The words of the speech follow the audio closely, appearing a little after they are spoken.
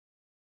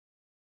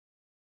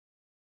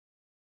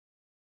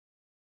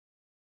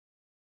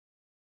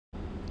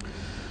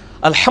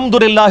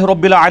الحمدللہ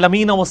رب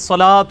العالمین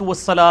والصلاة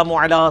والسلام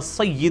علی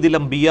سید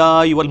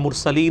الانبیاء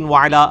والمرسلین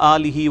وعلی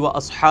آلہ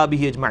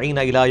واصحابہ اجمعین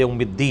الی یوم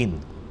الدین۔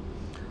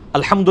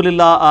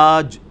 الحمدللہ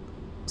آج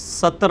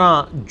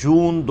 17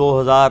 جون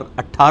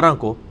 2018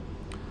 کو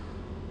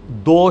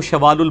 2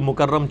 شوال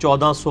المکرم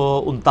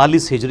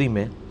 1439 ہجری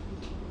میں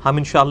ہم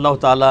انشاءاللہ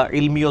تعالی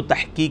علمی و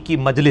تحقیقی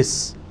مجلس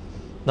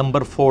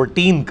نمبر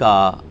 14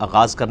 کا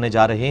آغاز کرنے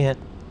جا رہے ہیں۔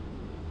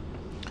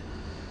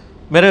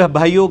 میرے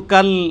بھائیوں،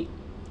 کل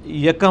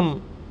یکم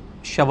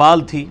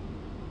شوال تھی،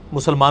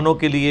 مسلمانوں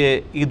کے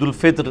لیے عید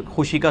الفطر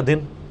خوشی کا دن،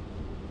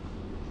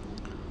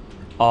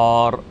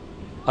 اور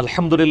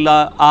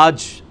الحمدللہ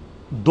آج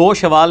 2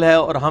 شوال ہے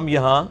اور ہم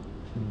یہاں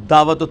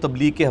دعوت و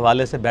تبلیغ کے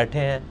حوالے سے بیٹھے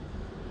ہیں۔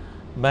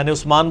 میں نے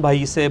عثمان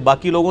بھائی سے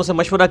باقی لوگوں سے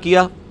مشورہ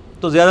کیا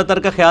تو زیادہ تر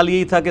کا خیال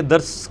یہی تھا کہ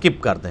درس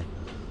سکپ کر دیں،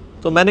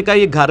 تو میں نے کہا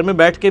یہ گھر میں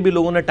بیٹھ کے بھی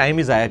لوگوں نے ٹائم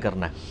ہی ضائع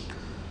کرنا ہے۔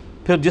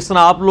 پھر جس طرح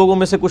آپ لوگوں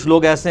میں سے کچھ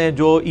لوگ ایسے ہیں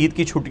جو عید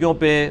کی چھٹیوں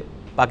پہ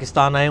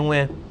پاکستان آئے ہوئے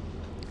ہیں،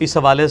 اس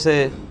حوالے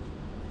سے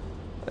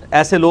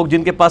ایسے لوگ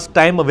جن کے پاس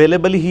ٹائم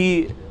اویلیبل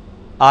ہی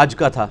آج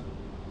کا تھا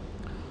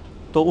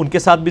تو ان کے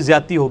ساتھ بھی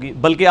زیادتی ہوگی۔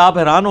 بلکہ آپ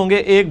حیران ہوں گے،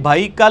 ایک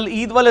بھائی کل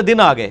عید والے دن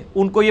آ گئے،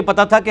 ان کو یہ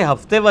پتا تھا کہ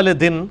ہفتے والے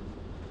دن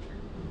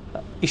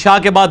عشاء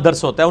کے بعد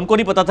درس ہوتا ہے، ان کو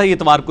نہیں پتا تھا یہ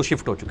اتوار کو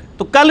شفٹ ہو چکے ہیں۔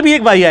 تو کل بھی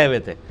ایک بھائی آئے ہوئے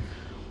تھے،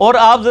 اور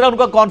آپ ذرا ان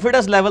کا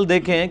کانفیڈنس لیول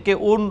دیکھیں کہ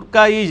ان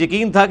کا یہ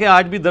یقین تھا کہ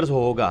آج بھی درس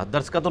ہوگا۔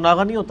 درس کا تو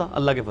ناغہ نہیں ہوتا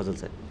اللہ کے فضل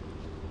سے۔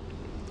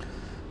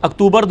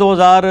 اکتوبر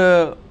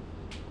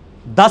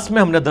 2010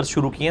 میں ہم نے درس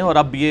شروع کیے ہیں اور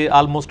اب یہ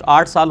آلموسٹ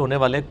 8 سال ہونے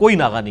والے ہیں، کوئی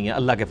ناغہ نہیں ہے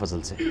اللہ کے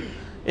فضل سے۔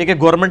 ایک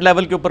گورنمنٹ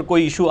لیول کے اوپر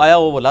کوئی ایشو آیا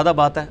ہو وہ علیحدہ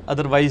بات ہے،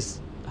 ادروائز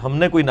ہم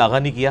نے کوئی ناغہ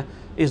نہیں کیا۔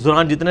 اس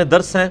دوران جتنے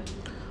درس ہیں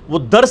وہ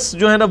درس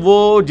جو ہے نا،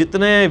 وہ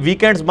جتنے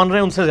ویکینڈز بن رہے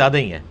ہیں ان سے زیادہ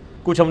ہی ہیں،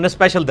 کچھ ہم نے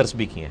اسپیشل درس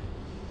بھی کیے ہیں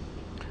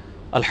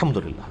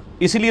الحمدللہ۔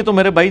 اسی لیے تو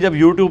میرے بھائی جب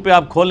یوٹیوب پہ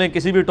آپ کھولیں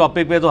کسی بھی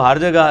ٹاپک پہ تو ہر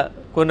جگہ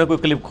کوئی نہ کوئی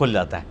کلپ کھل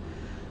جاتا ہے،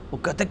 وہ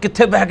کہتے ہیں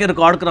کتنے بہ کے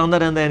ریکارڈ کرانا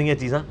رہتا ہے یہ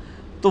چیزاں،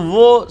 تو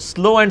وہ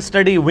slow and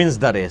steady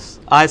wins the race.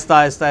 آہستہ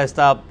آہستہ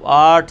آہستہ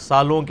 8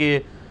 سالوں کے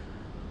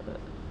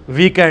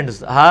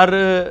ویکینڈز، ہر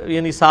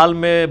یعنی سال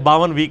میں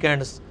 52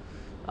 ویکینڈز،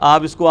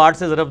 آپ اس کو 8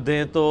 سے ضرب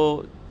دیں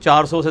تو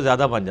 400 سے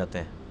زیادہ بن جاتے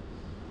ہیں۔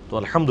 تو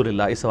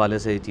الحمدللہ اس حوالے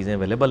سے یہ چیزیں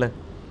اویلیبل ہیں۔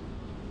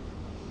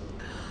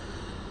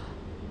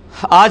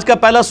 آج کا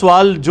پہلا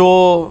سوال جو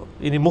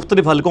یعنی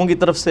مختلف حلقوں کی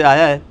طرف سے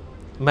آیا ہے،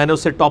 میں نے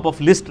اسے ٹاپ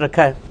آف لسٹ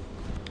رکھا ہے،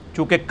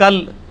 چونکہ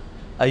کل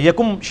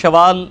یکم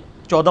شوال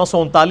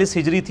 1439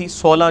 ہجری تھی،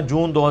 16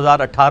 جون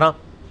 2018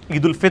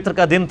 عید الفطر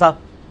کا دن تھا،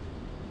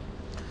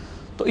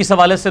 تو اس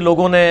حوالے سے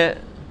لوگوں نے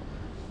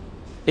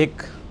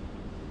ایک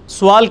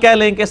سوال کہہ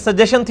لیں کہ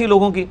سجیشن تھی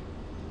لوگوں کی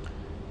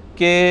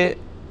کہ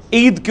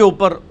عید کے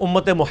اوپر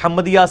امت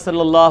محمدیہ صلی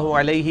اللہ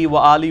علیہ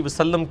وآلہ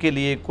وسلم کے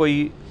لیے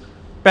کوئی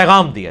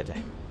پیغام دیا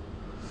جائے۔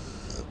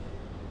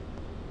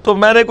 تو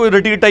میں نے کوئی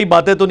رٹی ٹائی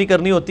باتیں تو نہیں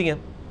کرنی ہوتی ہیں،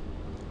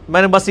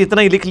 میں نے بس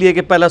اتنا ہی لکھ لیا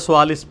کہ پہلا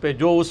سوال اس پہ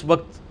جو اس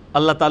وقت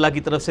اللہ تعالیٰ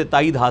کی طرف سے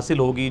تائید حاصل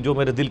ہوگی، جو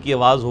میرے دل کی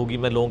آواز ہوگی،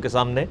 میں لوگوں کے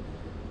سامنے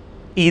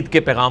عید کے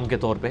پیغام کے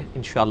طور پہ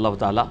انشاءاللہ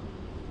تعالیٰ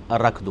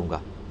رکھ دوں گا۔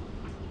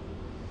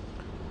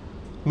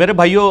 میرے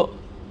بھائیوں،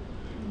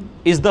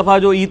 اس دفعہ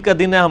جو عید کا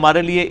دن ہے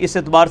ہمارے لیے اس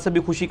اعتبار سے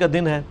بھی خوشی کا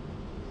دن ہے،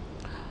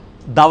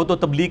 دعوت و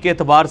تبلیغ کے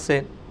اعتبار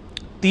سے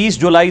 30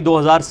 جولائی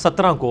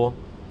 2017 کو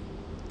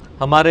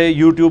ہمارے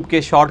یوٹیوب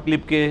کے شارٹ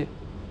کلپ کے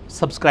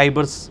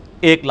سبسکرائبرز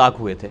 1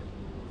 لاکھ ہوئے تھے،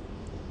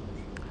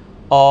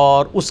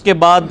 اور اس کے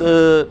بعد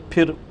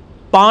پھر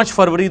 5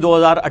 فروری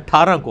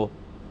 2018 کو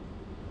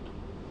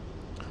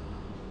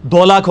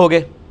 2 لاکھ ہو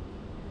گئے،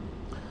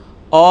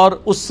 اور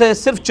اس سے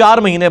صرف 4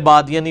 مہینے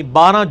بعد یعنی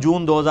 12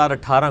 جون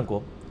 2018 کو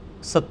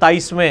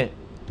 27ویں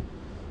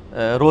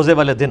روزے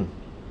والے دن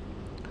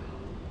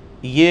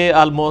یہ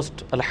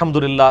آلموسٹ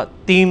الحمدللہ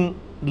 3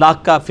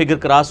 لاکھ کا فگر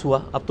کراس ہوا،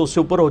 اب تو اس سے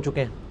اوپر ہو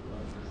چکے ہیں،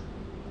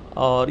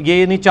 اور یہ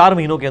یعنی 4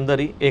 مہینوں کے اندر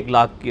ہی 1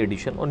 لاکھ کی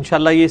ایڈیشن، اور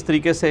انشاءاللہ یہ اس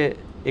طریقے سے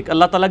ایک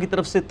اللہ تعالیٰ کی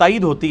طرف سے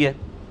تائید ہوتی ہے۔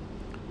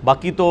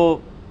 باقی تو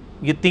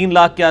یہ 3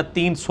 لاکھ کیا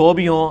 300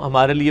 بھی ہوں،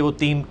 ہمارے لیے وہ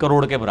 3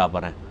 کروڑ کے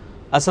برابر ہیں۔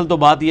 اصل تو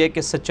بات یہ ہے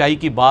کہ سچائی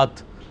کی بات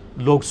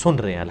لوگ سن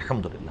رہے ہیں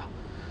الحمدللہ۔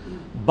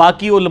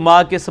 باقی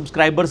علماء کے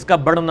سبسکرائبرز کا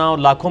بڑھنا اور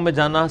لاکھوں میں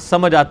جانا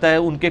سمجھ آتا ہے،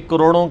 ان کے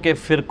کروڑوں کے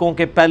فرقوں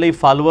کے پہلے ہی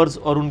فالورز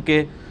اور ان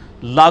کے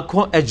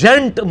لاکھوں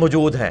ایجنٹ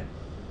موجود ہیں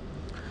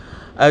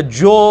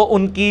جو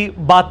ان کی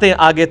باتیں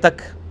آگے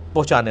تک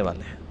پہنچانے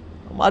والے ہیں۔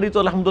 ہماری تو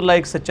الحمدللہ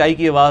ایک سچائی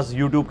کی آواز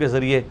یوٹیوب کے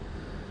ذریعے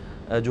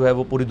جو ہے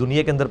وہ پوری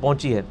دنیا کے اندر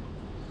پہنچی ہے،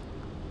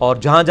 اور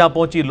جہاں جہاں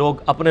پہنچی لوگ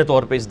اپنے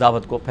طور پہ اس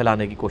دعوت کو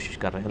پھیلانے کی کوشش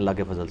کر رہے ہیں اللہ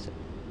کے فضل سے۔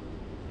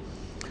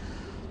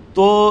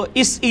 تو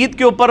اس عید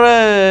کے اوپر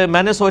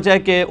میں نے سوچا ہے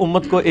کہ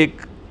امت کو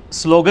ایک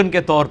سلوگن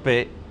کے طور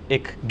پہ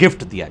ایک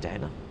گفٹ دیا جائے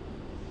نا۔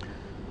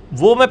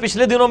 وہ میں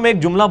پچھلے دنوں میں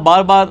ایک جملہ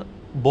بار بار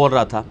بول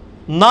رہا تھا،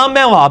 نہ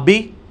میں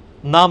وہابی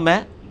نہ میں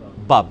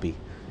بابی،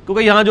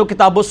 کیونکہ یہاں جو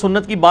کتاب و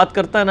سنت کی بات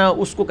کرتا ہے نا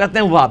اس کو کہتے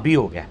ہیں وہابی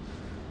ہو گیا،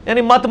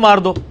 یعنی مت مار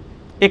دو،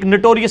 ایک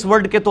نٹوریس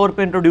ورڈ کے طور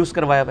پہ انٹروڈیوس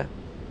کروایا ہوا ہے۔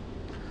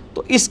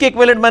 تو اس کے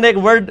ایکویلنٹ میں نے ایک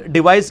ورڈ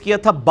ڈیوائز کیا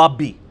تھا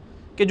بابی،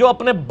 کہ جو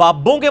اپنے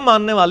بابوں کے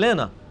ماننے والے ہیں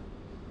نا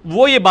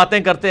وہ یہ باتیں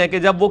کرتے ہیں کہ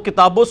جب وہ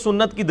کتاب و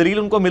سنت کی دلیل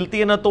ان کو ملتی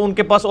ہے نا تو ان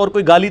کے پاس اور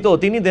کوئی گالی تو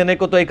ہوتی نہیں دینے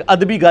کو، تو ایک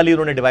ادبی گالی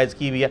انہوں نے ڈیوائز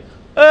کی ہوئی ہے،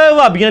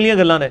 وہابیاں لیاں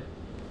گلاں نے،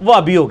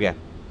 وہابی ہو گیا۔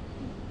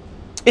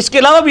 اس کے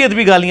علاوہ بھی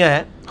ادبی گالیاں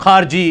ہیں،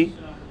 خارجی،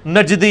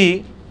 نجدی،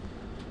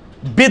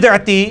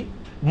 بدعتی،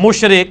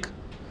 مشرک،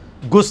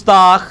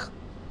 گستاخ،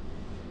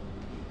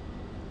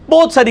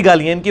 بہت ساری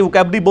گالیاں، ان کی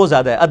وکیبلری بہت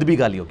زیادہ ہے ادبی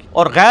گالیوں کی،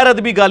 اور غیر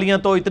ادبی گالیاں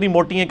تو اتنی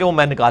موٹی ہیں کہ وہ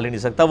میں نکال ہی نہیں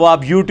سکتا۔ وہ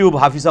آپ یوٹیوب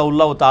حافظہ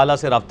اللہ تعالیٰ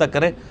سے رابطہ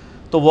کریں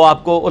تو وہ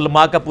آپ کو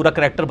علماء کا پورا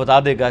کریکٹر بتا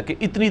دے گا کہ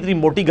اتنی اتنی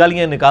موٹی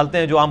گالیاں نکالتے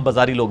ہیں جو عام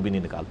بازاری لوگ بھی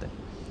نہیں نکالتے۔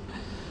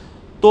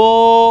 تو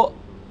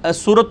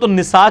سورۃ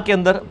النساء کے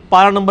اندر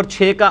پارہ نمبر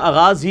 6 کا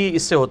آغاز ہی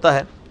اس سے ہوتا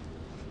ہے،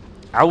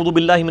 اعوذ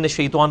باللہ من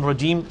الشیطان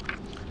الرجیم،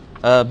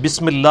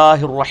 بسم اللہ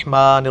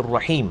الرحمن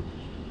الرحیم۔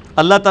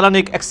 اللہ تعالیٰ نے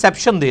ایک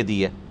ایکسیپشن دے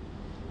دی ہے،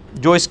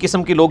 جو اس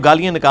قسم کی لوگ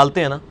گالیاں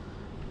نکالتے ہیں نا،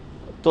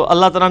 تو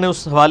اللہ تعالیٰ نے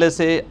اس حوالے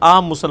سے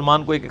عام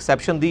مسلمان کو ایک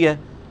ایکسیپشن دی ہے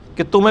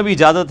کہ تمہیں بھی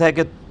اجازت ہے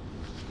کہ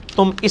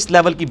تم اس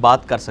لیول کی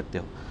بات کر سکتے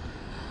ہو۔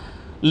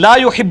 لا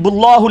يحب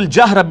اللہ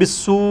الجہر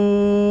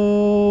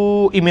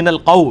بالسوء من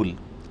القول،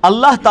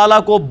 اللہ تعالیٰ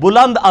کو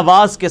بلند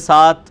آواز کے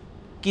ساتھ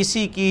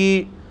کسی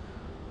کی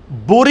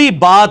بری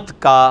بات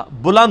کا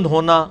بلند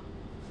ہونا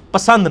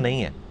پسند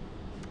نہیں ہے،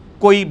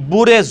 کوئی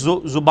برے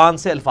زبان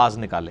سے الفاظ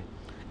نکالے،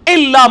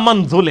 الا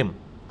من ظلم،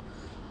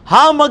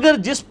 ہاں مگر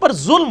جس پر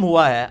ظلم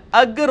ہوا ہے،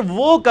 اگر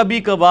وہ کبھی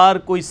کبھار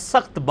کوئی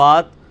سخت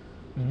بات،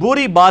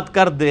 بری بات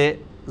کر دے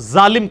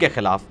ظالم کے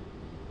خلاف،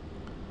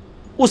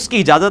 اس کی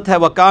اجازت ہے۔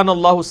 وَكَانَ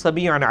اللَّهُ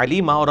سَمِيعًا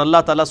عَلِيمًا، اور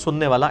اللہ تعالیٰ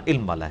سننے والا،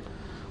 علم والا ہے۔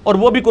 اور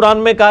وہ بھی قرآن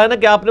میں کہا ہے نا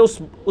کہ آپ نے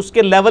اس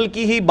کے لیول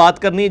کی ہی بات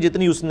کرنی ہے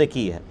جتنی اس نے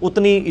کی ہے،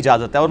 اتنی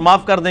اجازت ہے، اور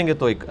معاف کر دیں گے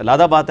تو ایک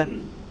علیحدہ بات ہے۔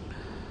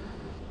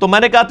 تو میں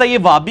نے کہا تھا یہ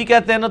وہابی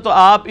کہتے ہیں نا، تو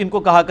آپ ان کو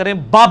کہا کریں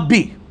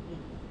بابی،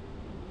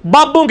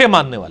 بابوں کے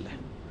ماننے والے،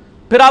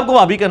 پھر آپ کو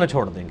وہابی کہنا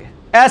چھوڑ دیں گے،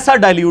 ایسا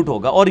ڈائلیوٹ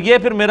ہوگا۔ اور یہ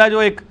پھر میرا جو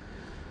ایک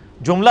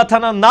جملہ تھا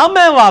نا، نہ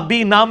میں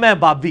وہابی نہ میں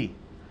بابی،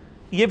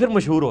 یہ پھر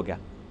مشہور ہو گیا۔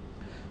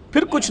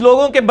 پھر کچھ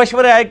لوگوں کے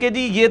مشورے آئے کہ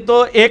جی یہ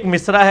تو ایک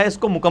مصرع ہے، اس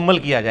کو مکمل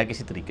کیا جائے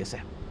کسی طریقے سے۔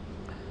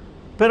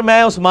 پھر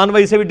میں عثمان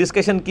بھائی سے بھی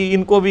ڈسکشن کی،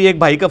 ان کو بھی ایک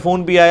بھائی کا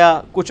فون بھی آیا،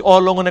 کچھ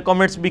اور لوگوں نے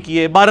کامنٹس بھی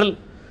کیے، بہرحال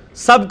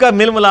سب کا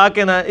مل ملا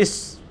کے نا اس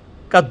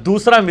کا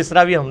دوسرا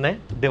مصرع بھی ہم نے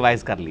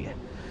ڈیوائز کر لیا ہے۔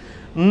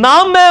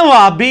 نہ میں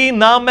وہابی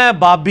نہ میں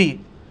بابی،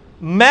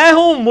 میں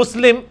ہوں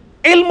مسلم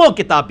علم و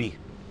کتابی۔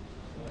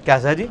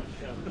 کیسا جی؟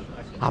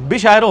 آپ بھی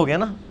شاعر ہو گئے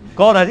نا،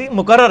 کون ہے جی؟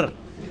 مقرر۔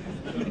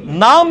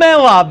 نہ میں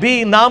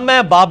وہابی نہ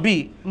میں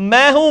بابی،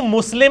 میں ہوں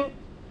مسلم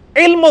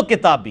علم و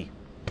کتابی۔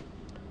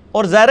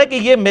 اور ظاہر ہے کہ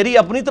یہ میری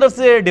اپنی طرف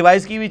سے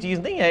ڈیوائز کی ہوئی چیز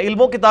نہیں ہے،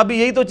 علم و کتابی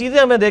یہی تو چیزیں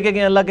ہمیں دے کے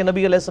گئے اللہ کے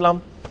نبی علیہ السلام۔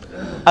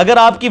 اگر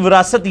آپ کی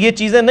وراثت یہ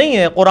چیزیں نہیں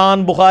ہیں،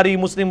 قرآن، بخاری،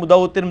 مسلم، ابو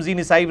داؤد، ترمذی،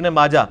 نسائی، ابن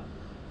ماجہ،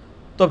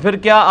 تو پھر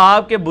کیا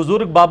آپ کے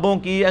بزرگ بابوں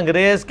کی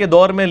انگریز کے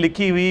دور میں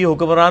لکھی ہوئی،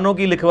 حکمرانوں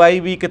کی لکھوائی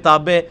ہوئی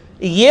کتابیں،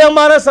 یہ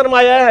ہمارا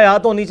سرمایہ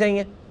حیات ہونی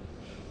چاہیے،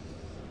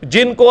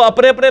 جن کو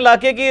اپنے اپنے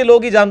علاقے کے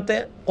لوگ ہی جانتے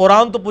ہیں؟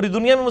 قرآن تو پوری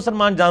دنیا میں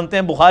مسلمان جانتے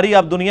ہیں، بخاری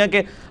آپ دنیا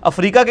کے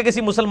افریقہ کے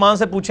کسی مسلمان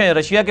سے پوچھیں،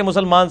 رشیا کے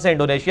مسلمان سے،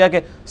 انڈونیشیا کے،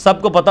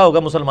 سب کو پتہ ہوگا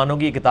مسلمانوں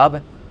کی یہ کتاب ہے۔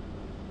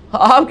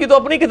 آپ کی تو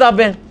اپنی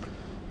کتابیں ہیں۔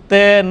 تو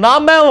نہ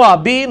میں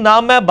وہابی نہ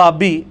میں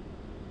بابی،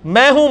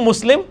 میں ہوں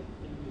مسلم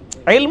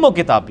علم و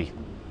کتابی۔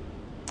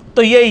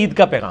 تو یہ عید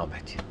کا پیغام ہے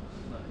جی،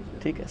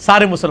 ٹھیک ہے،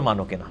 سارے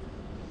مسلمانوں کے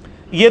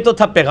نام۔ یہ تو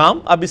تھا پیغام،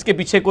 اب اس کے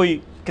پیچھے کوئی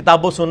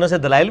کتاب و سنت سے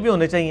دلائل بھی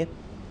ہونے چاہیے۔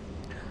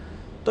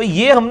 تو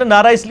یہ ہم نے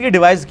نعرہ اس لیے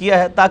ڈیوائز کیا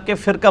ہے تاکہ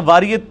فرقہ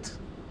واریت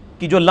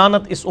کی جو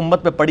لعنت اس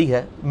امت پہ پڑی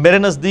ہے، میرے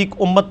نزدیک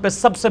امت پہ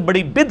سب سے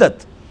بڑی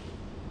بدعت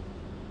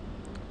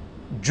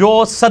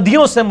جو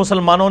صدیوں سے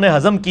مسلمانوں نے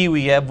ہضم کی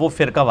ہوئی ہے، وہ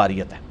فرقہ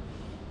واریت ہے۔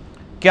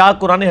 کیا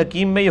قرآن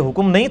حکیم میں یہ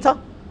حکم نہیں تھا؟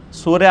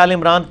 سورہ آل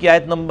عمران کی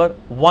آیت نمبر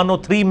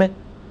 103 میں،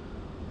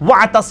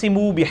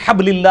 وَاعْتَصِمُوا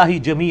بِحَبْلِ اللَّهِ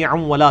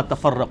جَمِيعًا وَلَا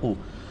تَفَرَّقُوا،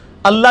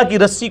 اللہ کی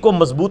رسی کو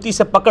مضبوطی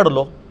سے پکڑ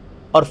لو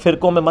اور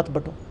فرقوں میں مت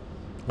بٹو۔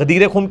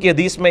 غدیر خم کی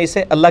حدیث میں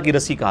اسے اللہ کی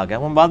رسی کہا گیا،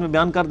 میں بعد میں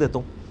بیان کر دیتا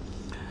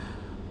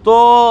ہوں۔ تو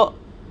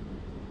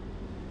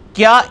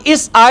کیا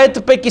اس آیت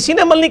پہ کسی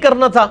نے عمل نہیں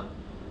کرنا تھا؟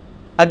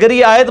 اگر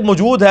یہ آیت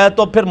موجود ہے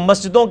تو پھر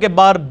مسجدوں کے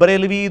باہر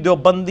بریلوی،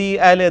 دیوبندی،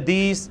 اہل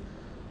حدیث،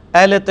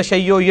 اہل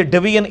تشیع، یہ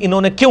ڈویژن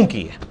انہوں نے کیوں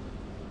کی ہے؟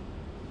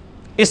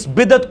 اس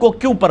بدعت کو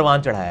کیوں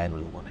پروان چڑھایا ہے ان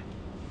لوگوں نے؟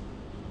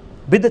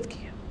 بدعت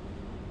کی ہے۔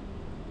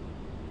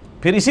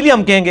 پھر اسی لیے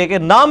ہم کہیں گے کہ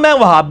نہ میں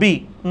وہابی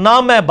نہ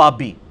میں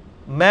بابی،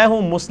 میں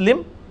ہوں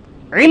مسلم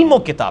علم و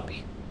کتابی۔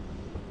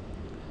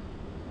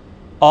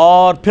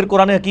 اور پھر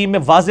قرآن حکیم میں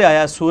واضح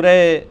آیا سورہ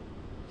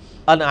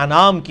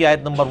الانعام کی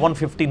آیت نمبر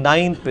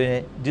 159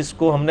 پہ، جس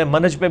کو ہم نے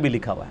منہج پہ بھی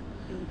لکھا ہوا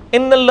ہے،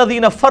 ان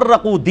الذین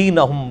فرقوا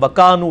دینہم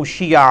وکانوا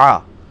شیعا،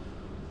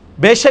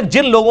 بے شک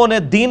جن لوگوں نے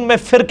دین میں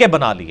فرقے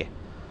بنا لیے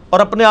اور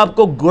اپنے آپ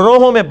کو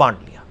گروہوں میں بانٹ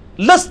لیا،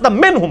 لست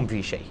منہم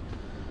فی شیء،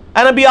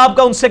 اے نبی آپ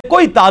کا ان سے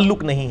کوئی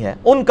تعلق نہیں ہے،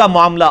 ان کا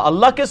معاملہ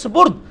اللہ کے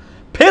سپرد،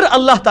 پھر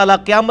اللہ تعالیٰ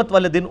قیامت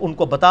والے دن ان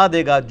کو بتا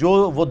دے گا جو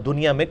وہ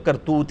دنیا میں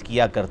کرتوت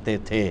کیا کرتے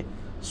تھے۔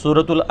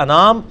 سورۃ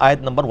الانعام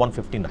آیت نمبر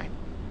 159۔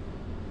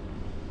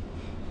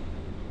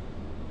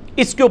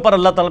 اس کے اوپر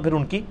اللہ تعالیٰ پھر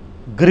ان کی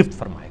گرفت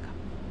فرمائے گا۔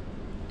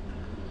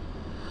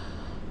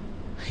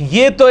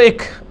 یہ تو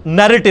ایک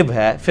نیریٹو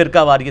ہے فرقہ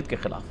واریت کے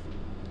خلاف.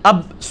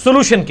 اب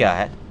سولوشن کیا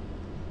ہے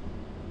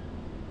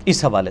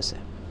اس حوالے سے؟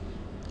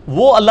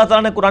 وہ اللہ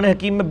تعالیٰ نے قرآن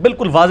حکیم میں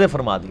بالکل واضح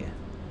فرما دیا ہے.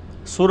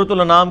 سورۃ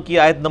الانعام کی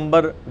آیت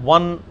نمبر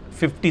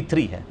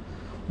 153 ہے،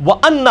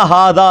 وَأَنَّ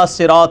هَذَا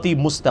صِرَاطِي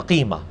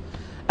مُسْتَقِيمًا.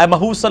 اے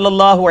محبوب صلی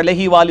اللہ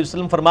علیہ وآلہ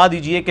وسلم فرما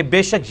دیجئے کہ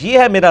بے شک یہ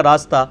ہے میرا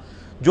راستہ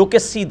جو کہ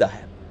سیدھا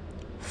ہے.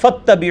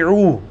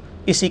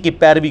 فَاتَّبِعُوهُ، اسی کی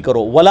پیروی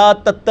کرو. وَلَا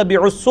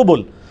تَتَّبِعُوا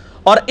السُّبُلَ،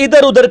 اور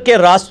ادھر ادھر کے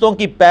راستوں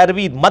کی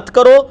پیروی مت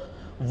کرو،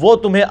 وہ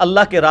تمہیں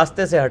اللہ کے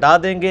راستے سے ہٹا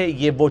دیں گے.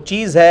 یہ وہ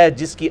چیز ہے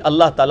جس کی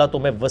اللہ تعالیٰ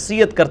تمہیں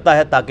وصیت کرتا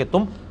ہے تاکہ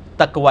تم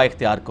تقوی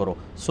اختیار کرو.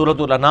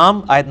 سورۃ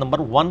الانعام آیت نمبر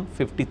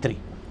 153.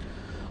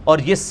 اور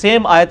یہ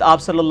سیم آیت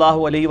آپ صلی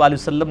اللہ علیہ وآلہ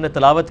وسلم نے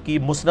تلاوت کی.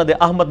 مسند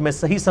احمد میں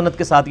صحیح سند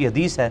کے ساتھ یہ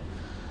حدیث ہے،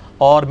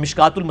 اور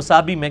مشکات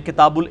المصابیح میں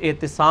کتاب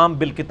الاعتصام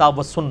بالکتاب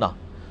والسنہ،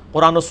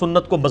 قرآن و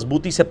سنت کو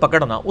مضبوطی سے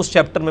پکڑنا، اس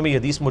چیپٹر میں بھی یہ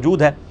حدیث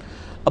موجود ہے.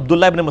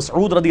 عبداللہ ابن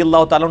مسعود رضی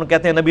اللہ تعالیٰ عنہ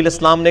کہتے ہیں نبی علیہ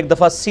السلام نے ایک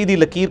دفعہ سیدھی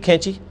لکیر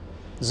کھینچی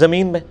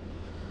زمین میں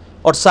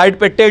اور سائڈ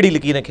پہ ٹیڑھی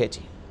لکیریں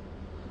کھینچی،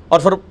 اور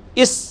پھر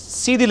اس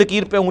سیدھی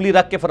لکیر پہ انگلی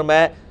رکھ کے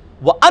فرمایا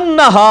وَأَنَّ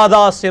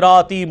هَذَا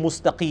صِرَاطِي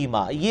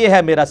مُسْتَقِيمًا، یہ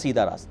ہے میرا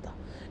سیدھا راستہ،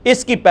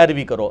 اس کی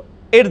پیروی کرو،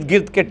 ارد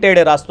گرد کے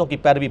ٹیڑھے راستوں کی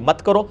پیروی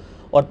مت کرو.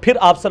 اور پھر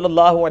آپ صلی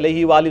اللہ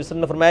علیہ وآلہ وسلم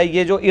نے فرمایا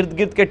یہ جو ارد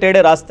گرد کے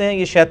ٹیڑھے راستے ہیں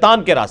یہ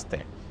شیطان کے راستے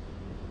ہیں،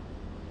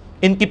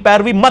 ان کی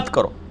پیروی مت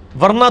کرو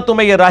ورنہ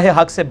تمہیں یہ راہ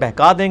حق سے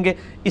بہکا دیں گے.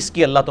 اس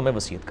کی اللہ تمہیں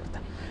وصیت کرتا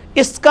ہے.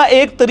 اس کا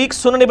ایک طریق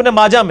سنن ابن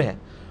ماجہ میں ہے،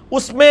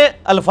 اس میں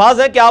الفاظ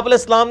ہیں کہ آپ علیہ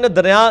السلام نے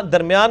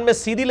درمیان میں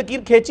سیدھی لکیر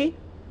کھینچی،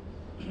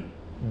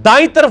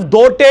 دائیں طرف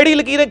 2 ٹیڑھی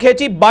لکیریں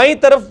کھینچی، بائیں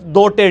طرف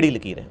 2 ٹیڑھی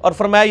لکیریں، اور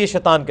فرمایا یہ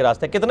شیطان کے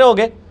راستے ہیں. کتنے ہو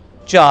گئے؟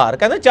 4.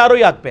 کہتے ہیں چاروں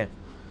ہی حق پہ ہیں.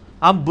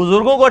 ہم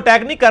بزرگوں کو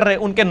اٹیک نہیں کر رہے،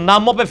 ان کے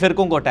ناموں پہ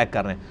فرقوں کو اٹیک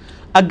کر رہے ہیں.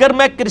 اگر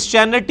میں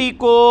کرسچینٹی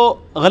کو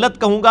غلط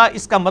کہوں گا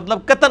اس کا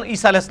مطلب قطعاً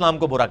عیسیٰ علیہ السلام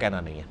کو برا کہنا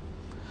نہیں ہے.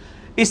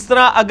 اس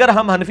طرح اگر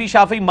ہم حنفی،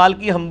 شافعی،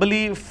 مالکی،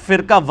 حنبلی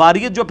فرقہ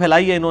واریت جو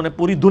پھیلائی ہے انہوں نے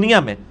پوری دنیا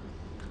میں،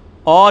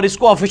 اور اس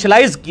کو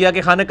آفیشلائز کیا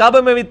کہ خانہ کعبہ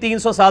میں بھی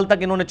 300 سال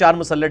تک انہوں نے 4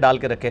 مسلح ڈال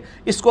کے رکھے،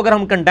 اس کو اگر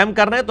ہم کنڈیم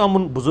کر رہے ہیں تو ہم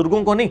ان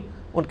بزرگوں کو نہیں،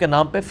 ان کے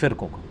نام پہ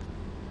فرقوں کو.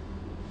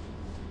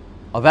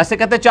 اور ویسے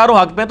کہتے ہیں چاروں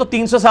حق پہ ہیں، تو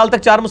 300 سال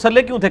تک 4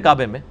 مسلح کیوں تھے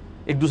کعبے میں؟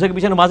 ایک دوسرے کے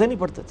پیچھے نمازیں نہیں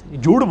پڑھتے تھے.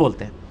 جھوٹ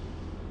بولتے ہیں.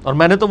 اور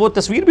میں نے تو وہ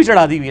تصویر بھی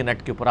چڑھا دی ہوئی ہے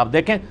نیٹ کے اوپر، آپ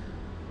دیکھیں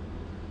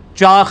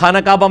خانہ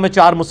کعبہ میں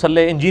 4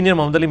 مسلح، انجینئر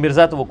محمد علی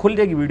مرزا، تو وہ کھل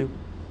جائے گی ویڈیو.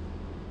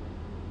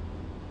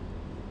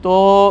 تو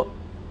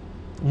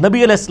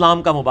نبی علیہ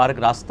السلام کا مبارک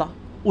راستہ،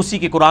 اسی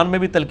کی قرآن میں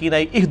بھی تلقین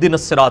آئی اہدنا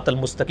الصراط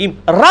المستقیم،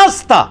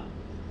 راستہ،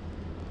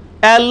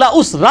 اے اللہ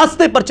اس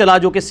راستے پر چلا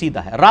جو کہ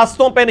سیدھا ہے،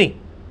 راستوں پہ نہیں.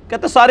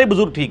 کہتے سارے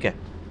بزرگ ٹھیک ہے،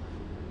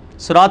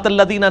 صراط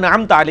الذین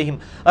انعمت علیہم،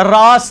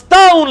 راستہ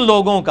ان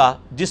لوگوں کا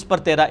جس پر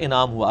تیرا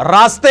انعام ہوا،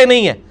 راستے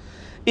نہیں ہے.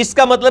 اس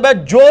کا مطلب ہے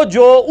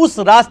جو اس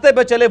راستے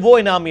پہ چلے وہ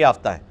انعام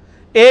یافتہ ہے.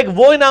 ایک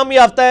وہ انعام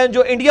یافتہ ہے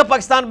جو انڈیا،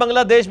 پاکستان،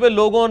 بنگلہ دیش میں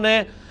لوگوں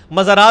نے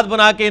مزارات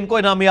بنا کے ان کو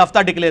انعام یافتہ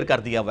ڈکلیئر کر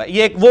دیا ہوا ہے،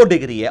 یہ ایک وہ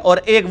ڈگری ہے. اور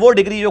ایک وہ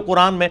ڈگری جو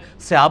قرآن میں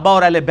صحابہ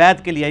اور اہل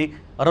بیت کے لیے آئی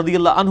رضی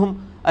اللہ عنہم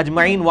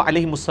اجمعین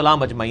وعلیہم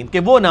السلام اجمعین، کہ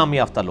وہ انعام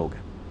یافتہ لوگ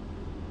ہیں.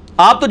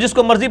 آپ تو جس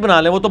کو مرضی بنا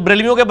لیں، وہ تو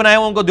بریلویوں کے بنائے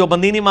ہوئے ان کو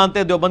دیوبندی نہیں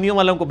مانتے، دیوبندیوں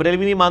والوں کو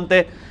بریلوی نہیں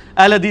مانتے،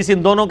 اہل حدیث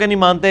ان دونوں کے نہیں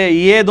مانتے،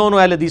 یہ دونوں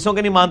اہل حدیثوں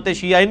کے نہیں مانتے،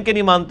 شیعہ ان کے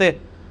نہیں مانتے،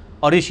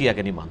 اور یہ شیعہ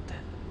کے نہیں مانتے.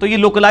 تو یہ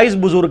لوکلائز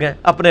بزرگ ہیں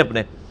اپنے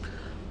اپنے.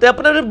 تو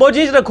اپنے وہ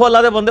چیز رکھو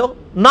اللہ دے بندے ہو،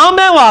 نہ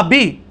میں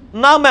وہابی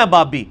نہ میں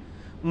بابی،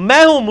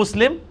 میں ہوں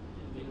مسلم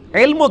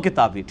علم و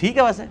کتابی. ٹھیک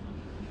ہے، ویسے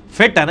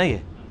فٹ ہے نا یہ.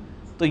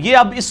 تو یہ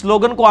اب اس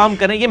سلوگن کو عام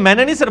کریں. یہ میں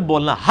نے نہیں صرف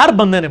بولنا، ہر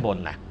بندے نے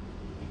بولنا ہے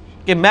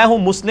کہ میں ہوں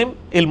مسلم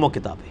علم و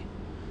کتابی.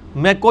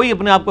 میں کوئی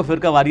اپنے آپ کو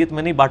فرقہ واریت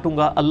میں نہیں بانٹوں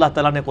گا. اللہ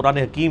تعالیٰ نے قرآن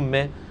حکیم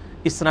میں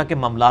اس طرح کے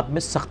معاملات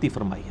میں سختی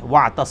فرمائی ہے.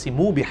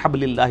 وَاعْتَصِمُوا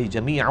بِحَبْلِ اللَّهِ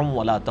جَمِيعًا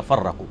وَلَا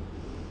تَفَرَّقُوا.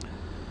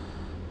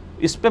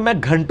 اس پہ میں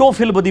گھنٹوں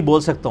فی البدی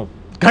بول سکتا ہوں،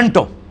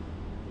 گھنٹوں.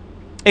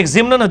 ایک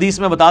ضمناً حدیث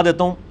میں بتا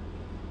دیتا ہوں.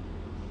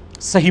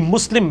 صحیح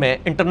مسلم میں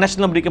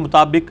انٹرنیشنل نمبر کے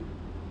مطابق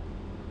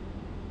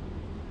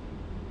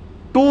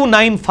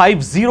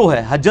 2950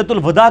 ہے، حجۃ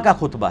الوداع کا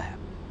خطبہ ہے،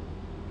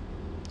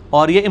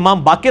 اور یہ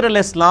امام باقر علیہ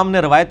السلام نے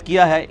روایت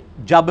کیا ہے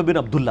جابر بن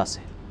عبداللہ سے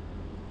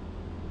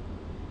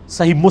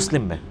صحیح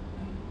مسلم میں،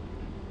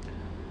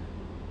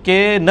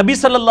 کہ نبی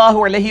صلی اللہ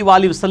علیہ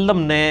وآلہ وسلم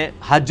نے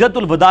حجۃ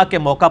الوداع کے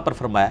موقع پر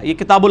فرمایا. یہ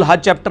کتاب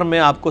الحج چیپٹر میں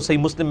آپ کو صحیح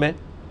مسلم میں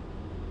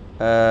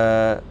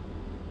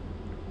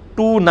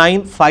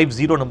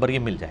 2950 نمبر یہ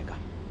مل جائے گا،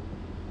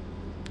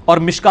 اور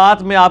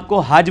مشکات میں آپ کو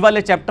حج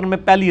والے چیپٹر میں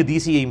پہلی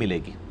حدیث یہی ملے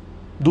گی،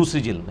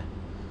 دوسری جلد میں.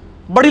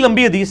 بڑی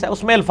لمبی حدیث ہے،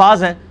 اس میں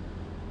الفاظ ہیں،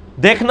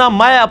 دیکھنا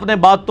میں اپنے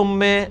بعد تم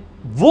میں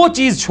وہ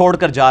چیز چھوڑ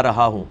کر جا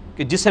رہا ہوں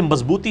کہ جسے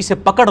مضبوطی سے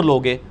پکڑ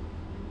لوگے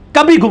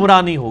کبھی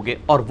گمراہ نہیں ہوگے،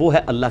 اور وہ ہے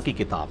اللہ کی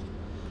کتاب.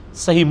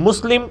 صحیح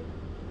مسلم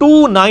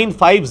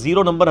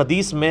 2950 نمبر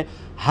حدیث میں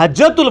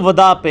حجۃ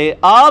الوداع پہ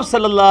آپ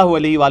صلی اللہ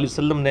علیہ وآلہ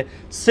وسلم نے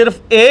صرف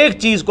ایک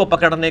چیز کو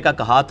پکڑنے کا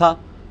کہا تھا،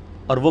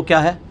 اور وہ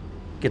کیا ہے؟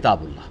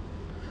 کتاب اللہ.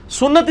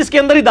 سنت اس کے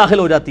اندر ہی داخل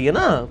ہو جاتی ہے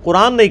نا.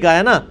 قرآن نے کہا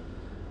ہے نا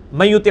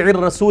من یطع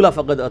الرسول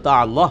فقد اطاع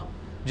اللہ،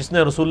 جس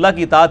نے رسول اللہ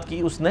کی اطاعت کی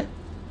اس نے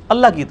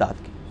اللہ کی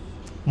اطاعت کی.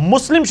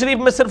 مسلم شریف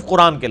میں صرف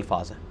قرآن کے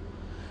الفاظ ہیں.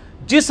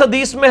 جس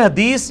حدیث میں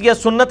حدیث یا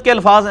سنت کے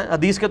الفاظ ہیں،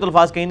 حدیث کے تو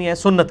الفاظ کہیں نہیں ہیں،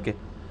 سنت کے،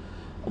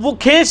 وہ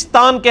کھینچ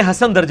تان کے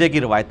حسن درجے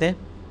کی روایتیں،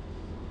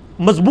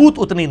 مضبوط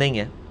اتنی نہیں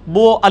ہیں.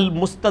 وہ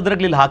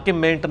المستدرک للحاکم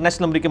میں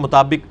انٹرنیشنل نمبر کے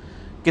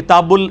مطابق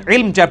کتاب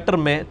العلم چیپٹر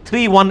میں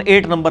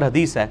 318 نمبر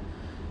حدیث ہے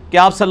کہ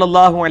آپ صلی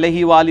اللہ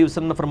علیہ وآلہ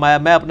وسلم نے فرمایا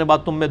میں اپنے بعد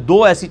تم میں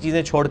دو ایسی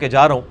چیزیں چھوڑ کے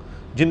جا رہا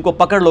ہوں جن کو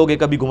پکڑ لوگے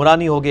کبھی گمراہ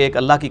نہیں ہوگے، ایک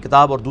اللہ کی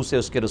کتاب اور دوسرے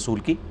اس کے رسول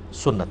کی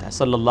سنت ہے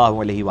صلی اللہ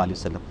علیہ وآلہ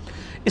وسلم.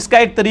 اس کا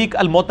ایک طریق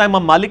الموطا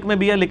امام مالک میں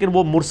بھی ہے، لیکن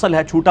وہ مرسل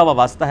ہے، چھوٹا ہوا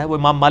واسطہ ہے، وہ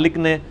امام مالک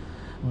نے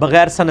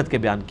بغیر سند کے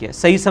بیان کیا ہے.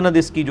 صحیح سند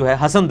اس کی جو ہے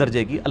حسن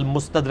درجے کی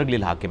المستدرک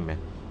للحاکم میں.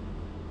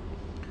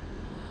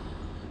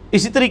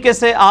 اسی طریقے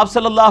سے آپ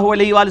صلی اللہ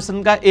علیہ وآلہ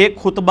وسلم کا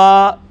ایک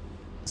خطبہ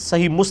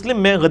صحیح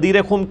مسلم میں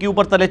غدیر خم کے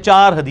اوپر تلے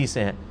 4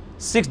 حدیثیں ہیں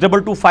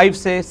 6225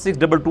 سے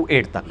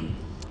 6228 تک.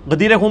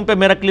 غدیر خم پہ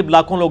میرا کلپ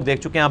لاکھوں لوگ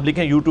دیکھ چکے ہیں، آپ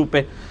لکھیں یوٹیوب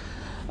پہ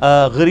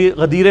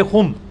غدیر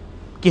خم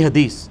کی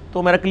حدیث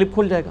تو میرا کلپ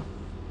کھل جائے گا.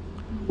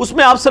 اس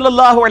میں آپ صلی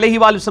اللہ علیہ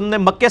وآلہ وسلم نے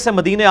مکے سے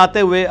مدینے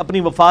آتے ہوئے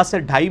اپنی وفات سے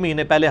 2.5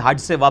 مہینے پہلے حج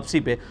سے واپسی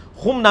پہ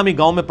خم نامی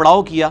گاؤں میں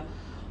پڑاؤ کیا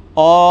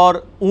اور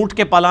اونٹ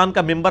کے پالان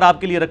کا ممبر آپ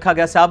کے لیے رکھا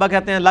گیا. صحابہ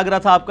کہتے ہیں لگ رہا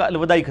تھا آپ کا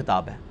الوداعی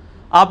خطاب ہے.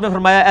 آپ نے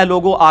فرمایا اے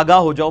لوگو آگاہ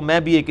ہو جاؤ، میں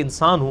بھی ایک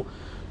انسان ہوں،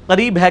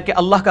 قریب ہے کہ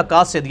اللہ کا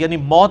قاصد یعنی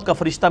موت کا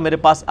فرشتہ میرے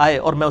پاس آئے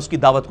اور میں اس کی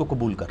دعوت کو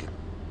قبول کر لوں.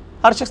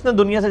 ہر شخص نے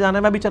دنیا سے جانا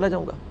ہے، میں بھی چلا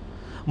جاؤں گا.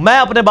 میں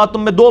اپنے بعد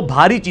تم میں 2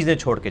 بھاری چیزیں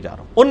چھوڑ کے جا رہا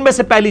ہوں. ان میں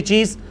سے پہلی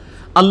چیز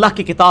اللہ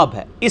کی کتاب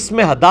ہے، اس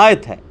میں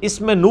ہدایت ہے،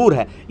 اس میں نور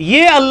ہے،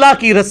 یہ اللہ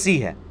کی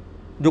رسی ہے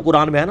جو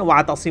قرآن میں ہے نا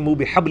وَاعْتَصِمُوا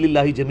بِحَبْلِ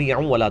اللَّهِ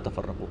جَمِيعًا وَلَا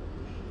تَفَرَّقُوا.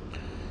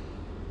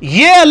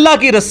 یہ اللہ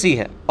کی رسی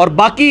ہے. اور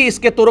باقی اس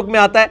کے طرق میں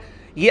آتا ہے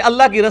یہ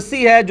اللہ کی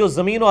رسی ہے جو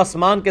زمین و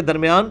آسمان کے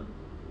درمیان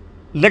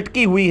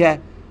لٹکی ہوئی ہے.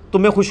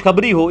 تمہیں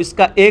خوشخبری ہو اس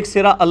کا ایک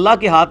سرا اللہ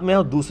کے ہاتھ میں ہے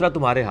اور دوسرا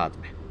تمہارے ہاتھ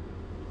میں.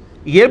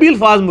 یہ بھی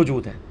الفاظ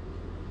موجود ہیں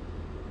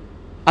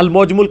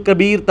المعجم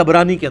الکبیر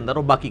طبرانی کے اندر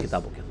اور باقی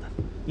کتابوں کے اندر.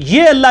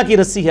 یہ اللہ کی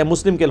رسی ہے،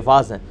 مسلم کے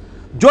الفاظ ہیں.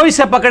 جو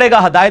اسے پکڑے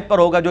گا ہدایت پر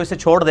ہوگا، جو اسے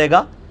چھوڑ دے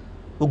گا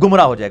وہ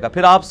گمراہ ہو جائے گا.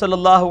 پھر آپ صلی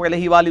اللہ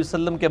علیہ وآلہ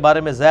وسلم کے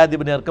بارے میں زید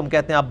ابن ارقم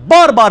کہتے ہیں آپ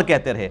بار بار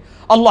کہتے رہے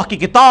اللہ کی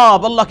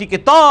کتاب، اللہ کی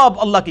کتاب،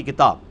 اللہ کی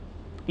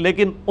کتاب،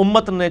 لیکن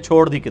امت نے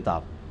چھوڑ دی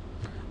کتاب،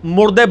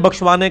 مردے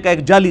بخشوانے کا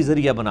ایک جعلی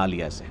ذریعہ بنا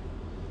لیا اسے.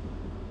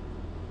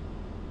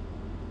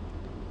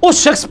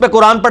 اس شخص پہ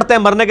قرآن پڑھتے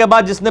ہیں مرنے کے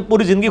بعد جس نے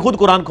پوری زندگی خود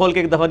قرآن کھول کے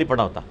ایک دفعہ نہیں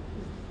پڑھا ہوتا.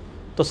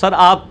 تو سر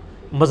آپ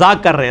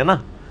مذاق کر رہے ہیں نا.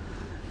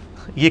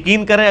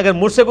 یقین کریں اگر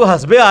مجھ سے کوئی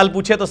حسب حال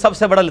پوچھے تو سب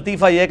سے بڑا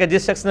لطیفہ یہ ہے کہ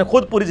جس شخص نے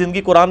خود پوری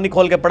زندگی قرآن نہیں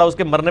کھول کے پڑھا اس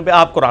کے مرنے پہ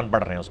آپ قرآن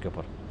پڑھ رہے ہیں اس کے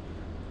اوپر،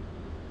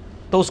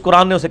 تو اس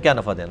قرآن نے اسے کیا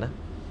نفع دینا ہے؟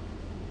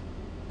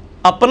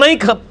 اپنا ہی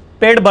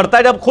پیٹ بھرتا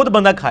ہے جب خود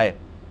بندہ کھائے.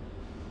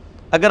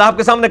 اگر آپ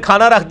کے سامنے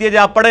کھانا رکھ دیا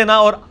جائے آپ پڑھیں نا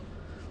اور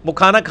وہ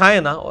کھانا کھائیں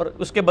نا اور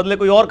اس کے بدلے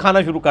کوئی اور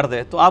کھانا شروع کر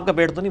دے تو آپ کا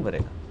پیٹ تو نہیں بھرے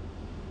گا.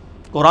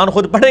 قرآن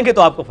خود پڑھیں گے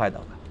تو آپ کو فائدہ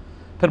ہوگا.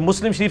 پھر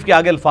مسلم شریف کے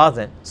آگے الفاظ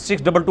ہیں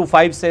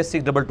 6225 سے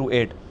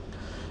 6228.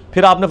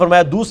 پھر آپ نے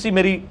فرمایا دوسری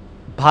میری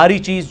بھاری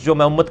چیز جو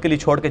میں امت کے لیے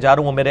چھوڑ کے جا رہا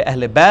ہوں وہ میرے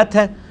اہل بیت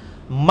ہے.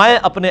 میں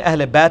اپنے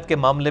اہل بیت کے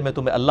معاملے میں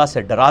تمہیں اللہ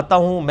سے ڈراتا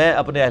ہوں، میں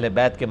اپنے اہل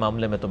بیت کے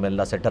معاملے میں تمہیں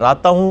اللہ سے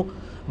ڈراتا ہوں،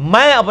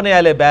 میں اپنے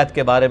اہل بیت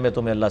کے بارے میں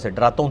تمہیں اللہ سے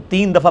ڈراتا ہوں.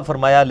 3 دفعہ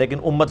فرمایا لیکن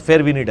امت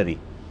پھر بھی نہیں ڈری.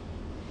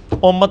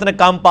 امت نے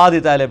کام پا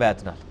دیتا اہل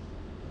بیت نال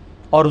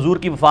اور حضور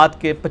کی وفات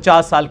کے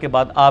 50 سال کے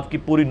بعد آپ کی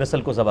پوری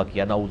نسل کو ذبح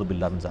کیا. نعوذ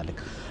باللہ من ذالک.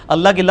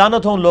 اللہ کی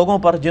لعنت ہو ان لوگوں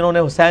پر جنہوں نے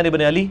حسین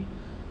ابن علی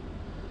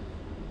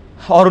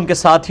اور ان کے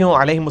ساتھیوں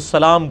علیہم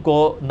السلام کو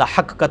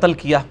ناحق قتل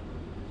کیا.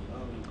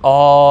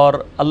 اور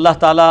اللہ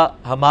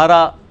تعالی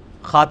ہمارا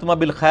خاتمہ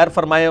بالخیر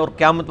فرمائے اور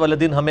قیامت والے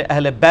دن ہمیں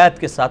اہل بیت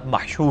کے ساتھ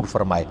محشور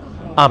فرمائے،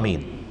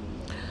 آمین.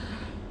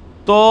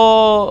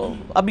 تو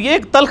اب یہ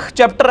ایک تلخ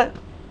چیپٹر ہے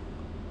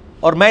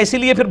اور میں اسی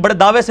لیے پھر بڑے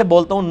دعوے سے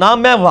بولتا ہوں نہ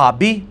میں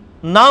وہابی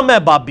نہ میں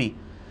بابی،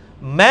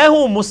 میں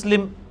ہوں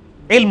مسلم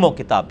علم و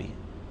کتابی.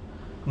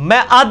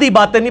 میں آدھی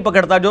باتیں نہیں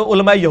پکڑتا. جو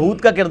علماء یہود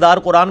کا کردار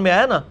قرآن میں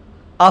آیا نا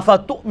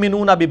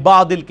اَفَتُؤْمِنُونَ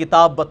بِبَعْضِ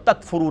الْكِتَابِ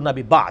وَتَكْفُرُونَ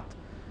بِبَعْضٍ،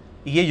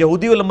 یہ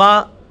یہودی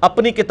علماء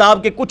اپنی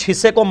کتاب کے کچھ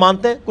حصے کو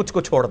مانتے ہیں کچھ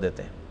کو چھوڑ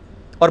دیتے ہیں.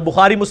 اور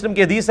بخاری مسلم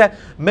کی حدیث ہے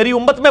میری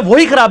امت میں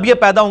وہی خرابیاں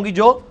پیدا ہوں گی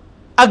جو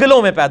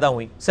اگلوں میں پیدا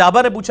ہوئی.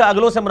 صحابہ نے پوچھا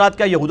اگلوں سے مراد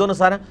کیا یہود و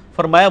نصارہ؟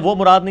 فرمایا وہ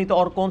مراد نہیں تو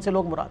اور کون سے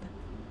لوگ مراد ہیں؟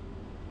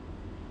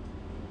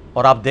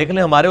 اور آپ دیکھ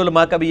لیں ہمارے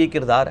علماء کا بھی یہ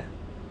کردار ہے،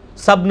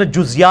 سب نے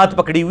جزیات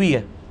پکڑی ہوئی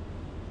ہے،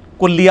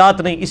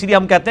 کلیات نہیں. اس لیے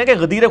ہم کہتے ہیں کہ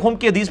غدیر خم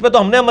کی حدیث پہ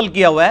تو ہم نے عمل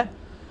کیا ہوا ہے.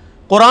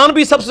 قرآن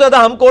بھی سب سے زیادہ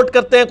ہم کوٹ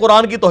کرتے ہیں،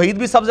 قرآن کی توحید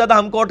بھی سب سے زیادہ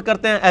ہم کوٹ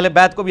کرتے ہیں، اہل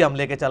بیت کو بھی ہم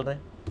لے کے چل رہے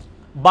ہیں.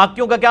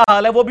 باقیوں کا کیا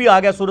حال ہے وہ بھی آ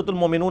گیا سورۃ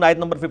المومنون آیت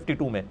نمبر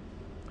 52 میں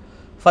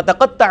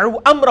فَتَقَطَّعُوا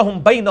أَمْرَهُمْ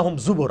بَيْنَهُمْ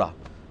زُبُرًا.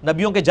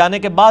 نبیوں کے جانے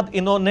کے بعد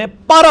انہوں نے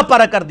پارا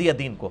پارا کر دیا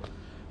دین کو.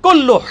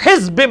 كُلُّ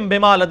حِزْبٍ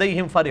بِمَا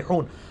لَدَيْهِمْ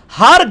فَرِحُونَ.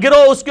 ہر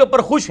گروہ اس کے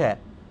اوپر خوش ہے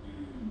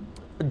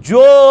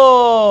جو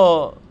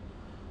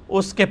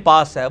اس کے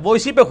پاس ہے، وہ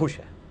اسی پہ خوش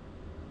ہے.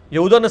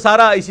 یہود و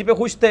نصارہ اسی پہ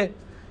خوش تھے.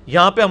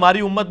 یہاں پہ ہماری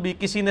امت بھی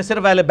کسی نے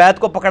صرف اہل بیت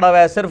کو پکڑا ہوا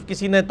ہے، صرف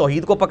کسی نے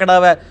توحید کو پکڑا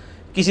ہوا ہے،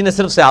 کسی نے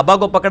صرف صحابہ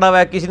کو پکڑا ہوا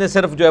ہے، کسی نے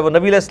صرف جو ہے وہ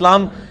نبی علیہ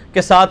السلام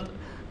کے ساتھ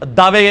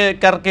دعوے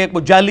کر کے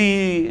کچھ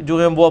جعلی جو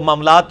ہیں وہ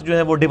معاملات جو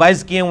ہیں وہ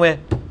ڈیوائز کیے ہوئے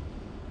ہیں.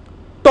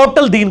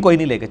 ٹوٹل دین کوئی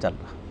نہیں لے کے چل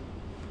رہا.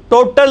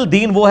 ٹوٹل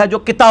دین وہ ہے جو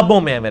کتابوں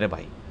میں ہے میرے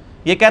بھائی.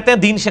 یہ کہتے ہیں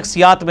دین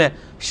شخصیات میں.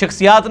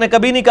 شخصیات نے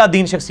کبھی نہیں کہا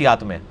دین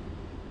شخصیات میں.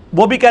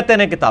 وہ بھی کہتے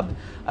ہیں کتاب میں.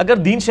 اگر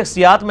دین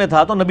شخصیات میں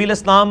تھا تو نبی علیہ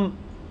السلام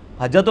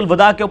حجۃ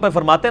الوداع کے اوپر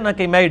فرماتے نا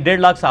کہ میں 1.5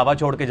 لاکھ صحابہ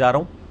چھوڑ کے جا رہا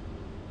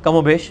ہوں کم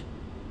و بیش.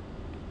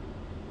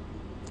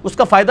 اس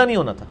کا فائدہ نہیں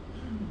ہونا تھا.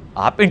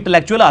 آپ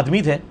انٹلیکچوئل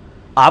آدمی تھے,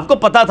 آپ کو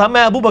پتا تھا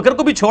میں ابو بکر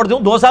کو بھی چھوڑ دوں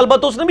 2 سال بعد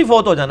تو اس نے بھی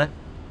فوت ہو جانا ہے,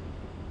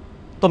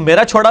 تو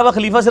میرا چھوڑا ہوا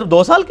خلیفہ صرف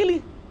 2 سال کے لیے.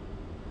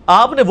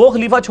 آپ نے وہ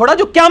خلیفہ چھوڑا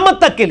جو قیامت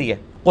تک کے لیے.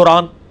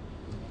 قرآن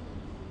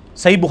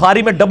صحیح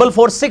بخاری میں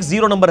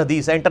 4460 نمبر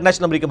حدیث ہے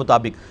انٹرنیشنل نمبر کے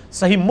مطابق,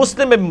 صحیح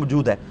مسلم میں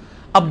موجود ہے.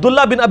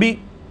 عبداللہ بن ابی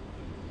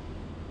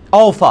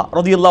اوفا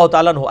رضی اللہ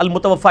تعالیٰ عنہ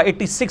المتوفا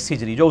 86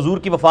 ہجری, جو حضور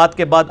کی وفات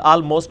کے بعد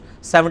آلموسٹ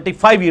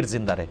 75 ایئرز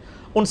زندہ رہے,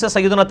 ان سے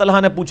سیدنا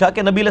طلحہ نے پوچھا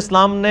کہ نبی علیہ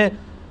السلام نے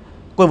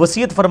کوئی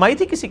وصیت فرمائی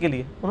تھی کسی کے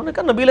لیے؟ انہوں نے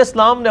کہا نبی علیہ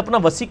السلام نے اپنا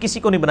وصی کسی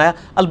کو نہیں بنایا,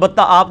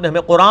 البتہ آپ نے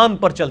ہمیں قرآن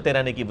پر چلتے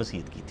رہنے کی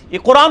وصیت کی تھی. یہ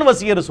قرآن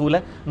وصی رسول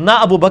ہے, نہ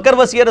ابو بکر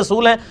وصی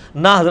رسول ہے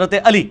نہ حضرت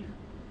علی,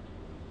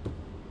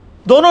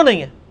 دونوں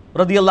نہیں ہیں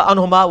رضی اللہ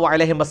عنہما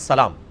وعلیہم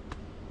السلام.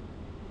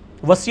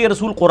 وصی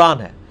رسول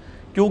قرآن ہے,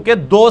 کیونکہ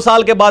 2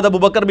 سال کے بعد ابو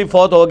بکر بھی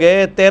فوت ہو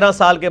گئے, 13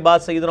 سال کے بعد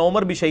سیدنا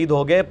عمر بھی شہید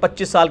ہو گئے,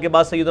 25 سال کے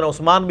بعد سیدنا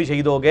عثمان بھی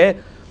شہید ہو گئے,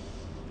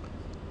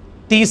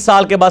 30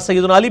 سال کے بعد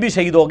سیدنا علی بھی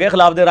شہید ہو گئے,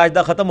 خلافت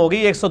راشدہ ختم ہو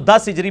گئی.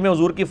 110 ہجری میں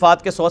حضور کی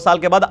وفات کے 100 سال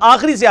کے بعد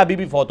آخری صحابی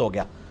بھی فوت ہو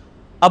گیا,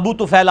 ابو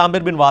طفیل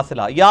عامر بن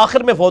واصلہ, یہ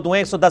آخر میں فوت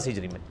ہوئے 110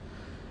 ہجری میں.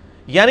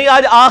 یعنی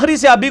آج آخری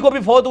صحابی کو بھی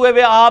فوت ہوئے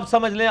ہوئے آپ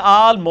سمجھ لیں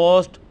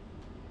آلموسٹ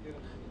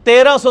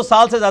 1300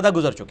 سال سے زیادہ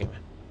گزر چکے ہیں.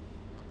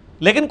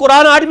 لیکن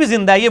قرآن آج بھی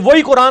زندہ ہے. یہ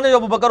وہی قرآن ہے جو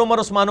ابو بکر عمر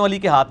عثمان و علی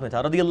کے ہاتھ میں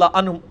تھا رضی اللہ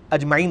عنہم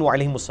اجمعین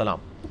وعلیہم السلام,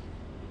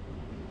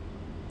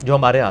 جو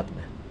ہمارے ہاتھ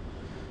میں ہے.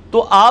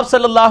 تو آپ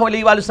صلی اللہ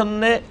علیہ وآلہ وسلم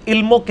نے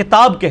علم و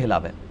کتاب کے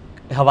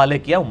حوالے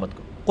کیا امت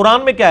کو.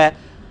 قرآن میں کیا ہے؟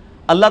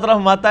 اللہ تعالیٰ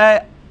فرماتا ہے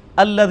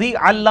الذی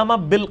علم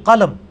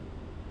بالقلم,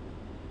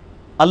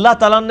 اللہ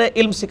تعالیٰ نے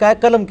علم سکھایا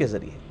قلم کے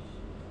ذریعے.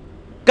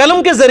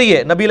 قلم کے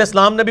ذریعے نبی علیہ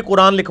السلام نے بھی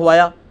قرآن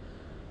لکھوایا,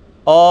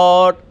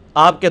 اور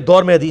آپ کے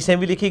دور میں حدیثیں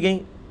بھی لکھی گئیں,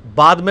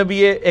 بعد میں بھی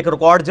یہ ایک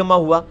ریکارڈ جمع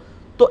ہوا.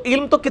 تو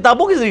علم تو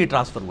کتابوں کے ذریعے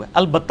ٹرانسفر ہوا ہے.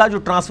 البتہ جو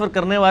ٹرانسفر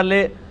کرنے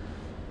والے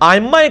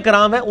ائمہ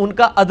کرام ہیں ان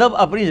کا ادب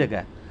اپنی جگہ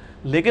ہے,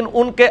 لیکن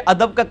ان کے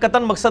ادب کا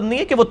قطعاً مقصد نہیں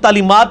ہے کہ وہ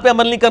تعلیمات پہ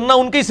عمل نہیں کرنا,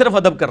 ان کے ہی صرف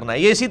ادب کرنا ہے.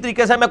 یہ اسی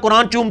طریقے سے میں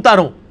قرآن چومتا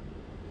رہوں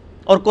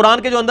اور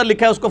قرآن کے جو اندر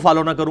لکھا ہے اس کو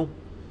فالو نہ کروں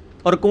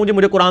اور کہوں جی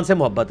مجھے قرآن سے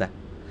محبت ہے.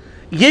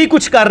 یہی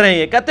کچھ کر رہے ہیں.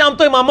 یہ کہتے ہیں ہم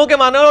تو اماموں کے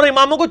ماننے اور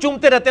اماموں کو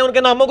چومتے رہتے ہیں, ان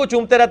کے ناموں کو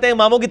چومتے رہتے ہیں.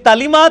 اماموں کی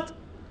تعلیمات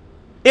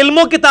علم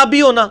و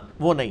کتابی ہونا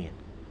وہ نہیں ہے.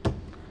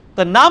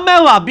 تو نہ میں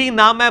وابی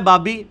نہ میں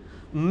بابی,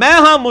 میں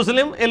ہاں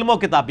مسلم علم و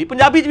کتابی.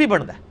 پنجابی بھی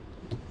بنتا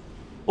ہے,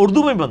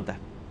 اردو میں بھی بنتا ہے.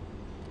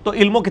 تو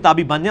علم و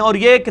کتابی بن جائیں. اور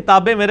یہ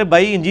کتابیں میرے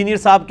بھائی انجینئر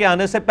صاحب کے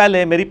آنے سے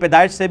پہلے, میری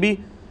پیدائش سے بھی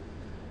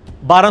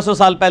 1200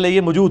 سال پہلے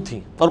یہ موجود تھیں,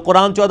 اور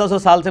قرآن 1400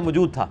 سال سے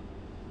موجود تھا.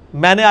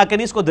 میں نے آ کے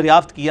نہیں اس کو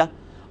دریافت کیا,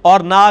 اور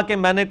نہ آ کے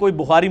میں نے کوئی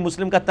بخاری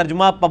مسلم کا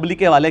ترجمہ پبلک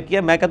کے حوالے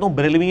کیا. میں کہتا ہوں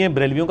بریلوی ہیں,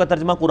 بریلویوں کا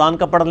ترجمہ قرآن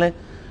کا پڑھ لیں,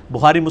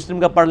 بخاری مسلم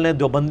کا پڑھ لیں,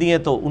 دیوبندی ہیں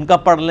تو ان کا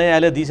پڑھ لیں,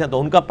 اہل حدیث ہیں تو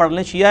ان کا پڑھ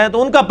لیں, شیعہ ہیں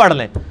تو ان کا پڑھ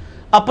لیں.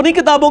 اپنی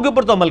کتابوں کے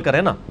اوپر تو عمل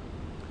کریں نا.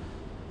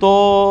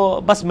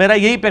 تو بس میرا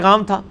یہی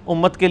پیغام تھا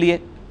امت کے لیے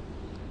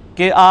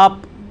کہ آپ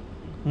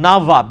نہ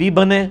وابی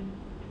بنیں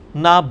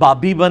نہ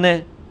بابی بنیں,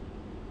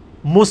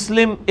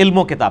 مسلم علم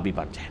و کتابی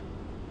بن جائیں.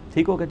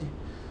 ٹھیک ہوگا جی.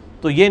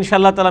 تو یہ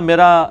انشاءاللہ تعالی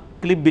میرا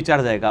کلپ بھی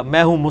چڑھ جائے گا,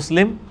 میں ہوں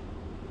مسلم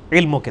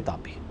علم و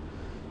کتابی.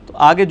 تو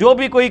آگے جو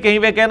بھی کوئی کہیں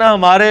پہ کہنا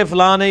ہمارے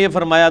فلاں نے یہ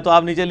فرمایا, تو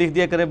آپ نیچے لکھ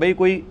دیا کریں بھائی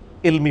کوئی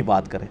علمی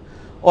بات کریں.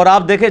 اور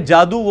آپ دیکھیں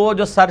جادو وہ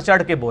جو سر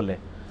چڑھ کے بولے.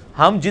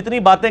 ہم جتنی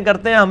باتیں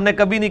کرتے ہیں ہم نے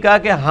کبھی نہیں کہا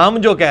کہ ہم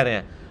جو کہہ رہے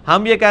ہیں,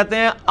 ہم یہ کہتے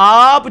ہیں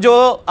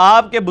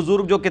آپ کے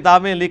بزرگ جو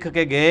کتابیں لکھ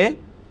کے گئے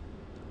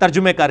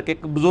ترجمے کر کے,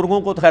 بزرگوں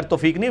کو تو خیر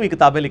توفیق نہیں ہوئی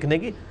کتابیں لکھنے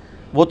کی,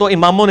 وہ تو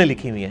اماموں نے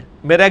لکھی ہوئی ہیں.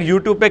 میرا ایک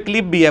یوٹیوب پہ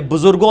کلپ بھی ہے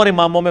بزرگوں اور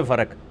اماموں میں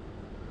فرق.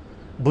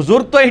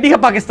 بزرگ تو انڈیا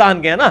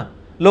پاکستان کے ہیں نا,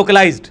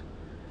 لوکلائزڈ.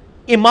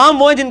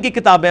 امام وہ ہیں جن کی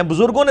کتابیں ہیں.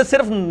 بزرگوں نے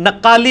صرف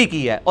نقالی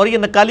کی ہے, اور یہ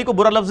نقالی کو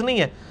برا لفظ نہیں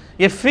ہے,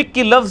 یہ فقہ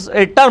کی لفظ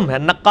ٹرم ہے.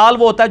 نقال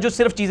وہ ہوتا ہے جو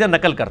صرف چیزیں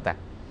نقل کرتا ہے.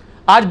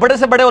 آج بڑے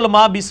سے بڑے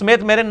علماء بھی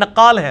سمیت میرے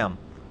نقال ہیں ہم.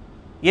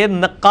 یہ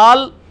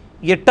نقال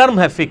یہ ٹرم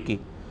ہے فقہ کی,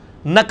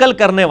 نقل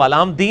کرنے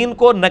والا. ہم دین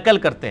کو نقل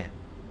کرتے ہیں.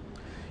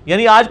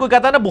 یعنی آج کوئی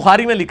کہتا ہے نا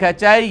بخاری میں لکھا ہے,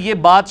 چاہے یہ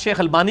بات شیخ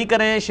البانی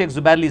کریں, شیخ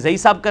زبیر علی زئی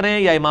صاحب کریں,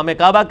 یا امام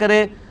کعبہ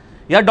کریں,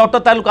 یا ڈاکٹر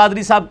طاہر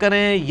القادری صاحب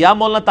کریں, یا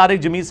مولانا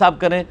طارق جمیل صاحب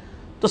کریں,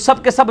 تو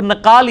سب کے سب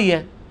نقال ہی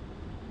ہیں,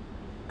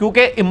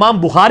 کیونکہ امام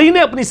بخاری نے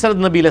اپنی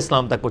سند نبی علیہ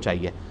السلام تک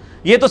پہنچائی ہے.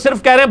 یہ تو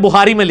صرف کہہ رہے ہیں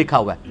بخاری میں لکھا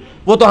ہوا ہے,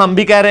 وہ تو ہم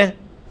بھی کہہ رہے ہیں,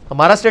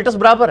 ہمارا سٹیٹس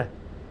برابر ہے.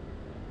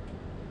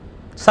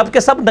 سب کے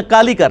سب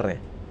نقالی کر رہے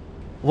ہیں,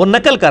 وہ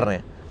نقل کر رہے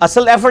ہیں.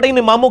 اصل ایفرٹ ان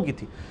اماموں کی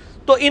تھی.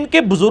 تو ان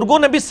کے بزرگوں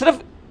نے بھی صرف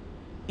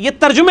یہ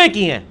ترجمے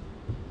کیے ہیں,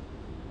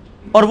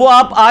 اور وہ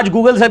آپ آج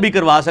گوگل سے بھی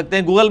کروا سکتے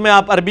ہیں. گوگل میں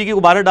آپ عربی کی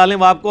غباریں ڈالیں,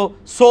 وہ آپ کو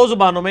 100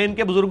 زبانوں میں, ان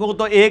کے بزرگوں کو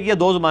تو 1 یا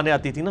 2 زبانیں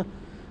آتی تھی نا,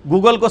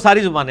 گوگل کو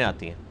ساری زبانیں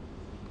آتی ہیں.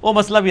 وہ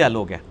مسئلہ بھی حل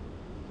ہو گیا.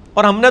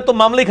 اور ہم نے تو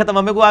معاملہ ہی ختم.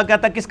 ہمیں کو آ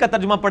کہتا ہے کس کا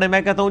ترجمہ پڑھے؟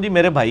 میں کہتا ہوں جی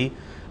میرے بھائی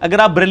اگر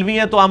آپ بریلوی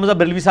ہیں تو حامزہ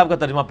بریلوی صاحب کا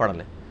ترجمہ پڑھ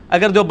لیں,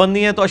 اگر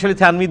دیوبندی ہیں تو اشرف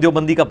تھانوی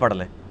دیوبندی کا پڑھ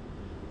لیں,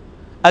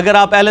 اگر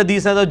آپ اہل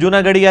حدیث ہیں تو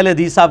جوناگڑھی اہل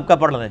حدیث صاحب کا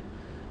پڑھ لیں,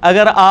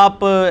 اگر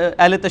آپ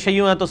اہل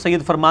تشیع ہیں تو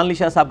سید فرمان علی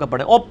شاہ صاحب کا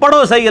پڑھیں. اور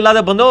پڑھو صحیح, اللہ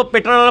دے بندو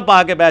پٹنا نہ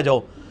پا کے بہ جاؤ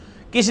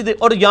کسی دن.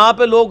 اور یہاں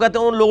پہ لوگ کہتے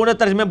ہیں ان لوگوں نے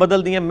ترجمے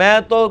بدل دیے. میں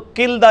تو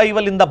کل دا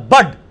ایول ان دا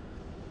بڈ,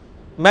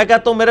 میں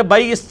کہتا ہوں میرے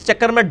بھائی اس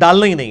چکر میں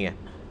ڈالنا ہی نہیں ہے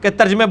کہ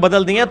ترجمے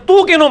بدل دیے.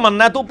 تو کینوں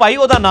مننا ہے, تو پائی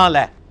او دا نال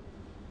ہے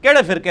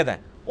کیڑے فرقے دا ہے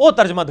وہ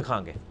ترجمہ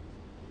دکھائیں گے.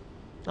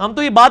 ہم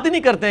تو یہ بات ہی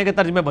نہیں کرتے ہیں کہ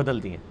ترجمے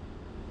بدل دیے.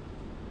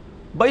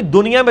 بھائی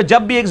دنیا میں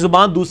جب بھی ایک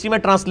زبان دوسری میں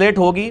ٹرانسلیٹ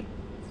ہوگی,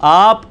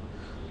 آپ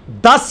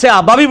 10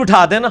 صحابہ بھی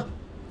بٹھا دیں نا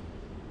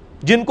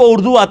جن کو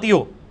اردو آتی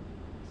ہو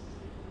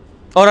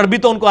اور عربی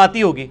تو ان کو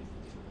آتی ہوگی,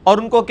 اور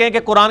ان کو کہیں کہ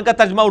قرآن کا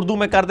ترجمہ اردو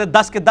میں کر دے,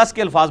 10 کے 10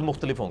 کے الفاظ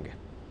مختلف ہوں گے.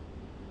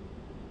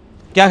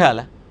 کیا خیال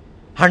ہے؟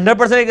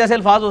 100% ایک ایسے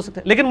الفاظ ہو سکتے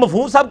ہیں, لیکن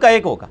مفہوم سب کا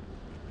ایک ہوگا.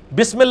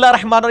 بسم اللہ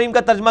الرحمن الرحیم کا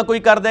ترجمہ کوئی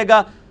کر دے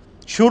گا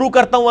شروع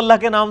کرتا ہوں اللہ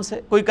کے نام سے,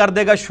 کوئی کر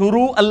دے گا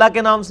شروع اللہ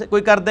کے نام سے,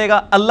 کوئی کر دے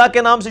گا اللہ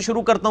کے نام سے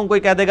شروع کرتا ہوں,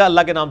 کوئی کہہ دے گا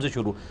اللہ کے نام سے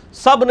شروع.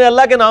 سب نے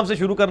اللہ کے نام سے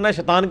شروع کرنا ہے,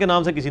 شیطان کے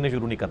نام سے کسی نے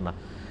شروع نہیں کرنا.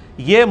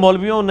 یہ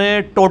مولویوں نے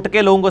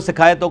ٹوٹکے لوگوں کو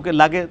سکھائے تو کہ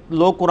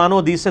لوگ قرآن و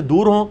حدیث سے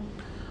دور ہوں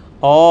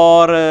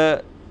اور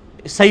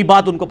صحیح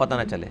بات ان کو پتہ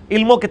نہ چلے,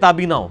 علم و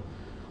کتابی نہ ہو.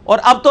 اور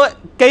اب تو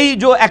کئی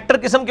جو ایکٹر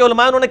قسم کے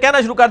علماء انہوں نے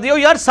کہنا شروع کر دیا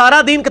یار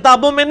سارا دین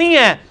کتابوں میں نہیں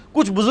ہے,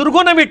 کچھ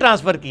بزرگوں نے بھی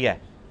ٹرانسفر کیا ہے,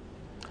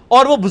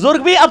 اور وہ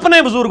بزرگ بھی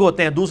اپنے بزرگ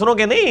ہوتے ہیں, دوسروں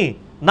کے نہیں,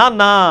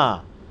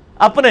 نہ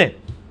اپنے.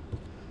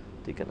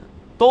 ٹھیک ہے نا.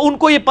 تو ان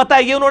کو یہ پتہ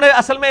ہے, یہ انہوں نے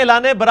اصل میں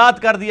اعلان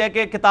برات کر دیا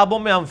کہ کتابوں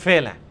میں ہم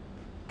فیل ہیں,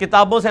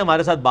 کتابوں سے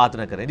ہمارے ساتھ بات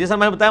نہ کریں. جیسا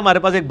میں نے بتایا ہمارے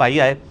پاس ایک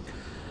بھائی آئے,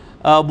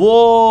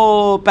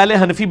 وہ پہلے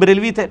حنفی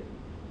بریلوی تھے,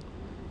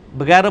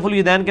 بغیر رفع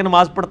الیدین کے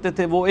نماز پڑھتے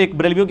تھے. وہ ایک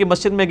بریلویوں کی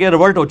مسجد میں گئے,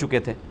 ریورٹ ہو چکے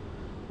تھے.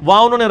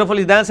 وہاں انہوں نے رفع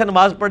الیدین سے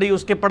نماز پڑھی.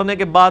 اس کے پڑھنے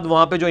کے بعد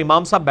وہاں پہ جو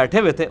امام صاحب بیٹھے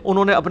ہوئے تھے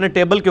انہوں نے اپنے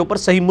ٹیبل کے اوپر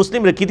صحیح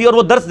مسلم رکھی تھی اور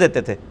وہ درس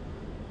دیتے تھے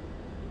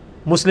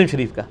مسلم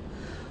شریف کا.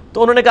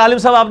 تو انہوں نے کہا عالم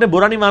صاحب آپ نے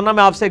برا نہیں ماننا,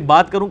 میں آپ سے ایک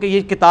بات کروں کہ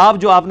یہ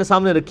کتاب جو آپ نے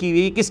سامنے رکھی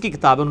ہوئی کس کی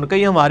کتاب ہے؟ انہوں نے کہا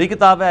یہ ہماری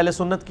کتاب ہے اہل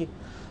سنت کی.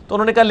 تو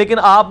انہوں نے کہا لیکن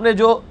آپ نے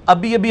جو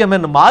ابھی ہمیں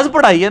نماز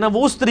پڑھائی ہے نا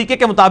وہ اس طریقے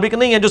کے مطابق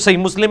نہیں ہے جو صحیح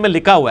مسلم میں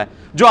لکھا ہوا ہے,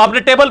 جو آپ نے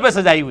ٹیبل پہ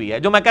سجائی ہوئی ہے,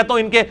 جو میں کہتا ہوں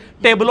ان کے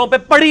ٹیبلوں پہ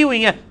پڑھی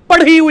ہوئی ہیں,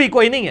 پڑھی ہوئی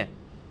کوئی نہیں ہے,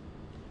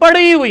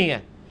 پڑھی ہوئی ہیں.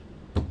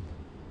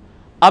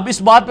 اب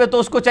اس بات پہ تو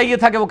اس کو چاہیے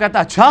تھا کہ وہ کہتا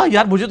اچھا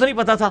یار مجھے تو نہیں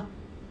پتا تھا,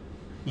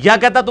 یا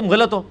کہتا تم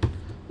غلط ہو.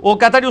 وہ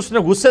کہتا جی اس نے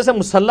غصے سے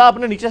مسلح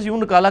اپنے نیچے سے یوں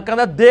نکالا,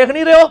 کہتا دیکھ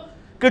نہیں رہے ہو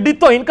کہ ڈی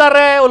توہین کر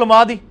رہے ہیں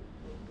علماء دی,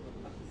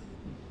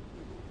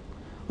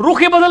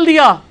 رخ ہی بدل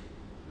دیا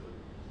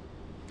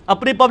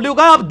اپنی پبلک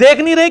کا. آپ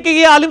دیکھ نہیں رہے کہ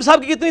یہ عالم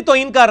صاحب کی کتنی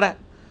توہین کر رہا ہے.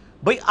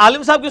 بھائی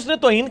عالم صاحب کی اس نے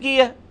توہین کی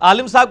ہے.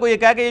 عالم صاحب کو یہ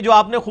کہا کہ یہ جو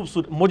آپ نے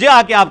خوبصورت, مجھے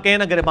آ کے آپ کہیں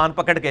نا گریبان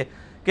پکڑ کے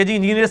کہ جی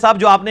انجینئر صاحب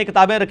جو آپ نے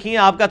کتابیں رکھی ہیں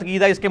آپ کا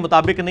عقیدہ اس کے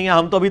مطابق نہیں ہے,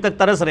 ہم تو ابھی تک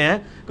ترس رہے ہیں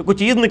کہ کوئی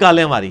چیز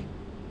نکالیں ہماری.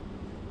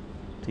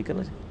 ٹھیک ہے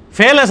نا جی,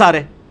 فیل ہیں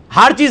سارے,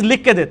 ہر چیز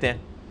لکھ کے دیتے ہیں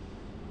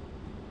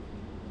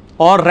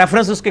اور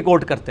ریفرنس اس کے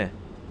کوٹ کرتے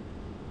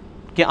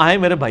ہیں کہ آئیں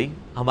میرے بھائی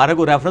ہمارے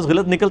کو ریفرنس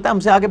غلط نکلتا ہے ہم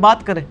سے آگے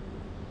بات کریں.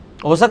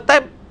 ہو سکتا ہے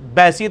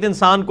بحیثیت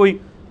انسان کوئی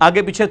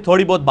آگے پیچھے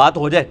تھوڑی بہت بات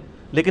ہو جائے,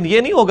 لیکن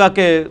یہ نہیں ہوگا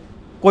کہ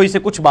کوئی سے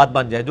کچھ بات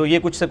بن جائے جو یہ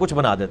کچھ سے کچھ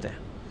بنا دیتے ہیں.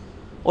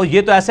 اور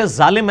یہ تو ایسے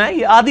ظالم ہیں,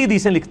 یہ آدھی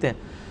حدیثیں لکھتے ہیں.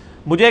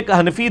 مجھے ایک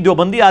حنفی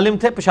دیوبندی عالم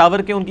تھے پشاور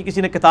کے, ان کی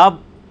کسی نے کتاب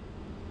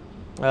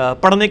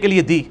پڑھنے کے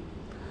لیے دی.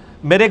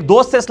 میرے ایک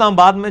دوست تھے اسلام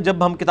آباد میں,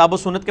 جب ہم کتاب و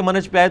سنت کے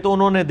منہج پہ آئے تو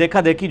انہوں نے دیکھا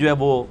دیکھی جو ہے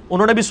وہ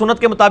انہوں نے بھی سنت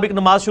کے مطابق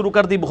نماز شروع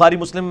کر دی. بخاری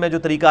مسلم میں جو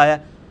طریقہ آیا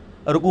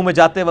رکوع میں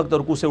جاتے وقت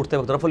رکوع سے اٹھتے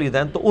وقت رفع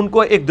الیدین, تو ان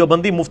کو ایک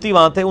دیوبندی مفتی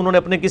وہاں تھے, انہوں نے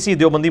اپنے کسی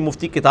دیوبندی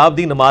مفتی کتاب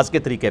دی نماز کے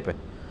طریقے پہ,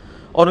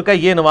 اور ان کا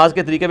یہ نماز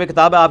کے طریقے پہ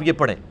کتاب ہے آپ یہ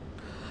پڑھیں.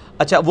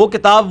 اچھا وہ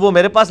کتاب وہ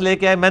میرے پاس لے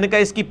کے آئے, میں نے کہا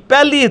اس کی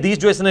پہلی حدیث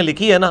جو اس نے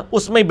لکھی ہے نا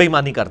اس میں ہی بے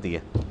ایمانی کر دی ہے.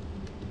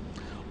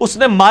 اس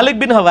نے مالک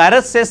بن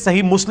حویرث سے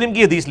صحیح مسلم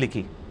کی حدیث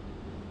لکھی,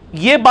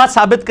 یہ بات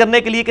ثابت کرنے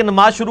کے لیے کہ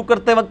نماز شروع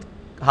کرتے وقت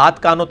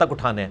ہاتھ کانوں تک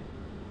اٹھانے ہیں.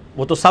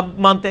 وہ تو سب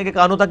مانتے ہیں کہ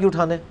کانوں تک ہی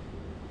اٹھانے ہیں,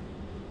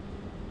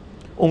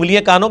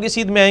 انگلیاں کانوں کی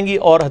سیدھ میں آئیں گی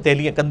اور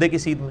ہتھیلیاں کندھے کی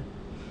سیدھ میں.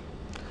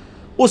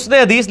 اس نے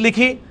حدیث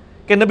لکھی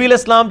کہ نبی علیہ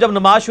السلام جب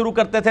نماز شروع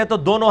کرتے تھے تو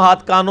دونوں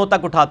ہاتھ کانوں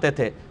تک اٹھاتے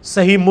تھے,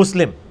 صحیح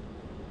مسلم.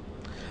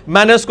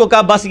 میں نے اس کو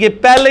کہا بس یہ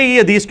پہلے ہی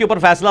حدیث کے اوپر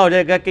فیصلہ ہو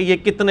جائے گا کہ یہ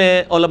کتنے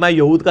علماء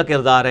یہود کا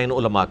کردار ہے ان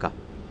علماء کا.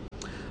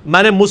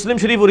 میں نے مسلم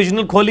شریف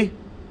اوریجنل کھولی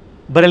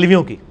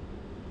بریلویوں کی,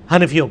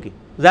 حنفیوں کی,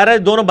 ظاہر ہے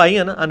دونوں بھائی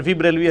ہیں نا, حنفی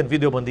بریلوی حنفی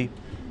دیوبندی.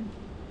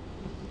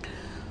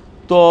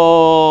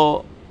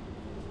 تو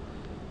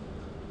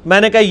میں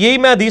نے کہا یہی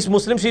میں حدیث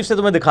مسلم شریف سے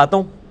تمہیں دکھاتا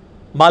ہوں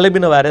مالک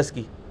بن حویرث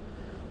کی.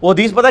 وہ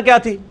حدیث پتہ کیا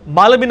تھی؟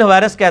 مالک بن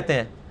حویرث کہتے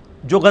ہیں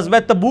جو غزوہ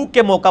تبوک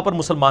کے موقع پر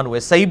مسلمان ہوئے,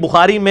 صحیح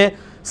بخاری میں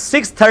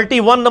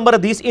 631 نمبر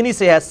حدیث انہی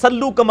سے ہے,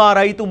 سلو کما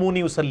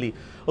رأیتمونی اصلی.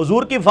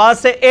 حضور کی وفات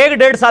سے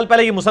 1.5 سال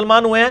پہلے یہ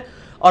مسلمان ہوئے ہیں,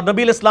 اور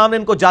نبی علیہ السلام نے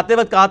ان کو جاتے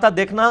وقت کہا تھا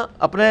دیکھنا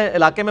اپنے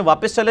علاقے میں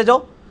واپس چلے جاؤ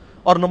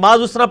اور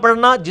نماز اس طرح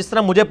پڑھنا جس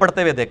طرح مجھے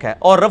پڑھتے ہوئے دیکھا ہے.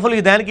 اور رفع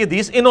الیدین کی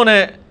حدیث انہوں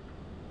نے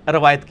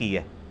روایت کی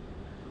ہے,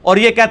 اور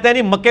یہ کہتے ہیں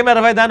نہیں مکے میں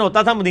رفع الیدین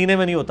ہوتا تھا, مدینے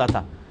میں نہیں ہوتا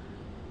تھا.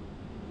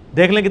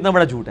 دیکھ لیں کتنا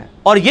بڑا جھوٹ ہے.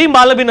 اور یہی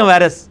مال بن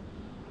حویرث,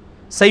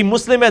 صحیح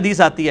مسلم میں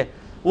حدیث آتی ہے,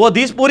 وہ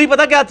حدیث پوری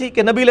پتہ کیا تھی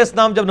کہ نبی علیہ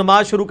السلام جب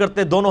نماز شروع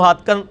کرتے دونوں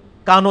ہاتھ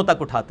کانوں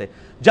تک اٹھاتے,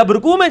 جب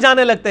رکوع میں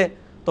جانے لگتے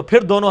تو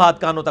پھر دونوں ہاتھ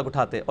کانوں تک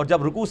اٹھاتے, اور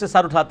جب رکوع سے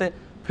سر اٹھاتے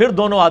پھر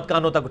دونوں ہاتھ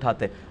کانوں تک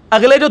اٹھاتے.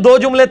 اگلے جو 2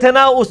 جملے تھے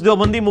نا اس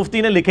دیوبندی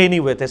مفتی نے لکھے ہی نہیں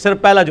ہوئے تھے,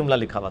 صرف پہلا جملہ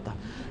لکھا ہوا تھا.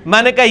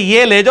 میں نے کہا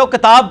یہ لے جاؤ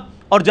کتاب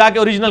اور جا کے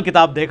اوریجنل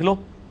کتاب دیکھ لو.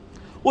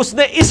 اس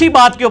نے اسی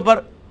بات کے اوپر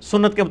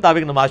سنت کے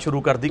مطابق نماز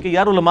شروع کر دی کہ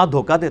یار علماء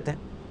دھوکہ دیتے ہیں.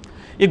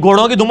 یہ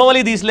گھوڑوں کی دموں والی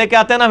حدیث لے کے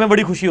آتے ہیں نا, ہمیں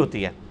بڑی خوشی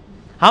ہوتی ہے,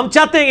 ہم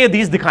چاہتے ہیں یہ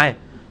حدیث دکھائیں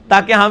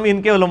تاکہ ہم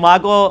ان کے علماء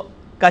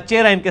کا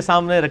چہرہ ان کے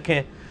سامنے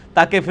رکھیں,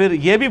 تاکہ پھر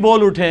یہ بھی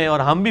بول اٹھیں اور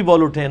ہم بھی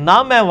بول اٹھیں,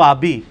 نہ میں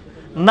وابی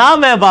نہ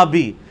میں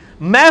بابی,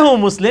 میں ہوں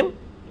مسلم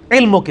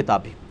علم و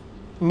کتابی.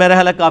 میرا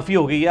حالہ کافی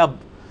ہو گئی ہے, اب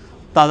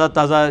تازہ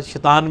تازہ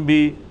شیطان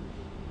بھی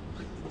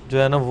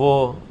جو ہے نا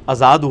وہ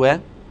آزاد ہوا ہے,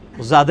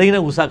 زیادہ ہی نہ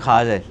غصہ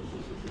کھا جائے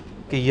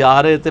کہ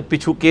یار تے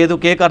پچھو کے تو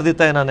کے کر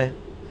دیتا ہے انہوں نے,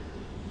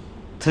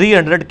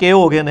 300K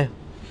ہو گئے نے.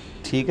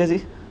 ٹھیک ہے جی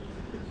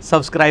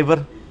سبسکرائبر,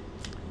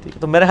 ٹھیک ہے,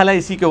 تو میرا خیال ہے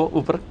اسی کے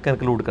اوپر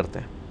کنکلوڈ کرتے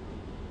ہیں.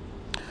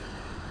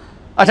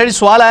 اچھا جی,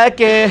 سوال آیا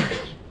کہ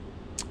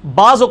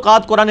بعض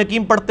اوقات قرآن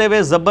حکیم پڑھتے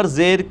ہوئے زبر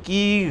زیر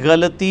کی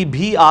غلطی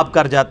بھی آپ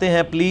کر جاتے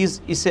ہیں, پلیز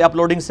اسے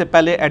اپلوڈنگ سے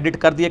پہلے ایڈٹ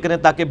کر دیا کریں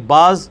تاکہ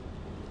بعض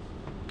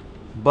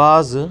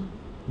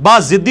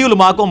ضدی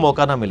علماء کو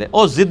موقع نہ ملے.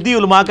 اور ضدی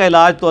علماء کا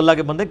علاج تو اللہ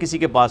کے بندے کسی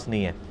کے پاس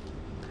نہیں ہے.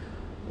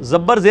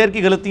 زبر زیر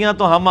کی غلطیاں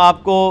تو ہم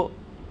آپ کو,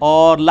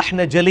 اور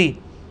لحن جلی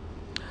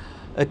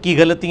کی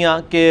غلطیاں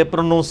کہ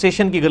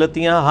پروننسیشن کی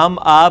غلطیاں ہم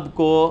آپ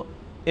کو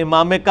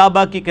امام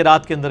کعبہ کی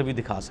قرات کے اندر بھی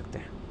دکھا سکتے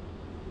ہیں.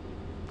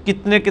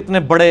 کتنے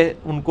بڑے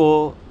ان کو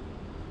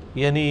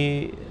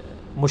یعنی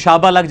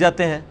مشابہ لگ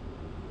جاتے ہیں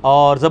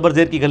اور زبر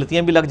زیر کی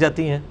غلطیاں بھی لگ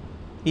جاتی ہیں.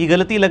 یہ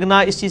غلطی لگنا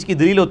اس چیز کی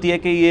دلیل ہوتی ہے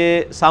کہ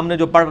یہ سامنے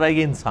جو پڑھ رہا ہے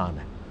یہ انسان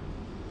ہے.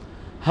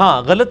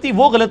 ہاں غلطی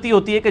وہ غلطی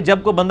ہوتی ہے کہ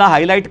جب کوئی بندہ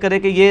ہائی لائٹ کرے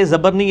کہ یہ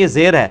زبر نہیں یہ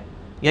زیر ہے,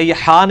 یا یہ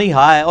ہا نہیں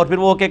ہا ہے, اور پھر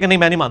وہ کہے کہ نہیں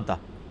میں نہیں مانتا,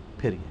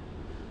 پھر یہ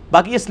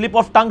باقی یہ سلپ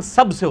آف ٹنگ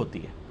سب سے ہوتی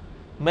ہے.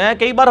 میں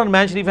کئی بار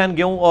حرمین شریفین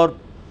گیا ہوں اور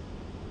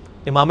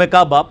امام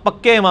کعبہ,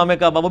 پکے امام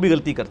کعبہ, وہ بھی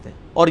غلطی کرتے ہیں.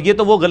 اور یہ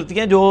تو وہ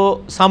غلطیاں جو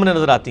سامنے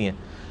نظر آتی ہیں.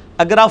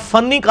 اگر آپ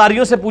فنی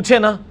کاریوں سے پوچھیں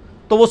نا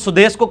تو وہ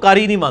سدیس کو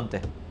کاری نہیں مانتے,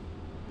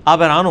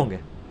 آپ حیران ہوں گے.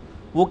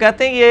 وہ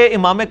کہتے ہیں یہ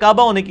امام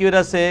کعبہ ہونے کی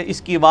وجہ سے,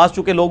 اس کی آواز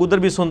چونکہ لوگ ادھر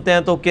بھی سنتے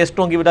ہیں تو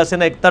کیسٹوں کی وجہ سے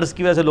نا ایک طرز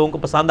کی وجہ سے لوگوں کو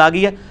پسند آ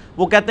گئی ہے.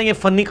 وہ کہتے ہیں یہ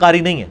فنی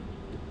کاری نہیں ہے.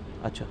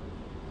 اچھا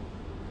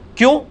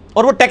کیوں؟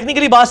 اور وہ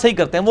ٹیکنیکلی بات صحیح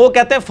کرتے ہیں. وہ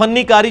کہتے ہیں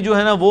فنی کاری جو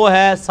ہے نا وہ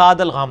ہے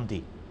سعد الغامدی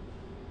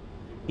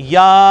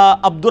یا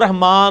عبد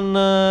الرحمن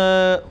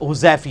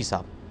حذیفی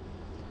صاحب,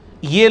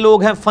 یہ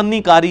لوگ ہیں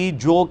فنی کاری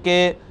جو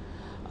کہ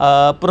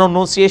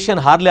پروننسیشن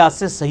ہر لحاظ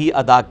سے صحیح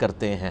ادا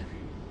کرتے ہیں.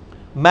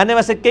 میں نے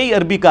ویسے کئی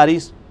عربی کاری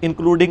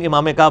انکلوڈنگ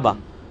امام کعبہ,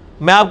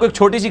 میں آپ کو ایک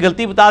چھوٹی سی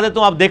غلطی بتا دیتا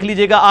ہوں, آپ دیکھ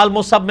لیجئے گا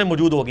آلموسٹ سب میں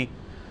موجود ہوگی.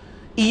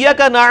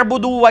 ایاک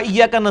نعبد و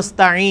ایاک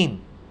نستعین,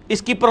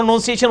 اس کی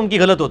پروننسیشن ان کی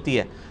غلط ہوتی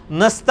ہے.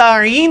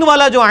 نستعین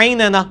والا جو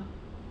عین ہے نا,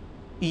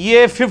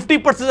 یہ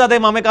 50% زیادہ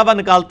امام کعبہ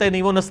نکالتے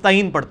نہیں, وہ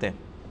نستعین پڑھتے ہیں,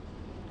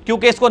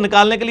 کیونکہ اس کو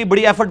نکالنے کے لیے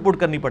بڑی ایفرٹ پٹ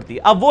کرنی پڑتی ہے.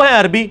 اب وہ ہے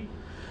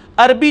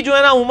عربی جو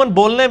ہے نا عموماً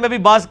بولنے میں بھی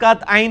بعض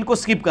اوقات عین کو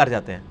سکپ کر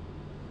جاتے ہیں,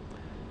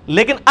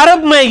 لیکن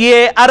عرب میں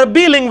یہ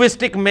عربی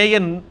لنگوسٹک میں یہ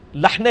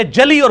لحن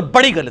جلی اور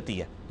بڑی غلطی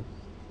ہے.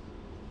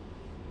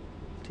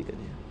 ٹھیک ہے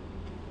جی,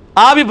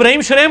 آپ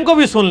ابراہیم شریم کو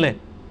بھی سن لیں,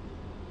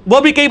 وہ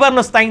بھی کئی بار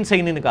نستعین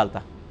صحیح نہیں نکالتا,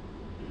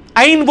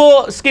 عین وہ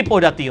سکپ ہو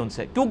جاتی ہے ان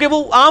سے, کیونکہ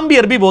وہ عام بھی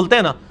عربی بولتے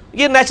ہیں نا,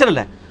 یہ نیچرل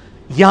ہے.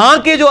 یہاں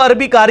کے جو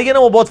عربی کاری ہیں نا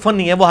وہ بہت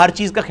فنی ہے, وہ ہر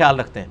چیز کا خیال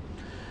رکھتے ہیں.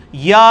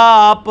 یا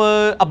آپ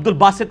عبد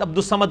الباسط عبد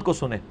الصمد کو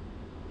سنیں,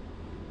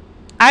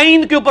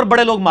 عین کے اوپر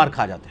بڑے لوگ مار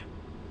کھا جاتے ہیں,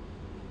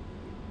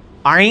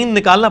 عین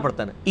نکالنا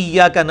پڑتا ہے نا.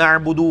 ایاک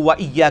نعبد و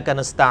ایاک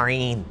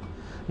نستعین,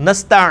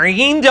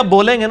 نستعین جب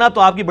بولیں گے نا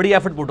تو آپ کی بڑی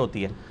ایفرٹ پٹ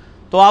ہوتی ہے.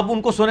 تو آپ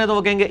ان کو سنیں تو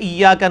وہ کہیں گے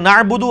ایاک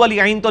نعبد والی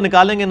عین تو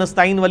نکالیں گے,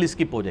 نستعین والی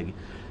سکپ ہو جائے گی.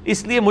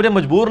 اس لیے مجھے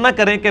مجبور نہ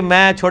کریں کہ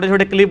میں چھوٹے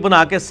چھوٹے کلپ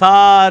بنا کے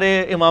سارے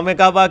امام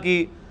کعبہ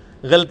کی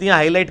غلطیاں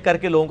ہائی لائٹ کر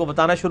کے لوگوں کو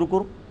بتانا شروع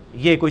کروں.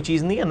 یہ کوئی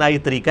چیز نہیں ہے, نہ یہ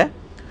طریقہ ہے.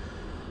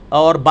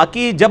 اور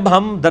باقی جب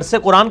ہم درس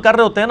قرآن کر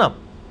رہے ہوتے ہیں نا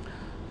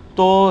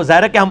تو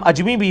ظاہر ہے کہ ہم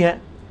اجمی بھی ہیں,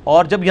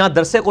 اور جب یہاں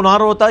درس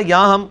قرآن ہوتا ہے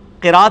یہاں ہم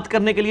قرات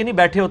کرنے کے لیے نہیں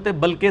بیٹھے ہوتے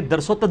بلکہ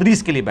درس و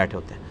تدریس کے لیے بیٹھے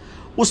ہوتے ہیں.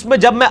 اس میں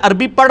جب میں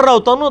عربی پڑھ رہا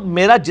ہوتا ہوں نا,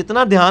 میرا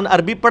جتنا دھیان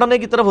عربی پڑھنے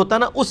کی طرف ہوتا ہے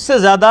نا اس سے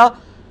زیادہ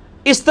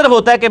اس طرف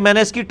ہوتا ہے کہ میں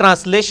نے اس کی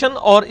ٹرانسلیشن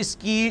اور اس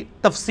کی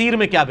تفسیر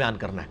میں کیا بیان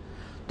کرنا ہے.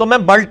 تو میں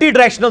ملٹی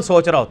ڈائریکشنل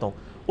سوچ رہا ہوتا ہوں,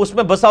 اس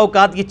میں بسا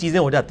اوقات یہ چیزیں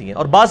ہو جاتی ہیں,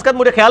 اور بعض اوقات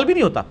مجھے خیال بھی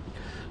نہیں ہوتا.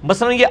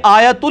 مثلا یہ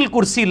آیت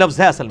الکرسی لفظ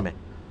ہے, اصل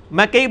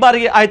میں کئی بار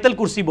یہ آیت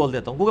الکرسی بول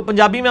دیتا ہوں, کیونکہ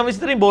پنجابی میں ہم اس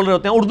طرح ہی بول رہے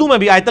ہوتے ہیں, اردو میں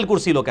بھی آیت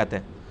الکرسی لوگ کہتے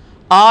ہیں.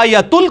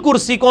 آیت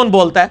الکرسی کون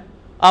بولتا ہے؟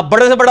 آپ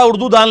بڑے سے بڑا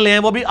اردو دان لیں,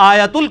 وہ بھی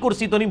آیت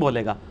الکرسی تو نہیں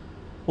بولے گا,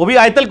 وہ بھی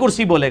آیت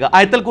الکرسی بولے گا.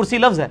 آیت الکرسی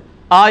لفظ ہے,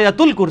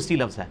 آیت الکرسی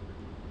لفظ ہے.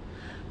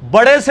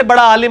 بڑے سے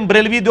بڑا عالم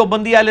بریلوی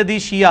دیوبندی اہل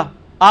حدیث شیعہ,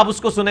 آپ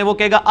اس کو سنیں وہ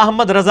کہے گا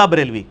احمد رضا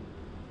بریلوی,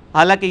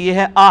 حالانکہ یہ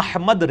ہے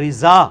احمد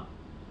رضا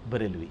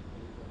بریلوی.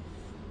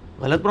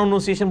 غلط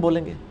پروننسیشن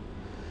بولیں گے.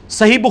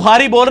 صحیح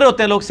بخاری بول رہے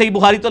ہوتے ہیں لوگ, صحیح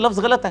بخاری تو لفظ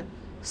غلط ہے,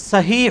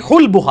 صحیح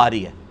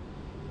البخاری ہے۔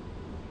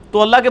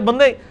 تو اللہ کے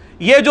بندے،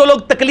 یہ جو لوگ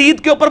تقلید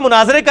کے اوپر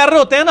مناظرے کر رہے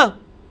ہوتے ہیں نا،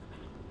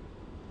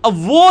 اب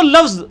وہ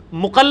لفظ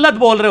مقلد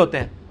بول رہے ہوتے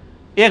ہیں،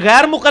 یہ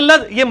غیر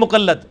مقلد، یہ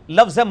مقلد،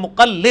 لفظ ہے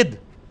مقلد۔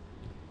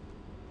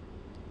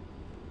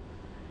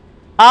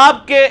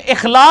 آپ کے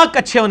اخلاق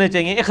اچھے ہونے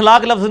چاہیے،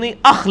 اخلاق لفظ نہیں،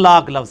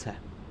 اخلاق لفظ ہے۔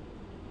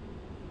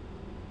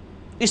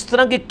 اس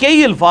طرح کے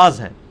کئی الفاظ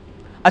ہیں۔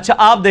 اچھا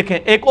آپ دیکھیں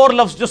ایک اور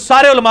لفظ جو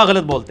سارے علماء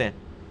غلط بولتے ہیں،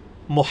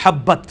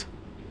 محبت،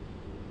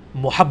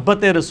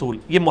 محبت رسول،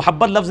 یہ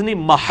محبت لفظ نہیں،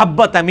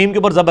 محبت ہے، میم کے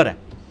اوپر زبر ہے۔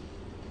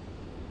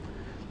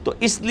 تو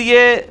اس لیے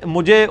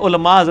مجھے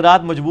علماء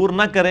حضرات مجبور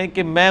نہ کریں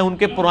کہ میں ان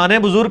کے پرانے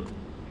بزرگ،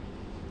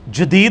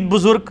 جدید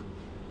بزرگ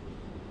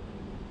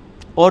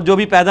اور جو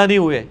بھی پیدا نہیں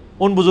ہوئے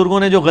ان بزرگوں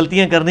نے جو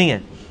غلطیاں کرنی ہیں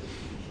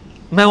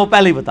میں وہ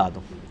پہلے ہی بتا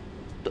دوں۔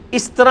 تو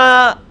اس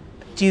طرح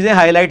چیزیں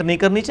ہائی لائٹ نہیں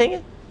کرنی چاہیے،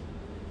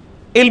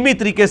 علمی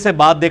طریقے سے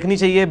بات دیکھنی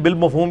چاہیے،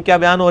 بالمفہوم کیا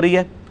بیان ہو رہی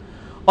ہے۔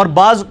 اور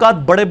بعض اوقات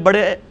بڑے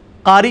بڑے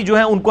قاری جو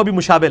ہیں ان کو بھی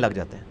مشابہ لگ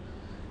جاتے ہیں۔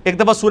 ایک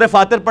دفعہ سورہ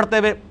فاطر پڑھتے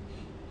ہوئے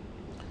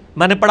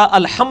میں نے پڑھا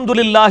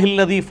الحمدللہ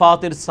الذی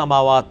فاطر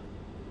السماوات،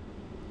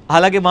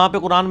 حالانکہ وہاں پہ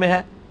قرآن میں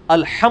ہے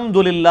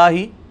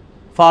الحمدللہ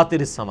فاطر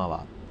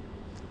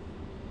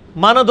السماوات،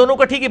 معنی دونوں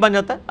کا ٹھیک ہی بن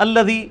جاتا ہے،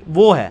 الذی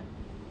وہ ہے۔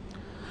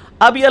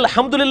 اب یہ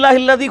الحمدللہ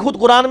الذی خود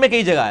قرآن میں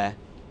کئی جگہ ہے۔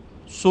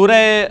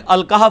 سورہ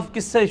الکہف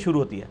کس سے شروع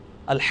ہوتی ہے؟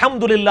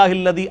 الحمدللہ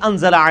الذی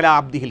انزل علی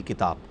عبدہ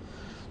الکتاب۔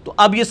 تو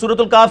اب یہ سورۃ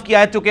الکہف کی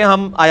آیت، چونکہ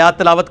ہم آیات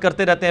تلاوت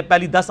کرتے رہتے ہیں،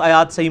 پہلی 10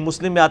 آیات صحیح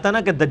مسلم میں آتا ہے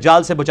نا کہ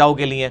دجال سے بچاؤ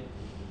کے لیے،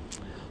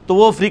 تو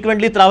وہ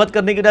فریکوینٹلی تلاوت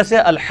کرنے کی وجہ سے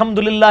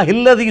الحمدللہ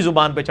الذی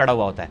زبان پہ چڑھا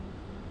ہوا ہوتا ہے۔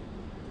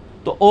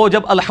 تو وہ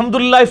جب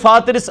الحمدللہ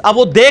فاطر، اب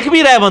وہ دیکھ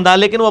بھی رہا ہے بندہ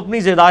لیکن وہ اپنی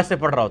زیاداش سے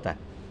پڑھ رہا ہوتا ہے۔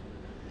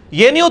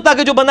 یہ نہیں ہوتا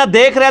کہ جو بندہ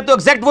دیکھ رہا ہے تو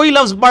ایگزیکٹ وہی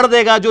لفظ پڑھ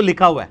دے گا جو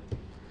لکھا ہوا ہے،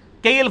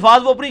 کئی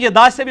الفاظ وہ اپنی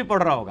یادداشت سے بھی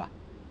پڑھ رہا ہوگا،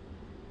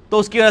 تو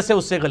اس کی وجہ سے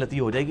اس سے غلطی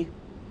ہو جائے گی،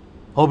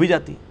 ہو بھی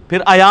جاتی ہے۔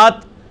 پھر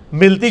آیات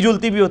ملتی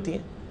جلتی بھی ہوتی ہیں،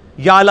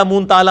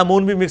 یعلمون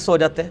تعلمون بھی مکس ہو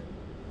جاتے ہیں۔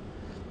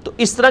 تو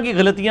اس طرح کی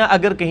غلطیاں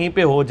اگر کہیں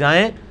پہ ہو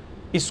جائیں،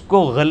 اس کو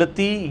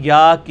غلطی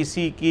یا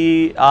کسی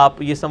کی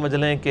آپ یہ سمجھ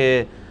لیں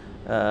کہ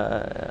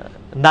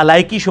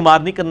نالائکی شمار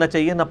نہیں کرنا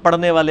چاہیے، نہ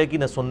پڑھنے والے کی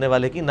نہ سننے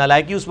والے کی۔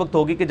 نالائکی اس وقت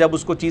ہوگی کہ جب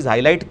اس کو چیز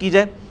ہائی لائٹ کی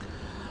جائے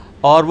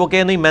اور وہ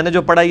کہے نہیں میں نے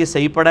جو پڑھا یہ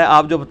صحیح پڑھا ہے،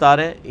 آپ جو بتا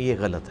رہے ہیں یہ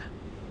غلط ہے۔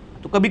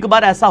 تو کبھی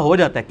کبھار ایسا ہو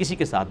جاتا ہے کسی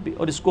کے ساتھ بھی،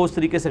 اور اس کو اس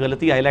طریقے سے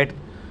غلطی ہائی لائٹ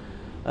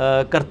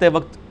کرتے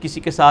وقت کسی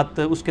کے ساتھ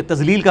اس کے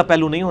تذلیل کا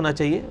پہلو نہیں ہونا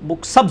چاہیے، وہ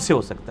سب سے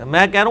ہو سکتا ہے۔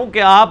 میں کہہ رہا ہوں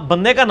کہ آپ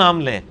بندے کا نام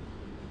لیں،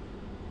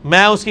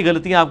 میں اس کی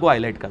غلطیاں آپ کو ہائی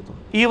لائٹ کر دوں۔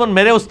 ایون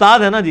میرے استاد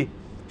ہیں نا جی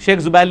شیخ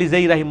زبیلی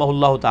زئی رحمہ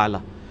اللہ تعالی،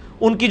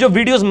 ان کی جو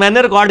ویڈیوز میں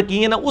نے ریکارڈ کی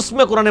ہیں نا، اس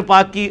میں قرآن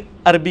پاک کی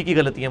عربی کی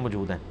غلطیاں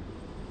موجود ہیں۔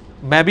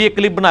 میں بھی ایک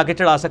کلپ بنا کے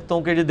چڑھا سکتا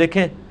ہوں کہ جو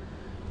دیکھیں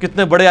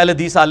کتنے بڑے اہل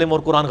حدیث عالم اور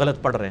قرآن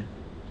غلط پڑھ رہے ہیں۔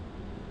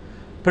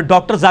 پھر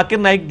ڈاکٹر ذاکر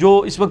نائک جو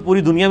اس وقت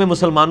پوری دنیا میں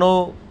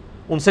مسلمانوں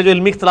ان سے جو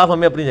علمی اختلاف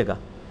ہمیں اپنی جگہ،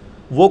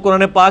 وہ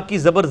قرآن پاک کی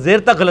زبر زیر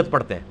تک غلط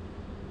پڑھتے ہیں۔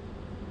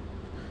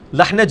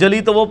 لحن جلی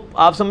تو وہ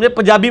آپ سمجھے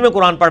پنجابی میں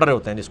قرآن پڑھ رہے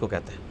ہوتے ہیں جس کو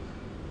کہتے ہیں۔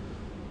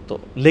 تو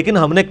لیکن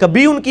ہم نے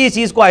کبھی ان کی اس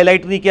چیز کو ہائی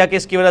لائٹ نہیں کیا کہ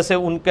اس کی وجہ سے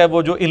ان کے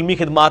وہ جو علمی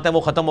خدمات ہیں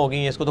وہ ختم ہو گئی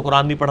ہیں، اس کو تو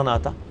قرآن نہیں پڑھنا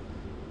آتا۔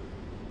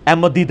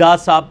 احمد دیداد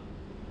صاحب،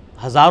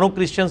 ہزاروں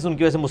کرسچنز ان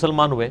کی وجہ سے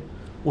مسلمان ہوئے،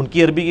 ان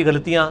کی عربی کی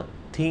غلطیاں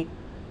تھیں،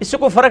 اس سے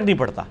کوئی فرق نہیں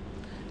پڑتا۔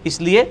 اس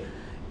لیے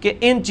کہ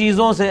ان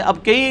چیزوں سے اب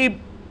کئی،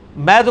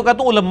 میں تو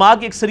کہتا ہوں علماء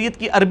کی اکثریت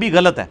کی عربی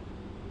غلط ہے،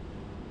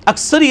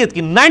 اکثریت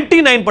کی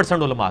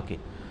 99% علماء کی۔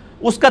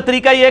 اس کا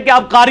طریقہ یہ ہے کہ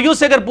آپ قاریوں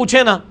سے اگر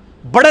پوچھیں نا،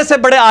 بڑے سے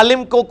بڑے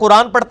عالم کو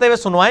قرآن پڑھتے ہوئے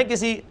سنوائیں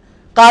کسی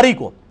قاری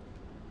کو،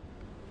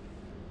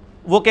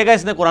 وہ کہے گا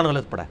اس نے قرآن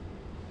غلط پڑھا ہے۔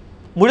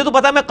 مجھے تو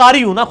پتا ہے، میں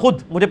قاری ہوں نا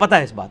خود، مجھے پتا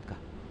ہے اس بات کا۔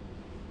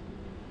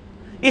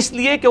 اس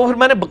لیے کہ پھر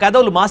میں نے باقاعدہ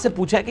علماء سے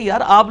پوچھا ہے کہ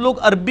یار آپ لوگ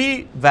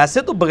عربی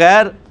ویسے تو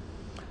بغیر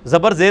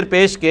زبر زیر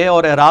پیش کے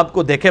اور اعراب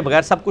کو دیکھے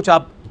بغیر سب کچھ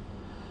آپ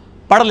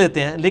پڑھ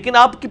لیتے ہیں، لیکن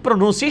آپ کی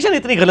پروننسیشن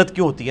اتنی غلط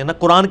کیوں ہوتی ہے؟ نہ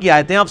قرآن کی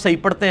آیتیں آپ صحیح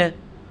پڑھتے ہیں،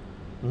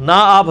 نہ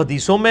آپ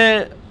حدیثوں میں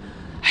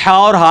ہا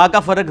اور ہا کا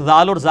فرق،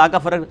 ذال اور زا کا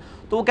فرق۔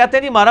 تو وہ کہتے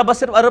ہیں جی ہمارا بس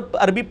صرف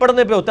عربی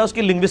پڑھنے پہ ہوتا ہے، اس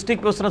کی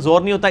لنگوسٹک پہ اس طرح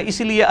زور نہیں ہوتا،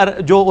 اسی لیے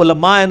جو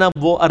علماء ہیں نا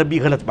وہ عربی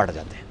غلط پڑھ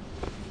جاتے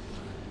ہیں۔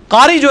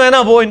 قاری جو ہے نا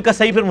وہ ان کا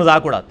صحیح پھر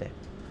مذاق اڑاتے ہیں،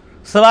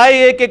 سوائے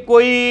یہ کہ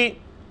کوئی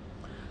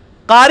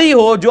قاری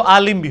ہو جو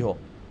عالم بھی ہو،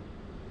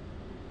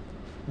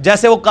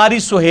 جیسے وہ قاری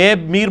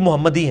صہیب میر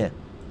محمدی ہیں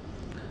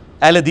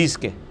اہل حدیث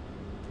کے،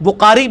 وہ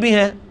قاری بھی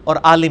ہیں اور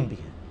عالم بھی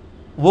ہیں،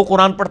 وہ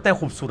قرآن پڑھتے ہیں،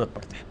 خوبصورت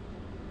پڑھتے ہیں۔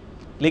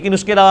 لیکن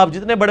اس کے علاوہ آپ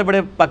جتنے بڑے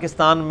بڑے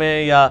پاکستان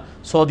میں یا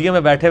سعودیہ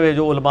میں بیٹھے ہوئے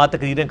جو علماء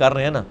تقریریں کر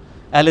رہے ہیں نا،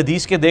 اہل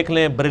حدیث کے دیکھ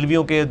لیں،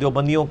 بریلویوں کے،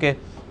 دیوبندیوں کے،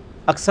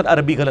 اکثر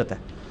عربی غلط ہے۔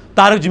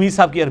 طارق جمیل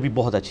صاحب کی عربی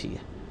بہت اچھی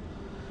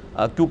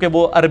ہے، کیونکہ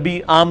وہ عربی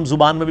عام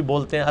زبان میں بھی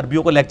بولتے ہیں،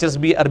 عربیوں کو لیکچرز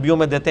بھی عربیوں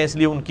میں دیتے ہیں، اس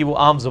لیے ان کی وہ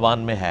عام زبان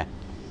میں ہے۔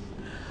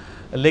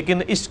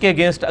 لیکن اس کے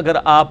اگینسٹ اگر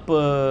آپ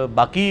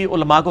باقی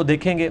علماء کو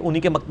دیکھیں گے انہی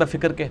کے مکتب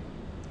فکر کے،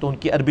 تو ان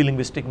کی عربی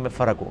لنگوسٹک میں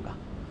فرق ہوگا۔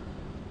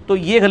 تو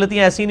یہ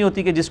غلطیاں ایسی نہیں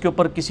ہوتی کہ جس کے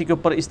اوپر کسی کے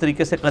اوپر اس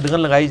طریقے سے قدغن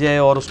لگائی جائے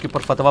اور اس کے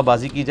اوپر فتویٰ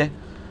بازی کی جائے۔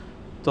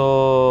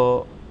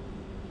 تو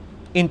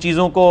ان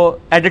چیزوں کو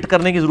ایڈٹ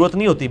کرنے کی ضرورت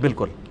نہیں ہوتی،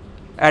 بالکل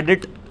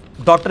ایڈٹ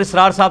ڈاکٹر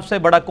اسرار صاحب سے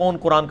بڑا کون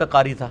قرآن کا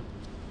قاری تھا؟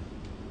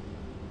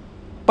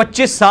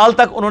 25 سال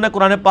تک انہوں نے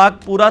قرآن پاک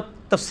پورا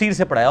تفسیر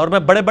سے پڑھایا، اور میں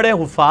بڑے بڑے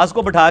حفاظ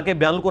کو بٹھا کے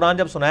بیان القرآن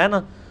جب سنایا نا،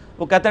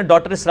 وہ کہتے ہیں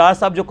ڈاکٹر اسرار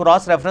صاحب جو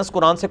کراس ریفرنس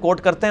قرآن سے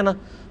کوٹ کرتے ہیں نا،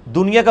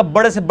 دنیا کا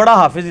بڑے سے بڑا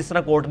حافظ اس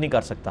طرح کوٹ نہیں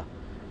کر سکتا۔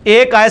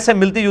 ایک آیت سے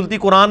ملتی جلتی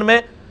قرآن میں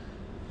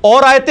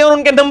اور آیتیں اور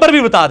ان کے نمبر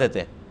بھی بتا دیتے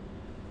ہیں،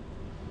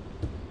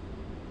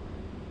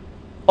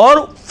 اور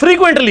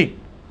فریکوینٹلی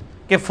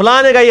کہ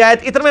فلاں جگہ یہ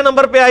آیت اتنے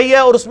نمبر پہ آئی ہے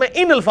اور اس میں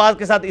ان الفاظ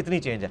کے ساتھ اتنی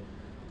چینج ہے۔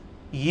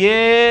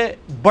 یہ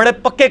بڑے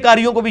پکے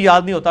قاریوں کو بھی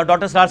یاد نہیں ہوتا۔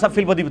 ڈاکٹر اسرار صاحب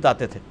فی الودی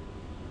بتاتے تھے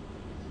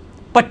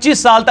 25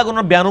 سال تک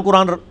انہوں نے بیان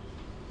القرآن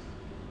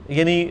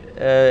یعنی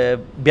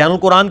بیان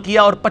القرآن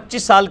کیا، اور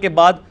 25 سال کے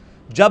بعد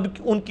جب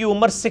ان کی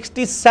عمر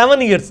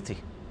 67 ایئرز تھی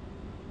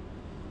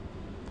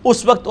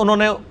اس وقت انہوں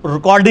نے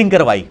ریکارڈنگ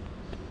کروائی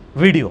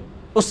ویڈیو۔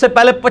 اس سے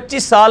پہلے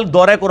 25 سال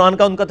دورہ قرآن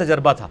کا ان کا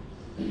تجربہ تھا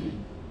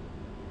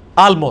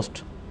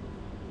آلموسٹ،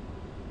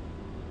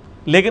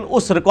 لیکن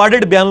اس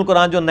ریکارڈڈ بیان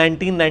القرآن جو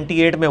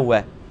 1998 میں ہوا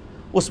ہے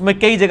اس میں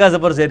کئی جگہ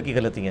زبر زیر کی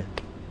غلطیاں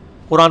ہیں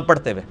قرآن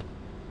پڑھتے ہوئے،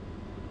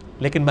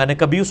 لیکن میں نے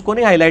کبھی اس کو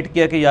نہیں ہائی لائٹ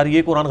کیا کہ یار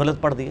یہ قرآن غلط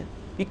پڑھ دیا۔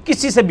 یہ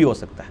کسی سے بھی ہو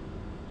سکتا ہے،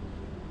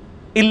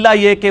 الا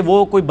یہ کہ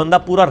وہ کوئی بندہ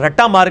پورا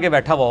رٹا مار کے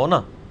بیٹھا ہوا ہو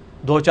نا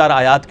 2-4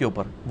 آیات کے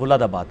اوپر، وہ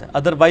علیحدہ بات ہے۔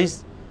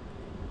 ادروائز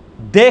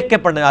دیکھ کے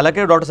پڑھنے،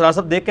 حالانکہ ڈاکٹر اسرار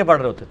صاحب دیکھ کے پڑھ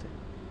رہے ہوتے تھے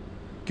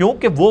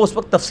کیونکہ وہ اس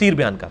وقت تفسیر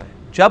بیان کر رہے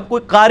ہیں۔ جب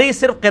کوئی قاری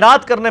صرف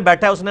قرات کرنے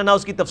بیٹھا ہے، اس نے نہ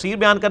اس کی تفسیر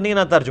بیان کرنی ہے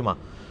نہ ترجمہ،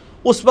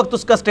 اس وقت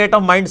اس کا سٹیٹ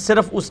آف مائنڈ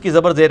صرف اس کی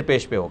زبر زیر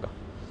پیش پہ ہوگا۔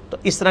 تو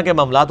اس طرح کے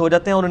معاملات ہو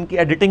جاتے ہیں، اور ان کی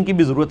ایڈیٹنگ کی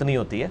بھی ضرورت نہیں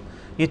ہوتی ہے۔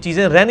 یہ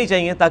چیزیں رہنی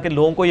چاہیے تاکہ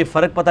لوگوں کو یہ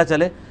فرق پتہ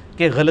چلے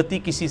کہ غلطی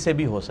کسی سے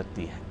بھی ہو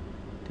سکتی ہے،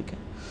 ٹھیک ہے؟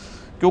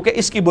 کیونکہ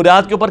اس کی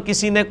بنیاد کے اوپر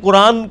کسی نے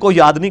قرآن کو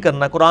یاد نہیں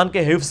کرنا۔ قرآن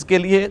کے حفظ کے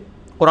لیے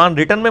قرآن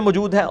ریٹن میں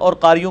موجود ہے، اور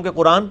قاریوں کے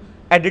قرآن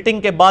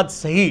ایڈیٹنگ کے بعد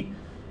صحیح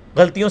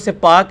غلطیوں سے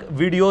پاک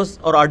ویڈیوز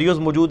اور آڈیوز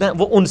موجود ہیں،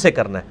 وہ ان سے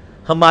کرنا ہے۔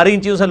 ہماری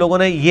ان چیزوں سے لوگوں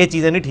نے یہ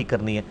چیزیں نہیں ٹھیک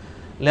کرنی ہے،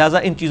 لہٰذا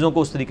ان چیزوں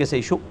کو اس طریقے سے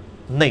ایشو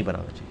نہیں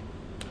بنانا چاہیے۔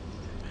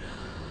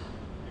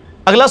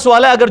 اگلا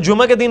سوال ہے، اگر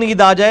جمعہ کے دن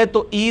عید آ جائے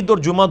تو عید اور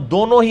جمعہ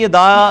دونوں ہی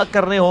ادا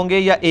کرنے ہوں گے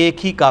یا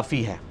ایک ہی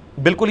کافی ہے؟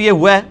 بالکل یہ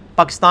ہوا ہے۔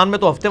 پاکستان میں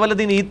تو ہفتے والے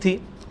دن عید تھی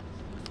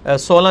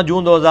 16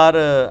 جون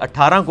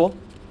 2018 کو،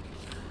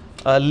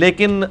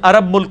 لیکن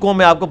عرب ملکوں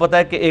میں آپ کو پتہ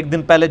ہے کہ ایک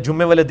دن پہلے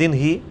جمعے والے دن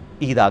ہی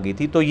عید آ گئی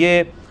تھی۔ تو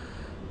یہ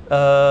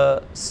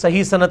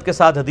صحیح سند کے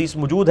ساتھ حدیث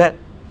موجود ہے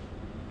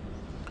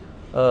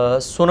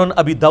سنن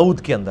ابی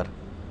داؤد کے اندر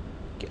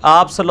کہ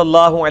آپ صلی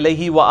اللہ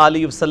علیہ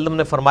وآلہ وسلم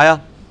نے فرمایا،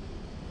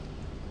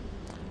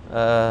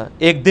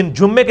 ایک دن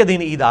جمعے کے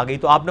دن عید آ گئی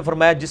تو آپ نے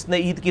فرمایا جس نے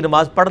عید کی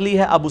نماز پڑھ لی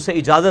ہے اب اسے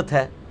اجازت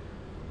ہے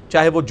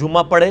چاہے وہ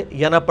جمعہ پڑھے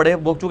یا نہ پڑھے۔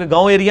 وہ چونکہ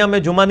گاؤں ایریا میں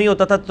جمعہ نہیں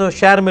ہوتا تھا تو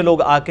شہر میں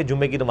لوگ آ کے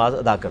جمعے کی نماز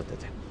ادا کرتے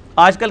تھے۔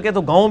 آج کل کے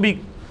تو گاؤں بھی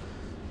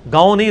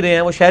گاؤں نہیں رہے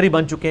ہیں، وہ شہری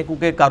بن چکے ہیں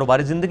کیونکہ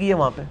کاروباری زندگی ہے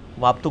وہاں پہ۔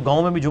 اب تو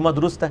گاؤں میں بھی جمعہ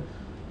درست ہے،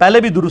 پہلے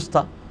بھی درست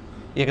تھا،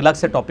 ایک الگ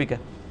سے ٹاپک ہے،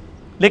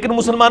 لیکن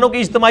مسلمانوں کی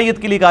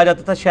اجتماعیت کے لیے کہا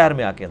جاتا تھا شہر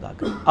میں آ کے ادا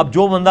کر۔ اب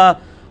جو بندہ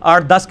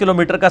 8-10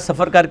 کلومیٹر کا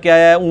سفر کر کے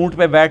آیا ہے اونٹ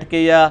پہ بیٹھ کے،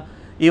 یا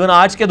ایون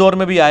آج کے دور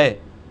میں بھی آئے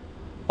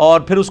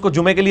اور پھر اس کو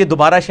جمعے کے لیے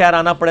دوبارہ شہر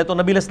آنا پڑے، تو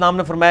نبی علیہ السلام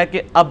نے فرمایا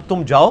کہ اب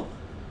تم جاؤ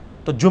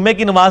تو جمعے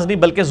کی نماز نہیں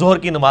بلکہ ظہر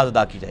کی نماز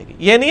ادا کی جائے گی۔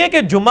 یہ نہیں ہے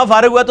کہ جمعہ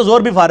فارغ ہوا تو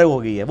ظہر بھی فارغ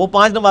ہو گئی ہے، وہ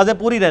 5 نمازیں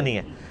پوری رہنی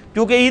ہیں،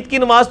 کیونکہ عید کی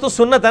نماز تو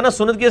سنت ہے نا،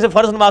 سنت کی جیسے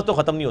فرض نماز تو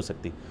ختم نہیں ہو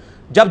سکتی۔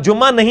 جب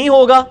جمعہ نہیں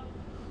ہوگا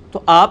تو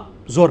آپ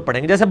ظہر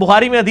پڑھیں گے۔ جیسے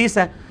بخاری میں حدیث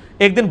ہے،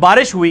 ایک دن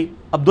بارش ہوئی،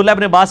 عبداللہ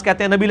ابن عباس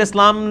کہتے ہیں نبی علیہ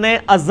السلام نے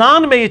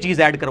اذان میں یہ چیز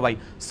ایڈ کروائی،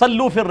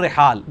 صلو فی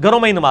الرحال، گھروں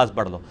میں ہی نماز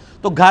پڑھ لو۔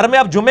 تو گھر میں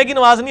اب جمعے کی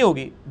نماز نہیں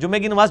ہوگی، جمعے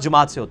کی نماز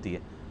جماعت سے ہوتی ہے،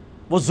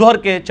 وہ ظہر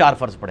کے 4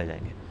 فرض پڑھے جائیں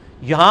گے۔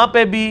 یہاں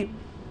پہ بھی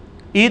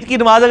عید کی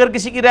نماز اگر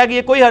کسی کی رہ گئی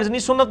ہے کوئی حرج نہیں،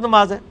 سنت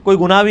نماز ہے، کوئی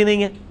گناہ بھی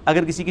نہیں ہے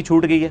اگر کسی کی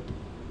چھوٹ گئی ہے،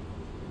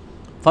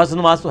 فرض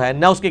نماز تو ہے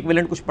نہ، اس کے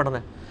ایکویلنٹ کچھ پڑھنا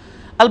ہے۔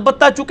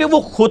 البتہ چونکہ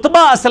وہ خطبہ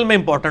اصل میں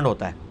امپورٹنٹ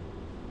ہوتا ہے،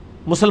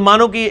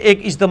 مسلمانوں کی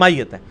ایک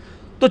اجتماعیت ہے،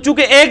 تو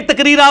چونکہ ایک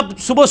تقریر آپ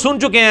صبح سن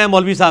چکے ہیں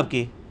مولوی صاحب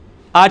کی،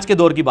 آج کے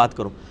دور کی بات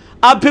کروں،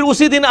 اب پھر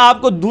اسی دن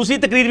آپ کو دوسری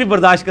تقریر بھی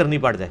برداشت کرنی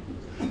پڑ جائے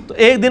تو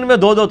ایک دن میں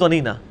 2 تو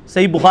نہیں نا۔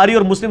 صحیح بخاری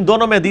اور مسلم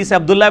دونوں میں حدیث ہے،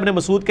 عبداللہ ابن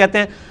مسعود کہتے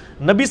ہیں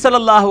نبی صلی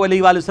اللہ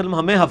علیہ وآلہ وسلم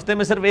ہمیں ہفتے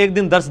میں صرف ایک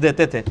دن درس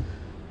دیتے تھے۔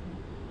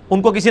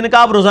 ان کو کسی نے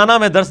کہا آپ روزانہ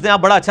میں درس دیں، آپ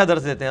بڑا اچھا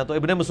درس دیتے ہیں، تو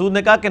ابن مسعود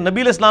نے کہا کہ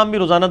نبی علیہ السلام بھی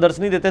روزانہ درس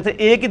نہیں دیتے تھے،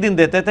 ایک ہی دن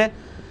دیتے تھے،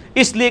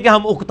 اس لیے کہ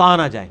ہم اکتا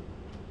نہ جائیں۔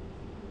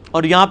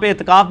 اور یہاں پہ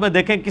اعتکاف میں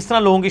دیکھیں کس طرح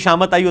لوگوں کی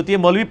شامت آئی ہوتی ہے،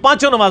 مولوی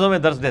 5 نمازوں میں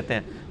درس دیتے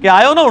ہیں کہ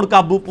آئے ہو نا ہن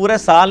قابو، پورے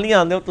سال نہیں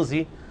آندے ہو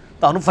تسی،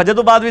 تانوں فجر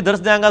تو بعد بھی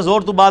درس دیاں گا،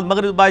 زور تو بعد،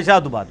 مغرب تو بعد، عشاء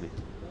تو بعد بھی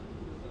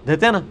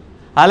دیتے ہیں نا۔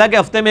 حالانکہ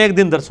ہفتے میں ایک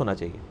دن درس ہونا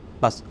چاہیے،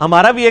 بس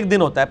ہمارا بھی ایک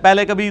دن ہوتا ہے،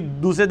 پہلے کبھی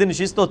دوسرے دن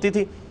نشست ہوتی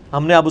تھی،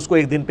 ہم نے اب اس کو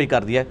ایک دن پہ ہی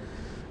کر دیا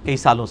ہے کئی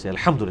سالوں سے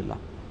الحمدللہ۔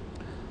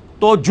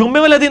 تو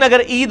جمعے والے دن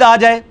اگر عید آ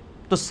جائے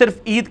تو صرف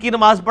عید کی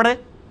نماز پڑھیں،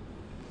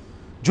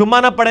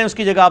 جمعہ نہ پڑھیں، اس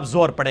کی جگہ آپ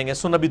ظہر پڑھیں گے۔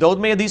 سنن ابی داؤد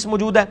میں یہ حدیث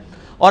موجود ہے،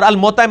 اور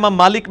الموطا امام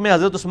مالک میں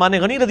حضرت عثمان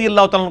غنی رضی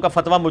اللہ تعالیٰ عنہ کا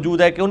فتویٰ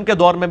موجود ہے کہ ان کے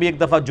دور میں بھی ایک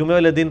دفعہ جمعے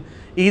والے دن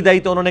عید آئی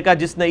تو انہوں نے کہا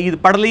جس نے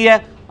عید پڑھ لی ہے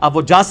اب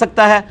وہ جا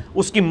سکتا ہے،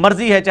 اس کی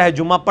مرضی ہے چاہے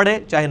جمعہ پڑھے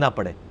چاہے نہ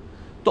پڑھے۔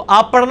 تو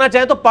آپ پڑھنا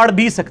چاہیں تو پڑھ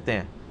بھی سکتے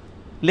ہیں،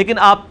 لیکن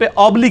آپ پہ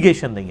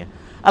آبلیگیشن نہیں ہے۔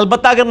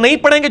 البتہ اگر نہیں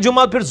پڑھیں گے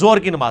جمعہ پھر زور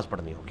کی نماز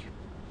پڑھنی ہوگی،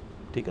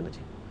 ٹھیک ہے نا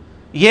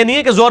جی، یہ نہیں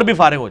ہے کہ زور بھی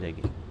فارغ ہو جائے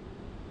گی۔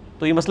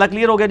 تو یہ مسئلہ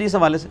کلیئر ہو گیا جی اس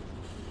حوالے سے۔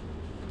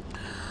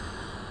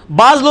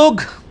 بعض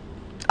لوگ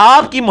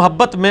آپ کی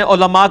محبت میں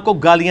علماء کو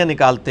گالیاں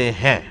نکالتے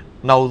ہیں،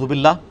 نعوذ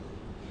باللہ،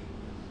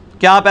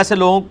 کیا آپ ایسے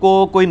لوگوں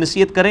کو کوئی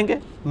نصیحت کریں گے؟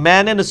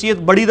 میں نے نصیحت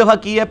بڑی دفعہ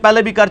کی ہے،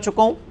 پہلے بھی کر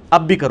چکا ہوں،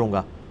 اب بھی کروں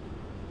گا۔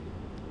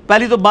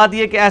 پہلی تو بات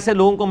یہ کہ ایسے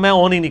لوگوں کو میں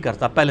اون ہی نہیں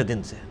کرتا پہلے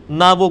دن سے،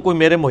 نہ وہ کوئی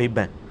میرے محب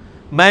ہیں۔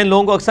 میں ان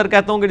لوگوں کو اکثر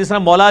کہتا ہوں کہ جس طرح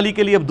مولا علی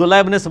کے لیے عبداللہ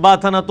ابن سبا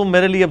تھا نا، تم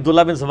میرے لیے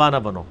عبداللہ بن سبا نہ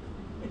بنو۔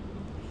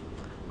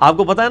 آپ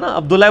کو پتہ ہے نا،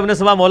 عبداللہ ابن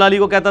سبا مولا علی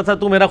کو کہتا تھا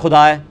تو میرا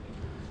خدا ہے،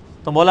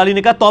 تو مولا علی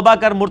نے کہا توبہ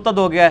کر، مرتد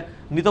ہو گیا ہے،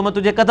 نہیں تو میں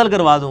تجھے قتل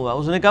کروا دوں گا۔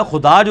 اس نے کہا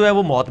خدا جو ہے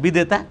وہ موت بھی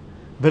دیتا ہے،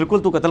 بالکل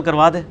تو قتل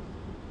کروا دے،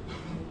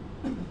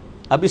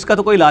 اب اس کا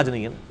تو کوئی علاج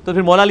نہیں ہے نا۔ تو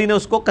پھر مولا علی نے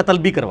اس کو قتل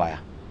بھی کروایا،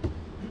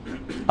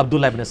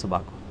 عبداللہ ابن سبا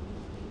کو۔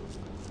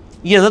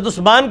 یہ حضرت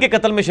عثمان کے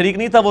قتل میں شریک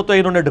نہیں تھا، وہ تو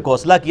انہوں نے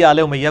ڈکوسلا کیا آل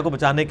امیہ کو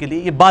بچانے کے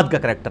لیے، یہ بعد کا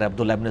کریکٹر ہے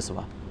عبداللہ ابن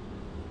سبا۔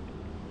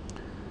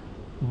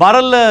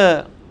 بہرحال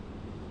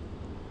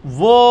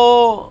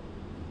وہ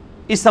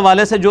اس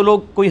حوالے سے جو لوگ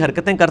کوئی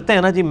حرکتیں کرتے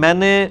ہیں نا جی، میں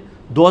نے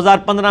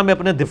 2015 میں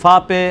اپنے دفاع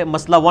پہ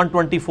مسئلہ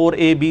 124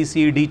 A B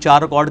C D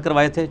 4 record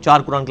کروائے تھے،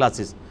 4 قرآن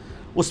کلاسز۔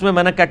 اس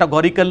میں نے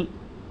کیٹاگوریکل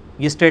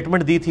یہ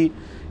سٹیٹمنٹ دی تھی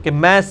کہ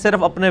میں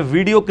صرف اپنے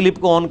ویڈیو کلپ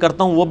کو آن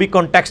کرتا ہوں، وہ بھی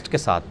کانٹیکسٹ کے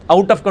ساتھ،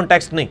 آؤٹ آف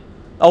کانٹیکسٹ نہیں۔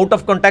 آؤٹ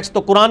آف کانٹیکسٹ تو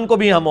قرآن کو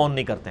بھی ہم آن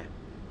نہیں کرتے ہیں،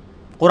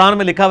 قرآن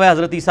میں لکھا ہوا ہے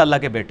حضرت عیسیٰ اللہ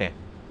کے بیٹے ہیں،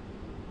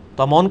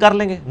 تو ہم آن کر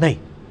لیں گے؟ نہیں۔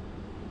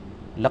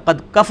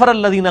 لقد کفر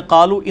الذین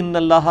قالوا ان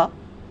اللہ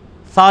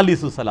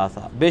ثالث ثلاثہ،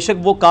 بے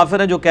شک وہ کافر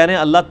ہیں جو کہہ رہے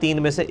ہیں اللہ 3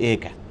 میں سے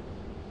 1 ہے،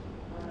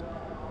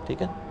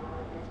 ٹھیک ہے،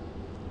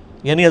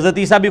 یعنی حضرت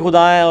عیسیٰ بھی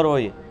خدا ہے اور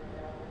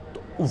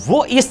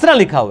وہ اس طرح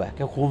لکھا ہوا ہے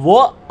کہ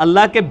وہ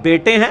اللہ کے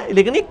بیٹے ہیں،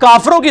 لیکن یہ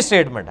کافروں کی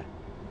سٹیٹمنٹ ہے،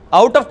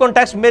 آؤٹ آف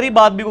کانٹیکسٹ میری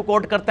بات بھی کو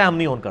کوٹ کرتے ہیں، ہم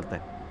نہیں آن کرتے۔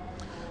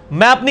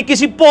 میں اپنی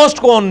کسی پوسٹ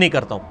کو آن نہیں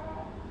کرتا ہوں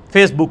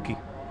فیس بک کی،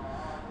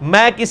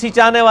 میں کسی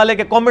چاہنے والے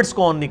کے کامنٹس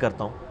کو آن نہیں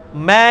کرتا ہوں،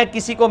 میں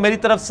کسی کو میری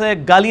طرف سے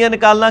گالیاں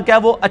نکالنا، کیا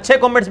وہ اچھے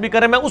کامنٹس بھی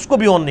کریں، میں اس کو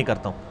بھی آن نہیں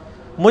کرتا ہوں۔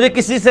 مجھے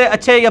کسی سے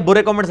اچھے یا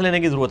برے کامنٹس لینے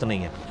کی ضرورت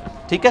نہیں ہے،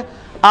 ٹھیک ہے۔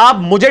 آپ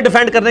مجھے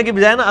ڈیفینڈ کرنے کی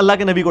بجائے نا اللہ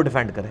کے نبی کو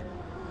ڈیفینڈ کریں،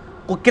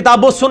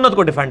 کتاب و سنت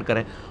کو ڈیفینڈ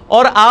کریں،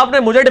 اور آپ نے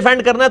مجھے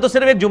ڈیفینڈ کرنا ہے تو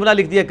صرف ایک جملہ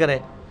لکھ دیا کریں،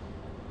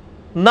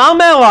 نہ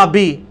میں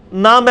وابی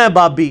نہ میں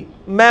بابی،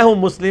 میں ہوں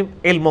مسلم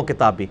علم و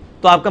کتابی،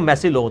 تو آپ کا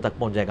میسیج لوگوں تک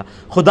پہنچ جائے گا۔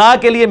 خدا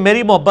کے لیے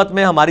میری محبت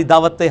میں ہماری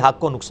دعوت حق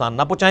کو نقصان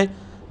نہ پہنچائیں،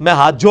 میں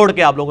ہاتھ جوڑ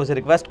کے آپ لوگوں سے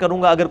ریکویسٹ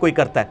کروں گا اگر کوئی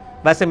کرتا ہے،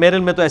 ویسے میرے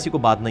علم میں تو ایسی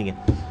کوئی بات نہیں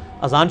ہے۔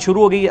 اذان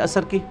شروع ہو گئی ہے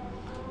عصر کی،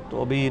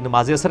 تو ابھی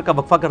نماز عصر کا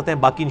وقفہ کرتے ہیں،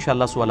 باقی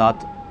انشاءاللہ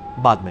سوالات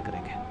بعد میں کریں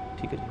گے،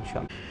 ٹھیک ہے جی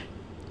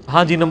انشاءاللہ۔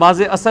 ہاں جی،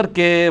 نماز عصر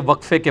کے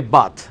وقفے کے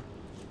بعد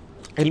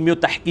علمی و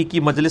تحقیقی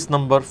مجلس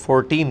نمبر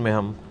 14 میں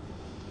ہم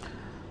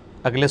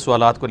اگلے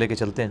سوالات کو لے کے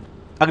چلتے ہیں۔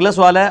 اگلا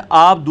سوال ہے،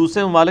 آپ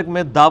دوسرے ممالک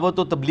میں دعوت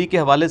و تبلیغ کے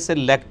حوالے سے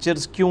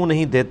لیکچرز کیوں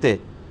نہیں دیتے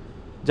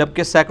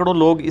جبکہ سینکڑوں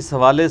لوگ اس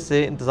حوالے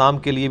سے انتظام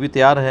کے لیے بھی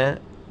تیار ہیں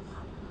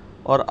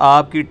اور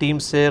آپ کی ٹیم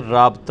سے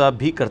رابطہ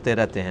بھی کرتے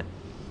رہتے ہیں؟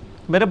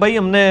 میرے بھائی،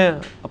 ہم نے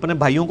اپنے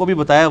بھائیوں کو بھی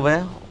بتایا ہوا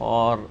ہے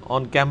اور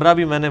آن کیمرہ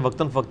بھی میں نے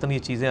وقتاً فوقتاً یہ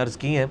چیزیں عرض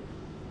کی ہیں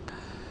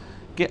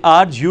کہ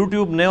آج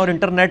یوٹیوب نے اور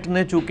انٹرنیٹ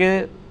نے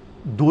چونکہ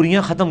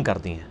دوریاں ختم کر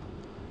دی ہیں،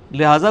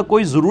 لہٰذا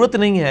کوئی ضرورت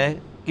نہیں ہے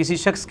کسی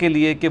شخص کے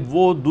لیے کہ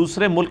وہ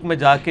دوسرے ملک میں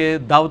جا کے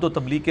دعوت و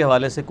تبلیغ کے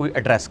حوالے سے کوئی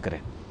ایڈریس کرے،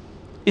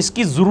 اس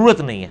کی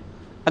ضرورت نہیں ہے۔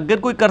 اگر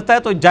کوئی کرتا ہے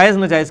تو جائز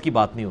ناجائز کی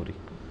بات نہیں ہو رہی،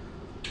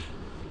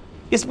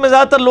 اس میں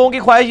زیادہ تر لوگوں کی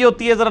خواہش یہ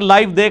ہوتی ہے ذرا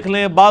لائیو دیکھ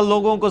لیں، بعض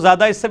لوگوں کو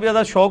زیادہ اس سے بھی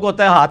زیادہ شوق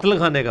ہوتا ہے ہاتھ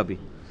لگانے کا بھی۔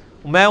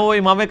 میں وہ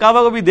امام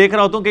کعبہ کو بھی دیکھ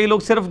رہا ہوتا ہوں، کئی لوگ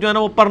صرف جو ہے نا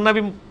وہ پرنا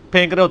بھی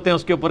پھینک رہے ہوتے ہیں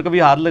اس کے اوپر،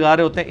 کبھی ہاتھ لگا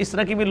رہے ہوتے ہیں، اس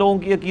طرح کی بھی لوگوں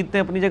کی عقیدتیں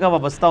اپنی جگہ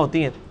وابستہ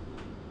ہوتی ہیں،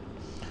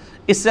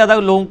 اس سے زیادہ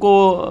لوگوں کو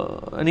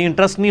یعنی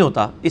انٹرسٹ نہیں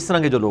ہوتا اس طرح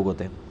کے جو لوگ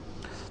ہوتے ہیں۔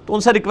 تو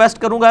ان سے ریکویسٹ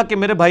کروں گا کہ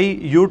میرے بھائی،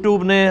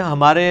 یوٹیوب نے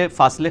ہمارے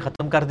فاصلے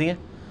ختم کر دیے،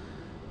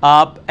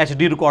 آپ ایچ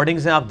ڈی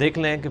ریکارڈنگز ہیں، آپ دیکھ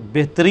لیں کہ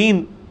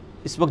بہترین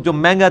اس وقت جو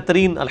مہنگا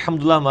ترین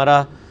الحمدللہ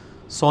ہمارا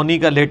سونی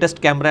کا لیٹسٹ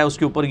کیمرہ ہے، اس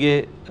کے اوپر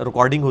یہ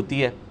ریکارڈنگ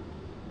ہوتی ہے۔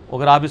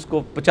 اگر آپ اس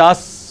کو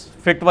 50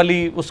 فٹ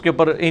والی اس کے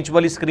اوپر انچ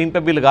والی اسکرین پہ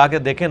بھی لگا کے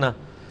دیکھیں نا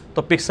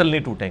تو پکسل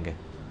نہیں ٹوٹیں گے،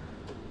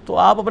 تو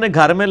آپ اپنے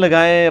گھر میں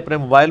لگائیں، اپنے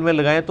موبائل میں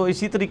لگائیں، تو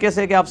اسی طریقے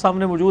سے کہ آپ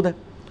سامنے موجود ہے،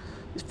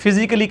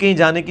 فزیکلی کہیں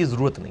جانے کی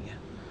ضرورت نہیں ہے۔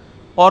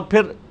 اور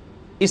پھر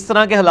اس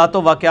طرح کے حالات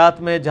و واقعات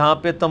میں جہاں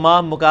پہ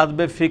تمام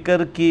مکاتب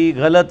فکر کی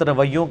غلط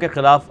رویوں کے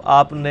خلاف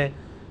آپ نے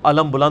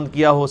علم بلند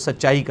کیا ہو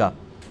سچائی کا،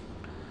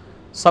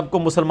 سب کو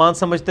مسلمان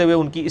سمجھتے ہوئے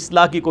ان کی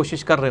اصلاح کی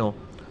کوشش کر رہے ہوں،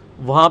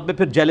 وہاں پہ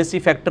پھر جیلسی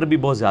فیکٹر بھی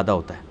بہت زیادہ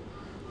ہوتا ہے۔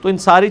 تو ان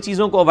ساری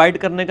چیزوں کو اوائڈ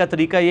کرنے کا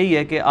طریقہ یہی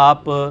ہے کہ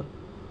آپ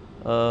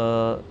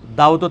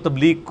دعوت و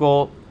تبلیغ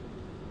کو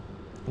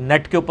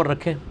نیٹ کے اوپر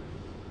رکھیں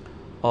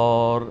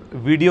اور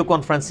ویڈیو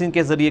کانفرنسنگ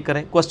کے ذریعے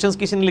کریں۔ کوسچنز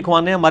کسی نے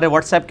لکھوانے ہیں، ہمارے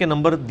واٹس ایپ کے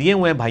نمبر دیے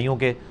ہوئے ہیں بھائیوں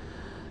کے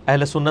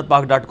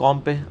ahlsunnatpak.com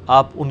پہ،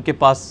 آپ ان کے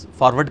پاس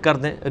فارورڈ کر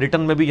دیں۔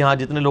 ریٹن میں بھی یہاں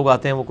جتنے لوگ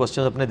آتے ہیں وہ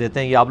کوسچنز اپنے دیتے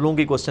ہیں، یہ آپ لوگوں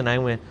کے کوسچن آئے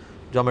ہوئے ہیں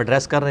جو ہم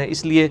ایڈریس کر رہے ہیں،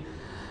 اس لیے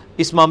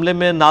اس معاملے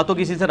میں نہ تو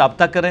کسی سے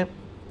رابطہ کریں،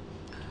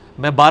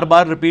 میں بار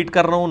بار ریپیٹ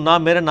کر رہا ہوں، نہ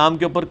میرے نام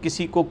کے اوپر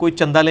کسی کو کوئی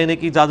چندہ لینے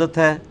کی اجازت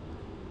ہے،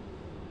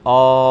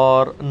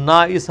 اور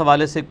نہ اس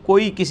حوالے سے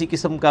کوئی کسی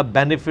قسم کا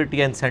بینیفٹ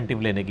یا انسینٹیو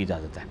لینے کی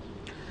اجازت ہے۔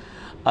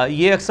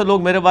 یہ اکثر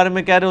لوگ میرے بارے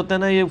میں کہہ رہے ہوتے ہیں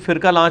نا یہ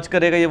فرقہ لانچ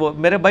کرے گا یہ وہ،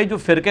 میرے بھائی جو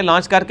فرقے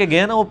لانچ کر کے گئے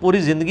ہیں نا وہ پوری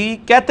زندگی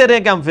کہتے رہے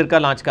کہ ہم فرقہ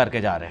لانچ کر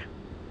کے جا رہے ہیں،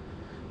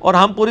 اور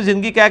ہم پوری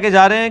زندگی کہہ کے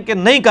جا رہے ہیں کہ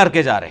نہیں کر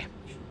کے جا رہے،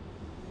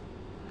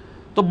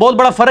 تو بہت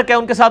بڑا فرق ہے،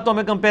 ان کے ساتھ تو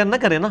ہمیں کمپیئر نہ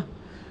کریں نا۔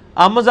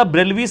 احمد صاحب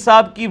بریلوی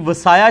صاحب کی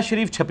وصایا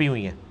شریف چھپی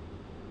ہوئی ہیں،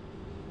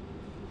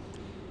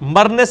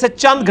 مرنے سے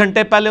چند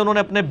گھنٹے پہلے انہوں نے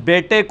اپنے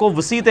بیٹے کو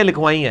وصیتیں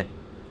لکھوائی ہیں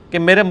کہ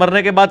میرے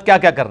مرنے کے بعد کیا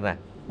کیا کرنا ہے،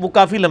 وہ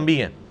کافی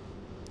لمبی ہیں۔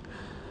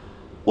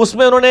 اس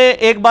میں انہوں نے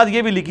ایک بات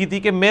یہ بھی لکھی تھی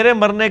کہ میرے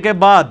مرنے کے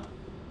بعد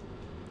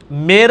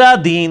میرا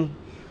دین،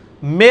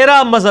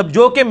 میرا مذہب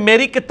جو کہ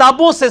میری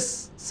کتابوں سے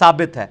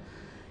ثابت ہے،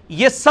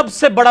 یہ سب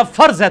سے بڑا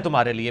فرض ہے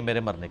تمہارے لیے میرے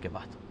مرنے کے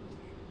بعد۔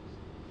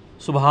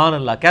 سبحان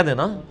اللہ کہہ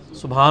دینا،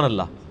 سبحان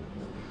اللہ۔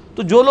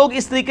 تو جو لوگ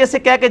اس طریقے سے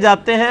کہہ کے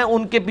جاتے ہیں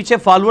ان کے پیچھے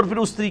فالوور پھر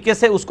اس طریقے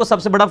سے اس کو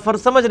سب سے بڑا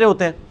فرض سمجھ رہے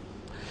ہوتے ہیں۔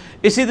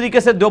 اسی طریقے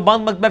سے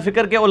دیوبند مکتبہ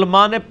فکر کے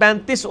علماء نے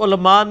 35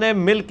 علماء نے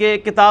مل کے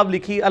کتاب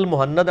لکھی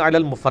المحند علی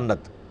المفند،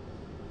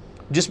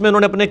 جس میں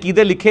انہوں نے اپنے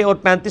عقیدے لکھے اور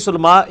 35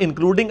 علماء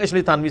انکلوڈنگ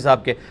اشرف تھانوی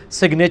صاحب کے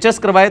سگنیچرز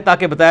کروائے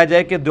تاکہ بتایا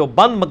جائے کہ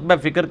دیوبند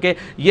مکتبہ فکر کے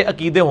یہ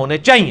عقیدے ہونے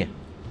چاہیے۔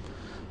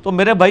 تو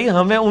میرے بھائی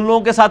ہمیں ان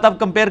لوگوں کے ساتھ آپ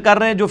کمپیئر کر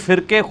رہے ہیں جو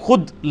فرقے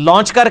خود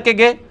لانچ کر کے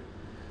گئے،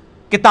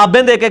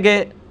 کتابیں دے کے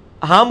گئے۔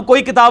 ہم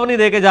کوئی کتاب نہیں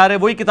دے کے جا رہے،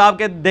 وہی کتاب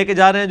کے دے کے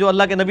جا رہے ہیں جو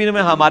اللہ کے نبی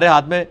نے ہمارے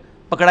ہاتھ میں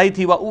پکڑائی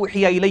تھی۔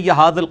 وَأُوحِيَ إِلَيَّ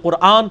هَذَا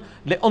الْقُرْآنُ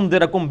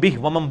لِأُنذِرَكُم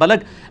بِهِ وَمَن بَلَغَ۔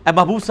 اے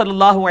محبوب صلی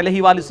اللہ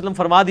علیہ وآلہ وسلم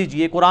فرما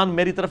دیجئے قرآن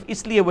میری طرف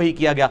اس لیے وحی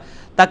کیا گیا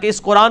تاکہ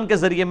اس قرآن کے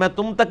ذریعے میں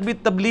تم تک بھی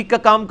تبلیغ کا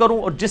کام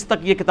کروں اور جس تک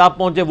یہ کتاب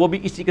پہنچے وہ بھی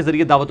اسی کے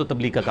ذریعے دعوت و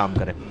تبلیغ کا کام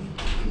کرے۔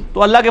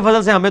 تو اللہ کے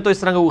فضل سے ہمیں تو اس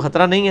طرح کا کوئی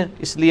خطرہ نہیں ہے،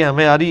 اس لیے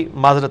ہمیں ہماری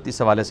معذرت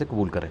اس حوالے سے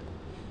قبول کریں۔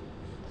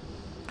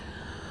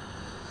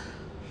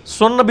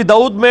 سنن نبی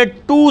داؤد میں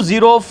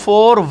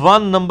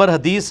 2041 نمبر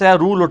حدیث ہے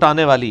روح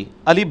لوٹانے والی۔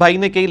 علی بھائی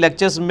نے کئی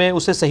لیکچرز میں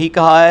اسے صحیح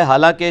کہا ہے،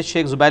 حالانکہ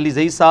شیخ زبیر علی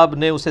زئی صاحب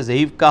نے اسے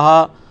ضعیف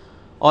کہا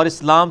اور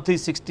اسلام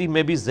 360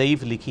 میں بھی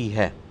ضعیف لکھی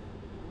ہے۔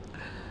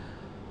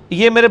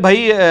 یہ میرے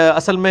بھائی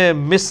اصل میں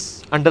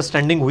مس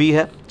انڈرسٹینڈنگ ہوئی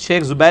ہے۔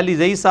 شیخ زبیر علی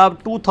زئی صاحب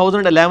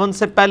 2011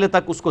 سے پہلے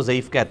تک اس کو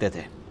ضعیف کہتے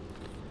تھے۔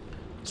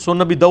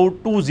 سنن نبی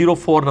داؤد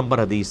 204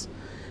 نمبر حدیث،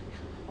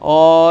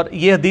 اور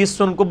یہ حدیث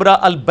سنن کبریٰ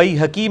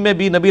البیہقی میں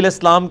بھی نبی علیہ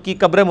السلام کی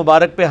قبر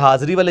مبارک پہ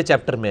حاضری والے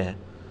چیپٹر میں ہے،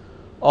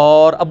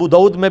 اور ابو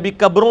داؤد میں بھی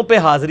قبروں پہ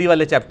حاضری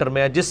والے چیپٹر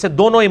میں ہے، جس سے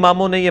دونوں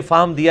اماموں نے یہ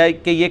فہم دیا ہے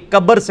کہ یہ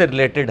قبر سے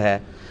ریلیٹڈ ہے،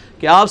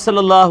 کہ آپ صلی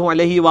اللہ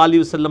علیہ وآلہ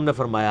وسلم نے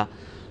فرمایا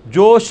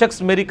جو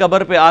شخص میری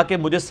قبر پہ آ کے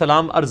مجھے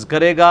سلام عرض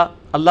کرے گا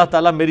اللہ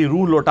تعالیٰ میری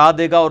روح لوٹا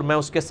دے گا اور میں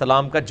اس کے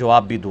سلام کا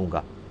جواب بھی دوں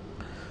گا۔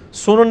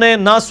 سننے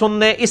نہ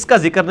سننے اس کا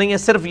ذکر نہیں ہے،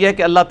 صرف یہ ہے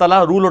کہ اللہ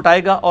تعالیٰ روح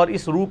لوٹائے گا، اور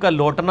اس روح کا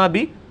لوٹنا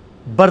بھی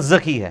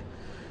برزخی ہے،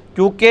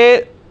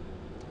 کیونکہ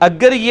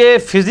اگر یہ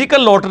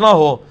فزیکل لوٹنا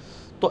ہو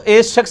تو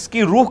ایک شخص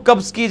کی روح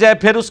قبض کی جائے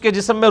پھر اس کے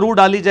جسم میں روح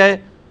ڈالی جائے،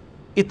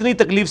 اتنی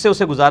تکلیف سے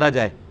اسے گزارا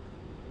جائے،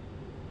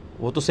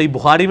 وہ تو صحیح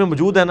بخاری میں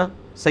موجود ہے نا۔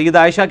 سیدہ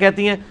عائشہ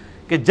کہتی ہیں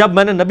کہ جب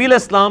میں نے نبی علیہ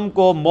السلام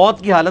کو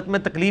موت کی حالت میں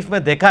تکلیف میں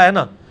دیکھا ہے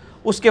نا،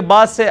 اس کے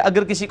بعد سے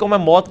اگر کسی کو میں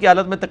موت کی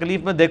حالت میں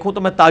تکلیف میں دیکھوں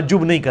تو میں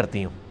تعجب نہیں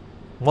کرتی ہوں۔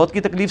 موت کی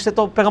تکلیف سے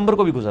تو پیغمبر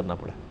کو بھی گزرنا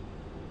پڑا،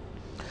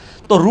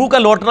 تو روح کا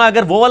لوٹنا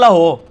اگر وہ والا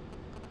ہو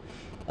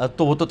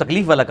تو وہ تو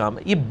تکلیف والا کام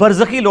ہے۔ یہ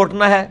برزخی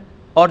لوٹنا ہے،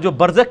 اور جو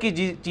برزخ کی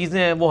چیزیں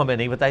ہیں وہ ہمیں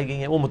نہیں بتائی گئی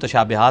ہیں، وہ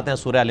متشابہات ہیں،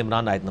 سورہ ال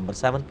عمران آیت نمبر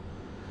 7۔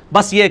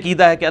 بس یہ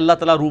عقیدہ ہے کہ اللہ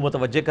تعالیٰ روح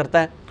متوجہ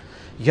کرتا ہے۔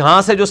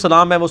 یہاں سے جو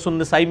سلام ہے وہ سنن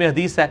نسائی میں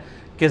حدیث ہے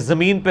کہ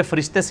زمین پہ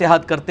فرشتے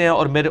سیاحت کرتے ہیں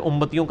اور میرے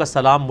امتیوں کا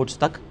سلام مجھ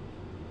تک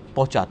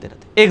پہنچاتے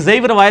رہتے ہیں۔ ایک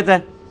ضعیف روایت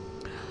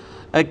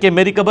ہے کہ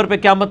میری قبر پہ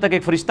قیامت تک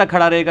ایک فرشتہ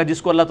کھڑا رہے گا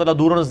جس کو اللہ تعالیٰ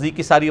دور و نزدیک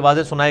کی ساری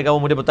آوازیں سنائے گا، وہ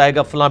مجھے بتائے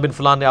گا فلاں بن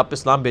فلاں نے آپ پہ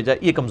سلام بھیجا۔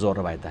 یہ کمزور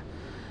روایت ہے۔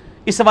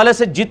 اس حوالے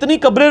سے جتنی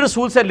قبر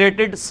رسول سے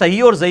ریلیٹڈ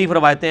صحیح اور ضعیف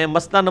روایتیں ہیں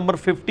مسئلہ نمبر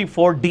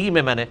 54D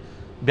میں نے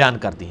بیان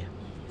کر دی ہیں۔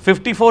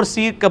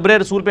 54C قبر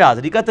رسول پہ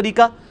حاضری کا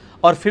طریقہ،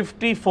 اور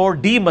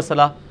 54D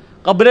مسئلہ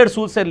قبر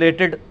رسول سے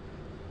ریلیٹڈ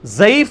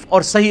ضعیف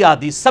اور صحیح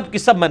حدیث سب کی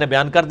سب میں نے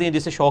بیان کر دی ہیں،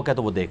 جسے شوق ہے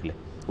تو وہ دیکھ لے،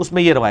 اس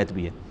میں یہ روایت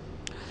بھی ہے۔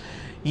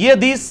 یہ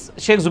حدیث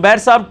شیخ زبیر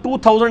صاحب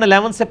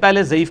 2011 سے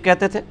پہلے ضعیف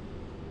کہتے تھے،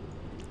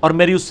 اور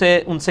میری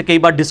ان سے کئی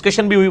بار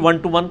ڈسکشن بھی ہوئی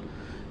 1 to 1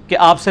 کہ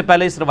آپ سے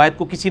پہلے اس روایت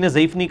کو کسی نے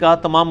ضعیف نہیں کہا۔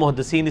 تمام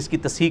محدثین اس کی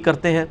تصحیح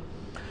کرتے ہیں،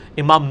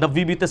 امام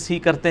نووی بھی تصحیح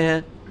کرتے ہیں،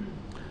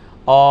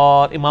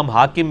 اور امام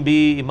حاکم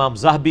بھی، امام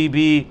ذہبی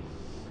بھی،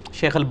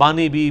 شیخ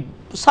البانی بھی،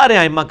 سارے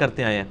ائمہ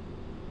کرتے آئے ہیں۔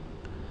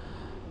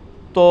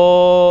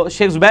 تو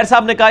شیخ زبیر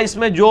صاحب نے کہا اس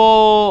میں جو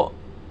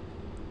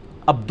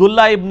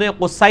عبداللہ ابن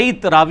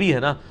قصیط راوی ہے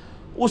نا،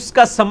 اس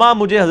کا سماع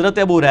مجھے حضرت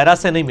ابو ہریرہ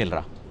سے نہیں مل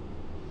رہا،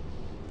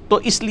 تو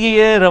اس لیے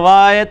یہ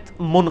روایت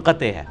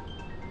منقطع ہے۔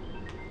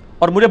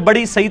 اور مجھے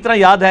بڑی صحیح طرح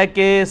یاد ہے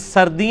کہ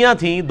سردیاں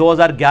تھیں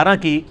 2011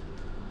 کی،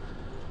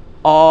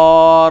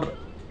 اور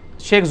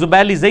شیخ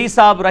زبیر علی زئی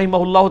صاحب رحمہ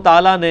اللہ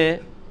تعالیٰ نے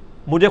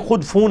مجھے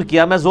خود فون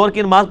کیا، میں زور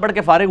کی نماز پڑھ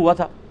کے فارغ ہوا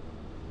تھا،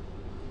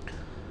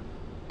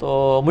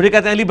 تو مجھے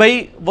کہتے ہیں علی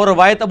بھائی وہ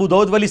روایت ابو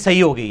داؤد والی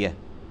صحیح ہو گئی ہے،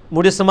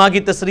 مجھے سماع کی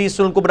تصریح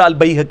سنن کبریٰ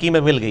البیہقی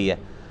میں مل گئی ہے۔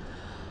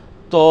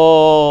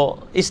 تو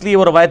اس لیے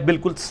وہ روایت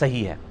بالکل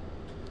صحیح ہے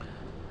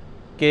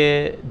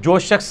کہ جو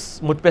شخص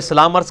مجھ پہ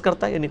سلام عرض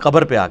کرتا ہے، یعنی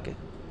قبر پہ آ کے،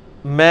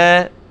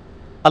 میں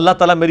اللہ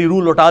تعالیٰ میری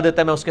روح لوٹا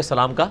دیتا ہے، میں اس کے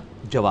سلام کا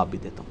جواب بھی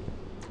دیتا ہوں۔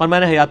 اور میں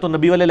نے حیات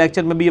النبی والے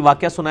لیکچر میں بھی یہ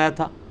واقعہ سنایا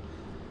تھا،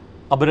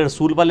 قبر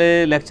رسول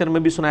والے لیکچر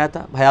میں بھی سنایا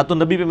تھا۔ حیات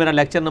النبی پہ میرا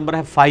لیکچر نمبر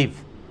ہے 5،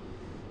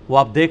 وہ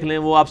آپ دیکھ لیں،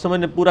 وہ آپ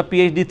سمجھیں پورا پی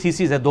ایچ ڈی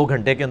تھیسس ہے، 2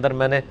 گھنٹے کے اندر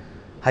میں نے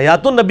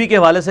حیات النبی کے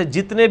حوالے سے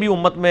جتنے بھی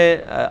امت میں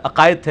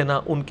عقائد تھے نا،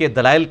 ان کے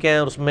دلائل کیا ہیں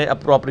اور اس میں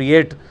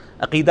اپروپریٹ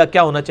عقیدہ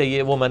کیا ہونا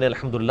چاہیے، وہ میں نے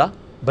الحمدللہ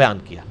بیان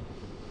کیا۔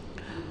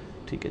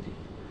 ٹھیک ہے جی،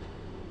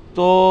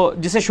 تو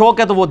جسے شوق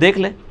ہے تو وہ دیکھ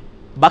لیں۔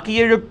 باقی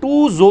یہ جو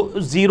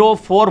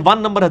 2041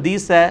 نمبر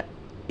حدیث ہے،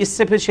 اس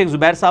سے پھر شیخ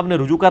زبیر صاحب نے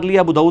رجوع کر لیا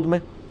ابو داؤد میں،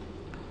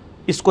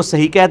 اس کو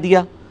صحیح کہہ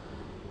دیا۔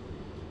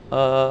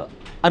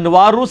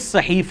 انوار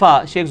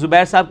الصحیفہ شیخ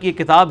زبیر صاحب کی ایک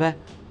کتاب ہے،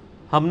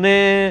 ہم نے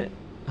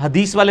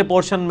حدیث والے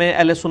پورشن میں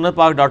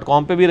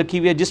ahlsunnatpak.com پہ بھی رکھی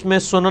ہوئی ہے، جس میں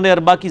سنن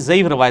اربعہ کی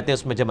ضعیف روایتیں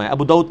اس میں جمع ہیں،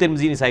 ابو داؤد،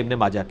 ترمذی، نسائی، ابن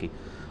ماجہ کی،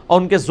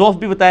 اور ان کے ضعف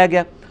بھی بتایا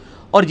گیا۔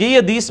 اور یہی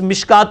حدیث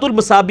مشکات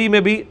المصابیح میں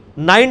بھی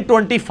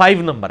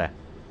 925 نمبر ہے،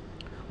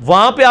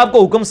 وہاں پہ آپ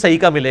کو حکم صحیح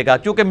کا ملے گا،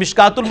 کیونکہ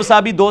مشکات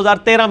المصابیح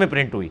 2013 میں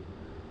پرنٹ ہوئی،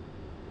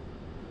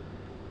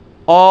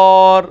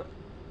 اور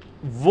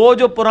وہ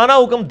جو پرانا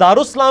حکم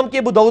دارالاسلام کے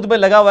ابو داؤد میں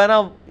لگا ہوا ہے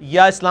نا،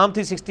 یا اسلام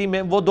 360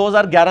 میں، وہ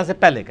 2011 سے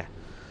پہلے کا ہے۔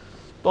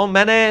 تو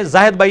میں نے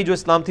زاہد بھائی جو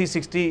اسلام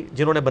 360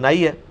 جنہوں نے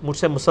بنائی ہے، مجھ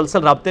سے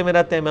مسلسل رابطے میں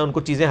رہتے ہیں، میں ان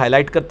کو چیزیں ہائی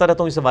لائٹ کرتا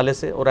رہتا ہوں اس حوالے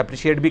سے، اور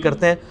اپریشیٹ بھی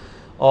کرتے ہیں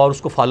اور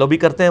اس کو فالو بھی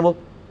کرتے ہیں۔ وہ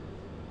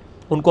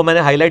ان کو میں نے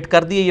ہائی لائٹ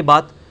کر دی ہے یہ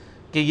بات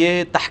کہ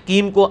یہ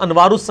تحکیم کو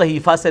انوار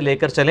الصحیفہ سے لے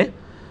کر چلیں،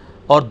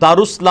 اور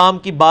دارالاسلام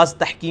کی بعض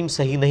تحکیم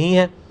صحیح نہیں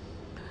ہے،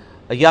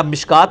 یا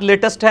مشکات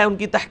لیٹسٹ ہے ان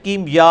کی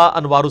تحکیم، یا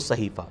انوار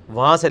الصحیفہ،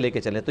 وہاں سے لے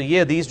کے چلیں۔ تو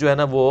یہ حدیث جو ہے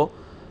نا وہ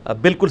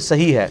بالکل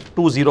صحیح ہے،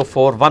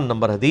 2041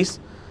 نمبر حدیث،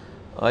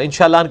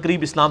 انشاءاللہ ان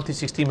قریب اسلام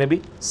 360 میں بھی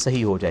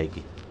صحیح ہو جائے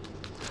گی۔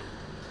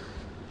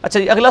 اچھا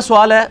جی، اگلا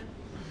سوال ہے،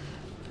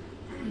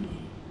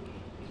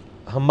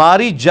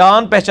 ہماری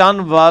جان پہچان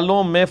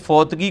والوں میں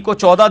فوتگی کو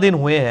 14 دن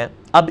ہوئے ہیں،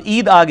 اب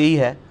عید آ گئی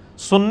ہے،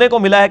 سننے کو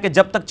ملا ہے کہ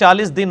جب تک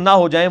 40 دن نہ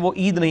ہو جائیں وہ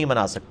عید نہیں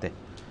منا سکتے،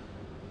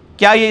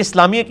 کیا یہ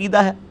اسلامی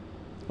عقیدہ ہے؟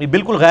 یہ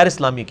بالکل غیر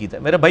اسلامی عقیدہ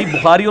ہے میرے بھائی۔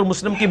 بخاری اور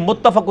مسلم کی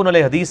متفق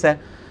علیہ حدیث ہے،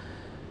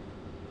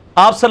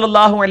 آپ صلی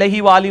اللہ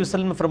علیہ وآلہ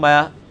وسلم نے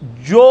فرمایا،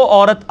 جو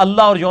عورت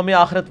اللہ اور یوم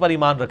آخرت پر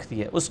ایمان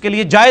رکھتی ہے اس کے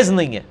لیے جائز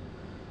نہیں ہے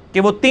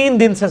کہ وہ 3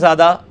 دن سے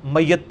زیادہ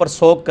میت پر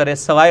سوگ کرے،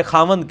 سوائے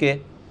خاوند کے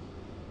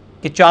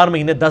کہ 4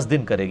 مہینے 10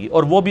 دن کرے گی،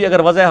 اور وہ بھی اگر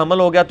وضع حمل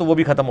ہو گیا تو وہ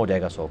بھی ختم ہو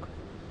جائے گا سوگ،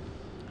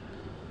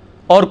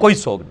 اور کوئی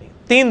سوگ نہیں،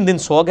 3 دن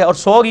سوگ ہے۔ اور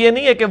سوگ یہ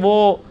نہیں ہے کہ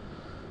وہ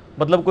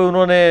مطلب کوئی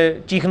انہوں نے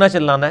چیخنا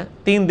چلانا ہے،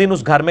 3 دن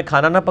اس گھر میں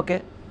کھانا نہ پکے،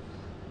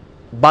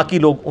 باقی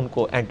لوگ ان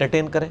کو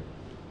انٹرٹین کریں،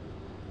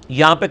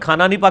 یہاں پہ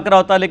کھانا نہیں پک رہا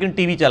ہوتا لیکن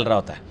ٹی وی چل رہا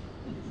ہوتا ہے،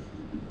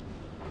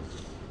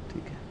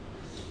 ٹھیک ہے،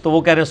 تو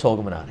وہ کہہ رہے ہیں سوگ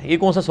منا رہے ہیں، یہ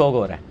کون سا سوگ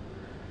ہو رہا ہے؟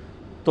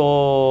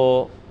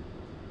 تو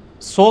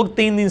سوگ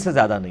 3 دن سے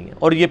زیادہ نہیں ہے،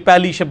 اور یہ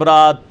پہلی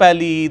شبرات،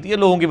 پہلی عید، یہ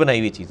لوگوں کی بنائی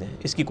ہوئی چیزیں ہیں،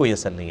 اس کی کوئی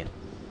اثر نہیں ہے،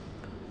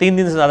 3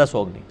 دن سے زیادہ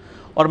سوگ نہیں۔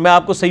 اور میں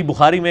آپ کو صحیح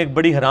بخاری میں ایک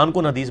بڑی حیران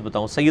کن حدیث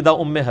بتاؤں، سیدہ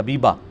ام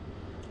حبیبہ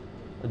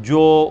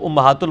جو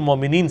امہات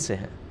المومنین سے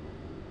ہیں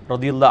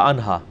رضی اللہ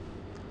عنہا،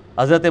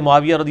 حضرت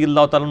معاویہ رضی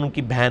اللہ تعالیٰ عنہ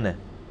کی بہن ہے،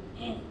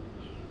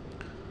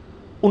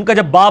 ان کا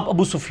جب باپ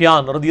ابو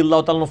سفیان رضی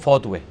اللہ تعالیٰ عنہ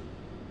فوت ہوئے،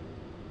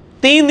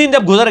 3 دن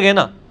جب گزر گئے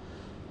نا،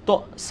 تو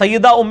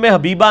سیدہ ام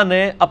حبیبہ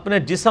نے اپنے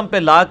جسم پہ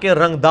لا کے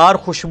رنگدار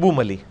خوشبو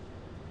ملی،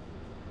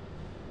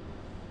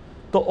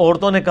 تو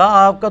عورتوں نے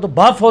کہا آپ کا تو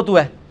باپ فوت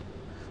ہوا ہے،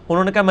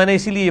 انہوں نے کہا میں نے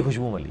اسی لیے یہ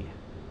خوشبو ملی ہے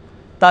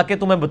تاکہ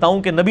تمہیں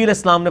بتاؤں کہ نبی علیہ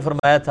السلام نے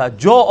فرمایا تھا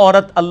جو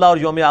عورت اللہ اور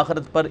یوم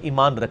آخرت پر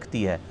ایمان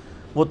رکھتی ہے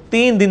وہ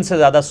 3 دن سے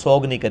زیادہ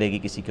سوگ نہیں کرے گی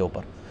کسی کے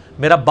اوپر۔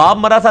 میرا باپ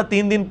مرا تھا،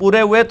 3 دن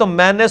پورے ہوئے تو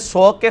میں نے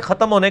سوگ کے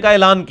ختم ہونے کا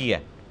اعلان کیا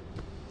ہے۔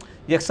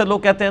 یہ اکثر لوگ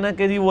کہتے ہیں نا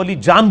کہ جی وہ علی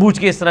جان بوجھ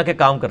کے اس طرح کے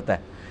کام کرتا ہے،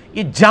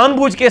 یہ جان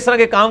بوجھ کے اس طرح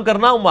کے کام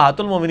کرنا امہات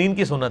المومنین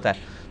کی سنت ہے،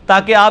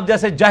 تاکہ آپ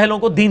جیسے جاہلوں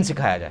کو دین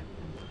سکھایا جائے۔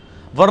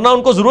 ورنہ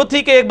ان کو ضرورت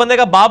تھی کہ ایک بندے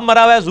کا باپ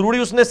مرا ہوا ہے، ضروری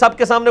اس نے سب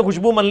کے سامنے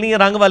خوشبو ملنی ہے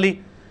رنگ والی،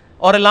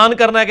 اور اعلان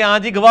کرنا ہے کہ ہاں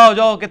جی گواہ ہو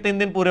جاؤ کہ 3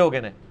 دن پورے ہو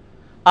گئے ہیں۔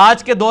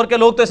 آج کے دور کے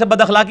لوگ تو اسے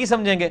بد اخلاقی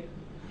سمجھیں گے،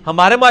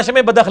 ہمارے معاشرے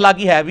میں بد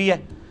اخلاقی ہے بھی ہے،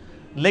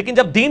 لیکن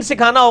جب دین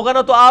سکھانا ہوگا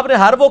نا تو آپ نے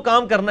ہر وہ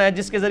کام کرنا ہے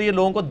جس کے ذریعے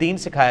لوگوں کو دین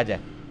سکھایا جائے۔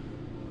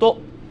 تو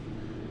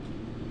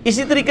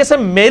اسی طریقے سے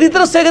میری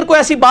طرف سے اگر کوئی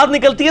ایسی بات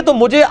نکلتی ہے تو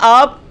مجھے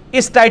آپ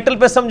اس ٹائٹل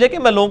پہ سمجھے کہ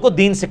میں لوگوں کو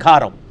دین سکھا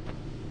رہا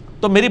ہوں،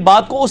 تو میری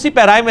بات کو اسی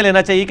پیرائے میں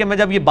لینا چاہیے کہ میں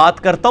جب یہ بات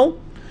کرتا ہوں،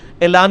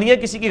 اعلانیہ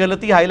کسی کی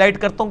غلطی ہائی لائٹ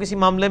کرتا ہوں کسی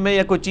معاملے میں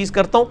یا کوئی چیز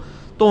کرتا ہوں،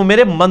 تو وہ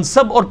میرے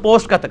منصب اور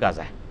پوسٹ کا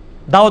تقاضا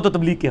ہے دعوت و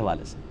تبلیغ کے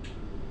حوالے سے۔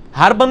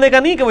 ہر بندے کا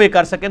نہیں کہ وہ یہ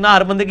کر سکے، نہ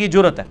ہر بندے کی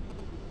جرت ہے،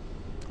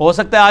 ہو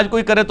سکتا ہے آج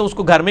کوئی کرے تو اس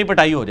کو گھر میں ہی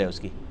پٹائی ہو جائے اس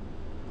کی۔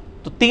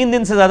 تو 3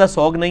 دن سے زیادہ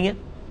سوگ نہیں ہے،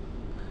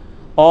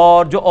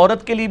 اور جو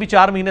عورت کے لیے بھی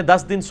 4 مہینے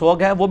 10 دن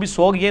سوگ ہے، وہ بھی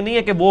سوگ یہ نہیں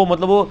ہے کہ وہ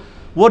مطلب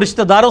وہ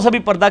رشتہ داروں سے بھی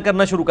پردہ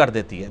کرنا شروع کر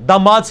دیتی ہے،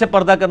 داماد سے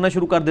پردہ کرنا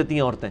شروع کر دیتی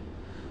ہیں عورتیں۔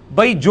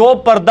 بھائی جو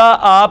پردہ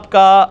آپ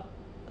کا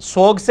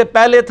سوگ سے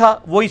پہلے تھا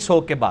وہی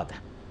سوگ کے بعد ہے،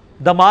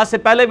 داماد سے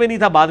پہلے بھی نہیں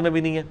تھا بعد میں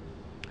بھی نہیں ہے۔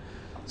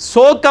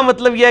 سوگ کا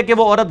مطلب یہ ہے کہ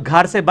وہ عورت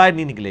گھر سے باہر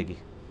نہیں نکلے گی،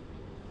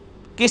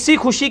 کسی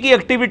خوشی کی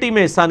ایکٹیویٹی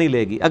میں حصہ نہیں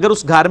لے گی. اگر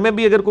اس گھر میں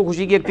بھی اگر کوئی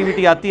خوشی کی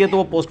ایکٹیویٹی آتی ہے تو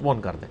وہ پوسٹ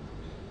پون کر دیں،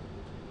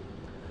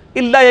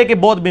 الا یہ کہ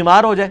بہت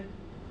بیمار ہو جائے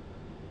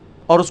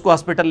اور اس کو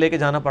ہاسپٹل لے کے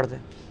جانا پڑ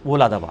جائے، وہ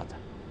علیحدہ بات ہے.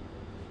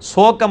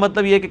 سوگ کا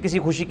مطلب یہ ہے کہ کسی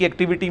خوشی کی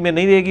ایکٹیویٹی میں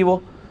نہیں رہے گی وہ،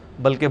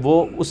 بلکہ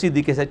وہ اسی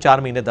طریقے سے 4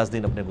 مہینے 10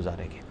 دن اپنے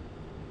گزارے گی.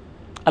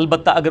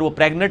 البتہ اگر وہ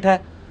پریگنٹ ہے،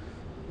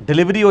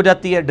 ڈلیوری ہو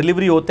جاتی ہے،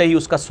 ڈلیوری ہوتے ہی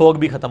اس کا سوگ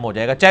بھی ختم ہو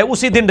جائے گا، چاہے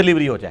اسی دن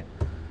ڈلیوری ہو جائے.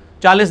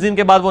 40 دن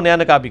کے بعد وہ نیا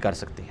نکاح بھی کر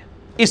سکتی ہے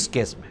اس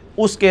کیس میں،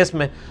 اس کیس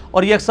میں.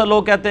 اور یہ اکثر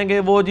لوگ کہتے ہیں کہ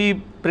وہ جی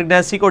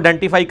پریگنینسی کو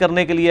آئیڈینٹیفائی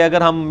کرنے کے لیے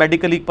اگر ہم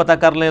میڈیکلی پتہ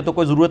کر لیں تو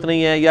کوئی ضرورت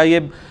نہیں ہے، یا یہ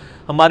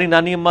ہماری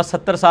نانی اماں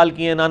 70 سال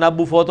کی ہیں، نانا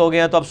ابو فوت ہو گئے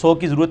ہیں تو اب سوگ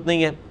کی ضرورت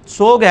نہیں ہے.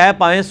 سوگ ہے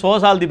پائیں 100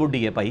 سال دی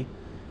بڈھی ہے بھائی،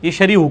 یہ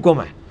شرعی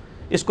حکم ہے،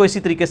 اس کو اسی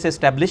طریقے سے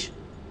اسٹیبلش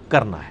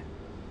کرنا ہے.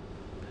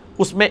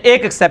 اس میں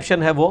ایک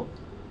ایکسیپشن ہے وہ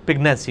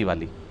پریگنینسی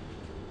والی،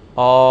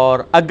 اور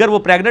اگر وہ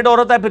پریگننٹ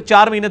عورت ہے پھر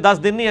 4 مہینے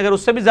 10 دن نہیں، اگر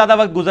اس سے بھی زیادہ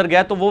وقت گزر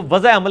گیا تو وہ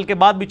وضع عمل کے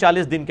بعد بھی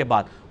 40 دن کے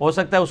بعد ہو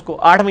سکتا ہے اس کو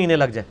 8 مہینے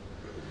لگ جائے،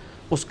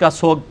 اس کا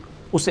سوگ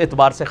اس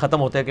اعتبار سے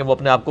ختم ہوتا ہے کہ وہ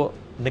اپنے آپ کو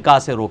نکاح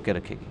سے روک کے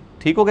رکھے گی.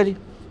 ٹھیک ہوگا جی؟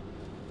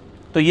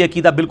 تو یہ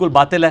عقیدہ بالکل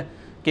باطل ہے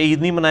کہ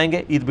عید نہیں منائیں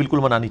گے، عید بالکل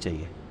منانی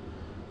چاہیے،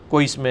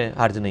 کوئی اس میں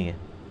حرج نہیں ہے.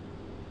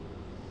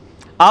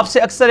 آپ سے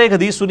اکثر ایک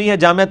حدیث سنی ہے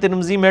جامعہ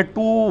ترمذی میں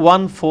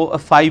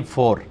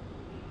 2154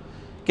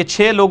 کہ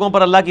 6 لوگوں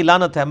پر اللہ کی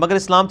لعنت ہے، مگر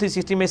اسلام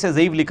 360 میں اسے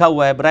ضعیف لکھا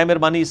ہوا ہے، برائے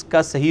مہربانی اس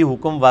کا صحیح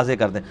حکم واضح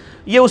کر دیں.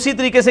 یہ اسی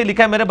طریقے سے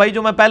لکھا ہے میرے بھائی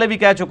جو میں پہلے بھی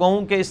کہہ چکا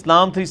ہوں کہ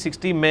اسلام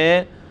 360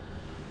 میں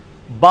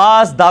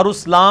بعض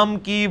دارالاسلام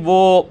کی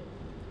وہ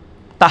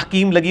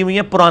تحکیم لگی ہوئی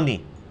ہیں پرانی،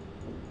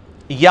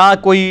 یا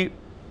کوئی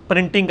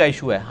پرنٹنگ کا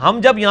ایشو ہے. ہم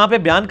جب یہاں پہ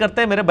بیان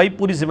کرتے ہیں میرے بھائی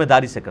پوری ذمہ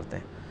داری سے کرتے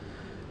ہیں.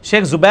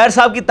 شیخ زبیر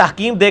صاحب کی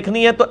تحکیم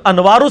دیکھنی ہے تو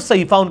انوار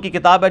الصحیفہ ان کی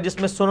کتاب ہے جس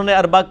میں سنن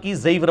اربع کی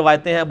ضعیف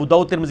روایتیں ہیں، ابو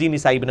داؤد، ترمذی،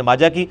 نسائی، ابن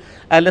ماجہ کی.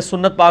 اہل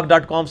سنت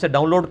پاک.com سے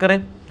ڈاؤن لوڈ کریں،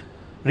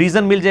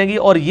 ریزن مل جائیں گی.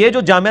 اور یہ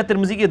جو جامعہ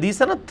ترمذی کی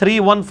حدیث ہے نا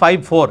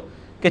 3154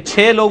 کہ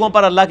 6 لوگوں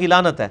پر اللہ کی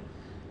لعنت ہے،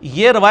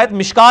 یہ روایت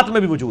مشکات میں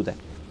بھی موجود ہے.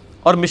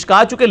 اور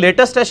مشکات چونکہ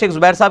لیٹسٹ ہے شیخ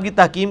زبیر صاحب کی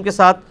تحکیم کے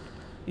ساتھ،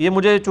 یہ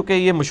مجھے چونکہ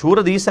یہ مشہور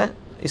حدیث ہے،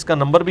 اس کا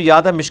نمبر بھی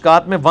یاد ہے،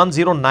 مشکات میں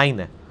 109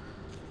 ہے،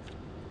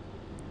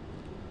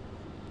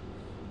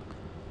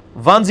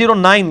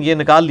 109 یہ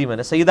نکال لی میں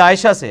نے، سیدہ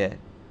عائشہ سے ہے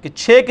کہ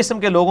 6 قسم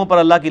کے لوگوں پر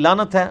اللہ کی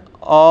لعنت ہے،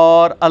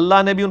 اور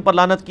اللہ نے بھی ان پر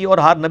لعنت کی، اور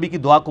ہر نبی کی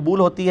دعا قبول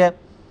ہوتی ہے.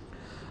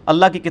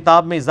 اللہ کی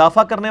کتاب میں اضافہ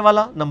کرنے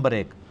والا نمبر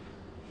 1،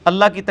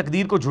 اللہ کی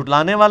تقدیر کو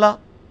جھٹلانے والا،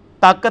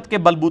 طاقت کے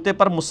بلبوتے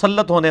پر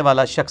مسلط ہونے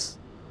والا شخص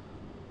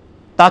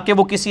تاکہ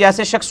وہ کسی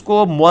ایسے شخص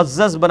کو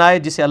معزز بنائے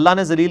جسے اللہ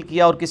نے ذلیل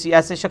کیا، اور کسی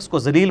ایسے شخص کو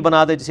ذلیل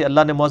بنا دے جسے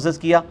اللہ نے معزز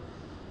کیا،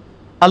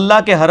 اللہ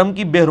کے حرم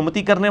کی بے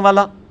حرمتی کرنے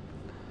والا،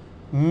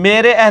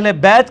 میرے اہل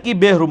بیت کی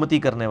بے حرمتی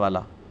کرنے والا،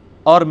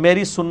 اور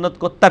میری سنت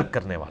کو ترک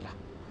کرنے والا.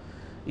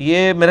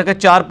 یہ میرے کہ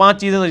 4-5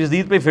 چیزیں تو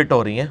یزید پہ فٹ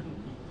ہو رہی ہیں.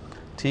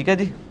 ٹھیک ہے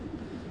جی؟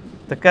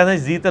 تو کہتے ہیں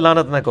یزید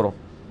لعنت نہ کرو،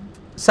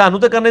 سانو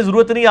تو کرنے کی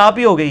ضرورت نہیں، آپ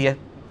ہی ہو گئی ہے.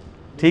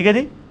 ٹھیک ہے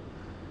جی؟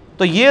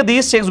 تو یہ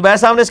حدیث شیخ زبیر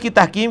صاحب نے اس کی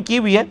تحکیم کی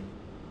ہوئی ہے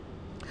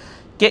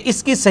کہ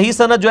اس کی صحیح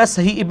سند جو ہے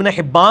صحیح ابن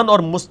حبان اور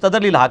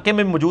مستدرک الحاکم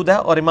میں موجود ہے،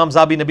 اور امام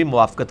ذہبی نے بھی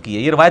موافقت کی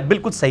ہے. یہ روایت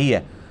بالکل صحیح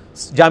ہے،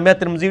 جامعہ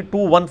ترمذی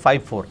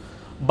 2154.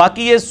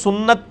 باقی یہ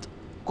سنت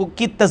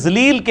کی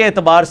تذلیل کے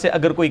اعتبار سے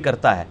اگر کوئی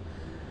کرتا ہے،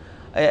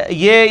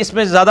 یہ اس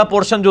میں زیادہ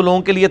پورشن جو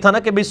لوگوں کے لیے تھا نا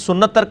کہ بھئی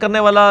سنت ترک کرنے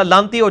والا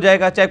لانتی ہو جائے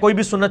گا، چاہے کوئی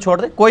بھی سنت چھوڑ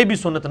دے. کوئی بھی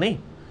سنت نہیں،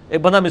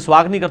 ایک بندہ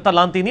مسواک نہیں کرتا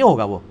لانتی نہیں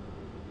ہوگا، وہ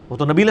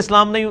تو نبی علیہ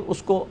السلام نے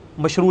اس کو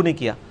مشروع نہیں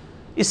کیا.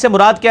 اس سے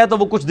مراد کیا ہے تو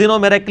وہ کچھ دنوں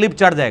میرا کلپ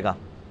چڑھ جائے گا،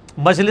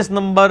 مجلس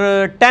نمبر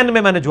 10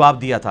 میں نے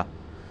جواب دیا تھا،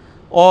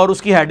 اور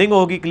اس کی ہیڈنگ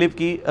ہوگی کلپ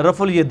کی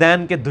رفع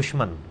الیدین کے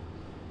دشمن.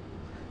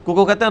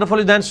 کو کہتے ہیں رفع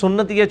الیدین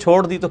سنت یہ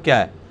چھوڑ دی تو کیا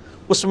ہے.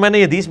 اس میں نے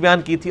یہ حدیث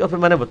بیان کی تھی، اور پھر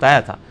میں نے بتایا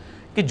تھا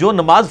کہ جو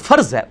نماز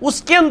فرض ہے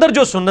اس کے اندر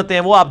جو سنتیں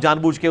ہیں وہ آپ جان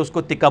بوجھ کے اس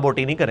کو تکا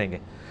بوٹی نہیں کریں گے.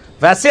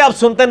 ویسے آپ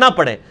سنتے نہ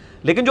پڑھیں،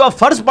 لیکن جو آپ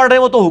فرض پڑھ رہے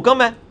ہیں وہ تو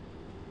حکم ہے.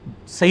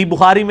 صحیح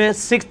بخاری میں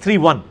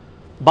 631،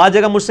 بعض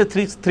جگہ مجھ سے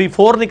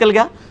 334 نکل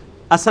گیا،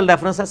 اصل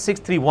ریفرنس ہے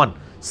 631.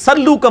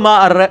 صلو کما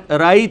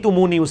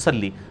رأیتمونی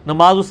اصلی،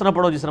 نماز اس طرح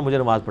پڑھو جس طرح مجھے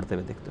نماز پڑھتے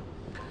ہوئے دیکھتے ہو.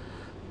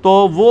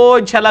 تو وہ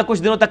انشاءاللہ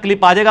کچھ دنوں تک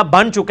کلپ آ جائے گا،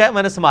 بن چکا ہے،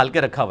 میں نے سنبھال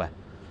کے رکھا ہوا ہے.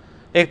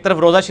 ایک طرف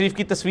روضہ شریف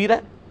کی تصویر ہے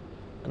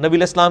نبی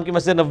علیہ السلام کی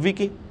مسجد نبوی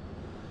کی،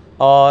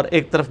 اور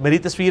ایک طرف میری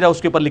تصویر ہے،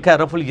 اس کے اوپر لکھا ہے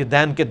رفع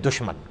الیدین کے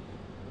دشمن.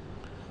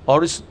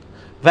 اور اس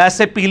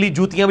ویسے پیلی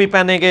جوتیاں بھی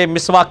پہنیں گے،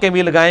 مسواکیں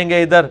بھی لگائیں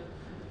گے ادھر،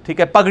 ٹھیک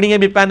ہے، پگڑیاں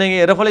بھی پہنیں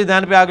گے. رفع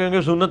الیدین پہ آ گئے ہوں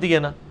گے، سنت ہی ہے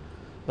نا.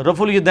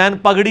 رفع الیدین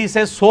پگڑی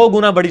سے 100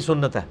 گنا بڑی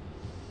سنت ہے،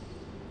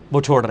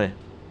 وہ چھوڑ رہے ہیں.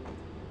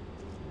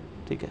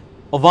 ٹھیک ہے،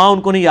 اور وہاں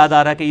ان کو نہیں یاد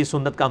آ رہا ہے کہ یہ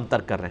سنت کا ہم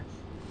ترک کر رہے ہیں.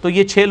 تو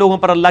یہ 6 لوگوں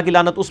پر اللہ کی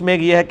لعنت، اس میں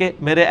ایک یہ ہے کہ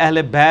میرے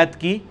اہل بیت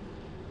کی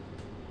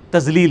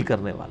تذلیل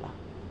کرنے والا،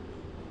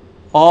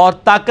 اور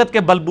طاقت کے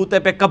بلبوتے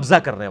پہ قبضہ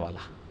کرنے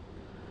والا،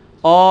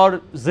 اور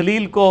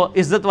ذلیل کو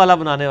عزت والا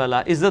بنانے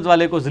والا، عزت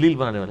والے کو ذلیل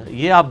بنانے والا.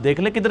 یہ آپ دیکھ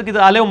لیں کدھر کدھر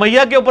آل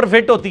امیہ کے اوپر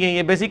فٹ ہوتی ہیں.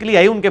 یہ بیسیکلی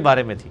آئی ان کے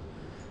بارے میں تھی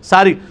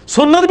ساری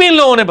سنت بھی ان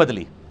لوگوں نے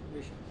بدلی،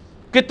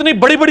 کتنی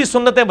بڑی بڑی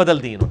سنتیں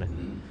بدل دی انہوں نے.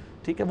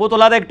 ٹھیک ہے، وہ تو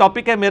علیحدہ ایک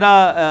ٹاپک ہے، میرا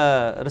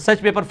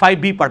ریسرچ پیپر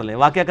 5B پڑھ لیں،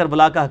 واقعہ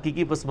کربلا کا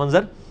حقیقی پس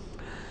منظر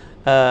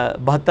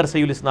 72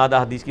 صحیح الاسناد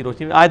احادیث کی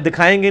روشنی میں. آج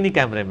دکھائیں گے نہیں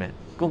کیمرے میں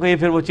کیونکہ یہ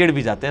پھر وہ چڑ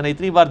بھی جاتے ہیں نا،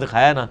 اتنی بار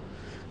دکھایا نا،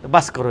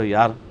 بس کرو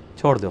یار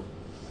چھوڑ دو.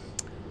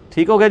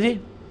 ٹھیک ہو گیا جی،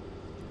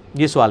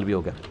 یہ سوال بھی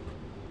ہو گیا.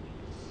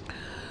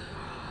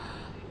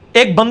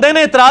 ایک بندے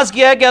نے اعتراض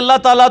کیا ہے کہ اللہ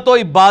تعالیٰ تو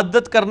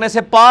عبادت کرنے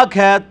سے پاک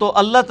ہے، تو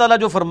اللہ تعالیٰ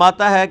جو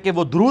فرماتا ہے کہ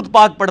وہ درود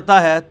پاک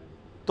پڑھتا ہے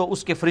تو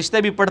اس کے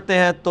فرشتے بھی پڑھتے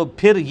ہیں، تو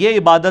پھر یہ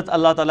عبادت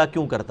اللہ تعالیٰ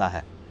کیوں کرتا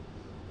ہے؟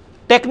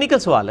 ٹیکنیکل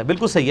سوال ہے،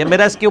 بالکل صحیح ہے،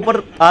 میرا اس کے اوپر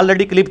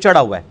آلریڈی کلپ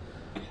چڑھا ہوا ہے.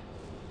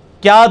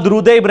 کیا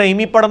درود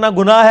ابراہیمی پڑھنا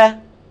گناہ ہے؟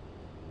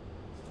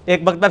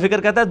 ایک مکتبہ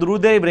فکر کہتا ہے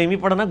درود ابراہیمی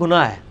پڑھنا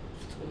گناہ ہے.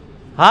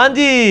 ہاں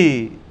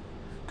جی،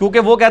 کیونکہ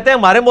وہ کہتے ہیں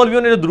ہمارے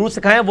مولویوں نے جو درود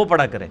سکھائے ہیں وہ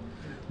پڑھا کریں.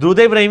 درود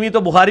ابراہیمی تو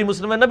بخاری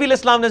مسلم میں نبی علیہ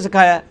السلام نے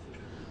سکھایا ہے.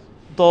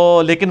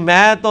 تو لیکن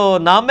میں تو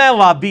نہ میں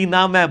وابی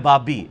نہ میں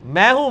بابی،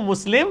 میں ہوں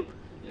مسلم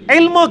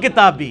علم و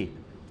کتابی.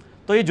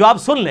 تو یہ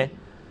جواب سن لیں،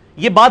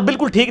 یہ بات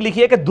بالکل ٹھیک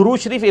لکھی ہے کہ درود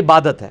شریف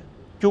عبادت ہے،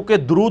 کیونکہ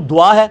درود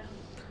دعا ہے.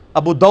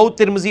 ابو داؤد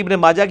ترمذی ابن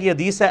ماجہ کی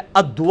حدیث ہے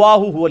الدعاء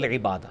هو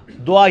العبادہ،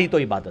 دعا ہی تو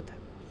عبادت ہے.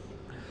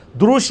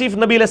 درود شریف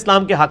نبی علیہ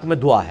السلام کے حق میں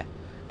دعا ہے،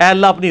 اے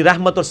اللہ اپنی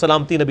رحمت اور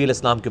سلامتی نبی علیہ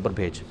السلام کے اوپر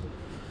بھیج.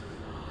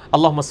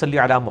 اللہم صلی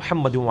علی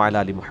محمد وعلی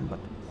آل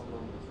محمد.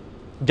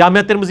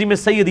 جامعہ ترمذی میں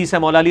صحیح حدیث ہے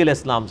مولا علی علیہ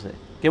السلام سے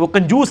کہ وہ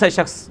کنجوس ہے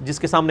شخص جس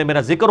کے سامنے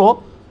میرا ذکر ہو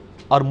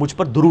اور مجھ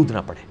پر درود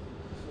نہ پڑھے.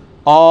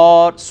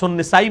 اور سن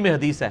نسائی میں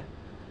حدیث ہے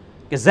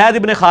کہ زید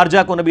ابن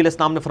خارجہ کو نبی علیہ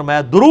السلام نے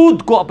فرمایا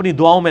درود کو اپنی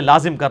دعاؤں میں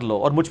لازم کر لو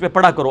اور مجھ پہ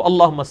پڑھا کرو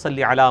اللہم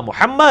صلی علی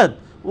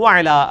محمد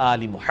وعلی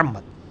آل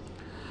محمد.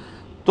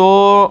 تو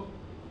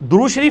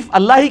درود شریف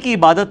اللہ ہی کی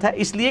عبادت ہے،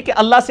 اس لیے کہ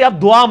اللہ سے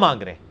آپ دعا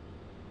مانگ رہے ہیں.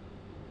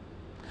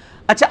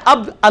 اچھا،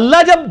 اب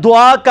اللہ جب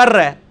دعا کر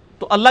رہا ہے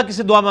تو اللہ کس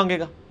سے دعا مانگے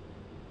گا؟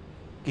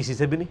 کسی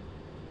سے بھی نہیں.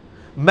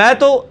 میں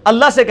تو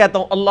اللہ سے کہتا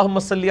ہوں اللہم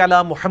صلی علی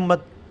محمد،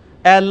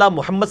 اے اللہ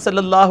محمد صلی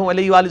اللہ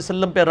علیہ وآلہ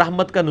وسلم پہ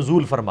رحمت کا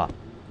نزول فرما.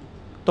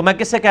 تو میں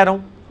کس سے کہہ رہا ہوں؟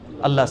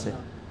 اللہ سے.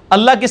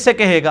 اللہ کس سے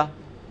کہے گا؟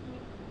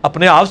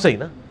 اپنے آپ سے ہی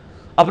نا.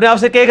 اپنے آپ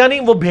سے کہے گا نہیں،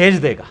 وہ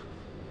بھیج دے گا.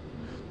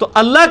 تو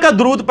اللہ کا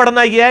درود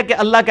پڑھنا یہ ہے کہ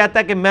اللہ کہتا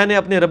ہے کہ میں نے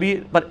اپنے نبی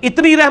پر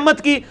اتنی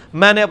رحمت کی،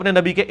 میں نے اپنے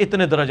نبی کے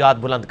اتنے درجات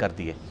بلند کر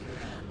دیے.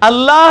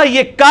 اللہ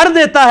یہ کر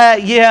دیتا ہے،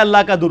 یہ ہے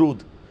اللہ کا درود.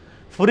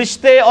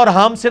 فرشتے اور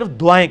ہم صرف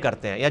دعائیں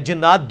کرتے ہیں، یا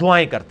جنات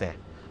دعائیں کرتے ہیں،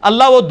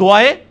 اللہ وہ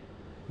دعائیں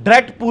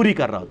ڈائریکٹ پوری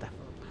کر رہا ہوتا ہے.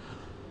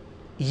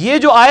 یہ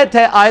جو آیت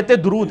ہے آیت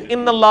درود،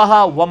 ان اللہ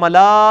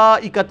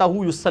وملائکتہ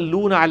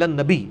یصلون علی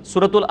النبی،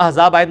 سورۃ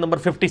الاحزاب آیت نمبر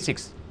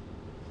 56.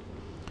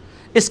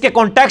 اس کے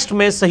کانٹیکسٹ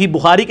میں صحیح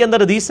بخاری کے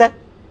اندر حدیث ہے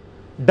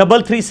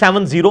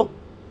 3370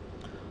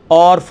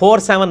 اور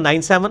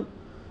 4797،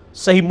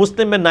 صحیح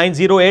مسلم میں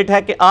 908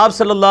 ہے کہ آپ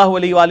صلی اللہ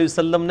علیہ وآلہ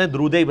وسلم نے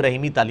درود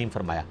ابراہیمی تعلیم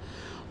فرمایا.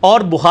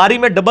 اور بخاری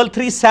میں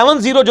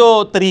 3370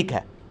 جو طریق ہے،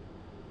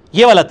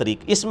 یہ والا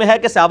طریق، اس میں ہے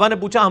کہ صحابہ نے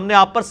پوچھا ہم نے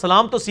آپ پر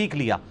سلام تو سیکھ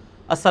لیا،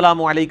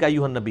 السلام علیکہ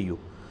ایھا النبی،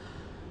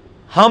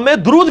 ہمیں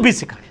درود بھی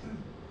سکھائیں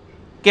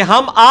کہ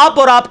ہم آپ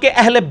اور آپ کے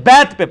اہل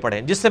بیت پہ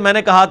پڑھیں، جس سے میں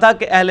نے کہا تھا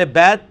کہ اہل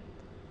بیت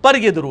پر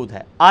یہ درود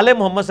ہے. آل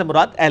محمد سے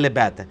مراد اہل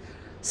بیت ہے.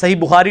 صحیح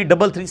بخاری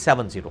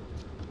 3370،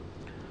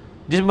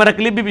 جس میں میرا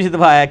کلپ بھی پچھلی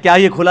دفعہ آیا. کیا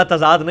یہ کھلا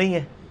تضاد نہیں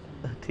ہے؟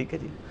 ٹھیک ہے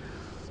جی.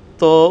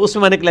 تو اس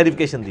میں نے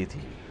کلیریفیکیشن دی تھی.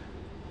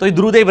 تو یہ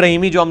درود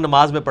ابراہیمی جو ہم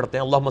نماز میں پڑھتے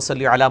ہیں، اللہم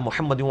صلی علی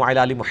محمد وعلی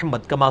آل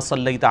محمد کما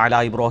صلیت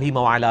علی ابراہیم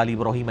وعلی آل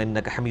ابراہیم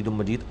انک حمید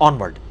مجید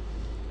آنورڈ،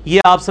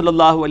 یہ آپ صلی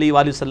اللہ علیہ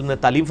وآلہ وسلم نے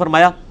تعلیم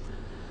فرمایا.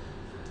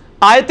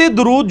 آیت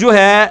درود جو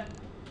ہے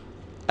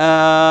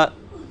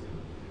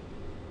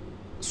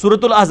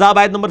سورۃ الاحزاب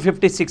آیت نمبر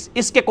 56،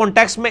 اس کے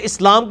کانٹیکسٹ میں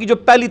اسلام کی جو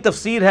پہلی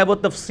تفسیر ہے وہ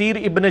تفسیر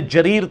ابن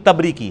جریر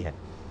طبری کی ہے.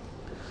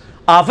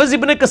 حافظ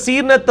ابن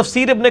کثیر نے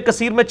تفسیر ابن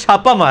کثیر میں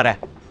چھاپا مارا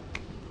ہے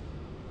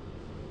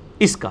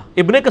اس کا.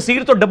 ابن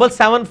کثیر تو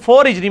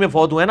 774 ہجری میں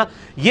فوت ہوئے ہیں نا،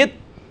 یہ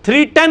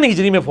 310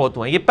 ہجری میں فوت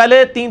ہوئے ہیں. یہ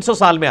پہلے 300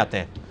 سال میں آتے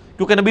ہیں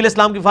کیونکہ نبی علیہ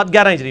السلام کی وفات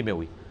 11 ہجری میں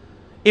ہوئی.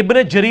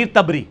 ابن جریر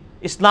طبری،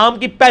 اسلام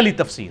کی پہلی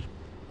تفسیر،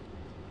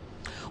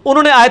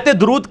 انہوں نے آیت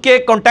درود کے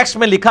کانٹیکسٹ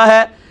میں لکھا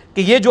ہے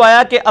کہ یہ جو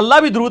آیا کہ اللہ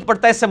بھی درود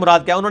پڑھتا ہے، اس سے مراد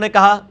کیا؟ انہوں نے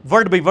کہا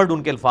ورڈ بائی ورڈ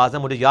ان کے الفاظ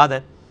ہیں، مجھے یاد ہے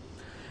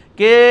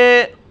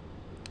کہ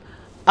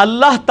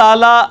اللہ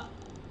تعالی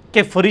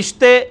کے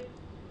فرشتے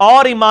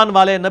اور ایمان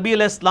والے نبی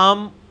علیہ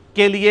السلام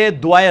کے لیے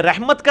دعائے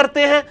رحمت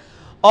کرتے ہیں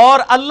اور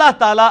اللہ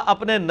تعالیٰ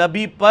اپنے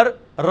نبی پر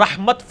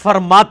رحمت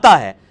فرماتا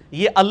ہے.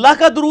 یہ اللہ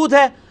کا درود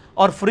ہے.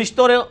 اور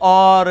فرشتوں نے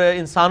اور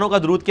انسانوں کا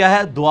درود کیا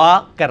ہے؟ دعا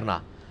کرنا.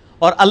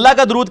 اور اللہ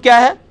کا درود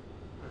کیا ہے؟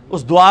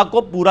 اس دعا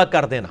کو پورا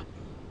کر دینا.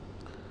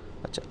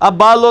 اچھا، اب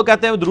بعض لوگ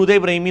کہتے ہیں درود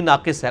ابراہیمی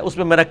ناقص ہے، اس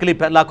میں میرا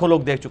کلپ ہے، لاکھوں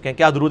لوگ دیکھ چکے ہیں.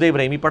 کیا درود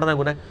ابراہیمی پڑھنا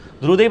گناہ ہے؟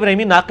 درود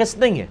ابراہیمی ناقص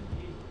نہیں ہے.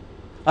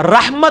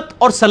 رحمت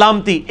اور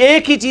سلامتی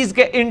ایک ہی چیز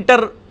کے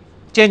انٹر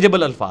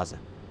چینجبل الفاظ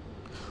ہیں.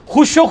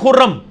 خوش و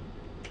خرم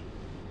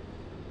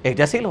ایک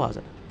جیسے الفاظ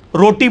ہے.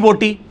 روٹی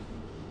بوٹی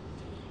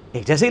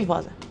ایک جیسے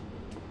الفاظ ہے.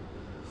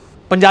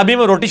 پنجابی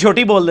میں روٹی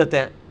چھوٹی بول دیتے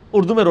ہیں،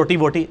 اردو میں روٹی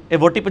بوٹی. اے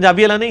بوٹی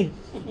پنجابی والا نہیں،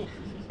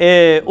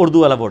 اے اردو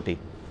والا بوٹی.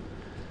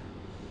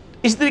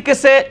 اس طریقے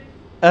سے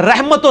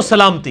رحمت و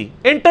سلامتی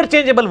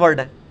انٹرچینجبل ورڈ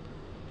ہے.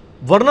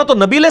 ورنہ تو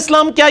نبی علیہ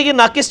السلام کیا یہ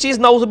ناقص چیز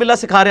نعوذ باللہ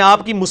سکھا رہے ہیں؟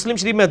 آپ کی مسلم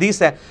شریف میں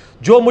حدیث ہے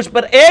جو مجھ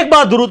پر ایک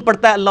بار درود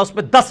پڑتا ہے اللہ اس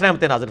پہ 10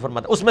 رحمتیں نازل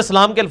فرماتا ہے. اس میں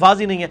سلام کے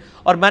الفاظ ہی نہیں ہیں.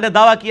 اور میں نے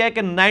دعویٰ کیا ہے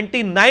کہ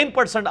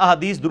 99%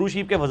 احادیث درود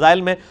شریف کے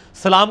فضائل میں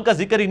سلام کا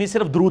ذکر ہی نہیں،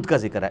 صرف درود کا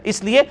ذکر ہے،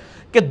 اس لیے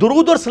کہ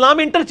درود اور سلام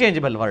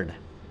انٹرچینجبل ورڈ ہے.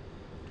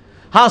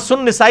 ہاں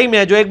سن نسائی میں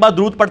ہے جو ایک بار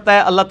درود پڑتا ہے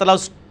اللہ تعالیٰ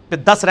اس پہ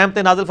 10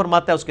 رحمتیں نازل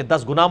فرماتا ہے، اس کے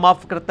 10 گناہ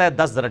معاف کرتا ہے،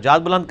 10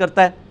 درجات بلند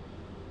کرتا ہے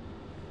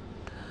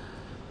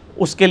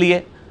اس کے لیے،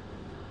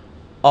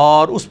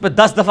 اور اس پہ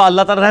 10 دفعہ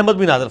اللہ تعالیٰ رحمت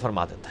بھی نازل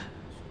فرما دیتا ہے.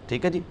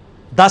 ٹھیک ہے جی،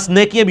 10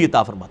 نیکیاں بھی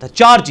عطا فرماتا ہے.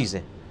 4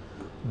 چیزیں،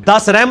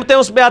 10 رحمتیں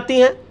اس پہ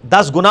آتی ہیں،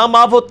 10 گناہ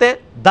معاف ہوتے ہیں،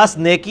 10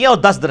 نیکیاں اور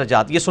 10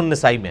 درجات. یہ سن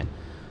نسائی میں ہے.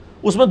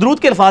 اس میں درود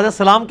کے الفاظ ہیں،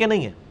 سلام کے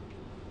نہیں ہیں.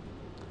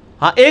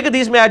 ہاں ایک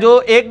حدیث میں ہے جو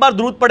ایک بار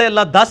درود پڑھے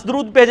اللہ 10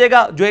 درود بھیجے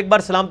گا، جو ایک بار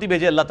سلامتی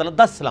بھیجے اللہ تعالیٰ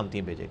 10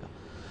 سلامتی بھیجے گا.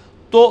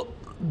 تو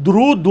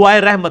درود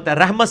دعائے رحمت ہے،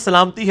 رحمت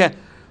سلامتی ہے،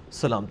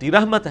 سلامتی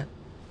رحمت ہے.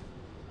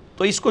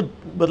 تو اس کو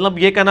مطلب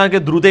یہ کہنا کہ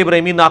درود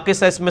ابراہیمی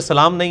ناقص ہے، اس میں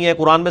سلام نہیں ہے،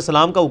 قرآن میں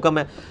سلام کا حکم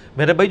ہے.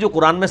 میرے بھائی جو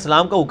قرآن میں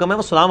سلام کا حکم ہے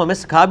وہ سلام ہمیں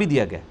سکھا بھی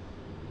دیا گیا ہے.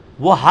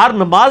 وہ ہر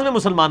نماز میں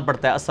مسلمان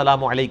پڑھتا ہے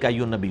السلام علیکہ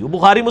ایھا النبی.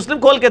 بخاری مسلم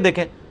کھول کے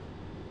دیکھیں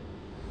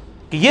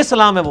کہ یہ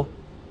سلام ہے وہ.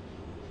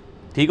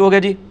 ٹھیک ہو گیا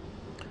جی.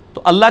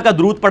 تو اللہ کا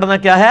درود پڑھنا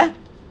کیا ہے؟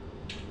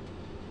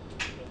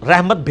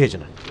 رحمت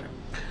بھیجنا.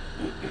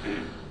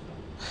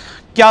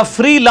 کیا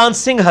فری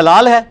لانسنگ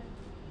حلال ہے؟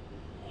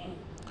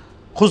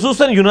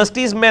 خصوصاً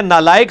یونیورسٹیز میں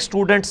نالائق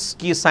سٹوڈنٹس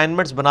کی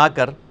اسائنمنٹس بنا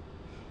کر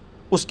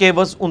اس کے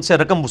عوض ان سے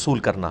رقم وصول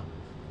کرنا،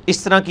 اس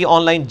طرح کی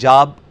آن لائن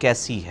جاب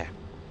کیسی ہے؟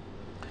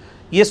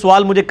 یہ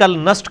سوال مجھے کل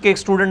نسٹ کے ایک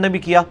اسٹوڈنٹ نے بھی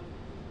کیا،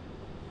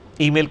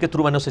 ای میل کے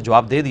تھرو میں نے اسے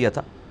جواب دے دیا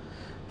تھا.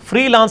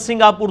 فری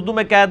لانسنگ آپ اردو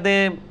میں کہہ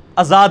دیں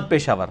آزاد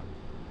پیشہ ور،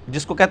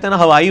 جس کو کہتے ہیں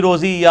نا ہوائی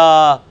روزی،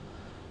 یا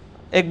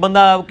ایک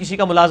بندہ کسی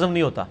کا ملازم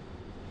نہیں ہوتا.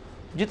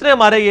 جتنے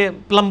ہمارے یہ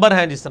پلمبر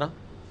ہیں جس طرح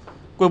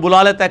کوئی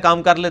بلا لیتا ہے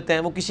کام کر لیتے ہیں،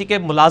 وہ کسی کے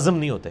ملازم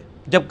نہیں ہوتے،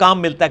 جب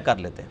کام ملتا ہے کر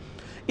لیتے ہیں.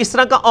 اس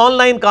طرح کا آن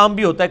لائن کام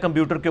بھی ہوتا ہے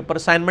کمپیوٹر کے اوپر.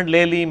 اسائنمنٹ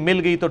لے لی،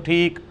 مل گئی تو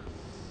ٹھیک،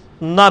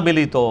 نہ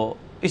ملی تو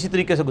اسی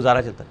طریقے سے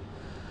گزارا چلتا ہے.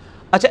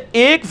 اچھا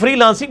ایک فری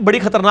لانسنگ بڑی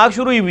خطرناک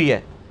شروع ہوئی ہے،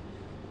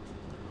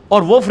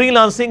 اور وہ فری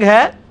لانسنگ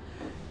ہے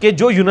کہ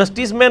جو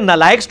یونیورسٹیز میں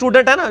نالائق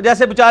سٹوڈنٹ ہے نا،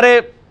 جیسے بیچارے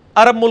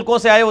عرب ملکوں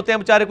سے آئے ہوتے ہیں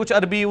بیچارے، کچھ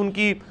عربی، ان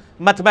کی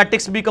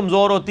میتھمیٹکس بھی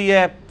کمزور ہوتی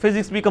ہے،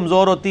 فزکس بھی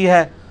کمزور ہوتی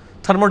ہے،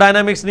 تھرمو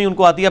ڈائنامکس نہیں ان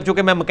کو آتی ہے. اب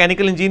چونکہ میں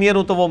میکینیکل انجینئر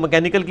ہوں تو وہ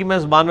میکینیکل کی میں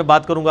زبان میں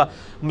بات کروں گا.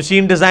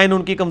 مشین ڈیزائن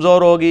ان کی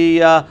کمزور ہوگی،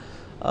 یا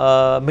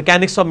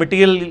میکینکس آف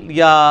مٹیریل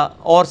یا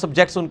اور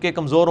سبجیکٹس ان کے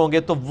کمزور ہوں گے،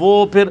 تو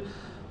وہ پھر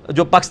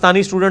جو پاکستانی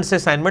اسٹوڈنٹ سے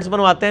اسائنمنٹس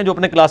بنواتے ہیں جو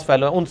اپنے کلاس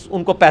فیلو ہیں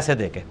ان کو پیسے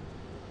دے کے.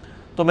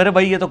 تو میرے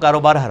بھائی یہ تو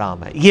کاروبار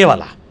حرام ہے. یہ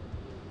والا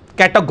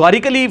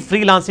کیٹاگوریکلی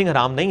فری لانسنگ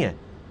حرام نہیں ہے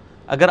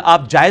اگر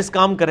آپ جائز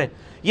کام کریں.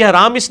 یہ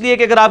حرام اس لیے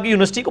کہ اگر آپ کی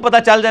یونیورسٹی کو پتہ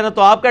چل جائے نا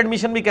تو آپ کا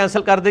ایڈمیشن بھی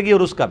کینسل کر دے گی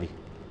اور اس کا بھی.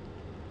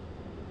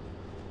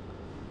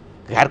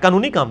 غیر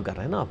قانونی کام کر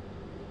رہے ہیں نا آپ.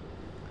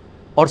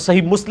 اور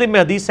صحیح مسلم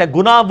میں حدیث ہے،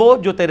 گناہ وہ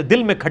جو تیرے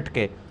دل میں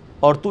کھٹکے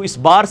اور تو اس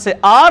بار سے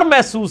آر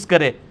محسوس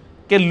کرے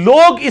کہ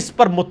لوگ اس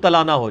پر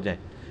مطلع نہ ہو جائیں،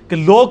 کہ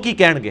لوگ کی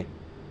کہیں گے.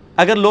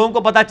 اگر لوگوں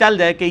کو پتہ چل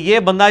جائے کہ یہ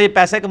بندہ یہ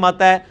پیسے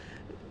کماتا ہے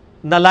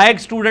نالائق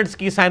سٹوڈنٹس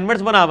کی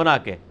اسائنمنٹس بنا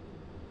کے،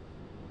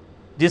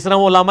 جس طرح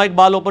وہ علامہ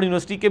اقبال اوپن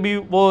یونیورسٹی کے بھی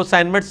وہ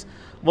اسائنمنٹس،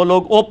 وہ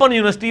لوگ اوپن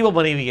یونیورسٹی وہ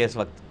بنی ہوئی ہے اس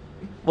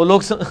وقت، وہ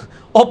لوگ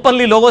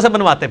اوپنلی لوگوں سے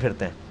بنواتے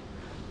پھرتے ہیں.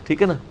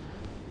 ٹھیک ہے نا.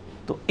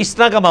 تو اس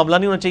طرح کا معاملہ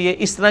نہیں ہونا چاہیے.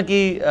 اس طرح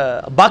کی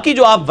باقی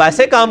جو آپ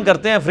ویسے کام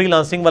کرتے ہیں فری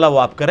لانسنگ والا وہ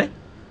آپ کریں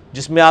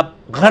جس میں آپ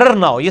غرر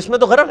نہ ہو. اس میں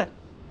تو غرر ہے.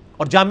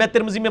 اور جامعہ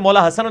ترمذی میں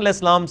مولا حسن علیہ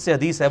السلام سے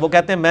حدیث ہے، وہ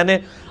کہتے ہیں میں نے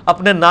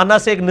اپنے نانا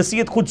سے ایک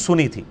نصیحت خود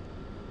سنی تھی.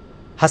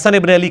 حسن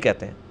ابن علی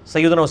کہتے ہیں،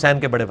 سیدنا حسین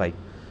کے بڑے بھائی،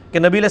 کہ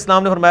نبی علیہ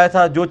السلام نے فرمایا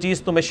تھا جو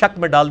چیز تمہیں شک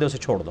میں ڈال دے اسے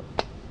چھوڑ دو.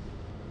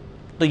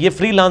 تو یہ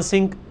فری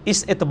لانسنگ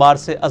اس اعتبار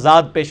سے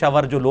آزاد پیشہ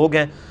ور جو لوگ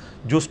ہیں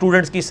جو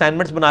اسٹوڈنٹس کی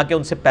اسائنمنٹس بنا کے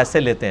ان سے پیسے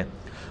لیتے ہیں.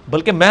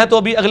 بلکہ میں تو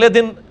ابھی اگلے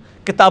دن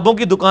کتابوں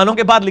کی دکانوں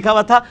کے بعد لکھا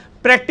ہوا تھا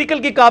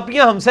پریکٹیکل کی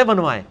کاپیاں ہم سے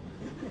بنوائیں.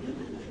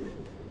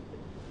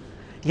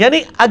 یعنی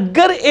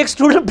اگر ایک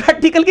اسٹوڈنٹ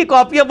پریکٹیکل کی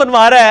کاپیاں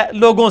بنوا رہا ہے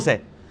لوگوں سے،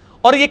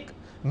 اور یہ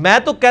میں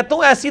تو کہتا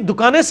ہوں ایسی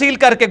دکانیں سیل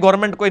کر کے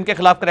گورنمنٹ کو ان کے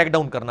خلاف کریک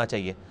ڈاؤن کرنا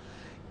چاہیے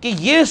کہ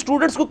یہ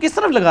اسٹوڈنٹس کو کس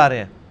طرف لگا رہے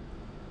ہیں.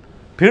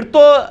 پھر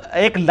تو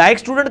ایک لائق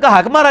اسٹوڈنٹ کا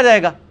حق مارا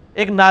جائے گا.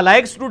 ایک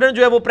نالائق اسٹوڈنٹ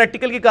جو ہے وہ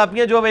پریکٹیکل کی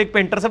کاپیاں جو ہے ایک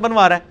پینٹر سے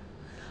بنوا رہا ہے.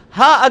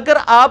 ہاں اگر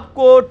آپ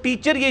کو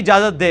ٹیچر یہ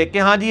اجازت دے کہ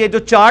ہاں جی یہ جو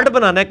چارٹ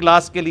بنانا ہے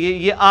کلاس کے لیے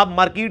یہ آپ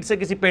مارکیٹ سے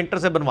کسی پینٹر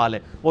سے بنوا لیں،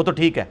 وہ تو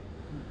ٹھیک ہے.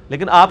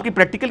 لیکن آپ کی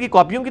پریکٹیکل کی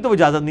کاپیوں کی تو وہ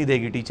اجازت نہیں دے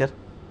گی ٹیچر،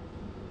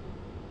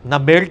 نہ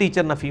میل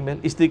ٹیچر نہ فیمیل.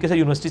 اس طریقے سے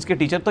یونیورسٹیز کے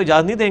ٹیچر تو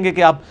اجازت نہیں دیں گے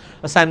کہ آپ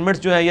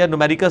اسائنمنٹس جو ہیں یا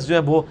نومیریکلس جو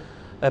ہیں وہ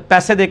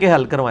پیسے دے کے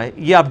حل کروائیں.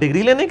 یہ آپ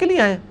ڈگری لینے کے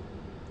لیے آئے ہیں.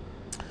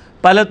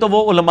 پہلے تو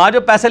وہ علماء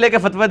جو پیسے لے کے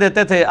فتوے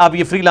دیتے تھے، اب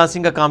یہ فری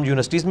لانسنگ کا کام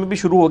یونیورسٹیز میں بھی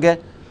شروع ہو گیا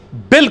ہے.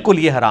 بالکل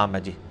یہ حرام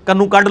ہے جی،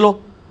 کنوں کاٹ لو.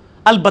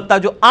 البتہ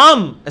جو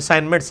عام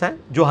اسائنمنٹس ہیں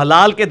جو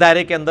حلال کے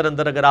دائرے کے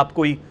اندر اگر آپ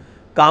کوئی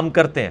کام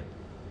کرتے ہیں،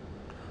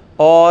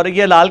 اور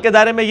یہ حلال کے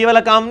دائرے میں یہ والا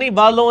کام نہیں،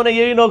 بعض لوگوں نے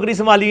یہ بھی نوکری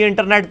سنبھالی ہے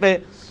انٹرنیٹ پہ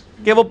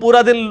کہ وہ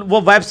پورا دن وہ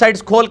ویب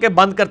سائٹس کھول کے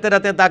بند کرتے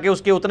رہتے ہیں تاکہ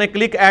اس کے اتنے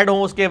کلک ایڈ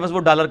ہوں، اس کے بس وہ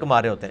ڈالر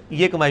کما رہے ہوتے ہیں.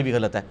 یہ کمائی بھی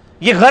غلط ہے.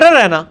 یہ غرر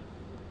ہے نا،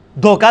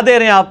 دھوکہ دے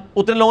رہے ہیں آپ.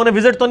 اتنے لوگوں نے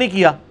وزٹ تو نہیں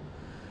کیا.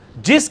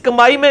 جس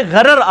کمائی میں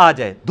غرر آ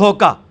جائے،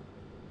 دھوکہ،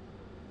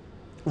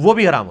 وہ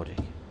بھی حرام ہو جائے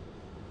گی.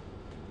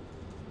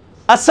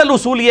 اصل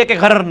اصول یہ کہ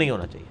غرر نہیں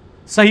ہونا چاہیے.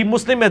 صحیح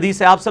مسلم میں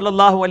حدیث ہے، آپ صلی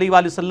اللہ علیہ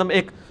وآلہ وسلم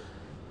ایک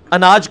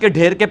اناج کے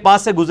ڈھیر کے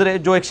پاس سے گزرے،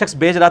 جو ایک شخص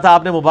بیچ رہا تھا.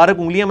 آپ نے مبارک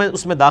انگلیاں میں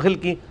اس میں داخل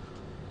کی،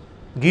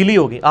 گیلی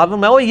ہوگی. آپ نے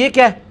فرمایا یہ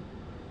کیا ہے؟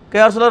 کہ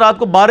یا رسول اللہ رات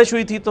کو بارش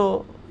ہوئی تھی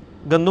تو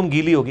گندم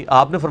گیلی ہوگی.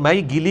 آپ نے فرمایا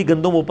یہ گیلی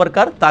گندم اوپر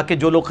کر تاکہ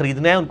جو لوگ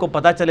خریدنے ہیں ان کو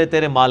پتہ چلے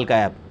تیرے مال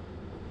کا عیب.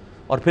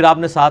 اور پھر آپ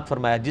نے ساتھ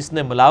فرمایا جس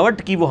نے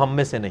ملاوٹ کی وہ ہم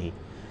میں سے نہیں.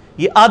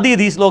 یہ آدھی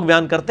حدیث لوگ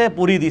بیان کرتے ہیں،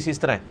 پوری حدیث اس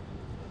طرح ہے،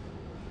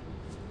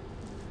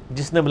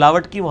 جس نے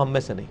ملاوٹ کی وہ ہم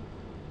میں سے نہیں.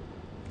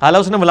 حالانکہ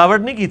اس نے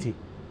ملاوٹ نہیں کی تھی،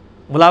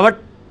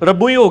 ملاوٹ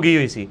ربو ہی ہو گئی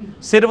ہوئی سی،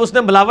 صرف اس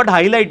نے ملاوٹ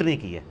ہائی لائٹ نہیں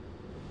کی ہے.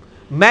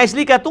 میں اس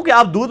لیے کہتا ہوں کہ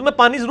آپ دودھ میں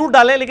پانی ضرور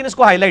ڈالیں لیکن اس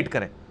کو ہائی لائٹ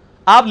کریں.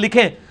 آپ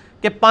لکھیں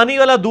کہ پانی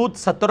والا دودھ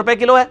 70 روپے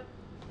کلو ہے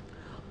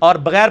اور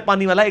بغیر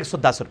پانی والا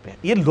 110 روپے.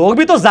 یہ لوگ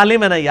بھی تو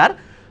ظالم ہے نا یار.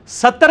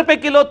 70 روپے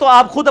کلو تو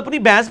آپ خود اپنی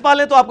بھینس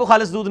پالیں تو آپ کو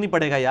خالص دودھ نہیں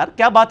پڑے گا یار.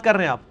 کیا بات کر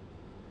رہے ہیں آپ؟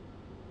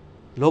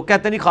 لوگ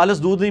کہتے ہیں نہیں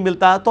خالص دودھ نہیں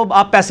ملتا، تو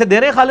آپ پیسے دے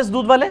رہے ہیں خالص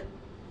دودھ والے؟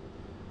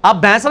 آپ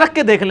بھینس رکھ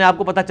کے دیکھ لیں، آپ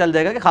کو پتہ چل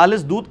جائے گا کہ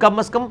خالص دودھ کم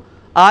از کم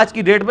آج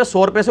کی ڈیٹ میں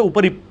 100 روپے سے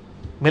اوپر ہی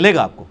ملے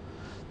گا آپ کو.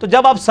 تو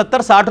جب آپ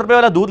 70-60 روپے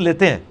والا دودھ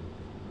لیتے ہیں،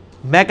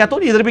 میں کہتا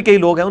ہوں ادھر بھی کئی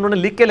لوگ ہیں انہوں نے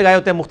لکھ کے لگائے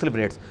ہوتے ہیں مختلف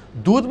ریٹس.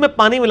 دودھ میں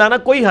پانی ملانا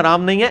کوئی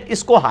حرام نہیں ہے،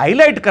 اس کو ہائی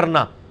لائٹ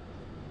کرنا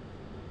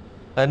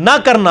نہ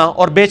کرنا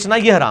اور بیچنا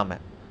یہ حرام ہے.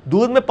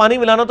 دودھ میں پانی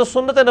ملانا تو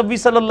سنت نبی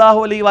صلی اللہ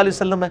علیہ وآلہ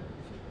وسلم ہے.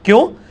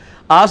 کیوں؟ آپ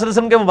صلی اللہ علیہ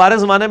وسلم کے مبارک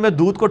زمانے میں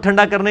دودھ کو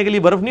ٹھنڈا کرنے کے لیے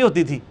برف نہیں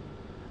ہوتی تھی،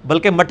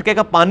 بلکہ مٹکے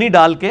کا پانی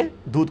ڈال کے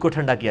دودھ کو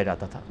ٹھنڈا کیا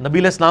جاتا تھا. نبی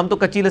علیہ السلام تو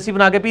کچی لسی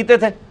بنا کے پیتے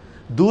تھے.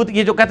 دودھ،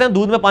 یہ جو کہتے ہیں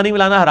دودھ میں پانی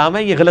ملانا حرام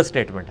ہے، یہ غلط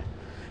سٹیٹمنٹ ہے.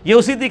 یہ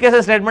اسی طریقے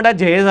سے سٹیٹمنٹ ہے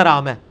جہیز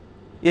حرام ہے.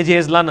 یہ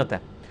جہیز لعنت ہے.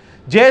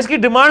 جہیز کی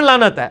ڈیمانڈ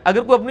لعنت ہے.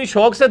 اگر کوئی اپنی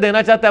شوق سے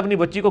دینا چاہتا ہے اپنی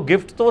بچی کو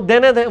گفٹ تو وہ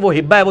دینے دیں، وہ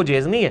ہبہ ہے، وہ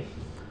جہیز نہیں ہے.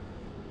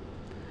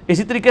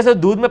 اسی طریقے سے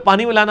دودھ میں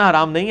پانی ملانا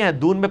حرام نہیں ہے.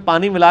 دودھ میں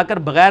پانی ملا کر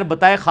بغیر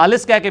بتائے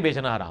خالص کہہ کے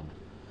بیچنا حرام ہے.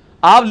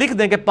 آپ لکھ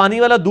دیں کہ پانی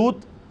والا دودھ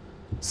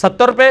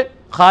 70 روپے،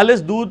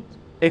 خالص دودھ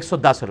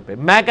 110 روپے.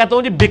 میں کہتا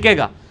ہوں جی بکے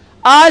گا.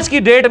 آج کی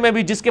ڈیٹ میں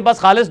بھی جس کے پاس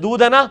خالص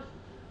دودھ ہے نا،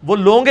 وہ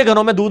لوگوں کے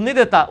گھروں میں دودھ نہیں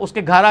دیتا، اس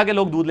کے گھر آگے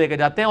لوگ دودھ لے کے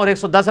جاتے ہیں اور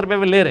 110 روپے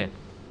میں لے رہے ہیں.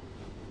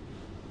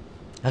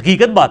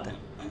 حقیقت بات ہے.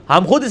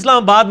 ہم خود اسلام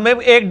آباد میں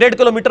 1-1.5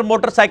 کلومیٹر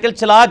موٹر سائیکل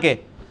چلا کے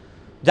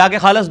جا کے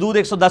خالص دودھ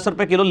 110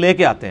 روپے کلو لے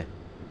کے آتے ہیں.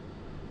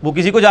 وہ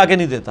کسی کو جا کے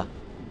نہیں دیتا.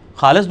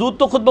 خالص دودھ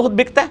تو خود بخود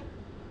بکتا ہے.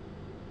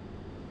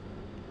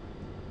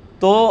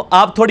 تو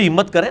آپ تھوڑی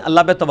ہمت کریں،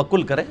 اللہ پہ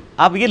توکل کریں.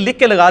 آپ یہ لکھ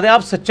کے لگا دیں،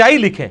 آپ سچائی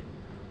لکھیں.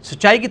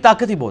 سچائی کی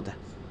طاقت ہی بہت ہے.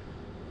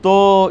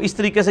 تو اس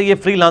طریقے سے یہ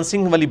فری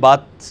لانسنگ والی بات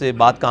سے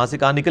بات کہاں سے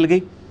کہاں نکل گئی.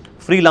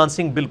 فری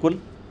لانسنگ بالکل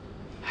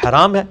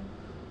حرام ہے.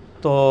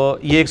 تو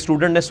یہ ایک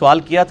اسٹوڈنٹ نے سوال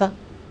کیا تھا،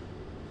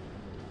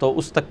 تو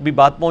اس تک بھی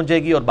بات پہنچ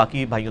جائے گی اور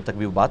باقی بھائیوں تک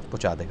بھی وہ بات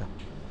پہنچا دے گا.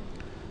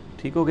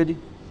 ٹھیک ہو گیا جی.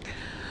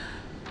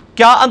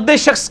 کیا اندھے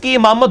شخص کی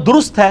امامت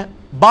درست ہے؟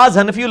 بعض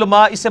حنفی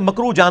علماء اسے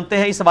مکروہ جانتے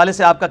ہیں. اس حوالے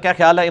سے آپ کا کیا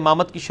خیال ہے؟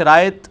 امامت کی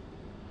شرائط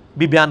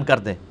بھی بیان کر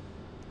دیں.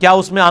 کیا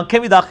اس میں آنکھیں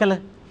بھی داخل ہیں؟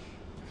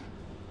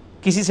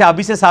 کسی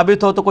صحابی سے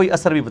ثابت ہو تو کوئی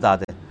اثر بھی بتا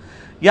دیں.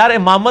 یار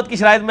امامت کی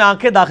شرائط میں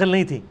آنکھیں داخل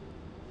نہیں تھی،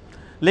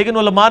 لیکن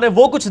علماء نے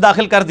وہ کچھ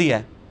داخل کر دیا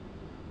ہے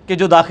کہ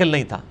جو داخل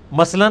نہیں تھا.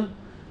 مثلا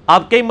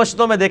آپ کئی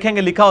مسجدوں میں دیکھیں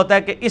گے لکھا ہوتا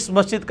ہے کہ اس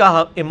مسجد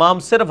کا امام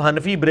صرف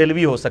حنفی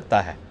بریلوی ہو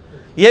سکتا ہے.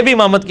 یہ بھی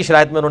امامت کی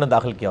شرائط میں انہوں نے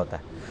داخل کیا ہوتا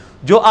ہے.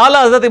 جو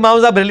اعلیٰ حضرت امام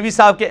رضا بریلوی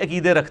صاحب کے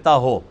عقیدے رکھتا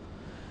ہو،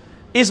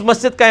 اس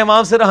مسجد کا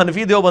امام صرف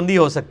حنفی دیوبندی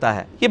ہو سکتا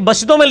ہے. یہ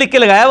مسجدوں میں لکھ کے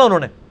لگایا ہوا انہوں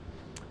نے.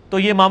 تو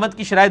یہ امامت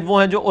کی شرائط وہ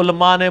ہیں جو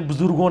علماء نے،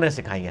 بزرگوں نے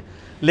سکھائی ہیں.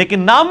 لیکن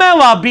نہ میں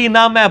وابی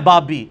نہ میں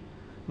بابی،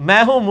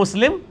 میں ہوں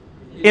مسلم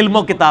علم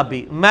و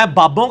کتابی. میں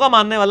بابوں کا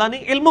ماننے والا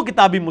نہیں، علم و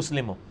کتابی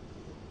مسلم ہوں.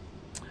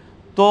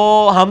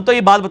 تو ہم تو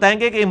یہ بات بتائیں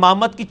گے کہ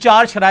امامت کی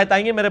 4 شرائط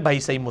آئیں گے میرے بھائی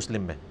صحیح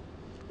مسلم میں.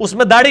 اس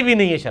میں داڑھی بھی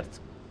نہیں ہے شرط.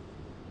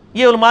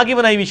 یہ علماء کی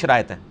بنائی ہوئی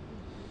شرائط ہیں.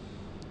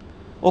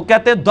 وہ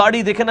کہتے ہیں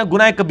داڑھی دیکھیں نا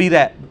گناہ کبیرہ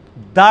ہے.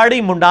 داڑھی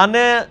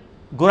منڈانے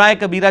گناہ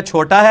کبیرہ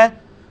چھوٹا ہے،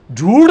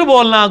 جھوٹ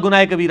بولنا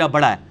گناہ کبیرہ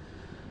بڑا ہے.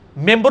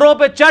 ممبروں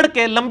پہ چڑھ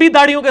کے لمبی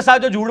داڑھیوں کے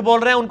ساتھ جو جھوٹ بول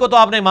رہے ہیں ان کو تو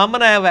آپ نے امام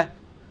بنایا ہوا ہے.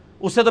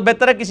 اس سے تو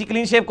بہتر ہے کسی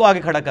کلین شیپ کو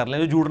آگے کھڑا کر لیں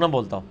جو جھوٹ نہ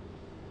بولتا ہو.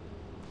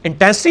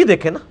 انٹینسٹی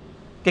دیکھیں نا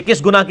کہ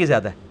کس گناہ کی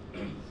زیادہ ہے.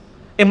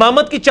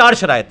 امامت کی 4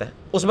 شرائط ہیں،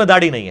 اس میں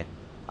داڑھی نہیں ہے.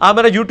 آپ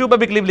میرا یوٹیوب پہ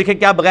بھی کلپ لکھیں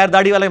کیا بغیر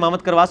داڑھی والا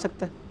امامت کروا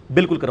سکتا ہے؟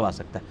 بالکل کروا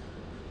سکتا ہے.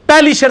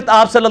 پہلی شرط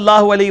آپ صلی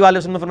اللہ علیہ وآلہ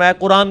وسلم نے فرمایا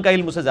قرآن کا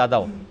علم سے زیادہ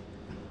ہو.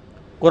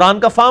 قرآن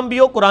کا فہم بھی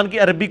ہو، قرآن کی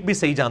عربک بھی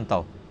صحیح جانتا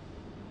ہو.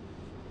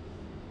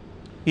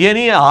 یہ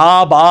نہیں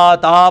ہے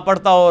بات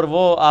پڑھتا ہو اور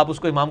وہ آپ اس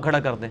کو امام کھڑا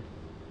کر دیں،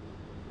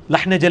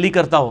 لحن جلی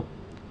کرتا ہو.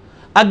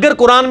 اگر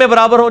قرآن میں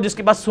برابر ہو، جس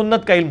کے پاس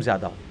سنت کا علم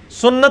زیادہ ہو.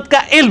 سنت کا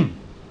علم،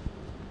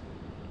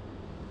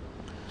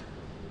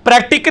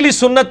 پریکٹیکلی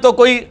سنت تو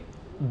کوئی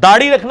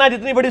داڑھی رکھنا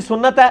جتنی بڑی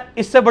سنت ہے،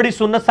 اس سے بڑی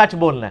سنت سچ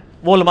بولنا ہے.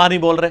 وہ علماء نہیں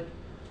بول رہے.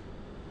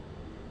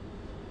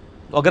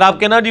 تو اگر آپ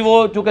کہنا جی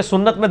وہ چونکہ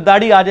سنت میں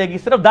داڑھی آ جائے گی،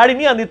 صرف داڑھی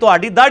نہیں آتی تو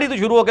داڑھی تو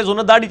شروع ہو کے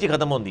سنت داڑھی سے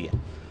ختم ہوتی ہے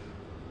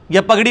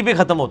یا پگڑی پہ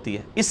ختم ہوتی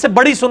ہے، اس سے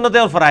بڑی سنتیں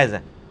اور فرائض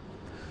ہیں۔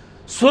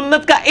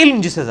 سنت کا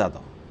علم جسے زیادہ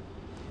ہو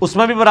اس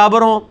میں بھی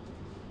برابر ہو،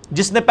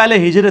 جس نے پہلے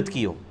ہجرت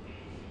کی ہو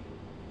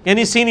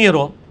یعنی سینئر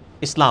ہو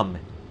اسلام میں،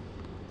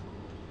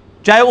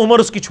 چاہے عمر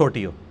اس کی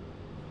چھوٹی ہو،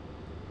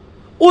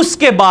 اس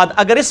کے بعد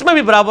اگر اس میں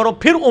بھی برابر ہو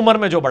پھر عمر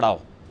میں جو بڑا ہو۔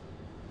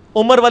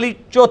 عمر والی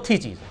چوتھی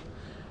چیز،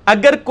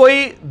 اگر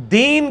کوئی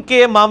دین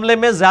کے معاملے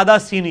میں زیادہ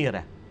سینئر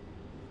ہے،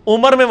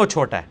 عمر میں وہ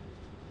چھوٹا ہے۔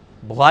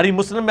 بخاری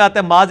مسلم میں آتا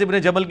ہے معاذ ابن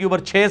جبل کی عمر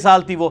 6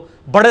 سال تھی، وہ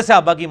بڑے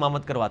صحابہ کی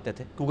امامت کرواتے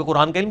تھے کیونکہ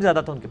قرآن کا علم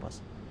زیادہ تھا ان کے پاس۔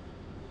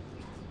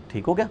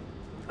 ٹھیک ہو گیا؟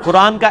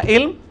 قرآن کا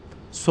علم،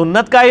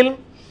 سنت کا علم،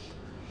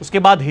 اس کے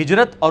بعد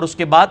ہجرت، اور اس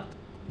کے بعد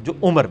جو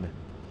عمر میں،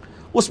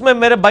 اس میں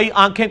میرے بھائی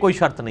آنکھیں کوئی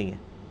شرط نہیں ہے،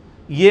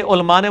 یہ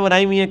علماء نے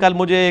بنائی ہوئی ہیں۔ کل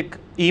مجھے ایک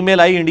ای میل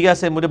آئی انڈیا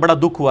سے، مجھے بڑا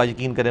دکھ ہوا،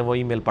 یقین کریں وہ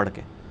ای میل پڑھ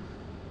کے۔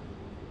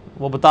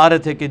 وہ بتا رہے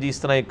تھے کہ جی اس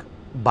طرح ایک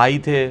بھائی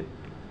تھے،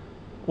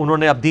 انہوں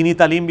نے اب دینی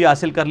تعلیم بھی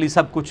حاصل کر لی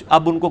سب کچھ،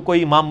 اب ان کو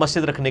کوئی امام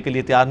مسجد رکھنے کے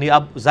لیے تیار نہیں۔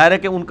 اب ظاہر ہے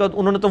کہ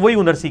انہوں نے تو وہی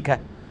ہنر سیکھا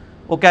ہے،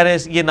 وہ کہہ رہے ہیں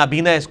یہ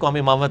نابینا ہے، اس کو ہم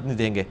امامت نہیں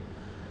دیں گے۔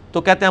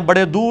 تو کہتے ہیں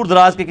بڑے دور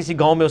دراز کے کسی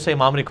گاؤں میں اسے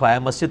امام رکھوایا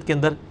مسجد کے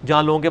اندر،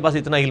 جہاں لوگوں کے پاس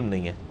اتنا علم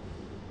نہیں ہے۔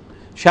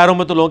 شہروں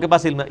میں تو لوگوں کے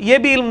پاس علم ہے، یہ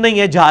بھی علم نہیں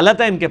ہے،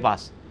 جہالت ہے ان کے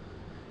پاس۔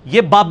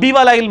 یہ بابی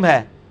والا علم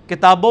ہے،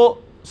 کتاب و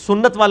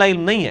سنت والا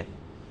علم نہیں ہے۔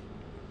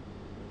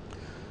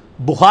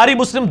 بخاری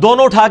مسلم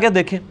دونوں اٹھا کے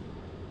دیکھیں،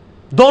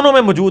 دونوں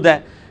میں موجود ہے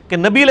کہ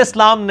نبی علیہ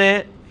السلام نے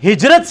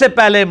ہجرت سے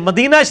پہلے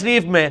مدینہ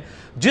شریف میں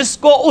جس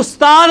کو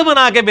استاد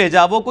بنا کے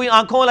بھیجا وہ کوئی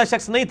آنکھوں والا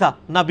شخص نہیں تھا،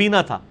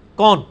 نابینا تھا۔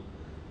 کون؟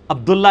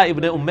 عبداللہ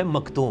ابن ام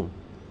مکتوم،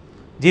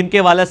 جن کے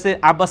والد سے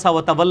عبس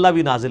و تولی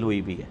بھی نازل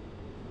ہوئی بھی ہے۔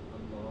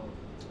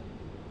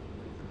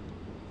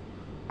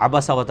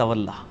 عبس و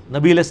تولی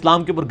نبی علیہ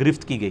السلام کے اوپر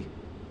گرفت کی گئی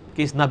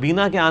کہ اس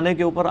نابینا کے آنے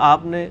کے اوپر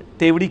آپ نے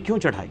تیوڑی کیوں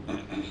چڑھائی،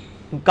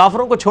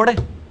 کافروں کو چھوڑے۔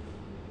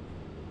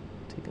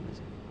 ٹھیک ہے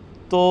جی،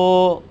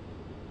 تو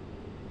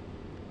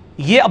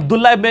یہ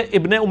عبداللہ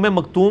ابن ام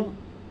مکتوم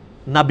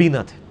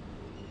نابینا تھے۔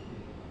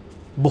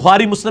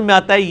 بخاری مسلم میں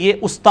آتا ہے یہ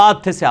استاد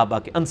تھے صحابہ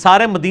کے،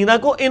 انصار مدینہ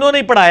کو انہوں نے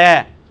ہی پڑھایا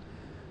ہے۔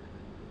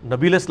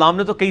 نبی علیہ السلام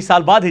نے تو کئی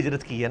سال بعد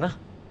ہجرت کی ہے نا،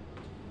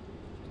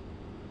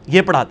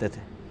 یہ پڑھاتے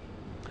تھے۔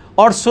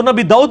 اور سنن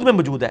ابی داؤد میں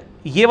موجود ہے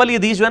یہ والی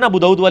حدیث جو ہے نا، ابو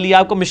داؤد والی،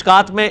 آپ کو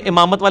مشکات میں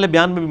امامت والے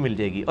بیان میں بھی مل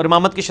جائے گی، اور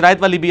امامت کی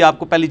شرائط والی بھی آپ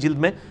کو پہلی جلد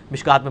میں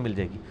مشکات میں مل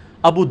جائے گی۔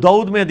 ابو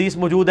داؤد میں حدیث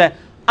موجود ہے،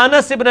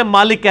 انس ابن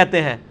مالک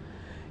کہتے ہیں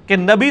کہ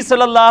نبی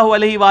صلی اللہ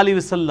علیہ وآلہ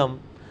وسلم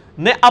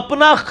نے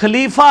اپنا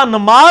خلیفہ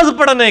نماز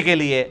پڑھنے کے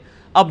لیے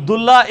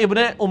عبداللہ ابن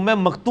ام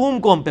مکتوم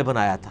کو ہم پہ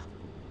بنایا تھا۔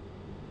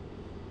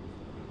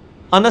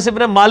 انس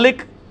ابن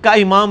مالک کا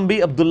امام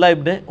بھی عبداللہ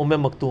ابن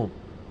ام مکتوم،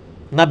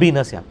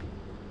 نابینا سے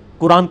آپ،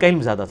 قرآن کا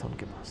علم زیادہ تھا ان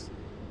کے پاس۔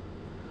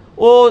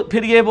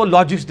 پھر یہ وہ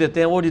لاجکس دیتے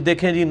ہیں، وہ جی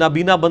دیکھیں جی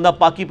نابینا بندہ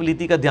پاکی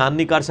پلیتی کا دھیان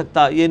نہیں کر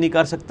سکتا، یہ نہیں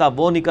کر سکتا،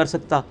 وہ نہیں کر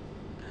سکتا۔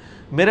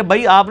 میرے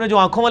بھائی آپ نے جو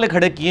آنکھوں والے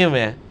کھڑے کیے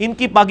ہوئے ہیں، ان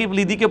کی پاکی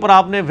پلیتی کے اوپر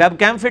آپ نے ویب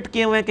کیم فٹ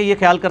کیے ہوئے ہیں کہ یہ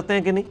خیال کرتے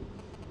ہیں کہ نہیں؟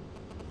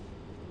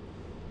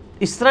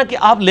 اس طرح کہ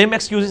آپ لیم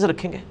ایکسکیوزز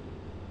رکھیں گے؟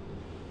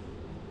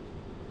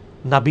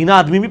 نابینا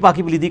آدمی بھی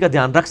پاکی پلیتی کا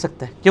دھیان رکھ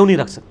سکتا ہے، کیوں نہیں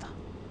رکھ سکتا؟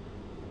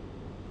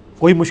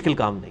 کوئی مشکل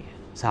کام نہیں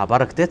ہے، صحابہ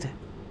رکھتے تھے۔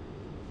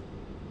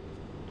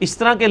 اس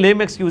طرح کے لیم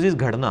ایکسکیوزز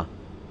گھڑنا،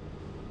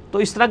 تو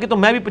اس طرح کی تو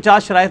میں بھی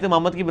 50 شرائط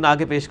امامت کی بنا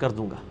کے پیش کر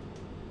دوں گا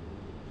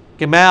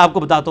کہ میں آپ کو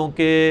بتاتا ہوں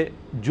کہ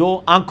جو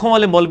آنکھوں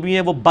والے مولوی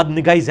ہیں وہ بد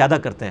نگاہی زیادہ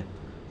کرتے ہیں،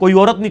 کوئی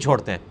عورت نہیں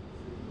چھوڑتے ہیں۔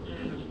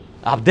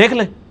 آپ دیکھ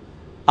لیں،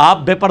 آپ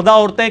بے پردہ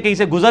عورتیں کہیں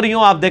سے گزر رہی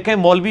ہوں، آپ دیکھیں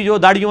مولوی جو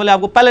داڑھیوں والے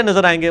آپ کو پہلے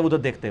نظر آئیں گے ادھر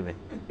دیکھتے ہوئے،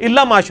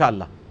 الا ماشاء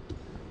اللہ۔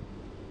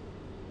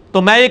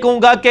 تو میں یہ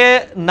کہوں گا کہ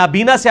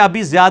نابینا سے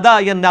ابھی زیادہ،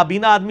 یا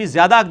نابینا آدمی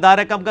زیادہ حقدار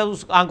ہے، کم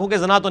اس آنکھوں کے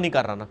زنا تو نہیں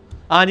کر رہا نا،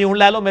 ہاں جی ہوں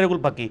لے لو میرے کو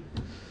پکی،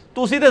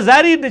 تو اسی تے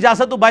ظاہری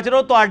نجاست تو بچ رہے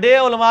ہو، تو آڈے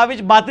علماء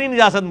وچ باطنی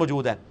نجاست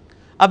موجود ہے۔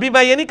 ابھی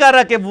میں یہ نہیں کر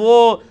رہا کہ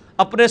وہ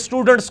اپنے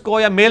سٹوڈنٹس کو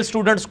یا میل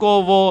سٹوڈنٹس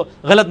کو وہ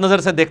غلط نظر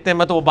سے دیکھتے ہیں،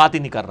 میں تو وہ بات ہی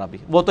نہیں کر رہا ابھی،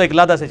 وہ تو ایک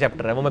علیحدہ سے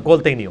چیپٹر ہے، وہ میں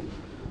کھولتے ہی نہیں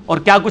ہوں، اور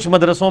کیا کچھ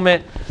مدرسوں میں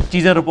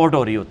چیزیں رپورٹ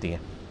ہو رہی ہوتی ہیں،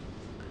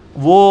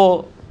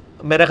 وہ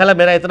میرا خیال ہے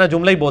میرا اتنا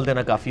جملہ ہی بول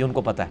دینا کافی، ان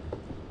کو پتہ ہے۔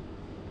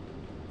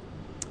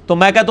 تو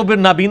میں کہتا ہوں پھر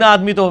نابینا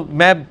آدمی تو،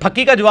 میں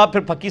پھکی کا جواب پھر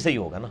پھکی سے ہی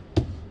ہوگا نا،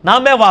 نہ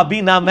میں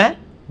وابی نہ میں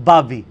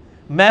بابی،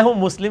 میں ہوں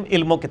مسلم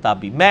علم و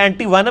کتابی۔ میں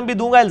اینٹی وینم بھی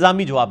دوں گا،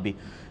 الزامی جواب بھی،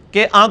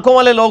 کہ آنکھوں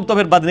والے لوگ تو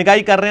پھر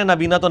بدنگاہی کر رہے ہیں،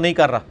 نابینا تو نہیں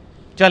کر رہا،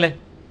 چلے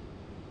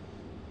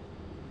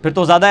پھر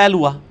تو زیادہ اہل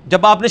ہوا۔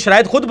 جب آپ نے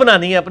شرائط خود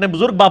بنانی ہے اپنے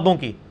بزرگ بابوں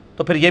کی،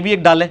 تو پھر یہ بھی ایک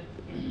ڈالیں،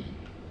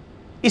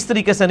 اس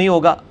طریقے سے نہیں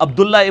ہوگا۔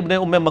 عبداللہ ابن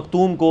ام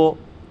مکتوم کو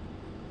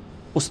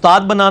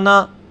استاد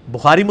بنانا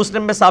بخاری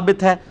مسلم میں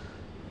ثابت ہے،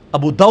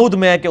 ابو داؤد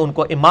میں ہے کہ ان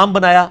کو امام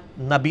بنایا،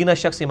 نابینا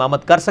شخص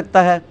امامت کر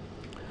سکتا ہے،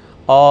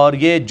 اور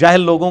یہ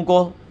جاہل لوگوں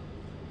کو،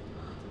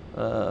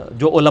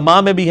 جو علماء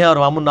میں بھی ہیں اور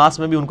عوام الناس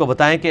میں بھی، ان کو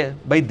بتائیں کہ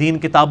بھائی دین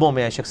کتابوں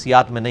میں ہے،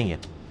 شخصیات میں نہیں ہے۔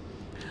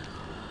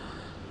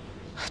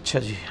 اچھا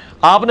جی،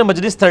 آپ نے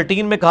مجلس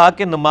 13 میں کہا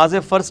کہ نماز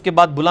فرض کے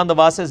بعد بلند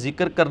آواز سے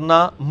ذکر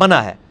کرنا منع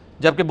ہے،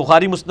 جبکہ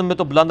بخاری مسلم میں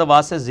تو بلند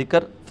آواز سے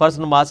ذکر فرض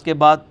نماز کے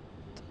بعد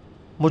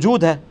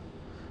موجود ہے۔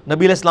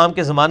 نبی علیہ السلام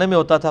کے زمانے میں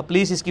ہوتا تھا.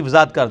 پلیز اس کی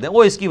وضاحت کر دیں.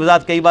 وہ اس کی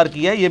وضاحت کئی بار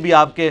کی ہے, یہ بھی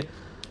آپ کے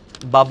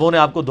بابوں نے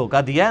آپ کو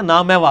دھوکہ دیا ہے.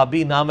 نہ میں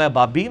وابی, نہ میں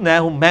بابی,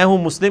 میں ہوں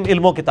مسلم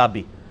علم و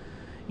کتابی.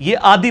 یہ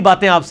آدھی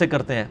باتیں آپ سے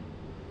کرتے ہیں.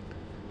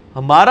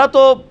 ہمارا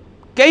تو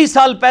کئی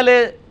سال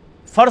پہلے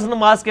فرض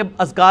نماز کے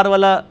اذکار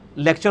والا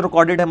لیکچر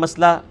ریکارڈڈ ہے,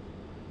 مسئلہ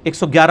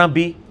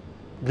 111B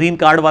گرین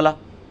کارڈ والا,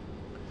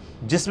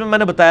 جس میں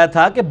نے بتایا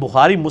تھا کہ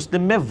بخاری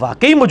مسلم میں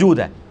واقعی موجود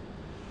ہے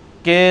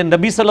کہ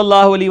نبی صلی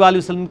اللہ علیہ وآلہ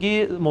وسلم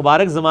کی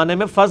مبارک زمانے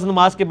میں فرض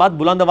نماز کے بعد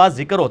بلند آواز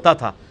ذکر ہوتا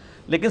تھا.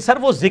 لیکن سر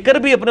وہ ذکر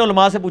بھی اپنے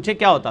علماء سے پوچھے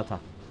کیا ہوتا تھا.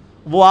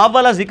 وہ آپ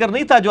والا ذکر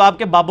نہیں تھا جو آپ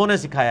کے بابوں نے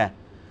سکھایا ہے,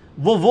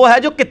 وہ ہے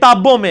جو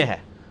کتابوں میں ہے,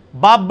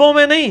 بابوں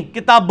میں نہیں,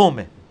 کتابوں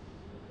میں.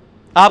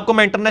 آپ کو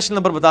میں انٹرنیشنل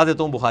نمبر بتا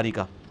دیتا ہوں بخاری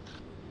کا.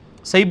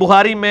 صحیح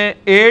بخاری میں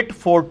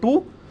 842,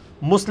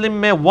 مسلم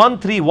میں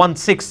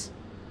 1316.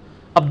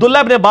 عبداللہ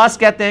ابن عباس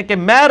کہتے ہیں کہ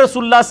میں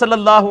رسول اللہ صلی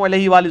اللہ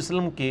علیہ وآلہ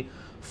وسلم کی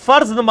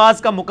فرض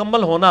نماز کا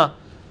مکمل ہونا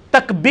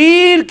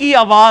تکبیر کی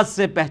آواز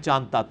سے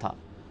پہچانتا تھا.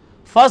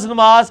 فرض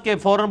نماز کے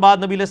فوراً بعد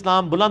نبی علیہ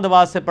السلام بلند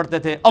آواز سے پڑھتے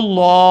تھے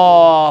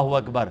اللہ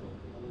اکبر,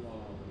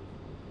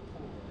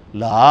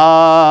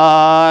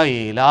 لا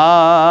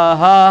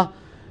الہ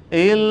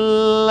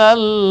الا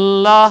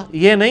اللہ.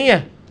 یہ نہیں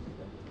ہے,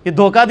 یہ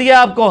دھوکہ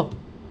دیا آپ کو.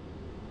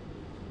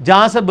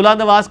 جہاں سے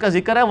بلند آواز کا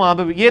ذکر ہے وہاں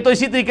پہ بھی یہ تو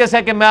اسی طریقے سے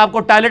ہے کہ میں آپ کو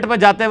ٹائلٹ میں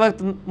جاتے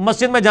وقت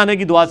مسجد میں جانے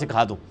کی دعا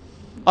سکھا دوں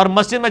اور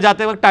مسجد میں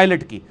جاتے وقت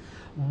ٹائلٹ کی.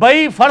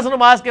 بھائی فرض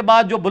نماز کے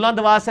بعد جو بلند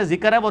آواز سے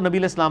ذکر ہے وہ نبی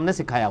علیہ السلام نے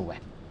سکھایا ہوا ہے.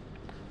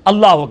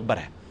 اللہ اکبر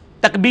ہے,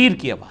 تکبیر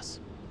کی آواز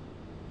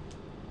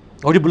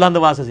اور یہ بلند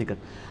آواز سے ذکر.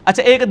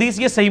 اچھا ایک حدیث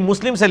یہ صحیح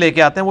مسلم سے لے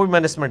کے آتے ہیں, وہ بھی میں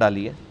نے اس میں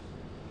ڈالی ہے.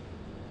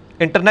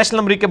 انٹرنیشنل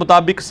نمبر کے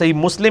مطابق صحیح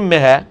مسلم میں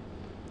ہے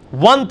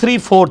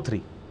 1343.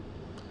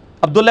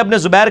 عبداللہ ابن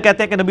زبیر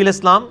کہتے ہیں کہ نبی علیہ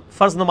السلام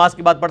فرض نماز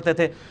کے بعد پڑھتے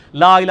تھے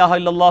لا الہ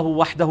الا اللہ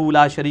وحدہ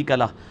لا شریک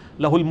لہ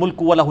لہ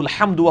الملک ولہ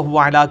الحمد وہو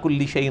علی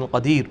کل شیء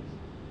قدیر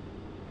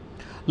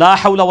لا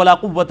حول ولا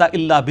قوة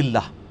الا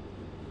باللہ.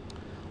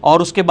 اور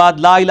اس کے بعد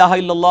لا الہ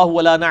الا اللہ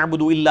ولا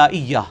نعبد الا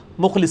ایہ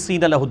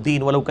مخلصین لہ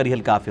الدین ولو کرہ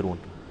الکافرون.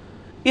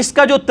 اس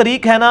کا جو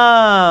طریق ہے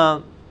نا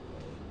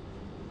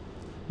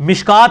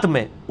مشکات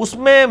میں, اس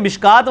میں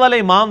مشکات والے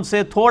امام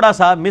سے تھوڑا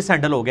سا مس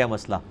ہینڈل ہو گیا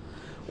مسئلہ.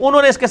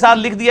 انہوں نے اس کے ساتھ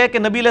لکھ دیا ہے کہ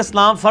نبی علیہ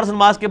السلام فرض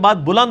نماز کے بعد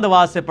بلند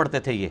آواز سے پڑھتے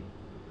تھے یہ,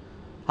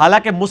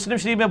 حالانکہ مسلم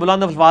شریف میں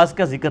بلند آواز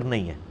کا ذکر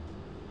نہیں ہے.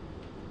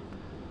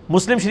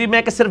 مسلم شریف میں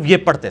ہے کہ صرف یہ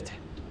پڑھتے تھے.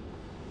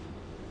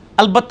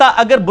 البتہ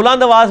اگر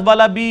بلند آواز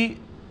والا بھی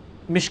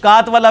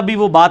مشکات والا بھی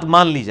وہ بات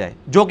مان لی جائے,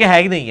 جو کہ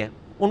ہے ہی نہیں ہے,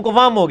 ان کو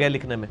وہم ہو گیا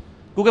لکھنے میں,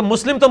 کیونکہ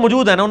مسلم تو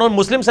موجود ہے نا, انہوں نے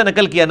مسلم سے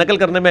نقل کیا. نقل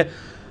کرنے میں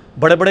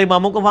بڑے بڑے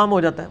اماموں کو وہم ہو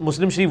جاتا ہے.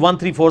 مسلم شریف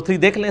 1343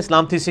 دیکھ لیں,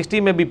 اسلام 360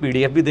 میں بھی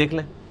PDF بھی دیکھ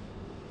لیں,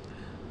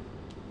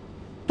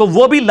 تو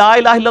وہ بھی لا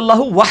الہ الا اللہ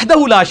وحدہ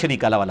لا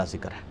شریک لہ والا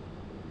ذکر ہے,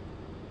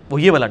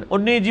 وہ یہ والا نہیں. اور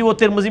نہیں جی وہ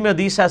ترمذی میں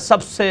حدیث ہے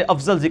سب سے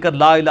افضل ذکر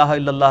لا الہ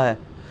الا اللہ ہے.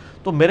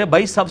 تو میرے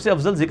بھائی سب سے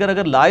افضل ذکر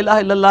اگر لا الہ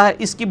الا اللہ ہے,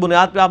 اس کی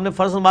بنیاد پہ آپ نے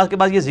فرض نماز کے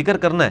بعد یہ ذکر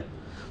کرنا ہے,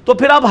 تو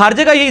پھر آپ ہر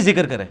جگہ یہی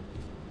ذکر کریں.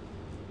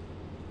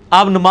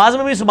 آپ نماز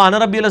میں بھی سبحان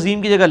ربی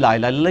العظیم کی جگہ لا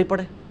الہ الا اللہ ہی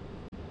پڑھیں,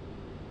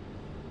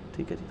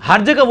 ٹھیک ہے جی,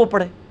 ہر جگہ وہ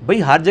پڑھیں.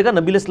 بھائی ہر جگہ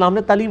نبی علیہ السلام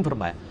نے تعلیم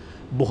فرمایا.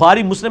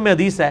 بخاری مسلم میں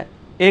حدیث ہے,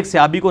 ایک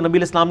صحابی کو نبی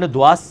علیہ السلام نے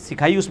دعا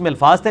سکھائی, اس میں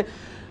الفاظ تھے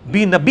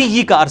بی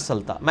نبی کا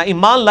ارسلتا, میں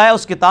ایمان لایا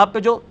اس کتاب پہ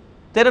جو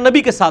تیرے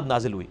نبی کے ساتھ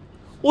نازل ہوئی.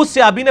 اس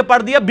صحابی نے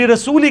پڑھ دیا بی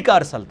رسولی کا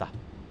ارسلتا,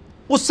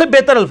 اس سے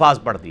بہتر الفاظ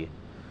پڑھ دیے.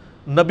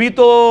 نبی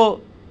تو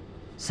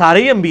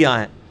سارے ہی انبیاء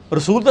ہیں,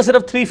 رسول تو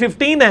صرف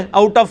 315 ہے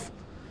آؤٹ آف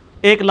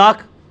 1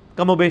 لاکھ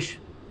کم و بیش,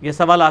 یہ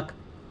 1.25 لاکھ,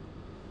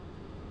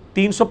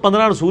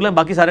 315 رسول ہیں,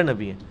 باقی سارے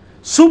نبی ہیں.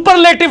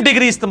 سپرلیٹو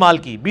ڈگری استعمال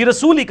کی, بی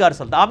رسولی کا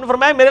ارسلتا. آپ نے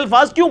فرمایا میرے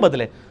الفاظ کیوں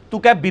بدلے, تو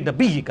کہہ بی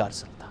نبی کا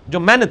ارسلتا, جو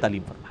میں نے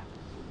تعلیم فرمایا.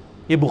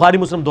 یہ بخاری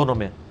مسلم دونوں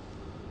میں ہے.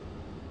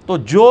 تو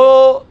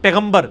جو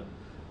پیغمبر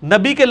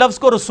نبی کے لفظ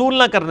کو رسول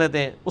نہ کرنے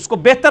دیں, اس کو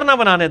بہتر نہ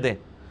بنانے دیں,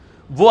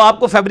 وہ آپ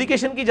کو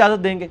فیبریکیشن کی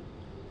اجازت دیں گے.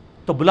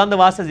 تو بلند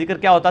آواز سے ذکر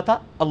کیا ہوتا تھا,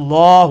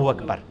 اللہ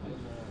اکبر,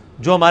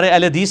 جو ہمارے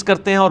اہل حدیث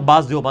کرتے ہیں اور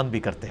بعض دیوبند بھی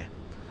کرتے ہیں.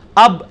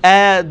 اب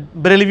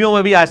بریلویوں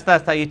میں بھی آہستہ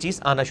آہستہ یہ چیز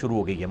آنا شروع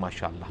ہو گئی ہے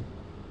ماشاءاللہ.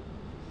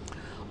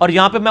 اور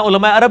یہاں پہ میں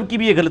علماء عرب کی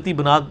بھی یہ غلطی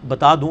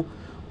بتا دوں,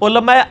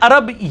 علماء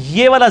عرب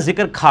یہ والا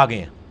ذکر کھا گئے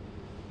ہیں,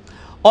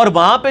 اور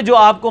وہاں پہ جو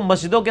آپ کو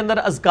مسجدوں کے اندر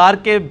اذکار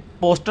کے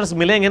پوسٹرز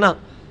ملیں گے نا,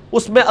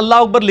 اس میں اللہ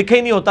اکبر لکھا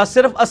ہی نہیں ہوتا,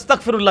 صرف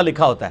استغفر اللہ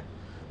لکھا ہوتا ہے.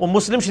 وہ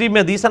مسلم شریف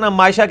میں حدیث ہے نا,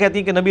 عائشہ کہتی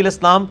ہیں کہ نبی علیہ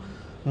السلام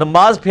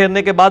نماز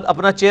پھیرنے کے بعد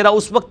اپنا چہرہ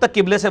اس وقت تک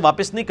قبلے سے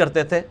واپس نہیں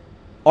کرتے تھے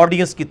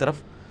آڈینس کی طرف,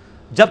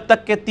 جب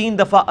تک کہ 3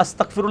 دفعہ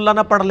استغفر اللہ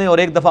نہ پڑھ لیں اور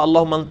 1 دفعہ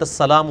اللہم انت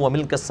السلام و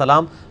منک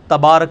السلام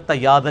تبارکت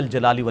یا ذا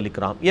الجلال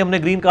والاکرام. یہ ہم نے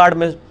گرین کارڈ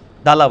میں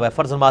ڈالا ہوا ہے,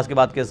 فرض نماز کے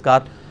بعد کے اذکار.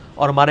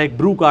 اور ہمارا ایک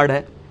بلو کارڈ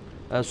ہے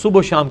صبح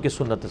و شام کے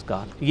سنت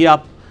اذکار, یہ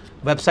آپ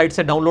ویب سائٹ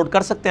سے ڈاؤن لوڈ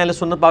کر سکتے ہیں,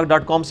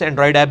 sunnatpak.com سے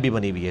اینڈرائڈ ایپ بھی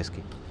بنی ہوئی ہے اس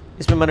کی,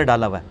 اس میں نے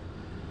ڈالا ہوا ہے.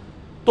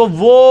 تو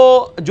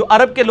وہ جو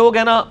عرب کے لوگ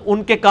ہیں نا,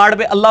 ان کے کارڈ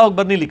پہ اللہ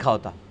اکبر نہیں لکھا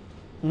ہوتا,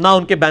 نہ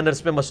ان کے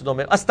بینرز پہ مسجدوں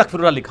میں استغفر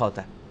اللہ لکھا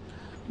ہوتا ہے.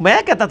 میں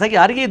کہتا تھا کہ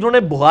یار یہ انہوں نے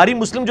بخاری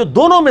مسلم جو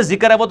دونوں میں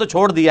ذکر ہے وہ تو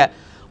چھوڑ دیا ہے,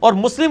 اور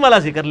مسلم والا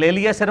ذکر لے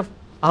لیا ہے صرف.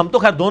 ہم تو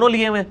خیر دونوں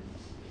لیے ہوئے.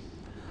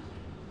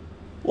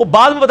 وہ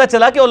بعد میں پتہ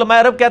چلا کہ علماء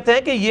عرب کہتے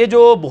ہیں کہ یہ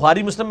جو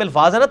بخاری مسلم میں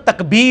الفاظ ہے نا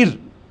تکبیر،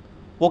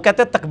 وہ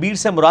کہتے ہیں تکبیر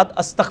سے مراد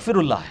استغفر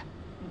اللہ ہے،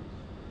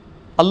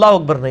 اللہ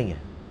اکبر نہیں ہے.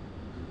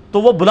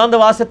 تو وہ بلند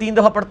آواز سے 3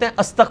 دفعہ پڑھتے ہیں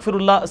استغفر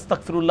اللہ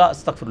استغفر اللہ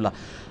استغفر اللہ.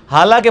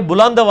 حالانکہ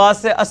بلند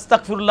آواز سے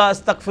استغفر اللہ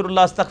استغفر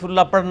اللہ استغفر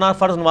اللہ پڑھنا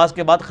فرض نماز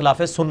کے بعد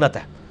خلاف سنت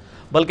ہے.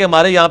 بلکہ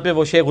ہمارے یہاں پہ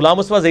وہ شیخ غلام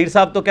مصطفیٰ ظہیر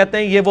صاحب تو کہتے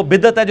ہیں یہ وہ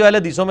بدعت ہے جو اہل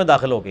حدیثوں میں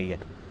داخل ہو گئی ہے.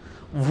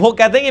 وہ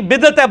کہتے ہیں یہ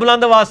بدعت ہے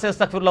بلند آواز سے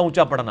استغفر اللہ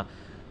اونچا پڑھنا،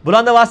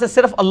 بلند آواز سے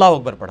صرف اللہ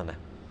اکبر پڑھنا ہے،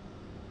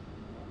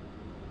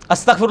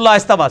 استغفر اللہ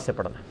آہستہ آواز سے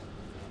پڑھنا ہے.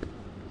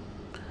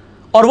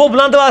 اور وہ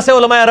بلند آواز سے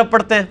علماء عرب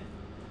پڑھتے ہیں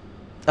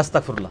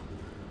استغفر اللہ.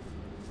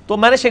 تو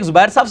میں نے شیخ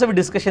زبیر صاحب سے بھی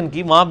ڈسکشن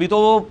کی، وہاں بھی تو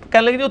وہ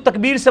کہنے لگے جو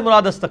تکبیر سے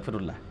مراد استغفر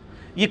اللہ ہے.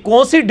 یہ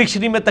کون سی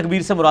ڈکشنری میں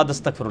تکبیر سے مراد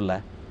استغفر اللہ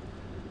ہے؟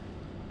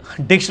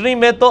 ڈکشنری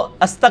میں تو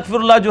استغفر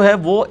اللہ جو ہے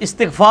وہ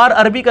استغفار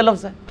عربی کا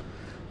لفظ ہے،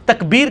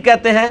 تکبیر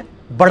کہتے ہیں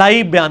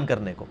بڑائی بیان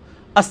کرنے کو.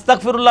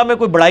 استغفر اللہ میں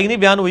کوئی بڑائی نہیں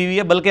بیان ہوئی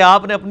ہے، بلکہ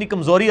آپ نے اپنی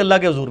کمزوری اللہ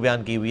کے حضور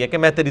بیان کی ہوئی ہے کہ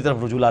میں تیری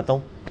طرف رجوع لاتا ہوں.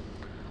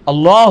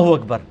 اللہ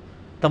اکبر،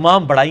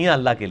 تمام بڑائیاں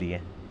اللہ کے لیے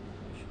ہیں،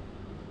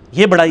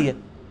 یہ بڑائی ہے.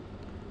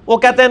 وہ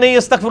کہتے ہیں نہیں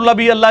استغفر اللہ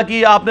بھی اللہ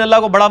کی، آپ نے اللہ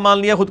کو بڑا مان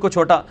لیا خود کو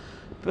چھوٹا.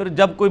 پھر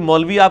جب کوئی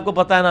مولوی آپ کو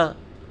پتہ ہے نا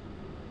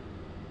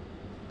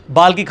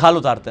بال کی کھال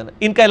اتارتے ہیں نا،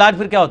 ان کا علاج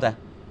پھر کیا ہوتا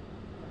ہے؟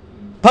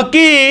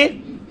 پھکی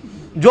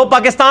جو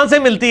پاکستان سے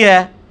ملتی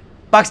ہے،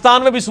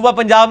 پاکستان میں بھی صوبہ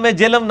پنجاب میں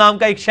جہلم نام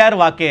کا ایک شہر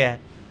واقع ہے،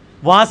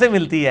 وہاں سے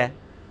ملتی ہے.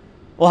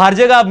 وہ ہر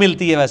جگہ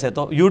ملتی ہے، ویسے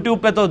تو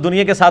یوٹیوب پہ تو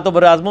دنیا کے 7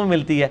 بر اعظموں میں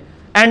ملتی ہے.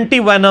 اینٹی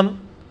وینم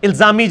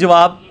الزامی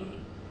جواب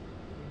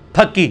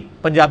پھکی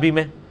پنجابی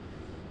میں.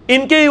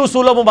 ان کے ہی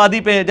اصول و مبادی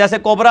پہ، جیسے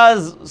کوبرا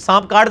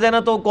سانپ کاٹ دینا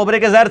تو کوبرے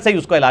کے زہر سے ہی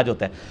اس کا علاج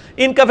ہوتا ہے،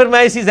 ان کا پھر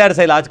میں اسی زہر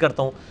سے علاج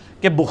کرتا ہوں.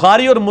 کہ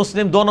بخاری اور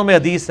مسلم دونوں میں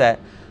حدیث ہے،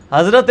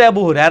 حضرت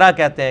ابو ہریرہ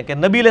کہتے ہیں کہ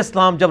نبی علیہ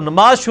السلام جب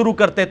نماز شروع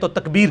کرتے تو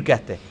تکبیر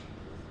کہتے،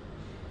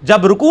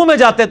 جب رکوع میں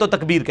جاتے تو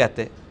تکبیر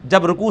کہتے،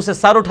 جب رکوع سے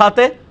سر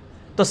اٹھاتے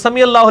تو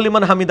سمی اللہ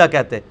لمن حمیدہ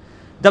کہتے،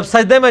 جب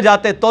سجدے میں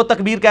جاتے تو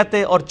تکبیر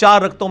کہتے، اور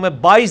 4 رکعتوں میں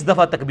 22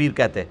 دفعہ تکبیر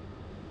کہتے.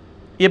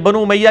 یہ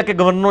بنو امیہ کے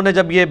گورنروں نے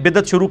جب یہ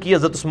بدعت شروع کی،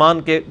 حضرت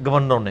عثمان کے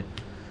گورنروں نے،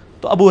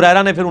 تو ابو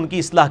ہریرہ نے پھر ان کی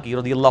اصلاح کی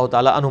رضی اللہ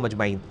تعالیٰ عنہم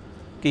اجمعین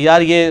کہ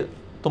یار یہ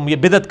تم یہ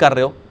بدعت کر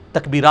رہے ہو،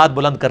 تکبیرات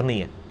بلند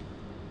کرنی ہے.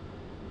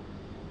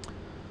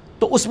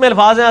 تو اس میں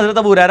الفاظ ہیں، حضرت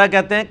ابو ہریرہ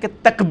کہتے ہیں کہ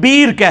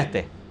تکبیر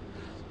کہتے،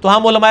 تو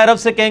ہم علماء عرب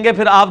سے کہیں گے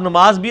پھر آپ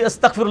نماز بھی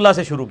استغفر اللہ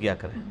سے شروع کیا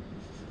کریں،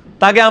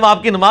 تاکہ ہم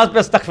آپ کی نماز پہ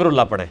استغفر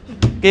اللہ پڑھیں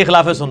کہ یہ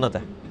خلاف سنت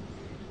ہے.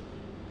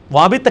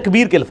 وہاں بھی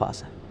تکبیر کے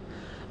الفاظ ہیں.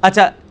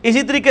 اچھا،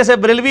 اسی طریقے سے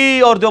بریلوی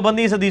اور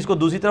دیوبندی اس حدیث کو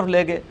دوسری طرف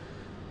لے گئے.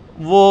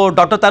 وہ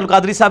ڈاکٹر طارق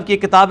قادری صاحب کی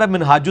ایک کتاب ہے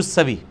منہاج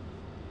السوی،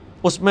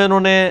 اس میں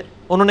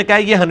انہوں نے کہا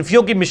یہ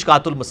حنفیوں کی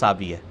مشکات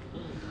المصابی ہے.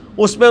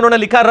 اس میں انہوں نے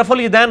لکھا رفع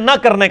الیدین نہ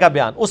کرنے کا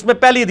بیان. اس میں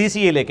پہلی حدیث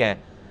یہ لے کے ہیں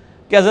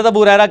کہ حضرت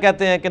ابو ہریرہ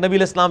کہتے ہیں کہ نبی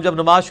علیہ السلام جب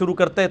نماز شروع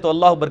کرتے تو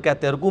اللہ اکبر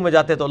کہتے، رکوع میں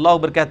جاتے تو اللہ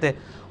اکبر کہتے،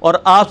 اور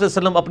آپ صلی اللہ علیہ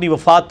وسلم اپنی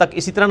وفات تک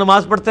اسی طرح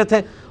نماز پڑھتے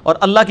تھے. اور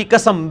اللہ کی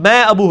قسم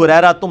میں ابو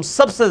ہریرہ تم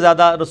سب سے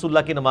زیادہ رسول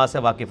اللہ کی نماز سے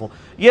واقف ہوں.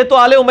 یہ تو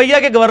آل امیہ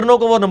کے گورنروں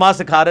کو وہ نماز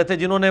سکھا رہے تھے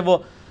جنہوں نے وہ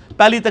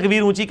پہلی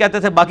تکبیر اونچی کہتے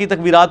تھے، باقی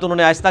تکبیرات انہوں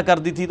نے آہستہ کر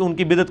دی تھی، تو ان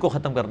کی بدعت کو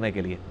ختم کرنے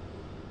کے لیے.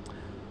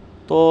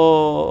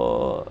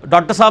 تو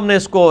ڈاکٹر صاحب نے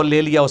اس کو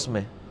لے لیا اس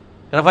میں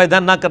رفع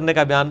الیدین نہ کرنے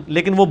کا بیان،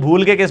 لیکن وہ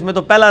بھول گئے کہ اس میں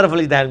تو پہلا رفع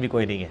الیدین بھی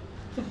کوئی نہیں ہے.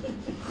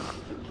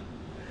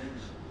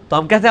 تو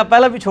ہم کہتے ہیں آپ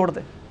پہلا بھی چھوڑ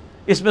دیں،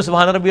 اس میں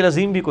سبحان ربی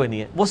العظیم بھی کوئی نہیں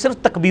ہے، وہ صرف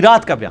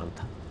تکبیرات کا بیان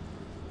تھا.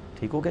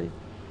 ٹھیک ہو گیا جی؟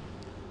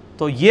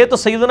 تو یہ تو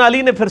سیدنا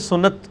علی نے پھر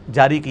سنت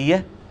جاری کی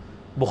ہے.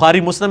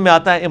 بخاری مسلم میں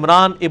آتا ہے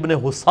عمران ابن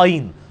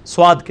حسین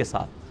سواد کے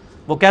ساتھ،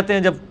 وہ کہتے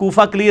ہیں جب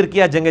کوفہ کلیئر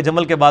کیا جنگ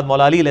جمل کے بعد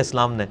مولا علی علیہ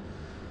السلام نے،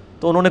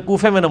 تو انہوں نے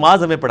کوفے میں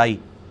نماز ہمیں پڑھائی،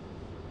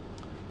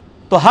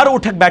 تو ہر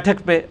اٹھک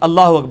بیٹھک پہ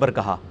اللہ اکبر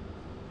کہا،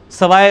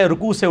 سوائے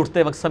رکوع سے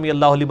اٹھتے وقت سمی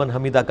اللہ لمن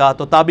حمیدہ کہا.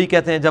 تو تابعی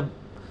کہتے ہیں جب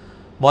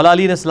مولا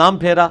علی نے اسلام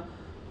پھیرا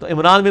تو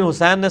عمران بن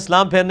حسین نے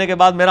اسلام پھیرنے کے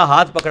بعد میرا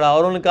ہاتھ پکڑا اور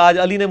انہوں نے کہا آج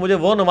علی نے مجھے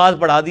وہ نماز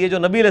پڑھا دی ہے جو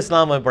نبی علیہ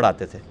السلام ہمیں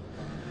پڑھاتے تھے.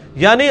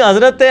 یعنی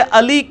حضرت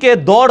علی کے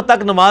دور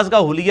تک نماز کا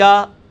حلیہ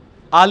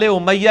آل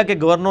امیہ کے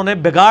گورنروں نے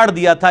بگاڑ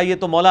دیا تھا، یہ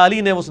تو مولا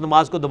علی نے اس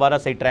نماز کو دوبارہ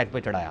صحیح ٹریک پہ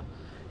چڑھایا.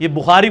 یہ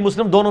بخاری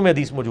مسلم دونوں میں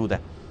حدیث موجود ہے.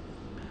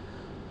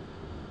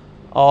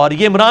 اور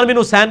یہ عمران بن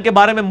حسین کے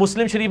بارے میں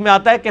مسلم شریف میں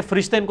آتا ہے کہ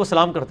فرشتے ان کو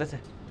سلام کرتے تھے.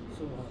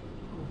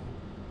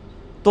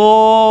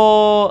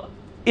 تو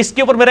اس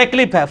کے اوپر میرا ایک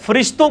کلپ ہے،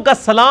 فرشتوں کا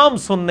سلام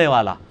سننے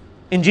والا،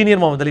 انجینئر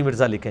محمد علی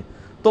مرزا لکھے،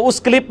 تو اس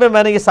کلپ میں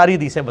میں نے یہ ساری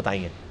حدیثیں بتائی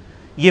ہیں.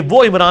 یہ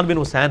وہ عمران بن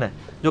حسین ہے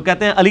جو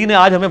کہتے ہیں علی نے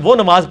آج ہمیں وہ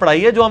نماز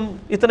پڑھائی ہے جو ہم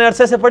اتنے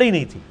عرصے سے پڑھی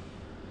نہیں تھی.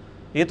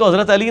 یہ تو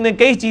حضرت علی نے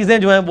کئی چیزیں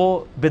جو ہیں وہ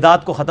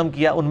بدعات کو ختم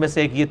کیا، ان میں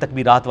سے ایک یہ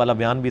تکبیرات والا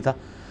بیان بھی تھا.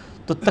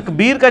 تو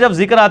تکبیر کا جب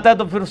ذکر آتا ہے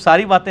تو پھر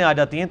ساری باتیں آ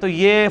جاتی ہیں. تو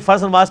یہ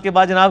فرض نماز کے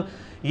بعد جناب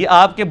یہ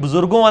آپ کے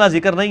بزرگوں والا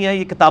ذکر نہیں ہے،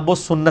 یہ کتاب و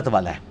سنت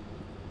والا ہے.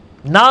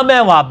 نہ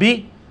میں وابی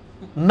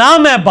نہ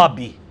میں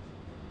بابی،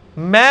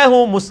 میں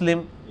ہوں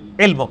مسلم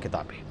علم و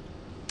کتابی.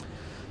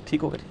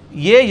 ٹھیک ہوگا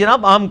جی؟ یہ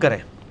جناب عام کریں.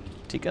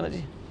 ٹھیک ہے نا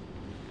جی؟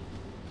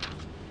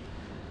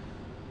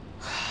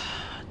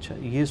 اچھا،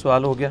 یہ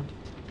سوال ہو گیا.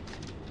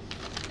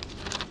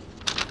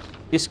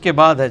 اس کے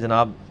بعد ہے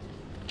جناب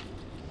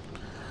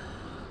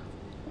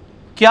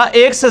کیا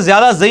ایک سے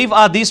زیادہ ضعیف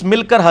احادیث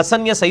مل کر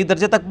حسن یا صحیح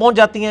درجے تک پہنچ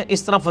جاتی ہیں؟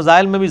 اس طرح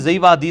فضائل میں بھی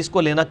ضعیف احادیث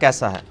کو لینا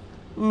کیسا ہے؟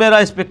 میرا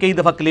اس پہ کئی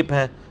دفعہ کلپ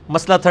ہیں،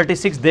 مسئلہ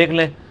 36 دیکھ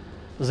لیں،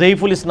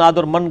 ضعیف الاسناد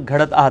اور من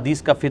گھڑت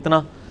احادیث کا فتنہ،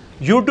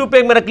 یوٹیوب پہ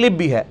ایک میرا کلپ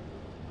بھی ہے،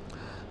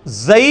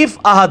 ضعیف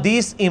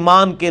احادیث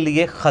ایمان کے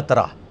لیے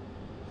خطرہ،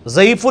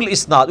 ضعیف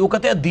الاسناد، وہ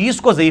کہتے ہیں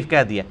حدیث کو ضعیف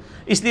کہہ دیا،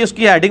 اس لیے اس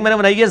کی ہیڈنگ میں نے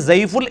بنائی ہے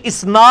ضعیف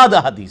الاسناد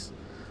احادیث۔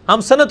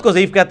 ہم سند کو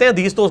ضعیف کہتے ہیں،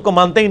 حدیث تو اس کو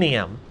مانتے ہی نہیں ہیں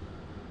ہم،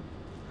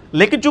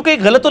 لیکن چونکہ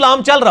ایک غلط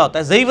العام چل رہا ہوتا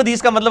ہے، ضعیف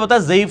حدیث کا مطلب ہوتا ہے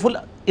ضعیف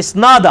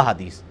الاسناد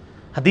احادیث،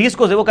 حدیث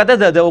کو وہ کہتے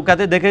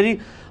ہیں دیکھیں جی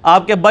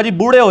آپ کے ابا جی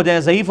بوڑھے ہو جائیں،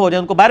 ضعیف ہو جائیں،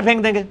 ان کو باہر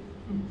پھینک دیں گے،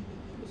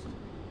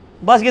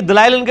 بس یہ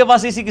دلائل ان کے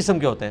پاس اسی قسم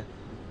کے ہوتے ہیں۔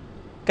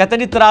 کہتے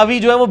ہیں جی تراویح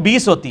جو ہے وہ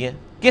 20 ہوتی ہیں،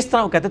 کس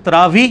طرح؟ وہ کہتے ہیں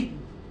تراویح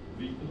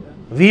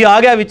وی آ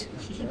گیا وچ،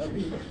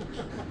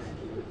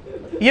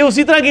 یہ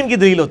اسی طرح کی ان کی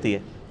دلیل ہوتی ہے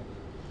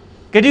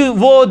کہ جی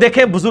وہ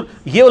دیکھیں بزرگ،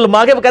 یہ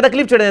علماء کے باقاعدہ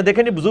کلپ چڑھے ہیں،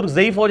 دیکھیں جی بزرگ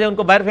ضعیف ہو جائیں ان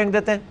کو باہر پھینک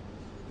دیتے ہیں،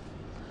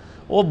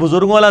 وہ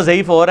بزرگوں والا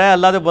ضعیف ہو رہا ہے،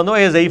 اللہ کے بندو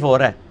یہ ضعیف ہو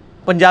رہا ہے،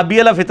 پنجابی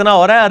والا فتنہ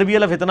ہو رہا ہے، عربی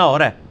والا فتنہ ہو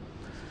رہا ہے،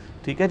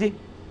 ٹھیک ہے جی۔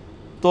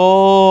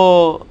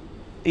 تو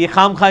یہ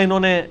خام خواہ انہوں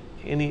نے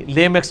یعنی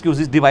لیم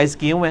ایکسکیوزز ڈیوائز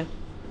کیے ہوئے ہیں،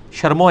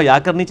 شرم و حیا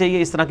کرنی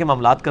چاہیے اس طرح کے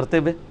معاملات کرتے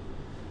ہوئے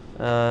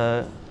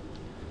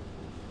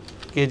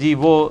کہ جی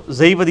وہ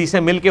ضعیف حدیثیں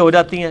مل کے ہو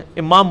جاتی ہیں۔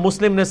 امام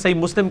مسلم نے صحیح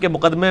مسلم کے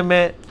مقدمے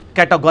میں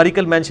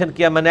کیٹاگوریکل مینشن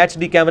کیا، میں نے ایچ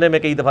ڈی کیمرے میں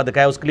کئی دفعہ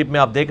دکھایا، اس کلپ میں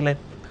آپ دیکھ لیں۔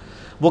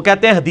 وہ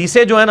کہتے ہیں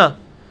حدیثیں جو ہے نا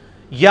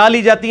یا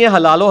لی جاتی ہیں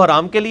حلال و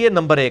حرام کے لیے،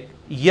 نمبر 1،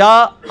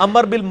 یا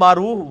امر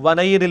بالمعروف و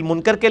نہی عن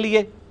المنکر کے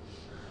لیے،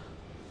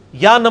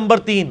 یا نمبر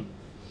 3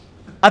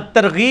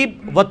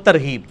 الترغیب و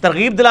ترہیب،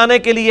 ترغیب دلانے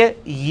کے لیے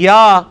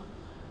یا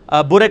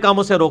برے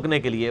کاموں سے روکنے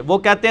کے لیے۔ وہ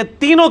کہتے ہیں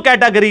تینوں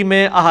کیٹیگری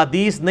میں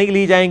احادیث نہیں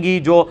لی جائیں گی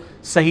جو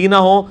صحیح نہ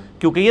ہو،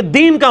 کیونکہ یہ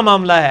دین کا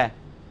معاملہ ہے،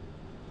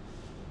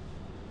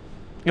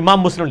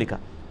 امام مسلم لکھا۔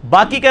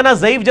 باقی کہنا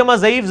ضعیف جمع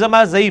ضعیف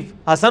جمع ضعیف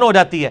حسن ہو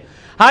جاتی ہے،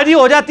 ہاں جی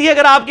ہو جاتی ہے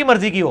اگر آپ کی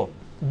مرضی کی ہو،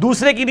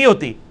 دوسرے کی نہیں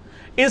ہوتی۔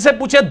 ان سے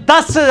پوچھے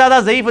 10 سے زیادہ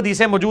ضعیف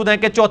حدیثیں موجود ہیں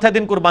کہ چوتھے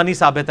دن قربانی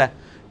ثابت ہے،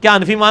 کیا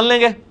حنفی مان لیں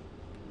گے؟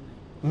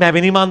 میں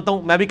بھی نہیں مانتا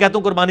ہوں، میں بھی کہتا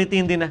ہوں قربانی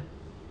 3 دن ہے۔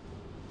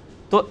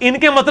 تو ان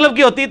کے مطلب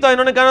کی ہوتی تو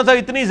انہوں نے کہنا تھا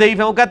اتنی ضعیف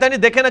ہے، وہ کہتے ہیں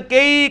نہیں دیکھیں نا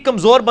کئی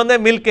کمزور بندے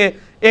مل کے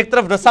ایک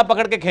طرف رسا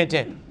پکڑ کے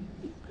کھینچیں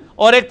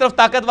اور ایک طرف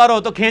طاقتور ہو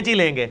تو کھینچ ہی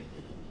لیں گے۔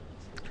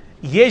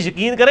 یہ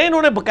یقین کریں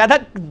انہوں نے باقاعدہ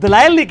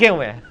دلائل لکھے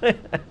ہوئے ہیں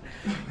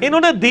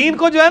انہوں نے دین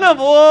کو جو ہے نا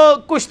وہ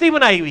کشتی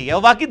بنائی ہوئی ہے،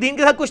 اور واقعی دین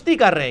کے ساتھ کشتی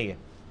کر رہے ہیں یہ۔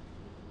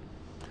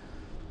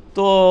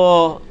 تو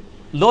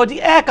لو جی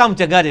اے کام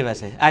چنگا جی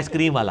ویسے آئس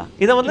کریم والا،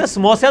 یہ مطلب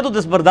سموسے تو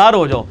دستبردار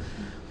ہو جاؤ،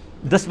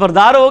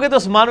 دستبردار ہو گے تو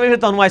عثمان میں پھر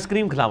تمہیں آئس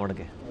کریم کھلاون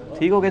گے،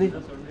 ٹھیک ہو گیا جی۔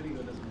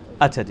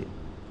 اچھا جی،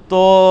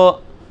 تو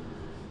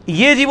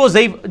یہ جی وہ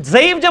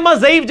ضعیف جمع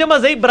ضعیف جمع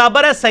ضعیف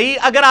برابر ہے صحیح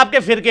اگر آپ کے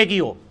فرقے کی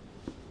ہو،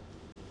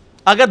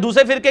 اگر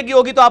دوسرے فرقے کی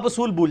ہوگی تو آپ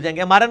اصول بھول جائیں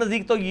گے۔ ہمارے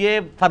نزدیک تو یہ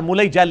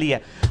فارمولہ ہی جعلی ہے،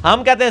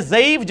 ہم کہتے ہیں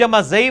ضعیف جمع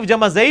ضعیف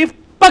جمع ضعیف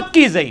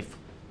پکی ضعیف۔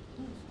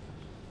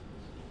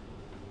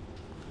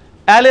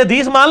 اہل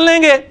حدیث مان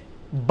لیں گے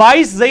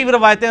 22 ضعیف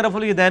روایتیں رفع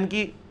الیدین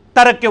کی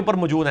ترک کے اوپر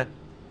موجود ہیں؟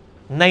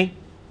 نہیں،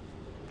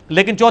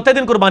 لیکن چوتھے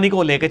دن قربانی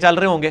کو لے کے چل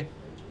رہے ہوں گے۔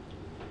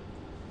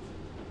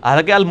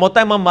 حالانکہ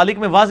الموطا امام مالک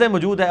میں واضح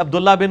موجود ہے،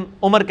 عبداللہ بن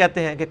عمر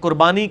کہتے ہیں کہ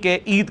قربانی کے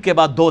عید کے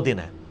بعد 2 دن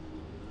ہیں،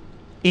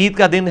 عید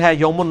کا دن ہے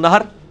یوم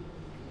النہر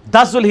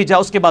 10 ذوالحجہ،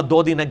 اس کے بعد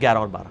 2 دن ہے 11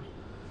 اور 12،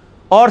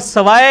 اور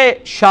سوائے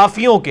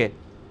شافیوں کے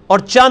اور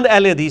چند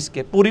اہل حدیث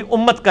کے پوری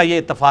امت کا یہ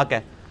اتفاق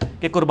ہے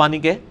کہ قربانی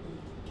کے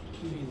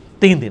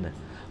 3 دن ہیں۔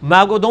 میں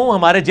آپ کو دوں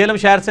ہمارے جیلم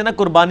شہر سے نا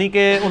قربانی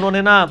کے انہوں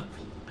نے نا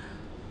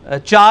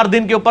 4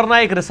 دن کے اوپر نا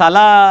ایک رسالہ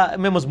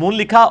میں مضمون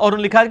لکھا، اور انہوں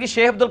نے لکھا کہ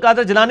شیخ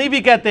عبدالقادر جیلانی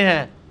بھی کہتے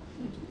ہیں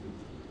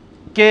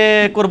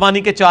کہ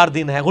قربانی کے 4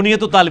 دن ہیں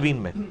غنیت الطالبین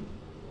میں۔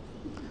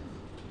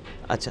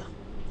 اچھا،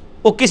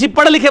 وہ کسی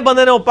پڑھ لکھے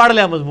بندے نے وہ پڑھ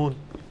لیا مضمون،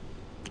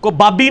 کو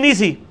بابی نہیں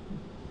سی،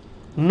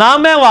 نہ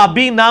میں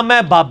وابی نہ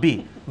میں بابی،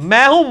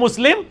 میں ہوں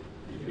مسلم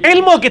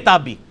علم و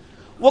کتابی۔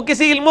 وہ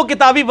کسی علم و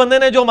کتابی بندے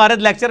نے جو ہمارے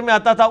لیکچر میں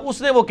آتا تھا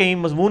اس نے وہ کہیں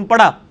مضمون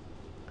پڑھا،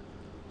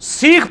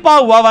 سیکھ پا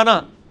ہوا نا،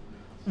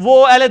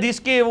 وہ اہل حدیث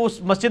کی اس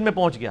مسجد میں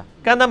پہنچ گیا،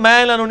 کہنا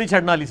میں انہوں نہیں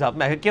چھڑنا علی صاحب،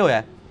 میں کیا ہوا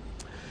ہے؟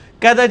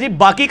 کہتا ہے جی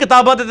باقی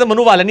کتابیں تو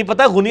منو والے نہیں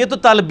پتا، غنیت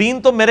الطالبین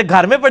تو میرے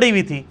گھر میں پڑھی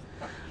ہوئی تھی،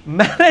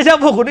 میں نے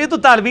جب وہ غنیت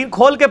الطالبین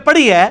کھول کے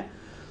پڑھی ہے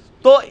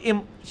تو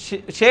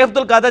شیخ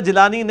عبدالقادر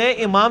جیلانی نے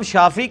امام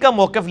شافعی کا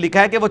موقف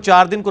لکھا ہے کہ وہ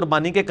 4 دن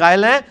قربانی کے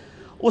قائل ہیں۔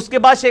 اس کے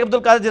بعد شیخ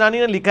عبدالقادر جیلانی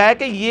نے لکھا ہے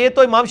کہ یہ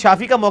تو امام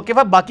شافعی کا موقف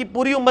ہے، باقی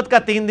پوری امت کا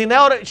 3 دن ہے،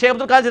 اور شیخ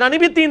عبدالقادر جیلانی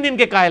بھی 3 دن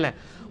کے قائل ہیں۔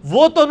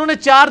 وہ تو انہوں نے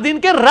 4 دن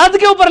کے رد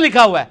کے اوپر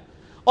لکھا ہوا ہے،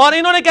 اور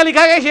انہوں نے کیا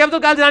لکھا ہے کہ شیخ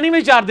عبدالقادر جیلانی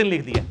میں 4 دن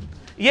لکھ دیا۔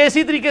 یہ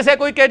اسی طریقے سے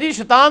کوئی کہ جی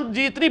شیطان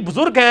جی اتنی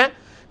بزرگ ہیں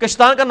کہ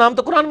شیطان کا نام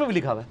تو قرآن میں بھی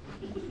لکھا ہوا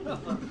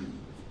ہے،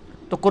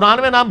 تو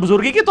قرآن میں نام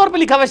بزرگی کے طور پہ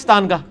لکھا ہوا ہے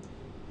شیطان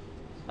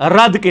کا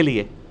رد کے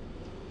لیے۔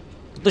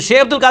 تو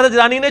شیخ عبدالقادر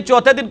جیلانی نے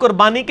چوتھے دن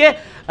قربانی کے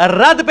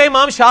رد پہ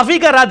امام شافعی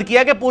کا رد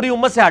کیا کہ پوری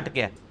امت سے ہٹ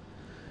کے ہے۔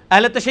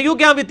 اہل تشیع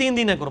کے ہاں بھی 3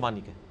 دن ہے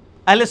قربانی کے،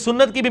 اہل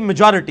سنت کی بھی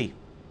میجورٹی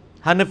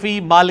حنفی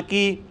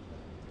مالکی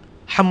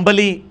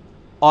حنبلی،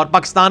 اور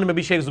پاکستان میں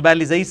بھی شیخ زبیر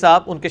علی زئی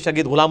صاحب، ان کے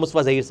شاگرد غلام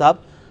مصطفیٰ ظہیر صاحب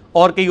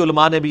اور کئی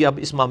علماء نے بھی اب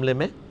اس معاملے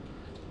میں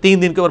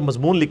 3 دن کے اوپر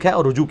مضمون لکھا ہے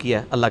اور رجوع کیا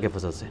ہے اللہ کے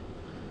فضل سے.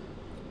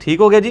 ٹھیک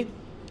ہو گیا جی.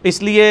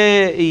 اس لیے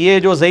یہ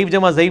جو ضعیف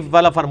جمع ضعیف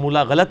والا فارمولہ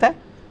غلط ہے.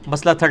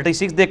 مسئلہ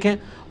 36 دیکھیں.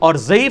 اور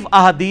ضعیف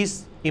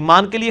احادیث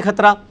ایمان کے لیے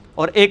خطرہ.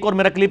 اور ایک اور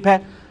میرا کلپ ہے,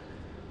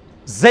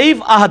 ضعیف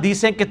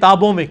احادیثیں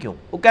کتابوں میں کیوں.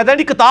 وہ کہتے ہیں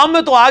جی کتاب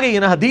میں تو آ گئی ہے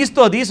نا, حدیث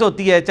تو حدیث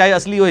ہوتی ہے چاہے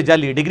اصلی ہو یا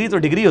جعلی, ڈگری تو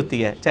ڈگری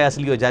ہوتی ہے چاہے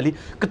اصلی ہو جعلی,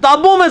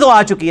 کتابوں میں تو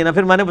آ چکی ہے نا.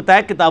 پھر میں نے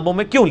بتایا کتابوں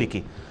میں کیوں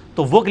لکھی,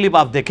 تو وہ کلپ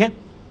آپ دیکھیں.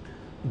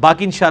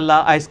 باقی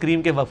انشاءاللہ آئس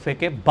کریم کے وقفے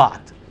کے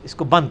بعد اس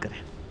کو بند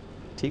کریں.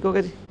 ٹھیک ہوگا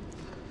جی.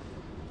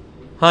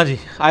 ہاں جی,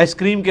 آئس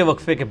کریم کے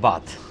وقفے کے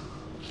بعد.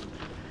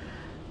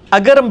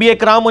 اگر انبیاء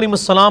کرام علیہ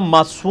السلام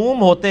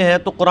معصوم ہوتے ہیں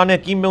تو قرآن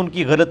حکیم میں ان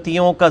کی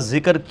غلطیوں کا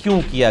ذکر کیوں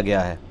کیا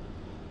گیا ہے؟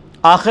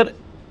 آخر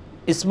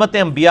عصمت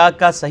انبیاء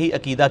کا صحیح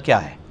عقیدہ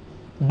کیا ہے؟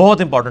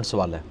 بہت امپورٹنٹ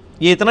سوال ہے.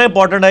 یہ اتنا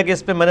امپورٹنٹ ہے کہ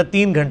اس پہ میں نے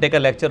 3 گھنٹے کا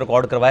لیکچر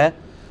ریکارڈ کروایا.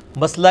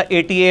 مسئلہ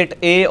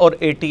 88A اور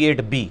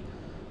 88B,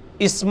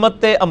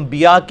 عصمت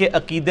انبیاء کے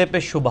عقیدے پہ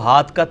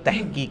شبہات کا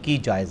تحقیقی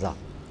جائزہ.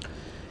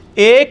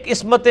 ایک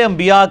عصمت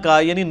انبیاء کا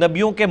یعنی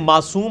نبیوں کے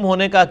معصوم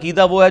ہونے کا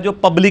عقیدہ وہ ہے جو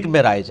پبلک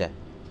میں رائج ہے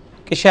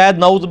کہ شاید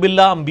نعوذ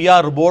باللہ انبیاء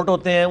روبوٹ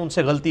ہوتے ہیں, ان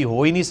سے غلطی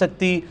ہو ہی نہیں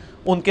سکتی,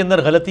 ان کے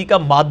اندر غلطی کا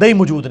مادہ ہی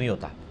موجود نہیں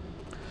ہوتا.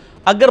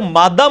 اگر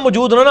مادہ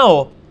موجود نہ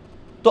ہو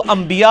تو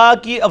انبیاء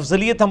کی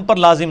افضلیت ہم پر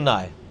لازم نہ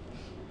آئے.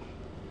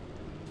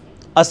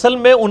 اصل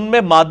میں ان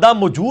میں مادہ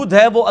موجود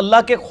ہے, وہ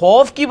اللہ کے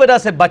خوف کی وجہ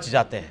سے بچ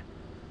جاتے ہیں.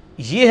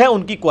 یہ ہے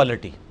ان کی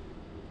کوالٹی.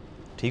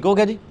 ٹھیک ہو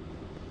گیا جی.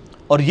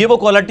 اور یہ وہ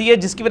کوالٹی ہے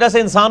جس کی وجہ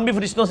سے انسان بھی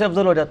فرشتوں سے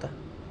افضل ہو جاتا ہے.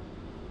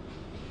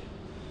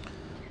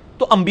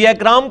 تو انبیاء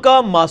کرام کا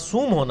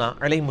معصوم ہونا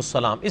علیہ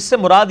السلام, اس سے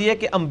مراد یہ ہے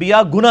کہ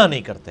انبیاء گناہ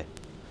نہیں کرتے.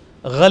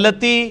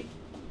 غلطی,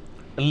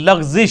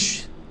 لغزش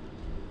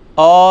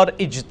اور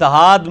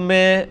اجتہاد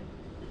میں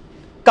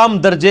کم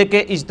درجے کے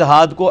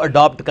اجتہاد کو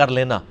اڈاپٹ کر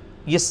لینا,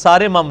 یہ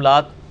سارے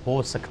معاملات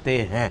ہو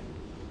سکتے ہیں.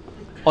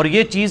 اور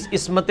یہ چیز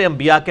عصمت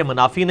انبیاء کے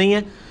منافی نہیں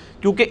ہے,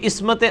 کیونکہ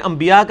عصمت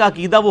انبیاء کا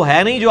عقیدہ وہ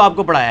ہے نہیں جو آپ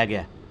کو پڑھایا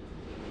گیا ہے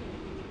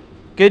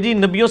کہ جی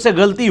نبیوں سے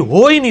غلطی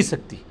ہو ہی نہیں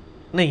سکتی.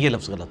 نہیں, یہ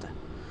لفظ غلط ہے.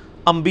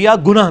 انبیاء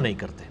گناہ نہیں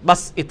کرتے,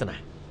 بس اتنا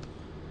ہے.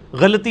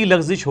 غلطی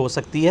لغزش ہو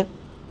سکتی ہے,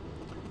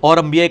 اور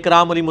انبیاء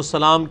کرام علیہ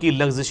السلام کی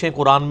لغزشیں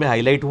قرآن میں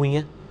ہائی لائٹ ہوئی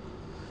ہیں.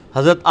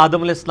 حضرت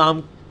آدم علیہ السلام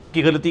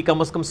کی غلطی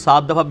کم از کم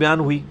 7 دفعہ بیان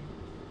ہوئی,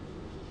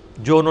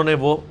 جو انہوں نے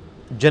وہ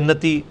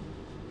جنتی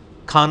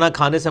کھانا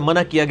کھانے سے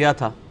منع کیا گیا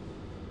تھا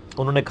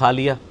انہوں نے کھا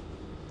لیا.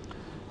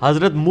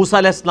 حضرت موسیٰ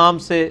علیہ السلام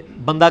سے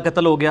بندہ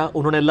قتل ہو گیا,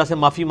 انہوں نے اللہ سے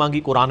معافی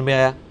مانگی, قرآن میں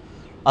آیا.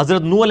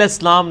 حضرت نوح علیہ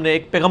السلام نے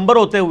ایک پیغمبر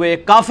ہوتے ہوئے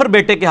ایک کافر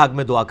بیٹے کے حق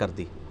میں دعا کر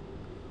دی,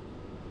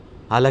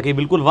 حالانکہ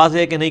بالکل واضح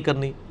ہے کہ نہیں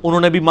کرنی,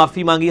 انہوں نے بھی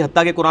معافی مانگی.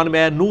 حتیٰ کہ قرآن میں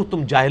آیا نوح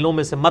تم جاہلوں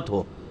میں سے مت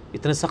ہو.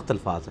 اتنے سخت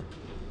الفاظ ہیں.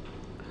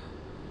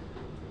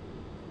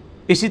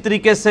 اسی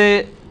طریقے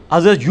سے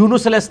حضرت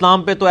یونس علیہ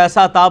السلام پہ تو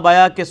ایسا عذاب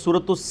آیا کہ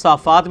سورۃ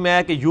الصافات میں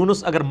آیا کہ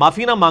یونس اگر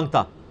معافی نہ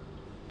مانگتا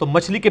تو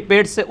مچھلی کے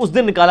پیٹ سے اس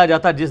دن نکالا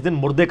جاتا جس دن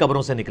مردے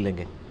قبروں سے نکلیں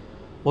گے.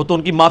 وہ تو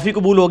ان کی معافی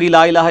قبول ہوگی,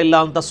 لا الہ الا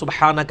انت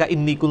سبحانک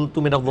انی کنت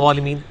من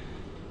الظالمین.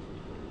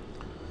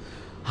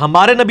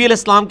 ہمارے نبی علیہ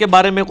السلام کے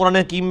بارے میں قرآن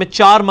حکیم میں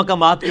 4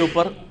 مقامات کے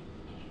اوپر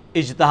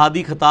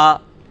اجتہادی خطا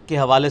کے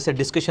حوالے سے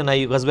ڈسکشن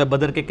آئی. غزوہ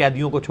بدر کے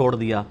قیدیوں کو چھوڑ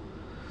دیا,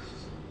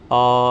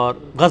 اور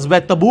غزوہ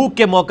تبوک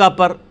کے موقع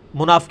پر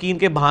منافقین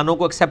کے بہانوں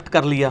کو ایکسیپٹ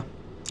کر لیا.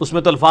 اس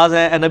میں تو الفاظ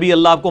ہیں اے نبی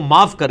اللہ آپ کو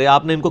معاف کرے,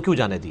 آپ نے ان کو کیوں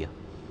جانے دیا.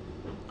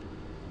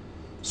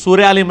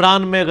 سورہ آل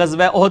عمران میں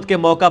غزوہ احد کے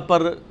موقع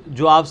پر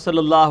جو آپ صلی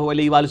اللہ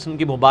علیہ وآلہ وسلم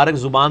کی مبارک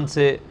زبان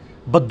سے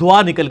بد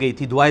دعا نکل گئی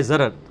تھی, دعائے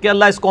ضرر, کہ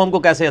اللہ اس قوم کو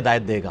کیسے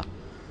ہدایت دے گا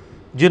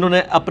جنہوں نے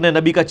اپنے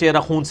نبی کا چہرہ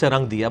خون سے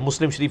رنگ دیا.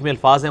 مسلم شریف میں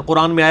الفاظ ہیں,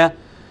 قرآن میں آیا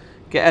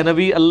کہ اے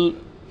نبی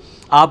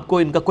آپ کو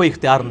ان کا کوئی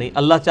اختیار نہیں,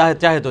 اللہ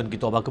چاہے تو ان کی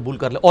توبہ قبول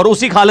کر لے. اور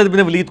اسی خالد بن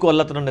ولید کو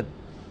اللہ تعالیٰ نے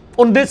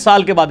 19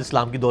 سال کے بعد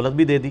اسلام کی دولت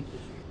بھی دے دی.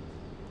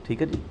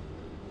 ٹھیک ہے جی.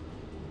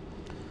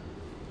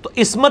 تو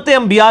عصمت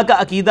انبیاء کا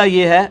عقیدہ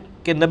یہ ہے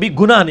کہ نبی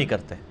گناہ نہیں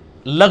کرتے.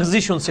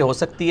 لغزش ان سے ہو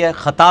سکتی ہے,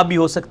 خطا بھی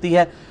ہو سکتی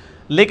ہے,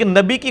 لیکن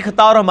نبی کی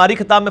خطا اور ہماری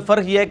خطا میں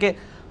فرق یہ ہے کہ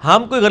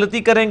ہم کوئی غلطی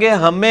کریں گے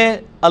ہمیں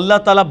اللہ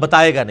تعالیٰ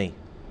بتائے گا نہیں.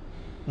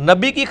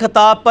 نبی کی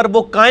خطا پر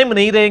وہ قائم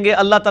نہیں رہیں گے,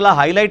 اللہ تعالیٰ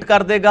ہائی لائٹ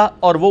کر دے گا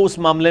اور وہ اس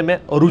معاملے میں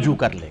رجوع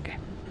کر لیں گے.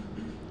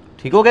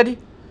 ٹھیک ہو گیا جی.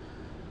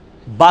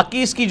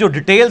 باقی اس کی جو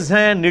ڈیٹیلز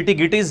ہیں, نیٹی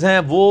گٹیز ہیں,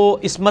 وہ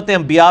عصمت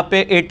انبیاء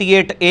پہ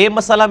 88A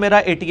مسئلہ میرا,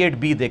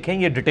 88B دیکھیں.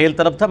 یہ ڈیٹیل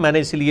طرف تھا, میں نے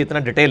اسی لیے اتنا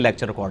ڈیٹیل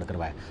لیکچر ریکارڈ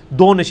کروایا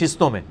 2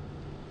 نشستوں میں.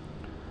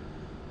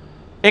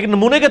 ایک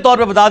نمونے کے طور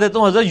پہ بتا دیتا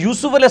ہوں, حضرت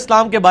یوسف علیہ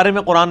السلام کے بارے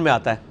میں قرآن میں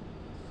آتا ہے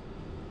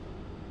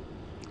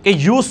کہ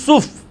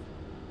یوسف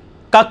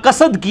کا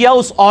قصد کیا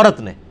اس عورت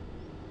نے,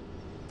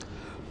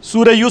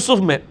 سورہ یوسف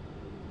میں,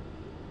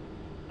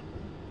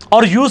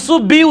 اور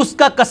یوسف بھی اس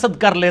کا قصد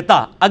کر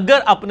لیتا اگر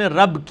اپنے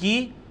رب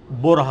کی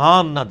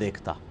برہان نہ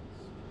دیکھتا.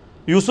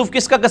 یوسف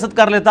کس کا قصد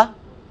کر لیتا؟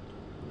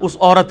 اس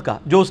عورت کا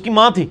جو اس کی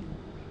ماں تھی.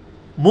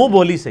 منہ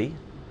بولی صحیح,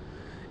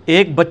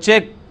 ایک بچے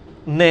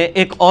نے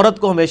ایک عورت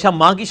کو ہمیشہ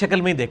ماں کی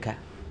شکل میں ہی دیکھا ہے.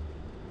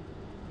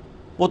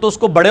 وہ تو اس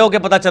کو بڑے ہو کے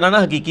پتہ چلا نا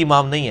حقیقی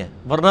ماں نہیں ہے,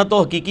 ورنہ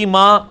تو حقیقی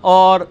ماں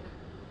اور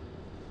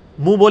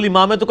منہ بولی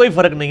ماں میں تو کوئی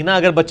فرق نہیں نا،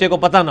 اگر بچے کو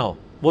پتہ نہ ہو،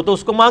 وہ تو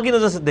اس کو ماں کی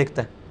نظر سے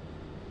دیکھتا ہے۔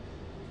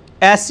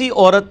 ایسی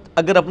عورت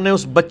اگر اپنے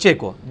اس بچے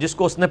کو جس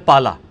کو اس نے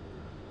پالا،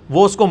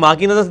 وہ اس کو ماں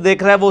کی نظر سے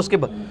دیکھ رہا ہے،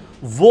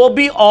 وہ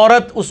بھی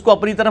عورت اس کو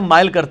اپنی طرف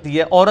مائل کرتی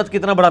ہے۔ عورت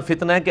کتنا بڑا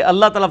فتنہ ہے کہ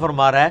اللہ تعالیٰ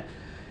فرما رہا ہے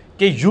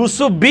کہ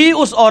یوسف بھی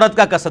اس عورت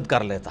کا قصد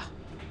کر لیتا،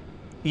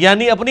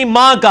 یعنی اپنی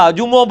ماں کا،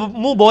 جو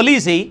منہ بولی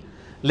سی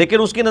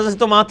لیکن اس کی نظر سے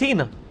تو ماں تھی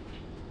نا،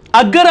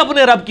 اگر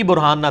اپنے رب کی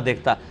برہان نہ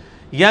دیکھتا۔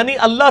 یعنی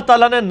اللہ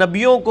تعالیٰ نے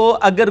نبیوں کو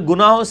اگر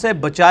گناہوں سے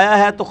بچایا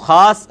ہے تو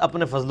خاص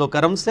اپنے فضل و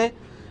کرم سے،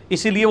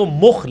 اسی لیے وہ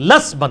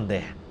مخلص بندے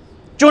ہیں،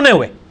 چنے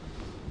ہوئے۔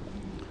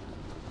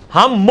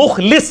 ہم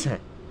مخلص ہیں،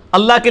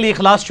 اللہ کے لیے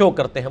اخلاص شو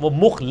کرتے ہیں، وہ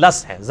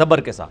مخلص ہیں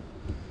زبر کے ساتھ۔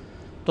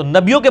 تو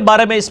نبیوں کے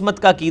بارے میں عصمت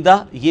کا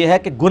عقیدہ یہ ہے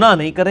کہ گناہ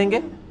نہیں کریں گے،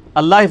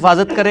 اللہ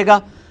حفاظت کرے گا،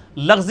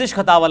 لغزش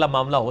خطا والا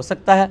معاملہ ہو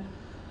سکتا ہے۔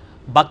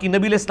 باقی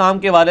نبی علیہ السلام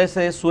کے حوالے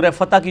سے سورہ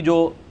فتح کی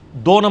جو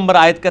 2 نمبر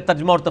آیت کا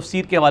ترجمہ اور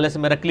تفسیر کے حوالے سے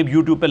میرا کلپ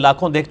یوٹیوب پہ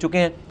لاکھوں دیکھ چکے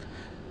ہیں،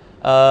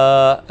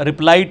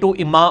 رپلائی ٹو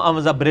امام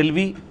احمد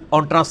بریلوی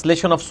آن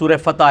ٹرانسلیشن آف سورہ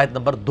فتح آیت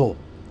نمبر 2،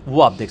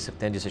 وہ آپ دیکھ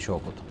سکتے ہیں جسے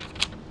شوق ہو تو۔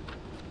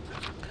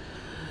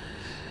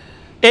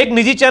 ایک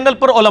نجی چینل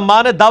پر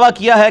علماء نے دعویٰ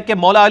کیا ہے کہ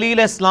مولا علی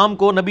علیہ السلام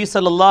کو نبی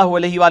صلی اللہ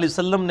علیہ وآلہ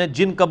وسلم نے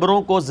جن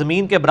قبروں کو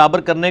زمین کے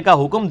برابر کرنے کا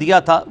حکم دیا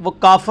تھا وہ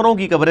کافروں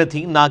کی قبریں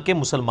تھیں، نہ کہ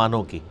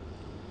مسلمانوں کی۔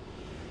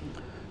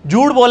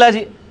 جھوٹ بولا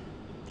جی،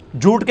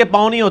 جھوٹ کے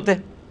پاؤں نہیں ہوتے۔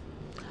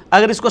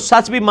 اگر اس کو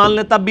سچ بھی مان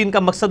لیں تب بھی ان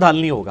کا مقصد حل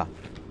نہیں ہوگا۔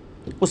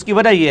 اس کی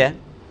وجہ یہ ہے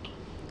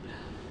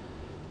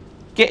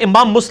کہ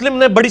امام مسلم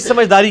نے بڑی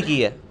سمجھداری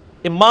کی ہے۔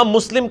 امام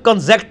مسلم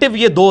کنزیکٹو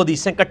یہ 2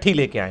 حدیثیں کٹھی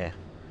لے کے آئے ہیں۔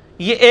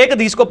 یہ ایک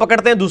حدیث کو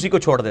پکڑتے ہیں، دوسری کو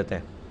چھوڑ دیتے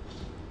ہیں۔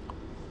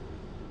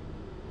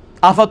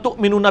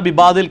 افتؤمنون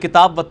ببعض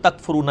الکتاب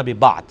وتکفرون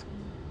ببعض،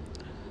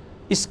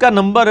 اس کا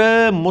نمبر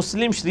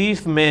مسلم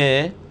شریف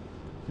میں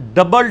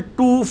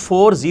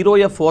 2240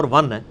 یا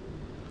 41 ہے،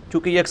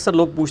 چونکہ یہ اکثر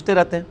لوگ پوچھتے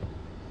رہتے ہیں۔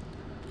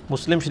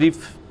 مسلم شریف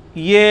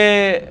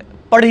یہ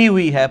پڑھی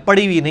ہوئی ہے،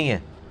 پڑھی ہوئی نہیں ہے،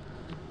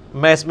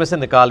 میں اس میں سے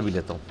نکال بھی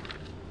لیتا ہوں۔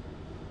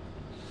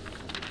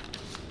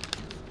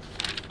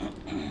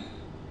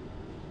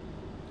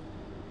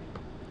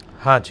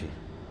 ہاں جی،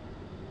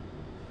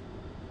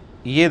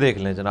 یہ دیکھ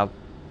لیں جناب،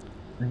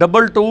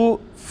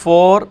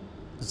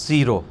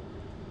 2240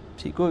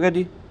 ٹھیک ہوگا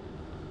جی،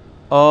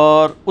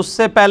 اور اس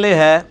سے پہلے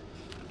ہے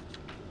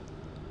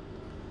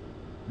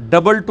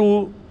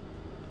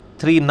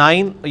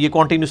 2239، یہ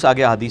کنٹینیوس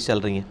آگے حدیث چل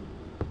رہی ہیں۔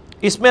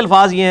 اس میں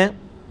الفاظ یہ ہیں،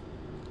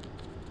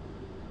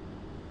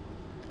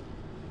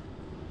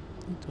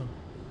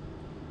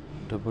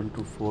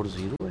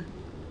 2240 ہے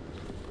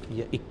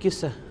یا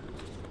 21 ہے،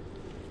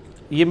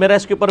 یہ میرا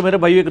اس کے اوپر میرے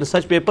بھائیو ایک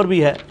ریسرچ پیپر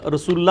بھی ہے،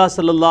 رسول اللہ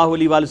صلی اللہ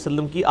علیہ وآلہ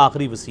وسلم کی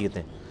آخری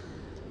وصیتیں۔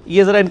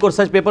 یہ ذرا ان کو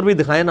ریسرچ پیپر بھی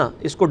دکھائیں نا،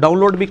 اس کو ڈاؤن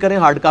لوڈ بھی کریں،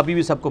 ہارڈ کاپی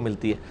بھی سب کو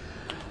ملتی ہے۔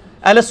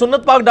 اہل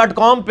سنت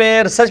پاک.com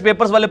پہ ریسرچ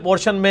پیپرز والے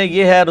پورشن میں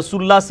یہ ہے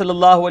رسول اللہ صلی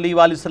اللہ علیہ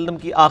وآلہ وسلم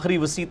کی آخری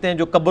وصیتیں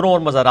جو قبروں اور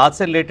مزارات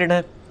سے ریلیٹڈ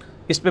ہیں۔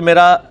 اس پہ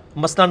میرا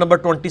مسئلہ نمبر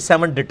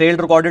 27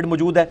 ڈیٹیلڈ ریکارڈڈ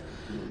موجود ہے۔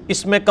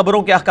 اس میں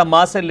قبروں کے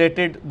احکامات سے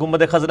ریلیٹڈ،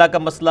 گنبد خضرا کا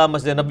مسئلہ،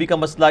 مسجد نبی کا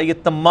مسئلہ، یہ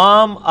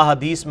تمام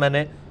احادیث میں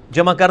نے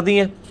جمع کر دی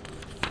ہیں۔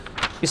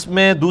 اس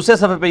میں دوسرے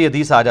صفحے پہ یہ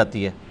حدیث آ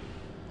جاتی ہے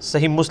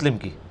صحیح مسلم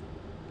کی،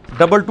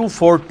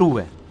 2242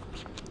 ہے،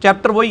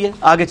 چیپٹر وہی ہے،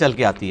 آگے چل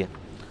کے آتی ہے۔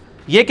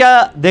 یہ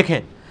کیا دیکھیں،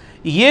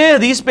 یہ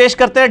حدیث پیش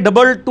کرتے ہیں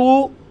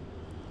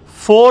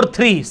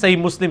 2243 صحیح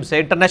مسلم سے،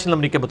 انٹرنیشنل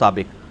نمبر کے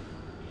مطابق،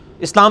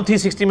 اسلام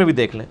 360 میں بھی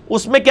دیکھ لیں۔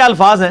 اس میں کیا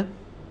الفاظ ہیں؟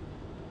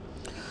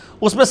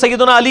 اس میں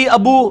سیدنا علی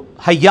ابو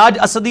حیاج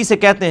اسدی سے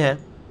کہتے ہیں،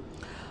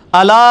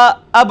 الا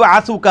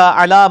ابعثک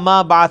علی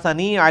ما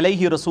بعثنی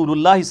علیہ رسول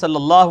اللہ صلی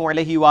اللہ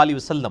علیہ وآلہ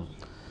وسلم،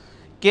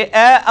 کہ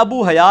اے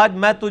ابو حیاج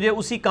میں تجھے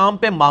اسی کام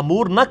پہ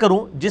معمور نہ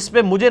کروں جس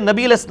پہ مجھے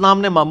نبی علیہ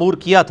السلام نے معمور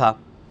کیا تھا،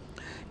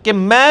 کہ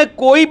میں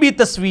کوئی بھی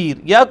تصویر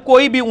یا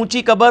کوئی بھی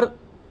اونچی قبر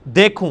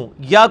دیکھوں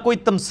یا کوئی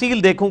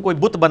تمثیل دیکھوں، کوئی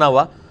بت بنا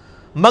ہوا،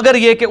 مگر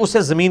یہ کہ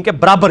اسے زمین کے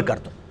برابر کر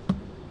دوں۔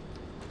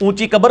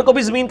 اونچی قبر کو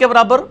بھی زمین کے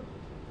برابر،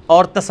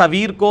 اور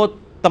تصاویر کو،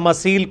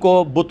 تماثیل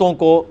کو، بتوں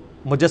کو،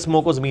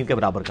 مجسموں کو زمین کے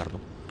برابر کر دوں۔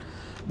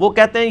 وہ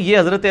کہتے ہیں یہ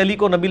حضرت علی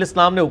کو نبی علیہ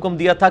السلام نے حکم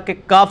دیا تھا کہ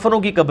کافروں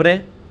کی قبریں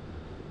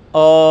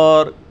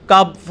اور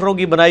کافروں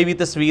کی بنائی ہوئی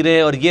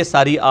تصویریں اور یہ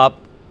ساری آپ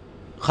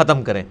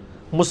ختم کریں،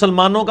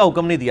 مسلمانوں کا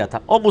حکم نہیں دیا تھا،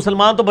 اور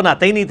مسلمان تو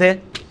بناتے ہی نہیں تھے،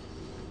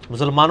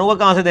 مسلمانوں کا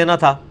کہاں سے دینا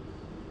تھا۔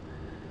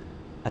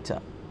 اچھا،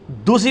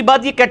 دوسری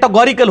بات یہ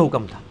کیٹاگوریکل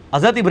حکم تھا۔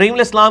 حضرت ابراہیم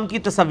علیہ السلام کی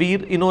تصاویر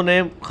انہوں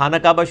نے خانہ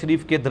کعبہ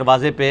شریف کے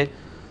دروازے پہ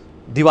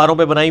دیواروں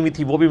پہ بنائی ہوئی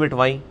تھی، وہ بھی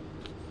مٹوائیں۔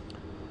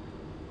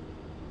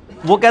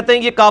 وہ کہتے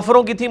ہیں یہ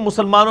کافروں کی تھی،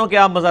 مسلمانوں کے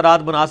آپ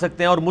مزارات بنا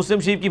سکتے ہیں، اور مسلم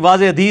شریف کی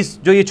واضح حدیث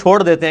جو یہ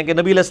چھوڑ دیتے ہیں کہ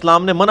نبی علیہ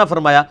السلام نے منع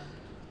فرمایا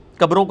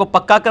قبروں کو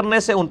پکا کرنے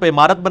سے، ان پہ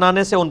عمارت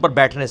بنانے سے، ان پر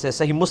بیٹھنے سے،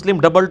 صحیح مسلم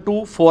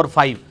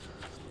 2245۔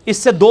 اس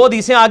سے 2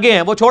 حدیثیں آگے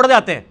ہیں، وہ چھوڑ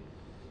جاتے ہیں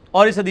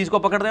اور اس حدیث کو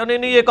پکڑتے ہیں، نہیں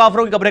نہیں یہ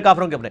کافروں کی قبریں،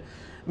 کافروں کی قبریں۔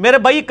 میرے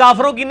بھائی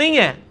کافروں کی نہیں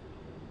ہے،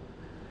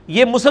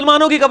 یہ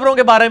مسلمانوں کی قبروں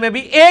کے بارے میں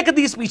بھی ایک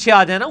حدیث پیچھے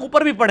آ جائے نا،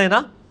 اوپر بھی پڑھے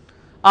نا۔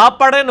 آپ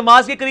پڑھ رہے ہیں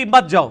نماز کے قریب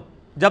مت جاؤ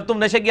جب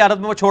تم نشے کی حالت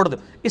میں وہ چھوڑ دو،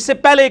 اس سے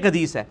پہلے ایک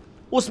حدیث ہے،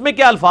 اس میں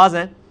کیا الفاظ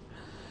ہیں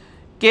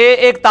کہ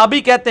ایک تابعی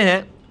کہتے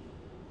ہیں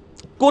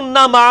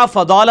کننا مع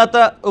فضالۃ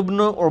ابن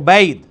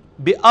عبید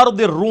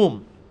بارض الروم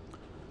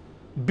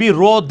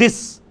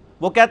برودس،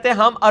 وہ کہتے ہیں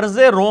ہم ارض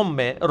روم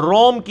میں،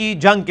 روم کی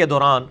جنگ کے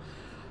دوران،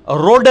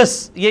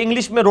 روڈس، یہ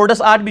انگلش میں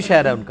روڈس آج بھی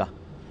شہر ہے ان کا،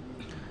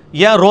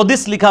 یا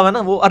رودس لکھا ہوا ہے نا،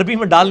 وہ عربی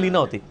میں ڈال لینا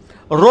ہوتی،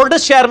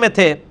 روڈس شہر میں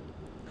تھے،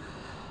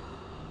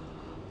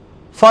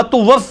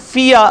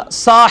 فتوفی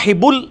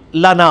صاحب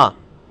لنا،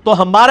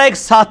 تو ہمارا ایک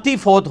ساتھی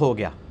فوت ہو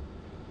گیا،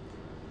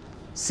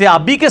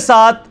 صحابی کے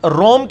ساتھ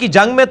روم کی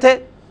جنگ میں تھے،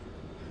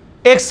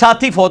 ایک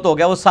ساتھی فوت ہو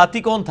گیا، وہ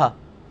ساتھی کون تھا؟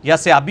 یا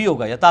صحابی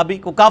ہوگا یا تابعی،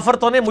 کو کافر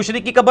تو نہیں،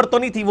 مشرک کی قبر تو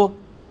نہیں تھی وہ،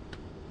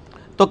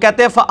 تو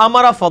کہتے ہیں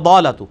فَأَمَرَ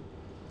فَضَالَةُ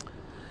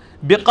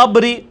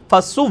بِقَبْرِ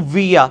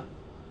فَسُوِّيَ،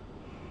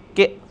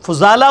 کہ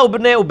فضالہ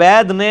ابن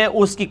عبید نے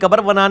اس کی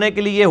قبر بنانے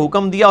کے لیے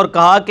حکم دیا اور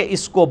کہا کہ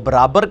اس کو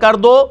برابر کر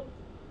دو،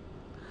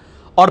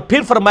 اور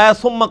پھر فرمایا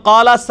ثم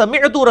قال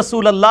سمعت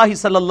رسول اللہ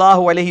صلی اللہ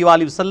علیہ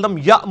وآلہ وسلم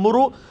یأمر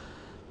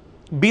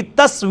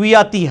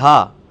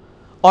بتسویتها،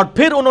 اور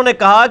پھر انہوں نے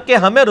کہا کہ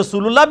ہمیں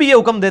رسول اللہ بھی یہ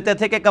حکم دیتے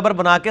تھے کہ قبر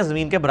بنا کے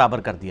زمین کے برابر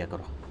کر دیا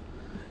کرو۔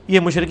 یہ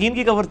مشرکین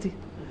کی قبر تھی،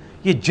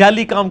 یہ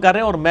جعلی کام کر رہے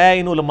ہیں، اور میں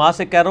ان علماء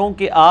سے کہہ رہا ہوں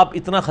کہ آپ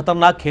اتنا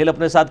خطرناک کھیل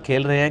اپنے ساتھ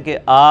کھیل رہے ہیں کہ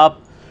آپ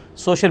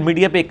سوشل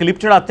میڈیا پہ ایک کلپ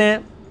چڑھاتے ہیں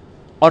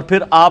اور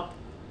پھر آپ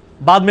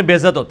بعد میں بے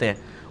عزت ہوتے ہیں۔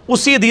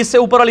 اسی حدیث سے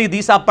اوپر والی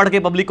حدیث آپ پڑھ کے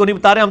پبلک کو نہیں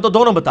بتا رہے، ہم تو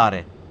دونوں بتا رہے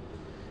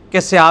ہیں کہ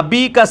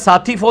صحابی کا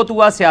ساتھی فوت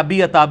ہوا، صحابی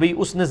یا تابعی،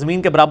 اس نے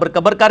زمین کے برابر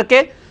قبر کر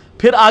کے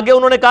پھر آگے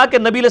انہوں نے کہا کہ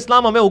نبی علیہ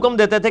السلام ہمیں حکم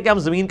دیتے تھے کہ ہم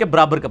زمین کے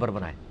برابر قبر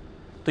بنائیں۔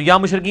 تو یہاں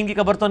مشرکین کی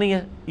قبر تو نہیں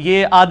ہے،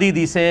 یہ آدھی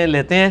حدیثیں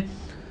لیتے ہیں،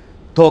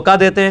 دھوکہ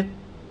دیتے ہیں۔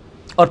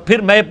 اور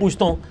پھر میں یہ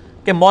پوچھتا ہوں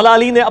کہ مولا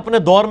علی نے اپنے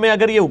دور میں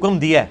اگر یہ حکم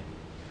دیا ہے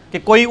کہ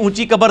کوئی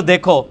اونچی قبر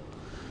دیکھو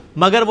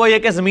مگر وہ یہ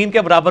کہ زمین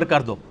کے برابر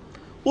کر دو،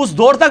 اس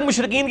دور تک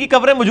مشرکین کی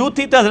قبریں موجود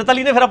تھی، تو حضرت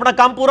علی نے پھر اپنا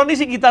کام پورا نہیں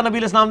سی کیتا نبی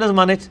علیہ السلام کے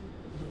زمانے سے؟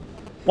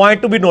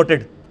 پوائنٹ ٹو بی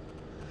نوٹڈ،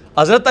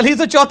 حضرت علی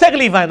تو چوتھے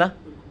خلیفہ ہے نا۔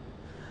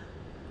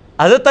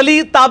 حضرت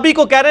علی تابعی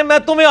کو کہہ رہے ہیں میں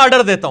تمہیں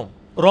آرڈر دیتا ہوں،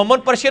 رومن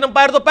پرشین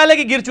امپائر تو پہلے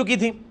کی گر چکی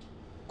تھی،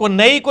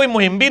 کوئی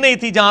مہم بھی نہیں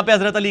تھی جہاں پہ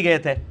حضرت علی گئے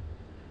تھے،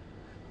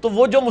 تو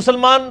وہ جو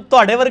مسلمان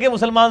تواڈے ورگے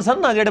مسلمان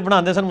سن نا جڑے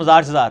بناندے سن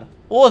مزار شزار،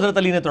 وہ حضرت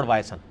علی نے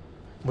توڑوائے سن،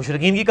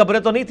 مشرکین کی قبریں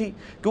تو نہیں تھی،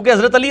 کیونکہ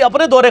حضرت علی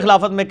اپنے دور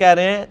خلافت میں کہہ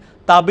رہے ہیں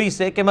تابعی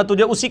سے کہ میں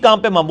تجھے اسی کام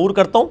پہ مامور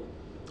کرتا ہوں،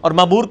 اور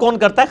مامور کون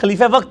کرتا ہے؟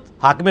 خلیفہ وقت،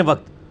 حاکم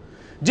وقت،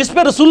 جس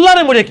پہ رسول اللہ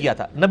نے مجھے کیا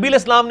تھا۔ نبی علیہ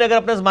السلام نے اگر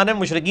اپنے زمانے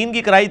میں مشرکین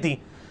کی کرائی تھی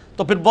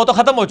تو پھر وہ تو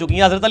ختم ہو چکی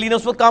ہیں، حضرت علی نے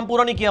اس وقت کام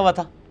پورا نہیں کیا ہوا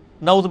تھا،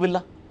 نعوذ باللہ۔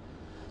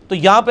 تو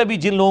یہاں پہ بھی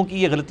جن لوگوں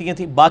کی یہ غلطیاں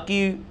تھیں،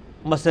 باقی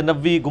مسجد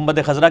نبوی گنبد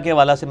خضرا کے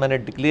حوالے سے میں نے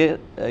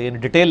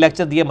ڈیٹیل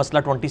لیکچر دیا، مسئلہ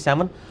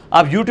 27،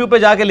 آپ یوٹیوب پہ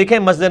جا کے لکھیں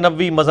مسجد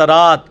نبوی،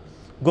 مزارات،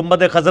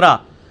 گنبد خضرا،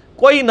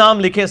 کوئی نام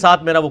لکھیں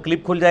ساتھ میرا وہ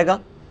کلپ کھل جائے گا۔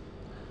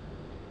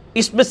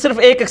 اس میں صرف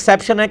ایک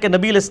ایکسیپشن ہے کہ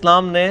نبی علیہ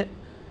السلام نے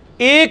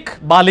ایک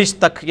بالش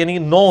تک یعنی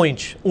 9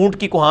 انچ اونٹ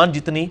کی کوہان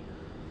جتنی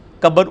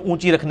قبر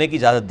اونچی رکھنے کی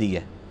اجازت دی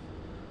ہے،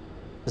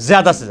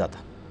 زیادہ سے زیادہ۔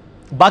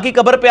 باقی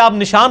قبر پہ آپ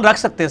نشان رکھ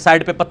سکتے ہیں،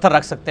 سائڈ پہ پتھر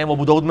رکھ سکتے ہیں، وہ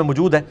ابو داؤد میں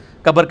موجود ہے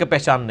قبر کے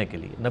پہچاننے کے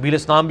لیے۔ نبی علیہ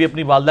السلام بھی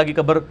اپنی والدہ کی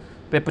قبر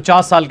پہ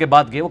 50 سال کے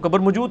بعد گئے، وہ قبر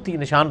موجود تھی،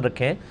 نشان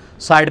رکھیں،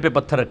 سائڈ پہ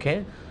پتھر رکھیں۔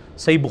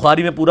 صحیح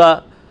بخاری میں پورا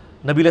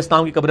نبی علیہ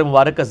السلام کی قبر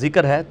مبارک کا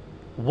ذکر ہے،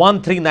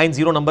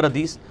 1390 نمبر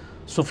حدیث۔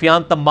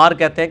 سفیان تمار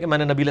کہتے ہیں کہ میں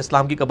نے نبی علیہ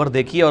السلام کی قبر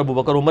دیکھی ہے اور ابو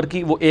بکر عمر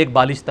کی، وہ ایک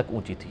بالش تک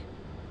اونچی تھی۔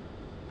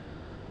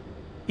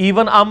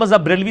 ایون احمد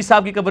بریلوی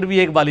صاحب کی قبر بھی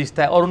ایک بالش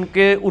تھا، اور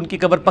ان کی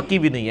قبر پکی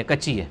بھی نہیں ہے،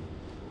 کچی ہے،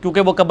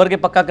 کیونکہ وہ قبر کے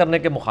پکا کرنے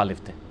کے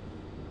مخالف تھے۔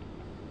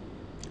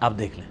 آپ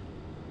دیکھ لیں،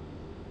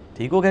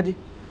 ٹھیک ہو گیا جی۔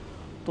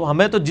 تو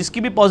ہمیں تو جس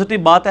کی بھی پازیٹیو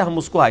بات ہے ہم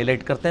اس کو ہائی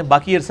لائٹ کرتے ہیں،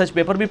 باقی یہ ریسرچ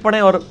پیپر بھی پڑھیں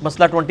اور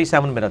مسئلہ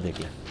 27 میرا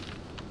دیکھ لیں،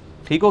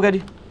 ٹھیک ہو گیا جی۔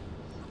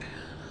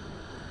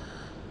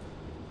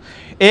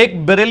 ایک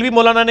بریلوی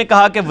مولانا نے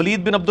کہا کہ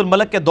ولید بن عبد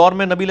الملک کے دور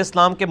میں نبی علیہ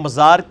السلام کے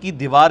مزار کی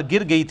دیوار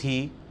گر گئی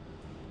تھی،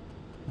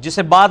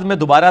 جسے بعد میں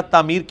دوبارہ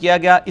تعمیر کیا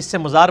گیا، اس سے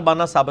مزار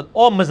بانا ثابت۔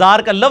 اور مزار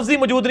کا لفظ ہی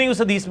موجود نہیں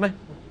اس حدیث میں،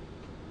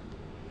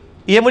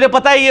 یہ مجھے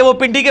پتا ہے، یہ وہ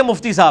پنڈی کے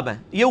مفتی صاحب ہیں،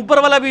 یہ اوپر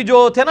والا بھی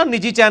جو تھے نا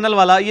نجی چینل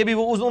والا، یہ بھی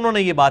انہوں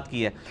نے یہ بات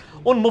کی ہے۔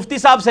 ان مفتی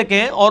صاحب سے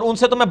کہیں، اور ان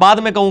سے تو میں بعد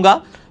میں کہوں گا،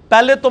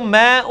 پہلے تو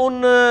میں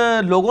ان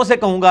لوگوں سے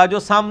کہوں گا جو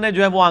سامنے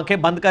جو ہے وہ آنکھیں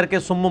بند کر کے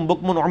سم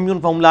بکم عمی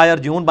فہم لا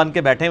یرجعون بن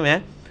کے بیٹھے ہوئے ہیں،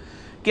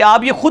 کہ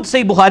آپ یہ خود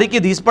صحیح بخاری کی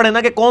حدیث پڑھیں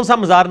نا کہ کون سا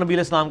مزار نبی علیہ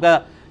السلام کا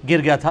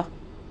گر گیا تھا۔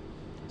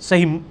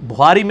 صحیح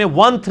بخاری میں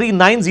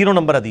 1390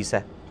 نمبر حدیث ہے،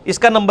 اس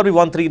کا نمبر بھی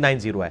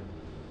 1390 ہے۔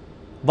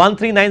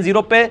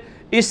 1390 پہ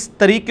اس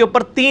طریق کے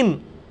اوپر 3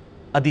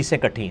 حدیثیں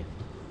کٹھی ہیں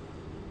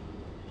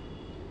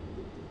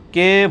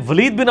کہ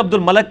ولید بن عبد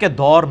الملک کے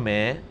دور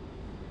میں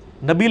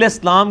نبی علیہ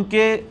السلام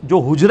کے جو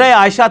حجرہ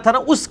عائشہ تھا نا،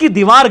 اس کی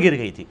دیوار گر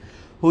گئی تھی۔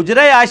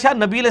 حجرہ عائشہ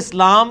نبی علیہ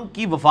السلام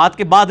کی وفات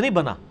کے بعد نہیں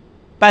بنا،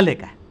 پہلے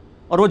کا ہے،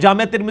 اور وہ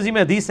جامع ترمذی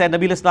میں حدیث ہے،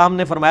 نبی علیہ السلام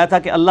نے فرمایا تھا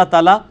کہ اللہ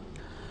تعالیٰ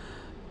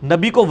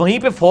نبی کو وہیں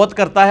پہ فوت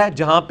کرتا ہے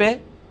جہاں پہ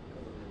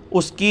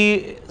اس کی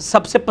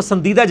سب سے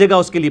پسندیدہ جگہ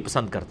اس کے لیے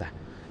پسند کرتا ہے۔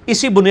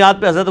 اسی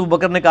بنیاد پہ حضرت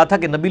ابوبکر نے کہا تھا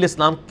کہ نبی علیہ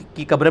السلام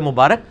کی قبر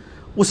مبارک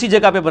اسی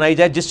جگہ پہ بنائی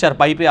جائے جس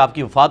چارپائی پہ آپ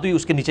کی وفات ہوئی،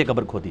 اس کے نیچے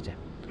قبر کھودی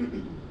جائے۔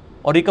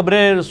 اور یہ قبر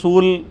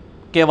رسول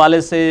کے حوالے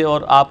سے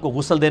اور آپ کو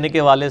غسل دینے کے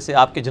حوالے سے،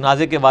 آپ کے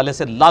جنازے کے حوالے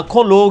سے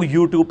لاکھوں لوگ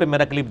یوٹیوب پہ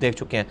میرا کلپ دیکھ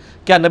چکے ہیں.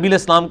 کیا نبی علیہ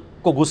السلام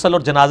کو غسل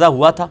اور جنازہ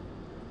ہوا تھا؟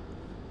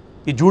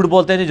 یہ جھوٹ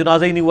بولتے ہیں جی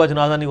جنازہ ہی نہیں ہوا،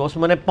 جنازہ نہیں ہوا. اس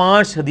میں میں نے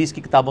 5 حدیث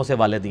کی کتابوں سے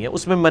حوالے دیے ہیں،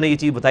 اس میں نے یہ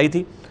چیز بتائی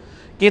تھی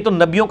کہ یہ تو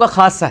نبیوں کا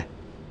خاصہ ہے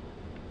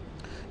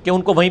کہ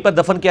ان کو وہیں پر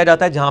دفن کیا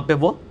جاتا ہے جہاں پہ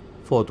وہ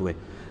فوت ہوئے.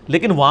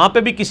 لیکن وہاں پہ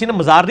بھی کسی نے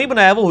مزار نہیں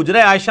بنایا، وہ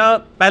حجرہ عائشہ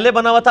پہلے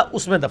بنا ہوا تھا،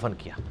 اس میں دفن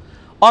کیا.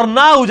 اور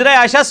نہ حجرہ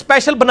عائشہ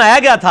اسپیشل بنایا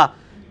گیا تھا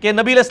کہ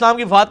نبی علیہ السلام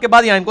کی وفات کے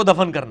بعد یہاں ان کو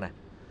دفن کرنا ہے،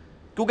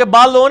 کیونکہ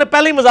بعض لوگوں نے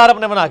پہلے ہی مزار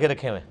اپنے بنا کے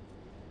رکھے ہوئے.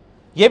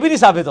 یہ بھی نہیں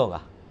ثابت ہوگا.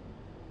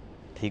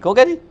 ٹھیک ہو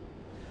گیا جی.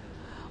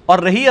 اور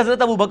رہی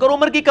حضرت ابو بکر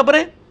عمر کی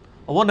قبریں،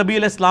 وہ نبی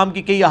علیہ السلام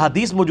کی کئی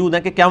احادیث موجود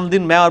ہیں کہ قیامت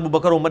دن میں اور ابو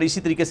بکر عمر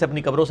اسی طریقے سے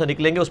اپنی قبروں سے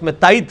نکلیں گے. اس میں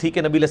تائید تھی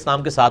کہ نبی علیہ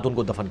السلام کے ساتھ ان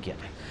کو دفن کیا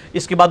جائے.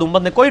 اس کے بعد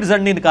امت نے کوئی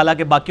رزلٹ نہیں نکالا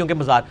کہ باقیوں کے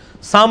مزار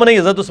سامنے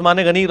حضرت عثمان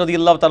غنی رضی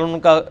اللہ تعالیٰ عنہ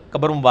کا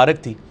قبر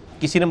مبارک تھی،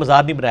 کسی نے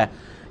مزار نہیں بنایا.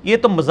 یہ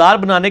تو مزار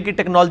بنانے کی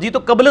ٹیکنالوجی تو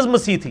قبل از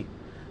مسیح تھی،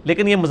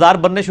 لیکن یہ مزار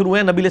بننے شروع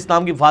ہوئے ہیں نبی علیہ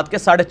السلام کی وفات کے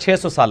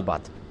 650 سال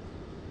بعد.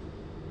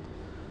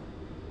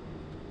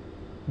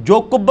 جو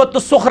قبۃ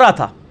الصخرہ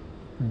تھا،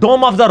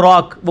 ڈوم آف دا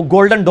راک، وہ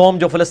گولڈن ڈوم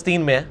جو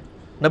فلسطین میں ہے،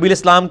 نبی علیہ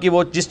السلام کی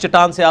وہ جس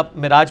چٹان سے آپ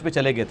معراج پہ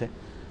چلے گئے تھے،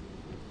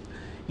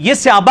 یہ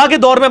صحابہ کے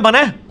دور میں بنا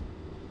ہے،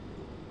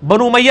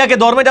 بنو امیہ کے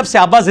دور میں جب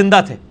صحابہ زندہ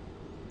تھے،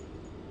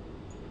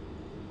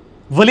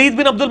 ولید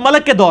بن عبد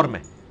الملک کے دور میں،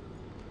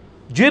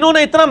 جنہوں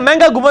نے اتنا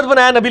مہنگا گنبد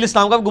بنایا نبی علیہ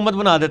السلام کا گنبد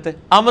بنا دیتے.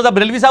 احمد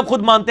بریلوی صاحب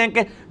خود مانتے ہیں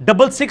کہ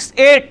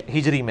 668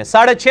 ہجری میں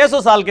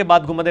 650 سال کے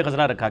بعد گنبد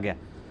خضرا رکھا گیا.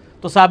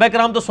 تو صحابہ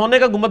کرام تو سونے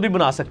کا گنبد بھی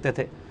بنا سکتے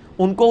تھے.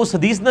 ان کو اس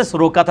حدیث نے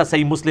روکا تھا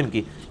صحیح مسلم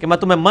کی کہ میں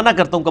تمہیں منع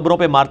کرتا ہوں قبروں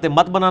پہ مارتے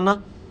مت بنانا.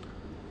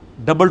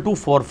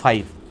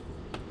 2245.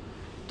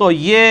 تو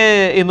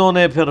یہ انہوں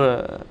نے پھر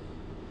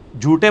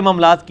جھوٹے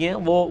معاملات کیے ہیں.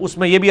 وہ اس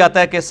میں یہ بھی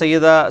آتا ہے کہ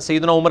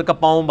سیدنا عمر کا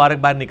پاؤں مبارک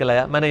باہر نکل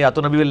آیا. میں نے یا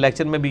تو نبی والے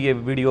لیکچر میں بھی یہ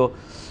ویڈیو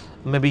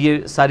میں بھی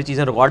یہ ساری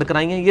چیزیں ریکارڈ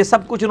کرائی ہیں. یہ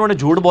سب کچھ انہوں نے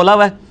جھوٹ بولا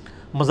ہوا ہے.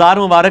 مزار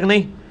مبارک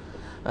نہیں،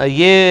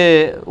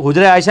 یہ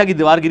حجرہ عائشہ کی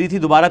دیوار گری تھی،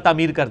 دوبارہ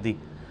تعمیر کر دی.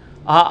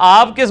 ہاں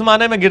آپ کے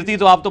زمانے میں گرتی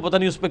تو آپ تو پتہ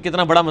نہیں اس پہ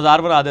کتنا بڑا مزار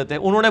بنا دیتے.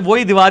 انہوں نے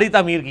وہی دیوار ہی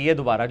تعمیر کی ہے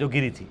دوبارہ جو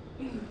گری تھی.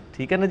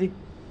 ٹھیک ہے نا جی.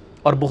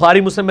 اور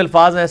بخاری مسلم میں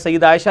الفاظ ہیں،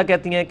 سیدہ عائشہ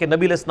کہتی ہیں کہ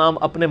نبی علیہ السلام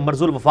اپنے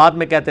مرض الوفات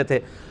میں کہتے تھے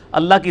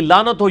اللہ کی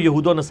لعنت ہو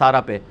یہود و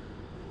نصارہ پہ،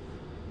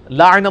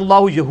 لعن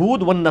اللہ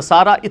یہود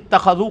والنصارى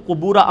اتخذوا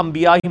قبور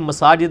انبیائہم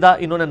مساجدہ.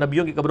 انہوں نے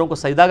نبیوں کی قبروں کو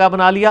سجدہ گاہ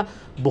بنا لیا.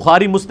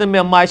 بخاری مسلم میں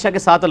اما عائشہ کے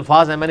ساتھ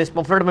الفاظ ہیں، میں نے اس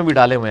پمفلٹ میں بھی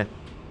ڈالے ہوئے ہیں.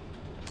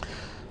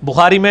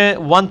 بخاری میں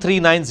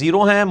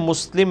 1390 ہیں،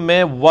 مسلم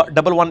میں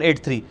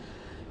 1183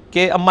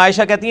 کہ اما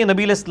عائشہ کہتی ہیں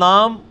نبی علیہ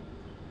السلام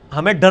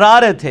ہمیں ڈرا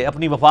رہے تھے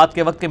اپنی وفات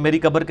کے وقت کہ میری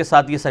قبر کے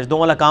ساتھ یہ سجدوں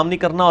والا کام نہیں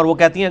کرنا. اور وہ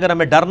کہتی ہیں اگر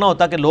ہمیں ڈر نہ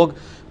ہوتا کہ لوگ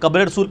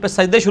قبر رسول پہ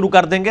سجدے شروع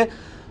کر دیں گے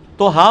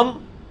تو ہم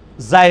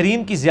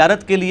زائرین کی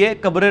زیارت کے لیے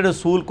قبر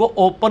رسول کو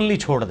اوپنلی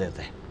چھوڑ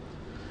دیتے.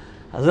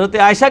 حضرت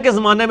عائشہ کے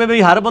زمانے میں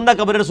بھی ہر بندہ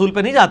قبر رسول پہ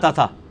نہیں جاتا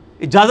تھا،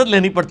 اجازت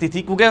لینی پڑتی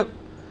تھی کیونکہ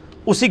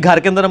اسی گھر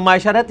کے اندر اما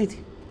عائشہ رہتی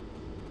تھی.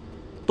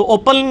 تو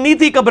اوپن نہیں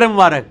تھی قبر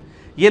مبارک.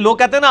 یہ لوگ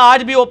کہتے ہیں نا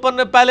آج بھی اوپن،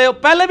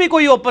 پہلے بھی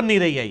کوئی اوپن نہیں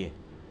رہی ہے. یہ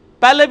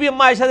پہلے بھی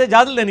اما عائشہ سے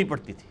اجازت لینی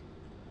پڑتی تھی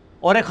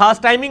اور ایک خاص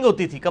ٹائمنگ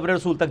ہوتی تھی قبر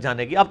رسول تک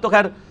جانے کی. اب تو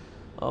خیر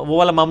وہ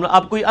والا معاملہ،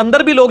 اب کوئی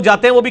اندر بھی لوگ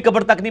جاتے ہیں وہ بھی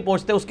قبر تک نہیں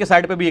پہنچتے. اس کے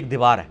سائڈ پہ بھی ایک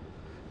دیوار ہے.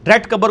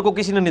 ڈائریکٹ قبر کو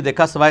کسی نے نہیں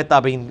دیکھا سوائے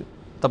تابعین،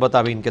 تبع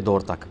تابعین کے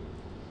دور تک.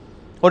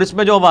 اور اس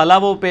میں جو حوالہ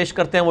وہ پیش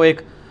کرتے ہیں وہ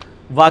ایک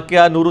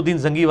واقعہ نور الدین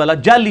زنگی والا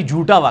جعلی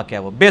جھوٹا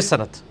واقعہ، وہ بے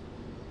سند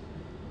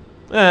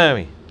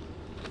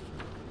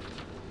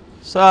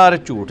سارے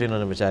جھوٹ انہوں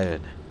نے بچائے ہوئے.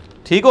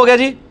 ٹھیک ہو گیا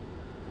جی.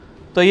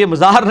 تو یہ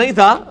مزار نہیں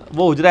تھا،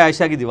 وہ حجرہ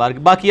عائشہ کی دیوار کی.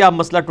 باقی آپ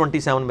مسئلہ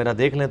 27 میرا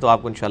دیکھ لیں تو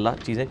آپ کو انشاءاللہ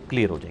چیزیں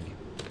کلیئر ہو جائیں گی.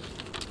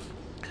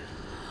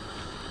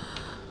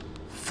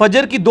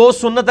 فجر کی 2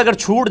 سنت اگر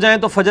چھوٹ جائیں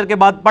تو فجر کے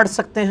بعد پڑھ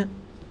سکتے ہیں؟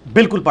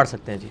 بالکل پڑھ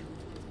سکتے ہیں جی.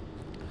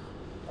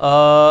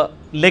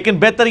 لیکن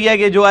بہتر یہ ہے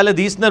کہ جو اہل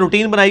حدیث نے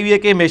روٹین بنائی ہوئی ہے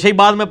کہ ہمیشہ ہی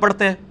بعد میں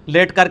پڑھتے ہیں،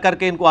 لیٹ کر کر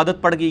کے ان کو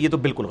عادت پڑ گئی، یہ تو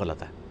بالکل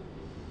غلط ہے.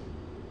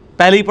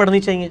 پہلے ہی پڑھنی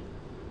چاہیے.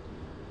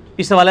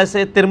 اس حوالے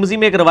سے ترمذی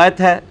میں ایک روایت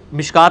ہے،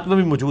 مشکات میں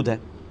بھی موجود ہے،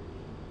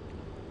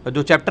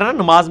 جو چیپٹر ہے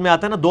نماز میں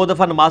آتا ہے نا 2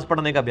 دفعہ نماز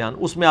پڑھنے کا بیان،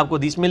 اس میں آپ کو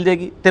حدیث مل جائے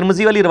گی.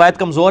 ترمذی والی روایت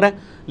کمزور ہے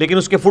لیکن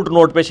اس کے فٹ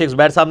نوٹ پہ شیخ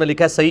زبیر صاحب نے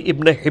لکھا ہے صحیح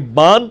ابن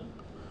حبان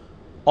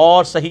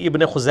اور صحیح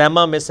ابن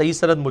خزیمہ میں صحیح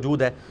سند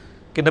موجود ہے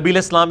کہ نبی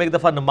علیہ السلام ایک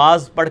دفعہ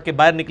نماز پڑھ کے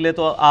باہر نکلے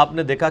تو آپ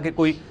نے دیکھا کہ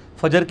کوئی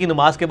فجر کی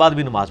نماز کے بعد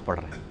بھی نماز پڑھ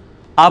رہے ہیں.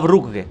 آپ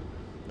رک گئے.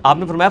 آپ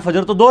نے فرمایا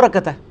فجر تو 2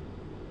 رکعت ہے.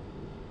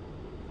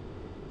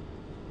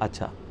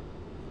 اچھا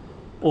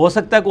ہو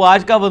سکتا ہے کوئی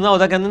آج کا بندہ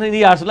ہوتا کہتے ہیں نہیں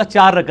یا رسول اللہ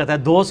 4 رکعت ہے،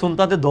 2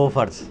 سنتا تھے 2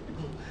 فرض.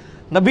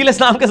 نبی علیہ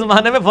السلام کے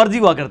زمانے میں فرض ہی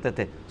ہوا کرتے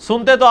تھے،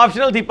 سنتے تو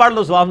آپشنل تھی، پڑھ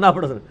لو ثواب نہ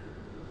پڑھ.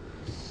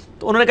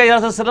 تو انہوں نے کہا یا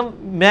رسول اللہ علیہ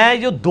وسلم میں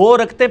جو 2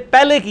 رکعتیں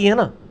پہلے کی ہیں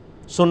نا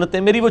سنتیں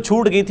میری وہ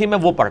چھوٹ گئی تھی، میں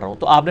وہ پڑھ رہا ہوں.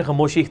 تو آپ نے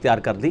خاموشی اختیار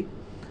کر دی،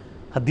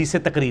 حدیث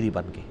تقریری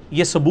بن گئی.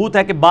 یہ ثبوت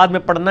ہے کہ بعد میں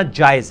پڑھنا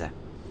جائز ہے.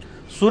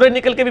 سورج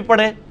نکل کے بھی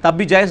پڑھیں تب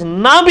بھی جائز،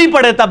 نہ بھی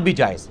پڑھیں تب بھی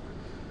جائز.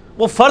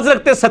 وہ فرض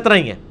رکھتے 17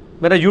 ہی ہیں.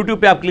 میرا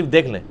یوٹیوب پہ آپ کلپ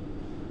دیکھ لیں.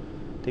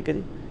 ٹھیک ہے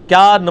جی.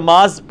 کیا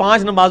نماز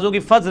 5 نمازوں کی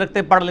فرض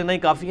رکھتے پڑھ لینا ہی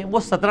کافی ہے؟ وہ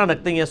 17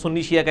 رکھتے ہی ہیں،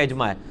 سنی شیعہ کا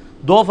اجماع ہے.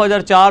 2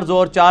 فجر 4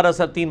 ظہر 4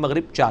 عصر 3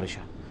 مغرب 4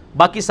 عشاء،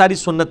 باقی ساری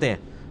سنتیں ہیں،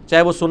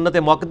 چاہے وہ سنت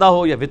موقدہ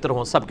ہو یا وطر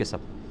ہو، سب کے سب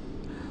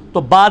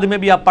تو بعد میں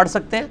بھی آپ پڑھ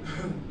سکتے ہیں.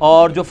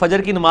 اور جو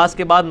فجر کی نماز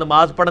کے بعد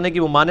نماز پڑھنے کی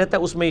ممانعت ہے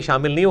اس میں یہ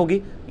شامل نہیں ہوگی،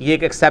 یہ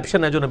ایک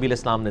ایکسیپشن ہے جو نبی علیہ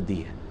السلام نے دی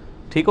ہے.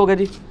 ٹھیک ہو گیا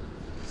جی.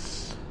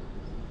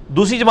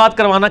 دوسری جماعت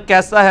کروانا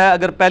کیسا ہے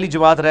اگر پہلی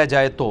جماعت رہ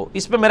جائے تو؟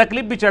 اس پہ میرا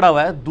کلپ بھی چڑھا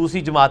ہوا ہے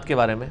دوسری جماعت کے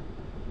بارے میں.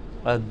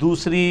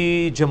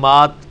 دوسری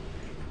جماعت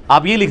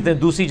آپ یہ لکھتے ہیں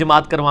دوسری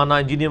جماعت کروانا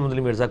انجینئر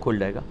مدنی مرزا کھل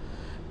جائے گا.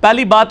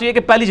 پہلی بات یہ ہے کہ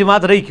پہلی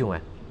جماعت رہی کیوں ہے؟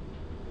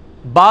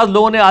 بعض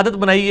لوگوں نے عادت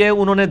بنائی ہے،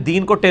 انہوں نے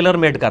دین کو ٹیلر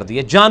میڈ کر دی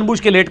ہے، جان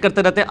بوجھ کے لیٹ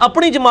کرتے رہتے ہیں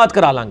اپنی جماعت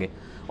کرا لیں گے.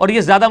 اور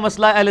یہ زیادہ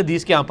مسئلہ اہل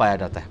حدیث کے یہاں پایا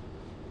جاتا ہے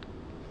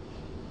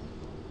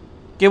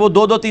کہ وہ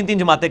 2 2 3 3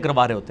 جماعتیں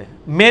کروا رہے ہوتے ہیں،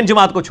 مین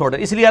جماعت کو چھوڑ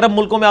رہے. اس لیے عرب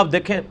ملکوں میں آپ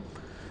دیکھیں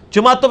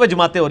جماعتوں پہ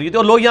جماعتیں ہو رہی تھیں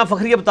اور لوگ یہاں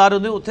فخریہ بتا رہے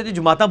ہوتے ہیں اتنے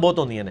جماعتیں بہت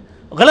ہوتی ہیں.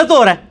 غلط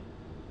ہو رہا ہے،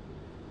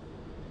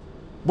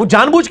 وہ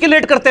جان بوجھ کے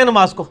لیٹ کرتے ہیں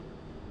نماز کو.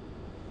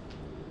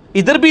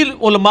 ادھر بھی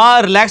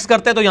علماء ریلیکس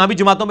کرتے ہیں تو یہاں بھی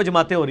جماعتوں میں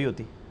جماعتیں ہو رہی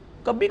ہوتی.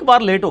 کبھی کبھار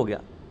لیٹ ہو گیا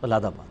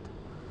علیحدہ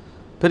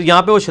بات، پھر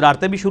یہاں پہ وہ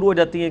شرارتیں بھی شروع ہو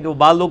جاتی ہیں کہ وہ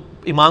بعض لوگ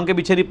امام کے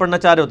پیچھے نہیں پڑھنا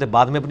چاہ رہے ہوتے،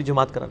 بعد میں اپنی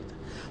جماعت کرا دیتے ہیں.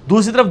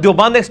 دوسری طرف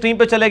دیوبند ایکسٹریم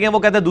پہ چلے گئے، وہ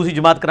کہتے ہیں دوسری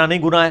جماعت کرانا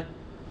ہی گناہ ہے،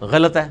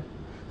 غلط ہے.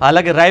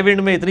 حالانکہ رائے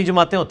ونڈ میں اتنی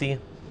جماعتیں ہوتی ہیں،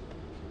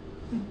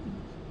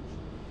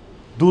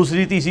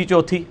 دوسری تیسری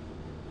چوتھی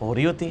ہو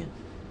رہی ہوتی ہیں،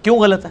 کیوں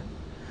غلط ہے؟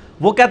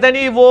 وہ کہتے ہیں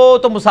نہیں وہ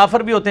تو مسافر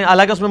بھی ہوتے ہیں،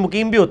 حالانکہ اس میں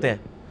مقیم بھی ہوتے ہیں.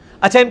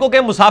 اچھا ان کو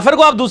کہ مسافر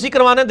کو آپ دوسری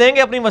کروانے دیں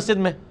گے اپنی مسجد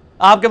میں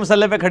آپ کے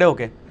مسلح پہ کھڑے ہو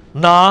کے؟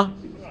 نہ،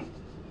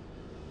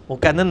 وہ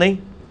کہتے ہیں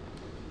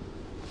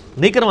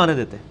نہیں کروانے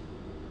دیتے.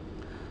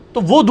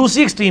 تو وہ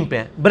دوسری ایکسٹریم پہ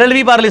ہیں.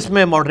 بریلوی بہرحال اس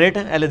میں ماڈریٹ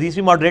ہیں، اہل حدیث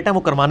بھی ماڈریٹ ہیں، وہ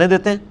کروانے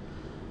دیتے ہیں.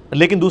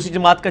 لیکن دوسری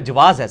جماعت کا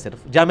جواز ہے،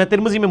 صرف جامعہ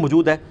ترمذی میں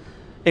موجود ہے.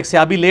 ایک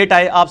صحابی لیٹ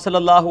آئے، آپ صلی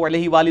اللہ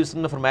علیہ وآلہ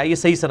وسلم نے فرمایا، یہ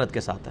صحیح سند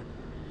کے ساتھ ہے،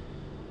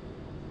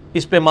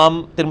 اس پہ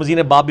امام ترمذی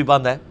نے باب بھی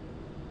باندھا ہے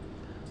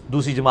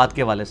دوسری جماعت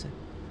کے حوالے سے.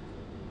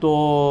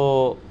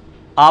 تو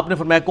آپ نے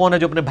فرمایا کون ہے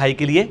جو اپنے بھائی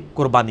کے لیے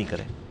قربانی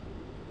کرے،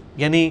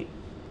 یعنی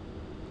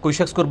کوئی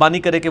شخص قربانی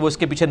کرے کہ وہ اس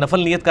کے پیچھے نفل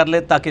نیت کر لے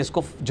تاکہ اس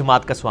کو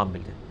جماعت کا ثواب مل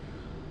جائے.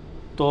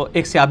 تو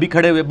ایک صحابی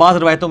کھڑے ہوئے، بعض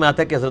روایتوں میں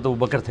آتا ہے کہ حضرت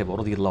ابوبکر تھے وہ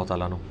رضی اللہ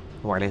تعالیٰ عنہ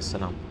علیہ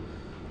السلام،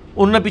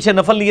 انہوں نے پیچھے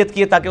نفل نیت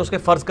کیے تاکہ اس کے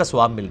فرض کا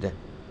ثواب مل جائے.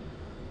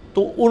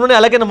 تو انہوں نے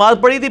حالانکہ نماز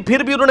پڑھی تھی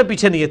پھر بھی انہوں نے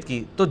پیچھے نیت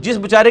کی. تو جس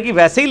بیچارے کی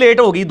ویسے ہی لیٹ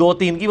ہوگی 2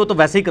 3 کی، وہ تو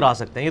ویسے ہی کرا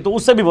سکتے ہیں، یہ تو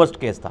اس سے بھی ورسٹ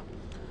کیس تھا.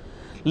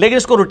 لیکن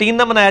اس کو روٹین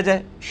نہ بنایا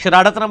جائے،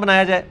 شرارت نہ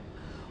بنایا جائے،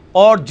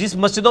 اور جس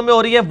مسجدوں میں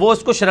ہو رہی ہے وہ اس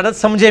کو شرارت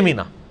سمجھے بھی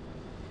نہ.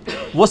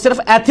 وہ صرف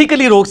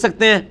ایتھیکلی روک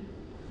سکتے ہیں،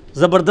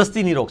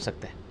 زبردستی نہیں روک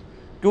سکتے،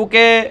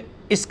 کیونکہ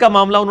اس کا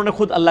معاملہ انہوں نے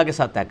خود اللہ کے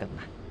ساتھ طے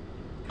کرنا ہے.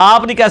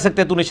 آپ نہیں کہہ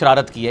سکتے تو نے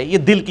شرارت کی ہے، یہ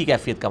دل کی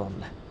کیفیت کا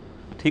معاملہ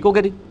ہے. ٹھیک ہو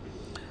گیا جی.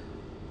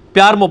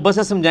 پیار محبت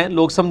سے سمجھائیں،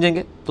 لوگ سمجھیں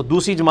گے. تو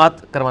دوسری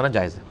جماعت کروانا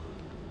جائز ہے.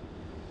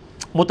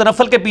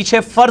 متنفل کے پیچھے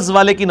فرض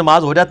والے کی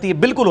نماز ہو جاتی ہے،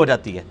 بالکل ہو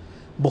جاتی ہے.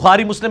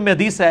 بخاری مسلم میں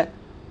حدیث ہے،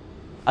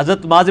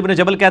 حضرت معاذ بن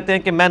جبل کہتے ہیں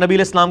کہ میں نبی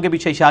علیہ السلام کے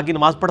پیچھے عشاء کی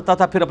نماز پڑھتا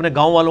تھا، پھر اپنے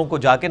گاؤں والوں کو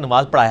جا کے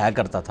نماز پڑھایا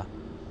کرتا تھا.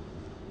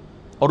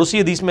 اور اسی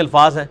حدیث میں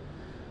الفاظ ہیں،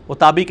 وہ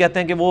تابعی کہتے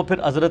ہیں کہ وہ پھر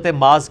حضرت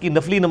معاذ کی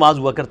نفلی نماز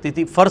ہوا کرتی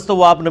تھی، فرض تو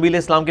وہ آپ نبی علیہ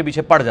السلام کے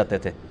پیچھے پڑھ جاتے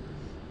تھے.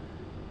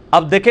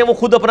 اب دیکھیں وہ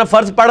خود اپنا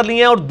فرض پڑھ لیے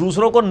ہیں اور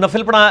دوسروں کو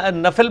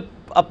نفل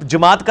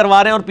جماعت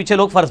کروا رہے ہیں اور پیچھے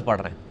لوگ فرض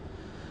پڑھ رہے ہیں.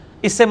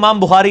 اس سے امام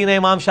بخاری نے،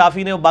 امام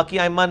شافعی نے اور باقی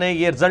ائمہ نے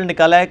یہ رزلٹ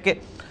نکالا ہے کہ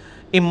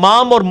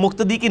امام اور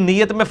مقتدی کی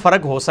نیت میں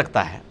فرق ہو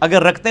سکتا ہے.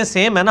 اگر رکھتے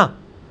سیم ہے نا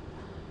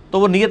تو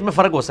وہ نیت میں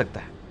فرق ہو سکتا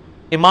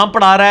ہے. امام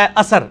پڑھا رہا ہے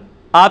عصر،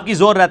 آپ کی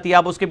زور رہتی ہے،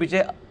 آپ اس کے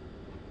پیچھے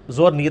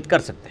زور نیت کر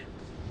سکتے ہیں،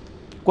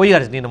 کوئی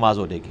حرج نہیں، نماز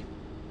ہو جائے گی.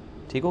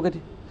 ٹھیک ہوگا جی.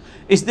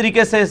 اس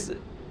طریقے سے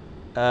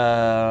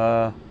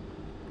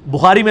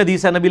بخاری میں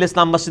حدیث ہے، نبی علیہ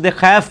السلام مسجد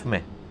خیف میں،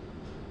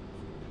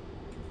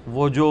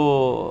 وہ جو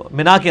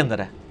منا کے اندر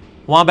ہے،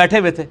 وہاں بیٹھے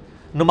ہوئے تھے.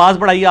 نماز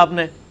پڑھائی آپ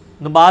نے،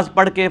 نماز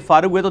پڑھ کے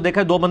فارغ ہوئے تو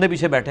دیکھا 2 بندے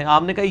پیچھے بیٹھے ہیں.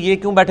 آپ نے کہا یہ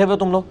کیوں بیٹھے ہوئے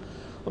تم لوگ؟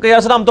 وہ کہا یا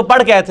رسول اللہ ہم تو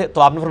پڑھ کے آئے تھے.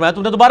 تو آپ نے فرمایا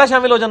تم نے دوبارہ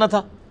شامل ہو جانا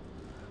تھا،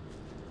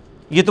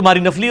 یہ تمہاری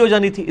نفلی ہو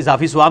جانی تھی،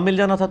 اضافی ثواب مل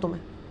جانا تھا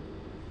تمہیں.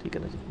 ٹھیک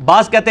ہے نا جی.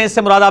 بعض کہتے ہیں اس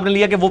سے مراد آپ نے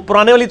لیا کہ وہ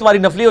پرانے والی تمہاری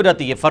نفلی ہو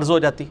جاتی ہے، فرض ہو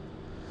جاتی،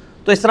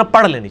 تو اس طرح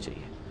پڑھ لینی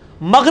چاہیے.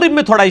 مغرب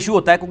میں تھوڑا ایشو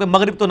ہوتا ہے کیونکہ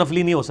مغرب تو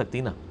نفلی نہیں ہو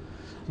سکتی نا.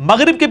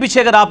 مغرب کے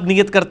پیچھے اگر آپ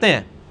نیت کرتے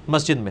ہیں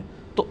مسجد میں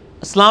تو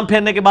اسلام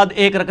پھیرنے کے بعد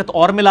 1 رکعت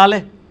اور ملا لیں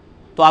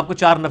تو آپ کو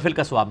 4 نفل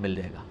کا ثواب مل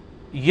جائے گا.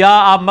 یا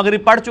آپ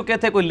مغرب پڑھ چکے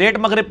تھے، کوئی لیٹ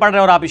مغرب پڑھ رہے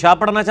اور آپ عشاء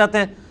پڑھنا چاہتے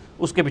ہیں،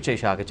 اس کے پیچھے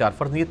عشاء کے 4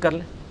 فرض نیت کر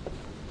لیں.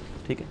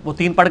 ٹھیک ہے، وہ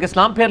 3 پڑھ کے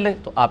اسلام پھیر لیں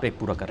تو آپ 1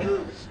 پورا کر لیں.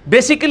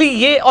 بیسیکلی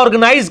یہ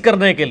آرگنائز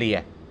کرنے کے لیے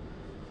ہے،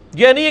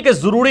 یہ نہیں ہے کہ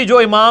ضروری جو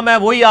امام ہے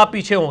وہی آپ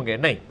پیچھے ہوں گے،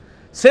 نہیں،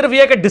 صرف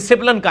یہ کہ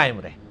ڈسپلن قائم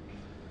رہے.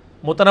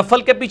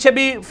 متنفل کے پیچھے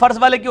بھی فرض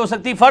والے کی ہو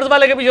سکتی ہے، فرض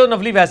والے کے پیچھے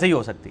نفلی ویسے ہی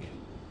ہو سکتی ہے.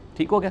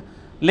 ٹھیک ہو گیا.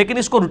 لیکن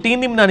اس کو روٹین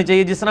نہیں بنانی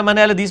چاہیے. جس طرح میں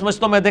نے اہل حدیث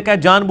مسجدوں میں دیکھا ہے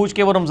جان بوجھ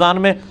کے وہ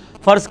رمضان میں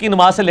فرض کی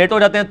نماز سے لیٹ ہو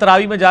جاتے ہیں،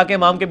 تراویح میں جا کے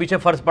امام کے پیچھے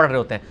فرض پڑھ رہے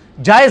ہوتے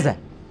ہیں. جائز ہے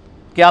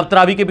کہ آپ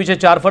تراویح کے پیچھے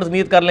 4 فرض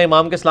نیت کر لیں،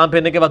 امام کے اسلام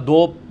پھیرنے کے بعد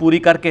 2 پوری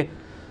کر کے،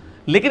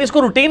 لیکن اس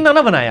کو روٹین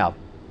نہ بنائیں آپ،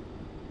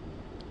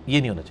 یہ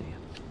نہیں ہونا چاہیے.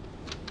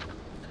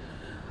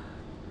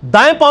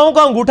 دائیں پاؤں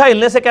کا انگوٹھا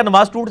ہلنے سے کیا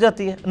نماز ٹوٹ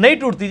جاتی ہے؟ نہیں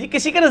ٹوٹتی جی،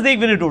 کسی کے نزدیک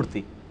بھی نہیں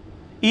ٹوٹتی.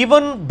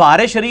 ایون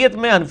بار شریعت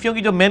میں حنفیوں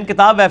کی جو مین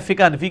کتاب ہے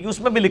فقہ حنفی کی، اس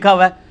میں بھی لکھا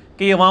ہوا ہے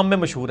کہ یہ عوام میں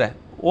مشہور ہے.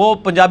 وہ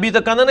پنجابی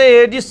تک کہنا نا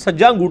یہ جی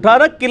سجا انگوٹھا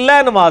نا قلعہ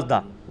ہے نماز دا،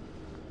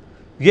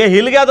 یہ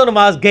ہل گیا تو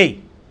نماز گئی.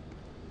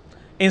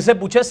 ان سے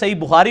پوچھے، صحیح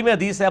بخاری میں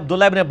حدیث ہے،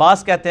 عبداللہ ابن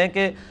عباس کہتے ہیں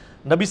کہ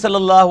نبی صلی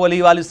اللہ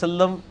علیہ وآلہ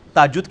وسلم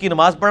تہجد کی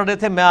نماز پڑھ رہے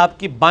تھے، میں آپ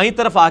کی بائیں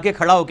طرف آ کے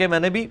کھڑا ہو کے میں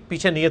نے بھی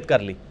پیچھے نیت کر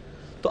لی،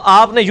 تو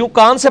آپ نے یوں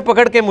کان سے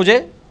پکڑ کے مجھے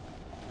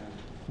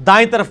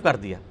دائیں طرف کر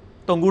دیا،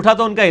 تو انگوٹھا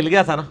تو ان کا ہل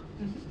گیا تھا نا،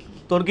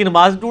 تو ان کی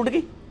نماز ٹوٹ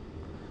گئی.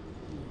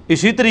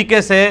 اسی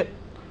طریقے سے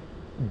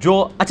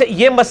جو اچھا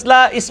یہ مسئلہ،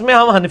 اس میں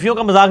ہم حنفیوں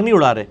کا مذاق نہیں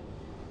اڑا رہے،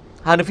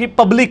 حنفی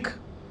پبلک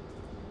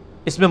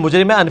اس میں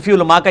مجرم ہے، حنفی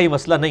علماء کا یہ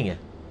مسئلہ نہیں ہے.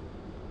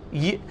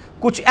 یہ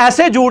کچھ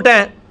ایسے جھوٹ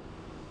ہیں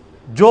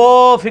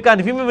جو فقہ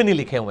حنفی میں بھی نہیں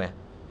لکھے ہوئے ہیں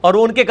اور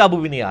ان کے قابو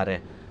بھی نہیں آ رہے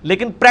ہیں،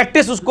 لیکن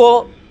پریکٹس اس کو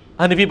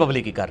حنفی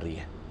پبلک ہی کر رہی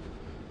ہے.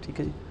 ٹھیک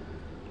ہے جی.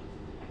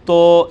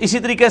 تو اسی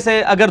طریقے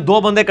سے اگر دو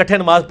بندے اکٹھے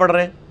نماز پڑھ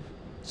رہے ہیں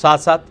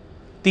ساتھ ساتھ،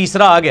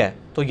 تیسرا آ گیا ہے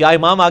تو یا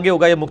امام آگے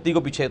ہوگا یا مفتی کو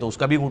پیچھے، تو اس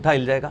کا بھی انگوٹھا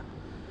ہل جائے گا.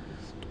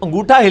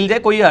 انگوٹھا ہل جائے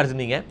کوئی عرض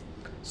نہیں ہے.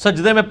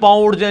 سجدے میں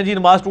پاؤں اٹھ جائیں جی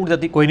نماز ٹوٹ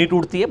جاتی، کوئی نہیں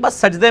ٹوٹتی ہے. بس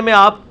سجدے میں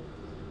آپ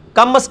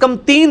کم از کم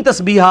 3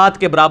 تسبیحات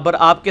کے برابر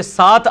آپ کے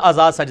 7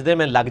 اعضاء سجدے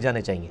میں لگ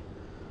جانے چاہیے،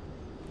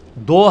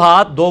 2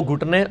 ہاتھ، 2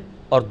 گھٹنے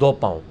اور 2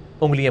 پاؤں،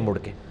 انگلیاں مڑ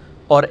کے،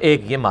 اور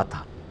ایک یہ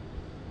ماتھا،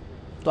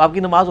 تو آپ کی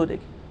نماز ہو جائے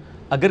گی.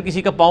 اگر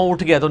کسی کا پاؤں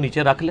اٹھ گیا تو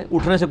نیچے رکھ لیں،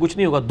 اٹھنے سے کچھ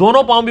نہیں ہوگا.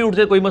 دونوں پاؤں بھی اٹھ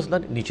جائے کوئی مسئلہ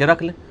نہیں، نیچے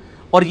رکھ لیں.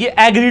 اور یہ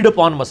ایگریڈ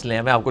اپون مسئلے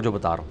ہیں میں آپ کو جو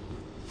بتا رہا ہوں.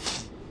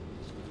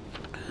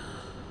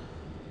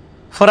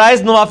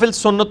 فرائض نوافل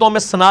سنتوں میں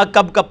ثنا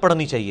کب کب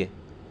پڑھنی چاہیے؟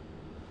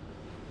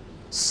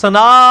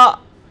 ثنا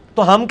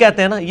تو ہم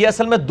کہتے ہیں نا، یہ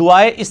اصل میں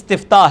دعائے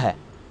استفتاح ہے،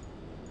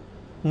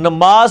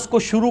 نماز کو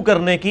شروع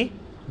کرنے کی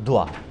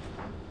دعا.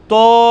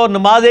 تو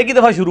نماز ایک ہی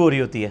دفعہ شروع ہو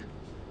رہی ہوتی ہے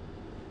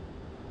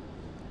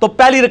تو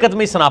پہلی رکعت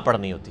میں ہی ثنا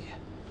پڑھنی ہوتی ہے،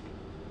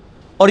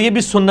 اور یہ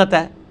بھی سنت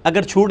ہے.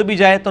 اگر چھوٹ بھی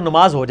جائے تو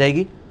نماز ہو جائے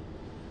گی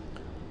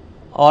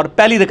اور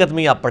پہلی رکعت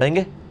میں ہی آپ پڑھیں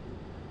گے.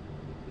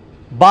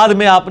 بعد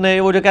میں آپ نے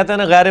وہ جو کہتے ہیں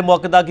نا غیر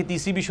موقدہ کی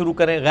تیسری بھی شروع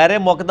کریں. غیر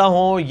موقدہ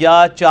ہوں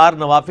یا 4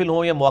 نوافل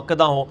ہوں یا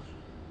موقدہ ہوں،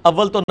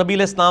 اول تو نبی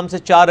علیہ السلام سے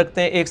 4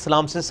 رکعتیں ایک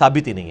سلام سے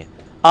ثابت ہی نہیں ہے،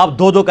 آپ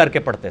 2 کر کے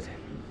پڑھتے تھے.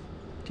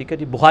 ٹھیک ہے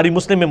جی، بخاری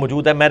مسلم میں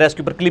موجود ہے، میرا اس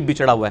کے اوپر کلپ بھی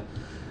چڑھا ہوا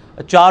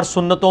ہے. 4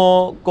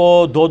 سنتوں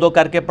کو 2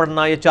 کر کے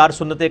پڑھنا یا 4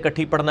 سنتیں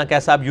اکٹھی پڑھنا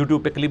کیسا، آپ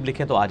یوٹیوب پہ کلپ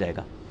لکھیں تو آ جائے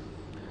گا.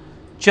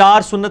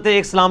 4 سنتیں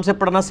ایک سلام سے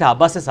پڑھنا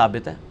صحابہ سے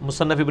ثابت ہے،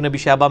 مصنف ابن ابی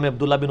شیبہ میں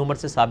عبداللہ بن عمر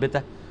سے ثابت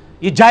ہے،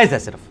 یہ جائز ہے.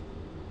 صرف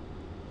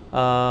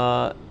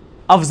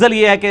افضل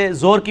یہ ہے کہ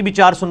زور کی بھی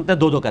 4 سنتیں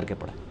 2 کر کے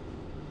پڑھیں،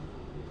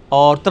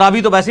 اور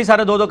تراویح تو ویسے ہی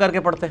سارے 2 کر کے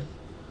پڑھتے ہیں،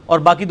 اور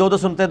باقی 2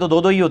 سنتیں تو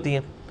 2 ہی ہوتی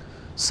ہیں.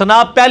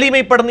 ثنا پہلی میں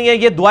ہی پڑھنی ہے،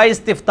 یہ دعائے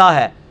استفتاح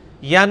ہے،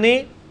 یعنی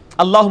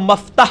اللہم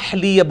افتح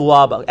لی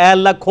ابواب، اے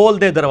اللہ کھول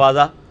دے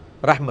دروازہ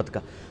رحمت کا.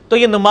 تو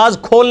یہ نماز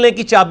کھولنے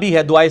کی چابی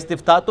ہے دعائے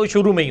استفتاح، تو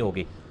شروع میں ہی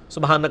ہوگی.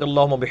 سبحانک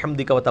اللہم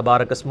بحمدک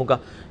وتبارک اسمک،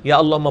 یا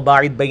اللہم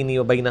باعد بینی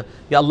و بینا،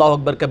 یا اللہ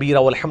اکبر کبیرہ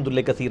والحمد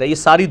للہ کثیرہ. یہ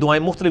ساری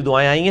دعائیں، مختلف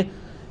دعائیں آئی ہیں،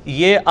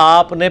 یہ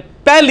آپ نے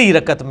پہلی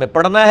رکعت میں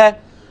پڑھنا ہے.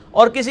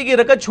 اور کسی کی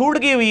رکعت چھوٹ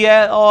گئی ہوئی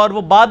ہے اور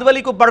وہ بعد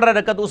والی کو پڑھ رہا ہے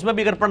رکعت، اس میں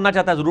بھی اگر پڑھنا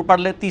چاہتا ہے ضرور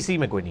پڑھ لے، تیسری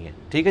میں کوئی نہیں ہے.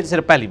 ٹھیک ہے،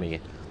 صرف پہلی میں یہ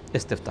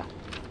استفتاح.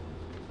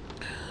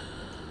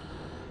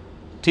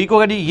 ٹھیک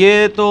ہوگا جی.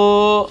 یہ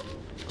تو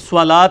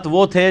سوالات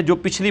وہ تھے جو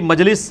پچھلی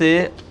مجلس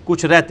سے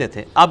کچھ رہتے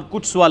تھے. اب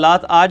کچھ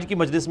سوالات آج کی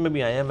مجلس میں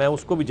بھی آئے ہیں، میں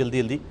اس کو بھی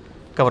جلدی جلدی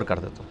کور کر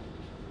دیتا ہوں.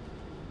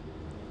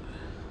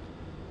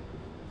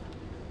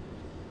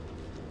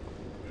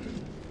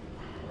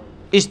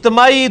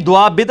 اجتماعی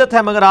دعا بدعت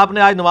ہے، مگر آپ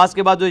نے آج نماز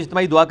کے بعد جو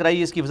اجتماعی دعا کرائی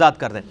ہے اس کی وضاحت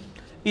کر دیں.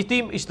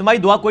 اجتماعی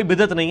دعا کوئی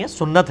بدعت نہیں ہے،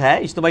 سنت ہے.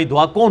 اجتماعی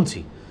دعا کون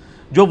سی؟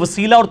 جو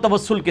وسیلہ اور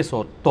توسل کے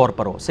طور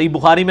پر ہو. صحیح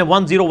بخاری میں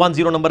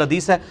 1010 نمبر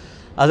حدیث ہے.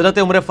 حضرت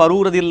عمر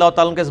فاروق رضی اللہ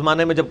تعالیٰ کے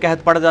زمانے میں جب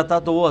قحط پڑ جاتا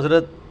تو وہ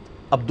حضرت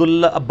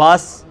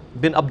عباس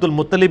بن عبد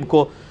المطلب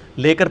کو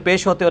لے کر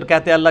پیش ہوتے اور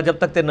کہتے اللہ جب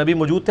تک تیرے نبی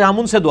موجود تھے ہم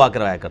ان سے دعا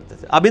کروایا کرتے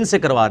تھے، اب ان سے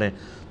کروا رہے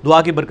ہیں،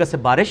 دعا کی برکت سے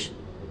بارش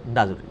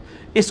نازل.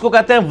 اس کو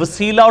کہتے ہیں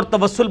وسیلہ اور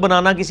توسل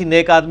بنانا. کسی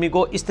نیک آدمی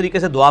کو اس طریقے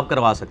سے دعا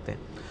کروا سکتے ہیں.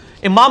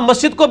 امام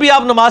مسجد کو بھی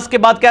آپ نماز کے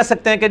بعد کہہ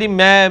سکتے ہیں کہ جی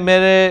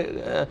میرے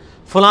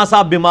فلاں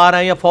صاحب بیمار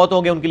ہیں یا فوت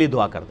ہو گئے، ان کے لیے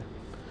دعا کر دیں.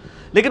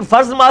 لیکن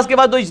فرض نماز کے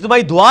بعد جو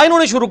اجتماعی دعا انہوں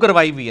نے شروع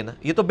کروائی ہوئی ہے نا،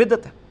 یہ تو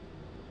بدعت ہے.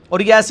 اور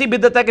یہ ایسی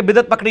بدعت ہے کہ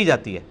بدعت پکڑی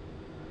جاتی ہے.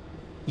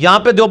 یہاں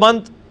پہ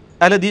دیوبند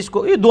اہل حدیث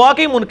کو یہ دعا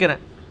کے ہی منکر ہیں،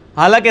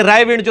 حالانکہ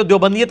رائے ونڈ جو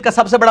دیوبندیت کا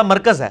سب سے بڑا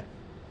مرکز ہے،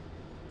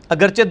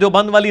 اگرچہ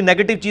دیوبند والی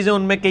نیگیٹو چیزیں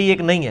ان میں کئی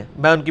ایک نہیں ہیں،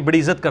 میں ان کی بڑی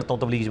عزت کرتا ہوں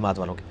تبلیغ جماعت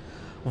والوں کی،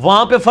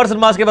 وہاں پہ فرض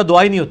نماز کے بعد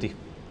دعا ہی نہیں ہوتی.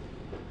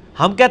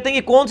 ہم کہتے ہیں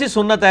یہ کون سی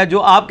سنت ہے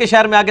جو آپ کے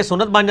شہر میں آ کے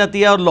سنت بن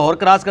جاتی ہے اور لاہور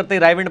کراس کرتے ہی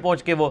رائے ونڈ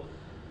پہنچ کے وہ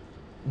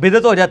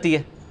بدعت ہو جاتی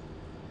ہے.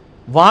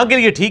 وہاں کے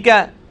لیے ٹھیک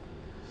ہے.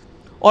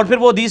 اور پھر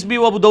وہ حدیث بھی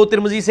وہ ابو داؤد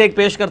ترمذی سے ایک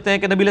پیش کرتے ہیں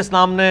کہ نبی علیہ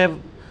السلام نے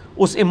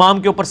اس امام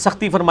کے اوپر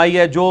سختی فرمائی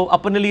ہے جو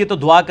اپنے لیے تو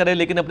دعا کرے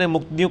لیکن اپنے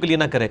مقتدیوں کے لیے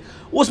نہ کرے.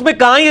 اس میں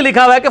کہاں یہ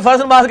لکھا ہوا ہے کہ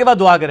فرض نماز کے بعد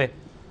دعا کرے؟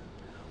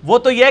 وہ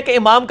تو یہ ہے کہ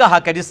امام کا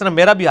حق ہے، جس طرح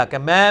میرا بھی حق ہے،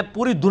 میں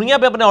پوری دنیا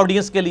پہ اپنے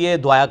آڈینس کے لیے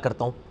دعا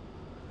کرتا ہوں.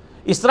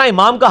 اس طرح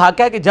امام کا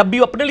حق ہے کہ جب بھی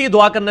اپنے لیے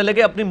دعا کرنے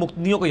لگے اپنی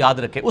مقتدیوں کو یاد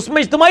رکھے. اس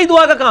میں اجتماعی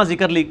دعا کا کہاں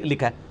ذکر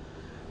لکھا ہے؟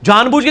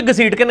 جان بوجھ کے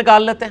گھسیٹ کے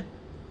نکال لیتے ہیں.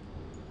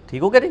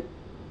 ٹھیک ہو گیا جی.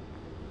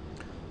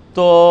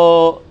 تو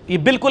یہ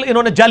بالکل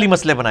انہوں نے جعلی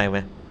مسئلے بنائے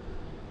ہوئے ہیں.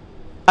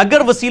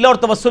 اگر وسیلہ اور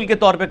توسل کے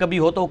طور پہ کبھی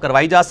ہو تو وہ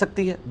کروائی جا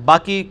سکتی ہے,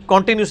 باقی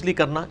کنٹینیوسلی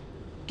کرنا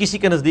کسی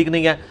کے نزدیک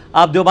نہیں ہے.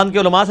 آپ دیوبند کے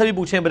علماء سے بھی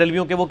پوچھیں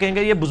بریلویوں کے, وہ کہیں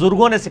گے یہ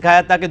بزرگوں نے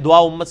سکھایا تاکہ دعا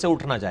امت سے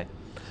اٹھ نہ جائے.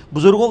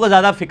 بزرگوں کو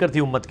زیادہ فکر تھی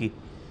امت کی,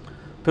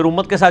 پھر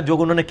امت کے ساتھ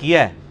جو انہوں نے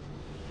کیا ہے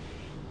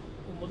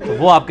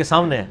وہ آپ کے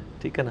سامنے ہے.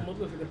 ٹھیک ہے نا,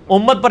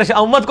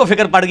 امت کو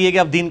فکر پڑ گئی ہے کہ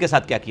اب دین کے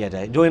ساتھ کیا کیا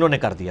جائے, جو انہوں نے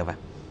کر دیا ہے.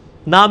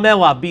 نہ میں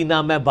وابی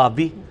نہ میں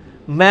بابی,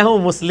 میں ہوں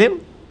مسلم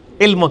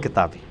علم و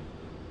کتابی.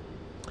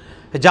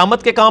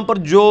 حجامت کے کام پر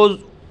جو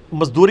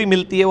مزدوری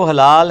ملتی ہے وہ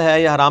حلال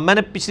ہے یا حرام؟ میں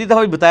نے پچھلی دفعہ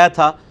بھی بتایا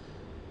تھا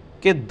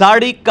کہ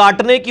داڑھی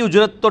کاٹنے کی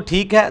اجرت تو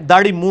ٹھیک ہے,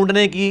 داڑھی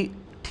مونڈنے کی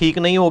ٹھیک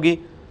نہیں ہوگی,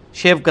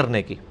 شیو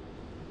کرنے کی.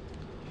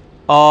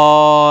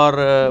 اور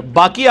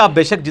باقی آپ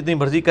بے شک جتنی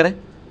مرضی کریں,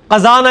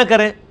 قضا نہ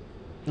کریں.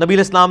 نبی علیہ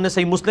السلام نے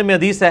صحیح مسلم میں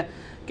حدیث ہے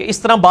کہ اس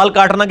طرح بال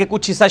کاٹنا کہ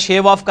کچھ حصہ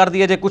شیو آف کر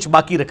دیا جائے, کچھ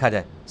باقی رکھا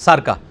جائے سر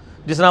کا,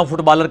 جس طرح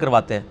فٹ بالر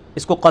کرواتے ہیں,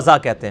 اس کو قضا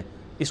کہتے ہیں.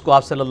 اس کو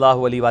آپ صلی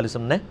اللہ علیہ وآلہ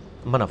وسلم نے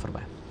منع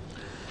فرمایا.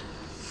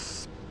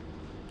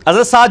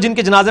 حضرت سعد جن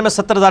کے جنازے میں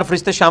 70,000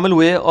 فرشتے شامل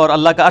ہوئے اور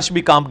اللہ کا عرش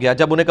بھی کانپ گیا,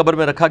 جب انہیں قبر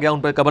میں رکھا گیا ان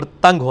پر قبر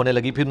تنگ ہونے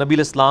لگی, پھر نبی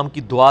علیہ السلام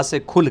کی دعا سے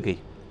کھل گئی.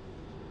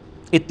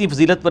 اتنی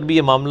فضیلت پر بھی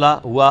یہ معاملہ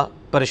ہوا,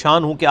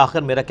 پریشان ہوں کہ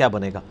آخر میرا کیا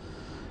بنے گا.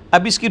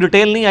 اب اس کی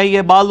ڈیٹیل نہیں آئی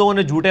ہے, بعض لوگوں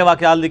نے جھوٹے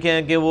واقعات لکھے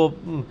ہیں کہ وہ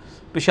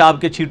پیشاب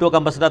کے چھینٹوں کا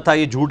مسئلہ تھا,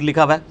 یہ جھوٹ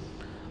لکھا ہوا ہے.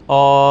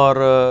 اور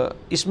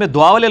اس میں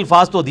دعا والے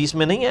الفاظ تو حدیث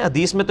میں نہیں ہے.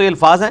 حدیث میں تو یہ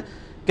الفاظ ہیں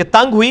کہ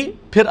تنگ ہوئی,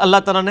 پھر اللہ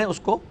تعالیٰ نے اس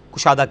کو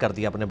کشادہ کر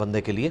دیا اپنے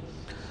بندے کے لیے.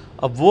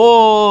 اب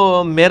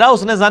وہ میرا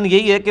اس نے ظن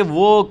یہی ہے کہ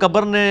وہ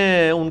قبر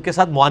نے ان کے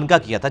ساتھ معانقہ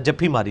کیا تھا,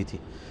 جپھی ماری تھی,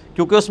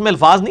 کیونکہ اس میں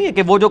الفاظ نہیں ہے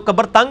کہ وہ جو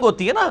قبر تنگ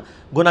ہوتی ہے نا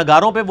گناہ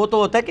گاروں پہ, وہ تو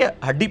ہوتا ہے کہ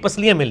ہڈی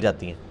پسلیاں مل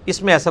جاتی ہیں.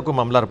 اس میں ایسا کوئی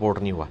معاملہ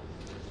رپورٹ نہیں ہوا.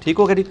 ٹھیک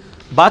ہو گیا جی.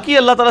 باقی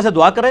اللہ تعالیٰ سے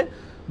دعا کریں.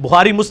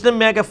 بخاری مسلم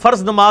میں ہے کہ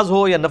فرض نماز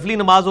ہو یا نفلی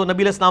نماز ہو,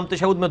 نبی علیہ السلام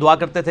تشہد میں دعا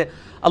کرتے تھے,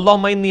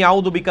 اللہم انی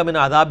اعوذ بک من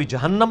عذاب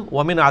جہنم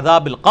ومن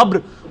عذاب القبر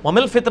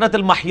ومن فتنۃ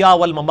المحیا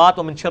والممات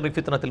ومن شر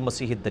فتنۃ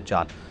المسیح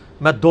الدجال.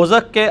 میں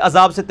دوزخ کے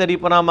عذاب سے تیری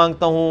پناہ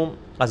مانگتا ہوں,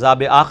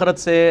 عذاب آخرت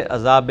سے,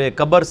 عذاب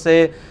قبر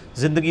سے,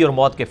 زندگی اور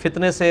موت کے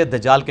فتنے سے,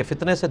 دجال کے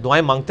فتنے سے.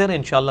 دعائیں مانگتے رہیں,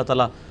 انشاءاللہ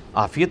تعالیٰ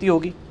عافیت ہی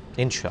ہوگی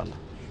انشاءاللہ.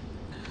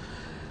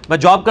 میں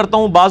جاب کرتا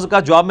ہوں, بعض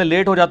اوقات جاب میں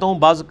لیٹ ہو جاتا ہوں,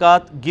 بعض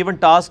اوقات گیون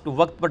ٹاسک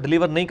وقت پر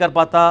ڈیلیور نہیں کر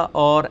پاتا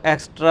اور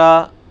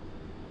ایکسٹرا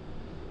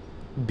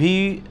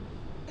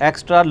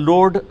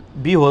لوڈ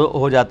بھی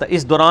ہو جاتا ہے.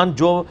 اس دوران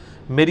جو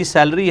میری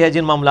سیلری ہے,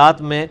 جن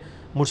معاملات میں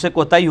مجھ سے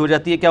کوتاہی ہو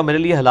جاتی ہے, کیا میرے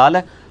لیے حلال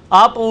ہے؟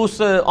 آپ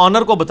اس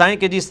آنر کو بتائیں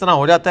کہ جی اس طرح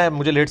ہو جاتا ہے,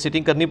 مجھے لیٹ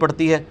سیٹنگ کرنی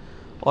پڑتی ہے,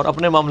 اور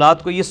اپنے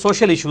معاملات کو, یہ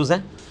سوشل ایشوز ہیں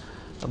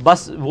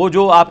بس. وہ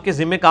جو آپ کے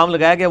ذمہ کام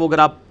لگایا گیا, وہ اگر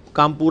آپ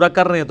کام پورا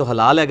کر رہے ہیں تو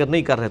حلال ہے, اگر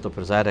نہیں کر رہے تو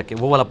پھر ظاہر ہے کہ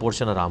وہ والا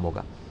پورشن حرام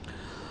ہوگا.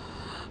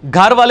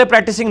 گھر والے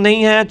پریکٹسنگ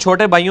نہیں ہیں,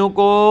 چھوٹے بھائیوں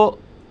کو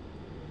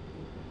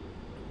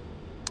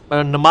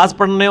نماز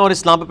پڑھنے اور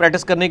اسلام پہ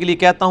پریکٹس کرنے کے لیے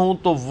کہتا ہوں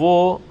تو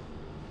وہ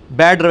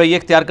بیڈ رویے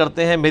اختیار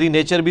کرتے ہیں. میری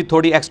نیچر بھی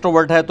تھوڑی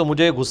ایکسٹروورٹ ہے تو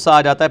مجھے غصہ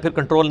آ جاتا ہے, پھر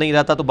کنٹرول نہیں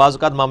رہتا تو بعض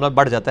اوقات معاملہ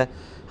بڑھ جاتا ہے,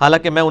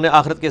 حالانکہ میں انہیں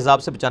آخرت کے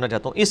عذاب سے بچانا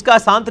چاہتا ہوں. اس کا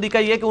آسان طریقہ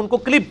یہ ہے کہ ان کو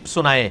کلپ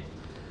سنائیں.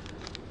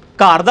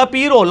 گھر دا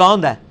پیر اولا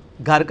ہوندا ہے,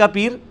 گھر کا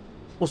پیر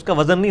اس کا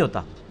وزن نہیں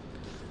ہوتا.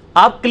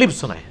 آپ کلپ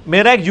سنائیں.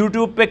 میرا ایک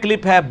یوٹیوب پہ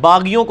کلپ ہے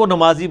باغیوں کو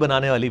نمازی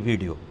بنانے والی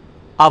ویڈیو,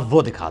 آپ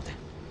وہ دکھا دیں.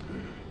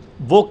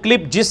 وہ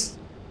کلپ جس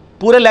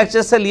پورے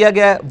لیکچر سے لیا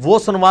گیا ہے وہ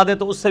سنوا دیں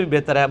تو اس سے بھی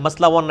بہتر ہے.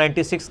 مسئلہ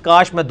 196,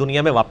 کاش میں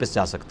دنیا میں واپس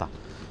جا سکتا,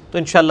 تو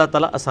انشاءاللہ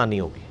تعالی آسانی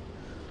ہوگی.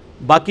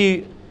 باقی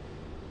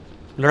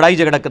لڑائی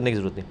جھگڑا کرنے کی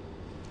ضرورت نہیں.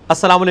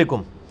 السلام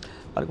علیکم.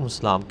 وعلیکم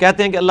السلام.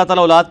 کہتے ہیں کہ اللہ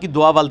تعالیٰ اولاد کی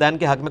دعا والدین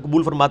کے حق میں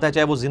قبول فرماتا ہے,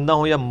 چاہے وہ زندہ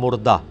ہوں یا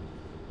مردہ.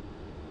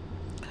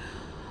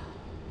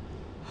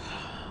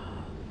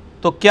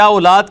 تو کیا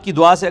اولاد کی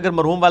دعا سے اگر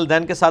مرحوم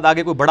والدین کے ساتھ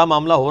آگے کوئی بڑا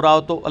معاملہ ہو رہا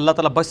ہو تو اللہ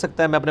تعالیٰ بخش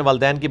سکتا ہے؟ میں اپنے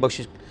والدین کی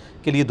بخشش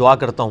کے لیے دعا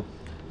کرتا ہوں.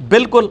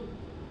 بالکل,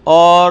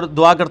 اور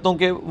دعا کرتا ہوں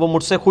کہ وہ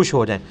مجھ سے خوش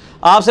ہو جائیں.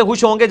 آپ سے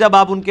خوش ہوں گے جب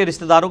آپ ان کے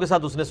رشتہ داروں کے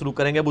ساتھ اس نے سلوک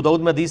کریں گے. ابو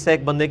داؤد میں حدیث ہے,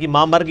 ایک بندے کی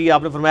ماں مر گئی,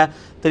 آپ نے فرمایا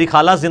تیری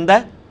خالہ زندہ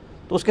ہے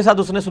تو اس کے ساتھ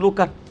اس نے سلوک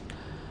کر.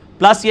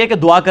 پلس یہ کہ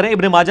دعا کریں.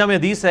 ابن ماجہ میں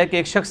حدیث ہے کہ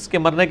ایک شخص کے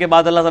مرنے کے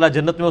بعد اللہ تعالیٰ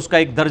جنت میں اس کا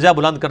ایک درجہ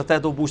بلند کرتا ہے,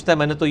 تو وہ پوچھتا ہے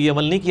میں نے تو یہ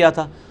عمل نہیں کیا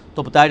تھا,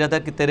 تو بتایا جاتا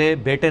ہے کہ تیرے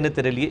بیٹے نے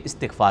تیرے لیے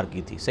استغفار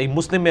کی تھی. صحیح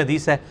مسلم میں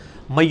حدیث ہے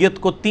میت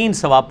کو 3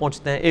 ثواب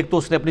پہنچتے ہیں. ایک تو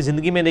اس نے اپنی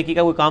زندگی میں نیکی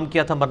کا کوئی کام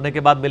کیا تھا, مرنے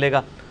کے بعد ملے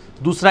گا.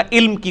 دوسرا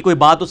علم کی کوئی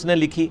بات اس نے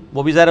لکھی,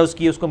 وہ بھی ظاہر ہے اس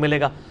کی, اس کو ملے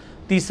گا.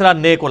 تیسرا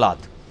نیک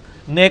اولاد.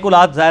 نیک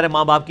اولاد ظاہر ہے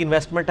ماں باپ کی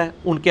انویسٹمنٹ ہے,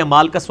 ان کے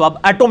اعمال کا ثواب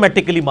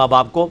آٹومیٹکلی ماں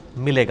باپ کو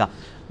ملے گا.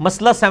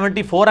 مسئلہ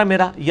 74 ہے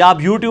میرا, یا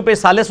آپ یوٹیوب پہ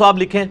سالے ثواب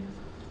لکھیں.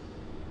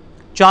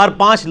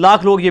 4-5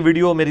 لاکھ لوگ یہ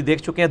ویڈیو میری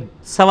دیکھ چکے ہیں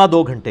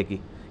 2.25 گھنٹے کی.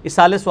 اس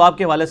سالے ثواب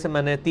کے حوالے سے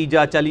میں نے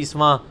 3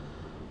 40واں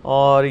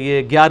اور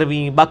یہ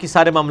 11ویں باقی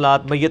سارے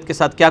معاملات میت کے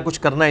ساتھ کیا کچھ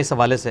کرنا ہے اس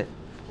حوالے سے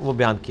وہ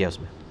بیان کیا اس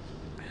میں.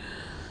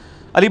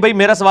 علی بھائی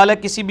میرا سوال ہے,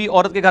 کسی بھی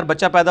عورت کے گھر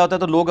بچہ پیدا ہوتا ہے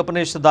تو لوگ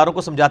اپنے رشتہ داروں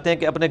کو سمجھاتے ہیں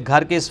کہ اپنے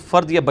گھر کے اس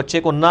فرد یا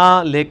بچے کو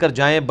نہ لے کر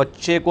جائیں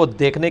بچے کو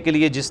دیکھنے کے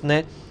لیے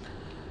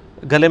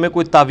گلے میں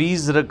کوئی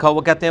تعویذ رکھا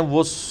ہوا، کہتے ہیں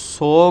وہ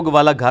سوگ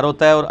والا گھر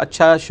ہوتا ہے اور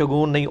اچھا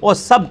شگون نہیں، اور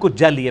سب کچھ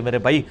جعلی ہے میرے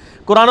بھائی۔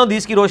 قرآن و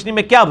حدیث کی روشنی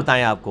میں کیا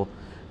بتائیں آپ کو؟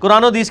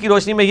 قرآن و حدیث کی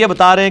روشنی میں یہ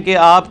بتا رہے ہیں کہ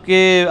آپ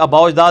کے آباء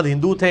و اجداد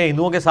ہندو تھے،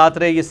 ہندوؤں کے ساتھ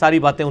رہے، یہ ساری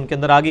باتیں ان کے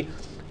اندر آ گئی،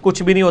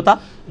 کچھ بھی نہیں ہوتا۔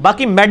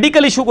 باقی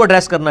میڈیکل ایشو کو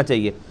ایڈریس کرنا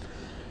چاہیے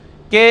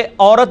کہ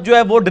عورت جو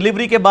ہے وہ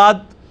ڈلیوری کے بعد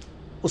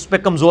اس پہ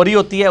کمزوری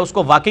ہوتی ہے، اس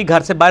کو واقعی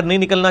گھر سے باہر نہیں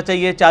نکلنا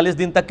چاہیے، 40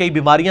 دن تک کئی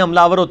بیماریاں حملہ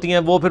آور ہوتی ہیں،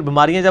 وہ پھر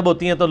بیماریاں جب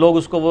ہوتی ہیں تو لوگ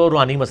اس کو وہ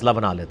روحانی مسئلہ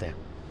بنا لیتے ہیں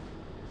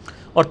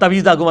اور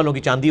تعویذ داغوں والوں کی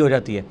چاندی ہو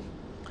جاتی ہے۔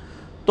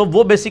 تو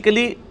وہ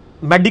بیسیکلی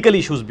میڈیکل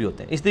ایشوز بھی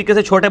ہوتے ہیں۔ اس طریقے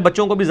سے چھوٹے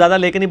بچوں کو بھی زیادہ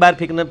لے کے نہیں باہر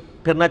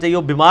پھرنا چاہیے،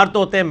 وہ بیمار تو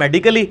ہوتے ہیں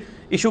میڈیکلی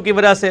ایشو کی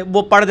وجہ سے،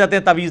 وہ پڑ جاتے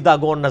ہیں تعویذ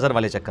داغوں اور نظر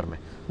والے چکر میں۔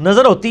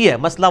 نظر ہوتی ہے،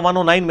 مسئلہ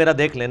 109 میرا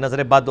دیکھ لیں،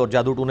 نظر بد اور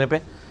جادو ٹونے پہ،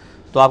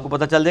 تو آپ کو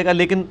پتہ چل جائے گا،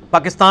 لیکن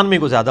پاکستان میں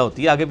کو زیادہ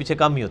ہوتی ہے، آگے پیچھے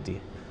کم ہی ہوتی ہے۔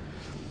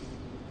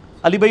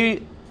 علی بھائی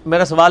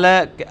میرا سوال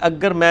ہے کہ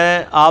اگر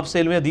میں آپ سے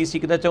علم حدیث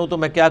سیکھنا چاہوں تو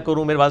میں کیا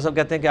کروں؟ میرے والد صاحب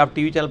کہتے ہیں کہ آپ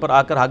ٹی وی چینل پر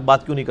آ کر حق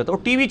بات کیوں نہیں کرتے؟ اور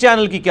ٹی وی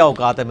چینل کی کیا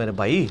اوقات ہے میرے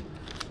بھائی؟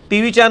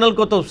 ٹی وی چینل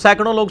کو تو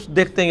سینکڑوں لوگ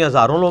دیکھتے ہیں،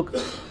 ہزاروں لوگ،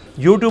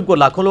 یوٹیوب کو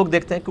لاکھوں لوگ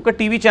دیکھتے ہیں، کیونکہ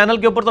ٹی وی چینل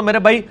کے اوپر تو میرے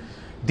بھائی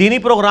دینی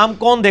پروگرام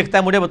کون دیکھتا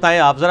ہے؟ مجھے بتائیں،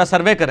 آپ ذرا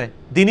سروے کریں،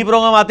 دینی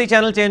پروگرام آتے ہی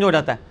چینل چینج ہو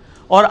جاتا ہے،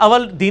 اور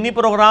اول دینی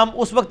پروگرام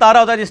اس وقت آ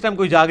رہا ہوتا ہے جس ٹائم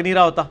کوئی جاگ نہیں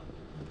رہا ہوتا۔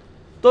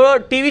 تو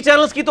ٹی وی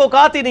چینلز کی تو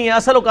اوقات ہی نہیں ہے،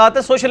 اصل اوقات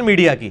ہے سوشل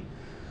میڈیا کی،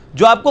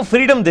 جو آپ کو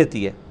فریڈم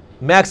دیتی ہے۔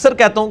 میں اکثر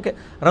کہتا ہوں کہ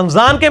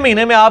رمضان کے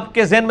مہینے میں آپ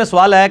کے ذہن میں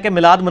سوال ہے کہ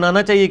میلاد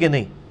منانا چاہیے کہ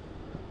نہیں،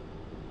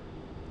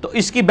 تو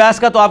اس کی بحث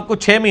کا تو آپ کو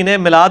 6 مہینے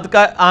میلاد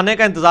کا آنے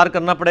کا انتظار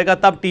کرنا پڑے گا،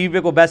 تب ٹی وی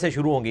پہ کوئی بحثیں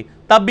شروع ہوں گی،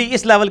 تب بھی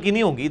اس لیول کی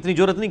نہیں ہوں گی، اتنی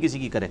ضرورت نہیں کسی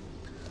کی کرے۔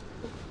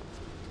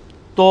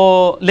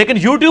 تو لیکن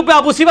یوٹیوب پہ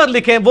آپ اسی وقت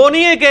لکھیں، وہ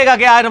نہیں ہے کہے گا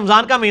کہ آج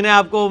رمضان کا مہینہ ہے،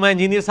 آپ کو میں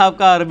انجینئر صاحب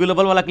کا ربیع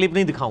الاول والا کلپ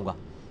نہیں دکھاؤں گا۔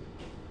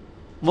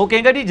 وہ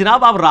کہیں گا جی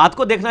جناب آپ رات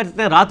کو دیکھنا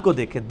چاہتے ہیں رات کو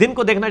دیکھیں، دن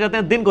کو دیکھنا چاہتے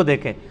ہیں دن کو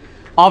دیکھیں،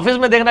 آفس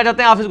میں دیکھنا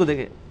چاہتے ہیں آفس کو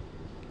دیکھیں۔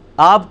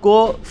 آپ کو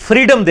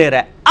فریڈم دے رہا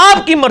ہے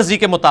آپ کی مرضی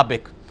کے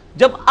مطابق،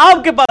 جب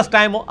آپ کے پاس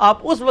ٹائم ہو آپ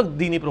اس وقت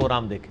دینی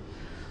پروگرام دیکھیں۔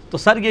 تو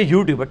سر یہ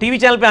یوٹیوب ہے، ٹی وی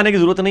چینل پہ آنے کی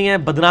ضرورت نہیں ہے،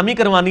 بدنامی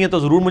کروانی ہے تو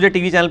ضرور مجھے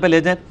ٹی وی چینل پہ لے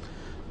جائیں،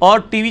 اور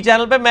ٹی وی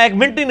چینل پہ میں 1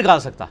 منٹ نہیں نکال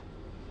سکتا،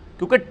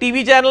 کیونکہ ٹی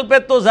وی چینل پہ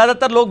تو زیادہ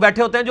تر لوگ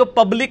بیٹھے ہوتے ہیں جو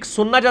پبلک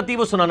سننا چاہتی ہے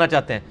وہ سنانا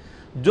چاہتے ہیں،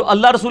 جو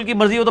اللہ رسول کی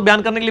مرضی وہ تو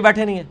بیان کرنے کے لیے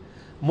بیٹھے نہیں ہیں۔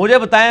 مجھے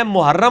بتائیں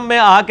محرم میں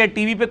آ کے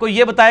ٹی وی پہ کوئی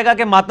یہ بتائے گا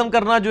کہ ماتم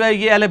کرنا جو ہے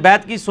یہ اہل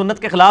بیت کی سنت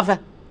کے خلاف ہے؟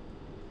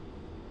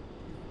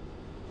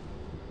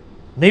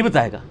 نہیں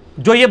بتائے گا۔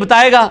 جو یہ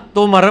بتائے گا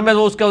تو محرم میں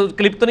وہ اس کا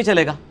کلپ تو نہیں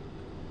چلے گا۔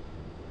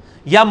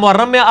 یا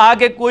محرم میں آ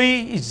کے کوئی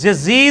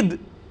یزید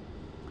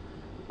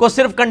کو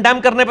صرف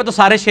کنڈیم کرنے پہ تو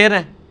سارے شیر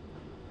ہیں،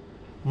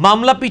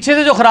 معاملہ پیچھے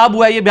سے جو خراب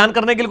ہوا ہے یہ بیان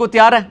کرنے کے لیے کوئی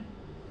تیار ہے؟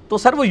 تو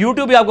سر وہ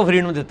یوٹیوب بھی آپ کو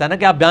فریڈم دیتا ہے نا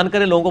کہ آپ بیان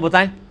کریں، لوگوں کو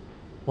بتائیں،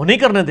 وہ نہیں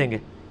کرنے دیں گے۔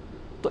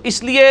 تو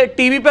اس لیے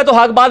ٹی وی پہ تو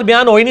حق بات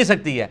بیان ہو ہی نہیں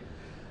سکتی ہے،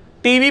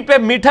 ٹی وی پہ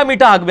میٹھا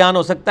میٹھا حق بیان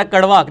ہو سکتا ہے،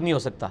 کڑوا حق نہیں ہو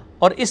سکتا،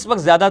 اور اس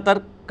وقت زیادہ تر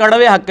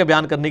کڑوے حق کے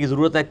بیان کرنے کی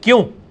ضرورت ہے۔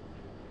 کیوں؟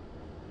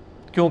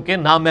 کیونکہ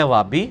نہ میں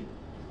وابی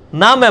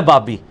نہ میں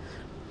بابی،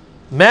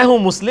 میں ہوں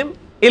مسلم،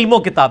 علم و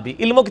کتابی،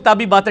 علم و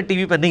کتابی باتیں ٹی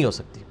وی پہ نہیں ہو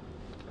سکتی۔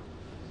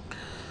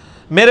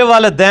 میرے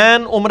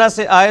والدین عمرہ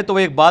سے آئے تو وہ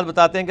ایک بات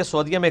بتاتے ہیں کہ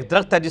سعودیہ میں ایک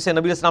درخت ہے جسے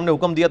نبی علیہ السلام نے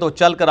حکم دیا تو وہ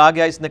چل کر آ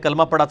گیا، اس نے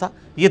کلمہ پڑھا تھا۔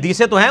 یہ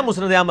حدیثیں تو ہیں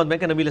مسند احمد میں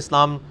کہ نبی علیہ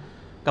السلام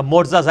کا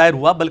معجزہ ظاہر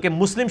ہوا، بلکہ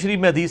مسلم شریف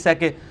میں حدیث ہے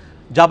کہ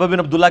جابر بن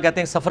عبداللہ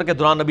کہتے ہیں سفر کے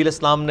دوران نبی علیہ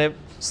السلام نے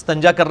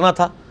استنجا کرنا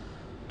تھا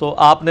تو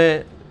آپ نے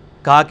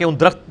کہا کہ ان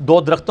 2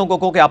 درختوں کو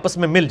کہو کہ آپس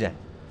میں مل جائیں،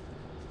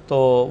 تو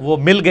وہ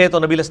مل گئے تو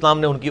نبی علیہ السلام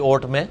نے ان کی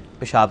اوٹ میں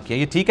پیشاب کیا۔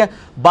 یہ ٹھیک ہے،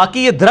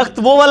 باقی یہ درخت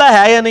وہ والا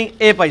ہے یا نہیں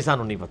اے پیسہ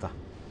نہیں پتا،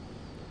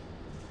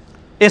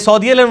 اے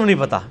سعودی علیہ نہیں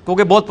پتا،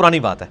 کیونکہ بہت پرانی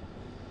بات ہے۔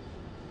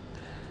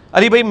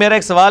 علی بھائی میرا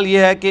ایک سوال یہ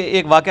ہے کہ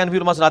ایک واقعہ نبی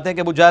علماء سناتے ہیں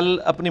کہ ابو جہل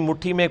اپنی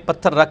مٹھی میں ایک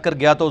پتھر رکھ کر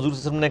گیا تو حضور صلی اللہ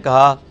علیہ وسلم نے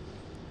کہا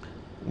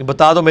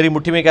بتا دو میری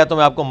مٹھی میں کیا تو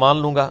میں آپ کو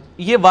مان لوں گا۔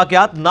 یہ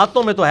واقعات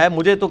نعتوں میں تو ہے،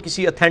 مجھے تو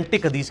کسی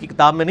اتھینٹک حدیث کی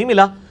کتاب میں نہیں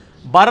ملا۔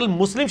 بہرحال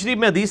مسلم شریف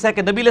میں حدیث ہے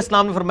کہ نبی علیہ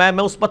السلام نے فرمایا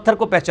میں اس پتھر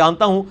کو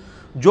پہچانتا ہوں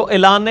جو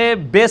اعلان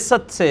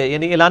بعثت سے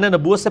یعنی اعلان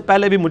نبوت سے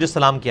پہلے بھی مجھے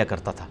سلام کیا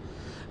کرتا تھا۔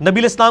 نبی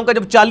علیہ السلام کا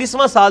جب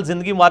 40واں سال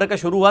زندگی مبارکہ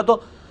شروع ہوا تو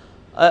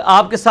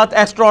آپ کے ساتھ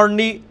ایکسٹرا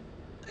آرڈنری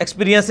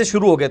ایکسپیرینسز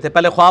شروع ہو گئے تھے،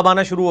 پہلے خواب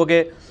آنا شروع ہو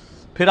گئے،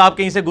 پھر آپ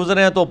کہیں سے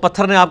گزرے ہیں تو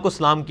پتھر نے آپ کو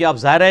سلام کیا۔ اب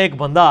ظاہر ہے ایک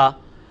بندہ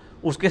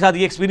اس کے ساتھ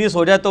یہ ایکسپیرینس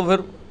ہو جائے تو پھر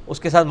اس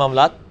کے ساتھ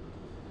معاملات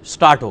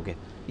سٹارٹ ہو گئے۔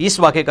 اس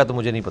واقعے کا تو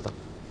مجھے نہیں پتا۔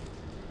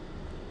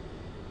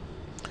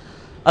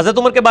 حضرت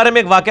عمر کے بارے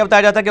میں ایک واقعہ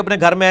بتایا جاتا ہے کہ اپنے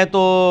گھر میں آئے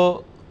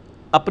تو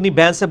اپنی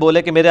بہن سے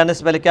بولے کہ میرے آنے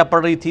سے پہلے کیا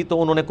پڑھ رہی تھی،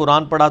 تو انہوں نے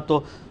قرآن پڑھا تو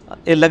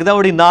یہ لگتا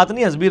بڑی نعت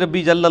نہیں حسبی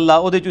ربی جل اللہ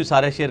وہ چوئی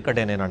سارے شعر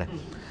کٹے نے انہوں نے۔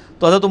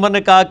 تو حضرت عمر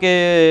نے کہا کہ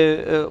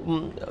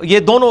یہ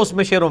دونوں اس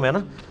میں شعروں میں ہے نا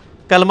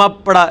کلمہ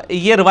پڑھا،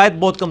 یہ روایت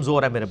بہت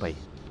کمزور ہے میرے بھائی،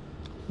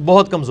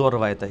 بہت کمزور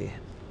روایت ہے یہ۔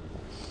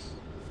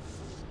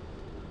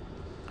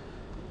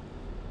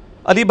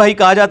 علی بھائی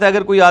کہا جاتا ہے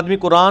اگر کوئی آدمی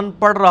قرآن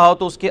پڑھ رہا ہو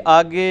تو اس کے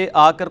آگے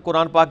آ کر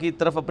قرآن پاک کی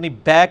طرف اپنی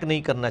بیک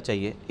نہیں کرنا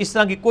چاہیے، اس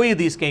طرح کی کوئی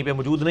حدیث کہیں پہ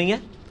موجود نہیں ہے۔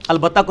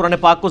 البتہ قرآن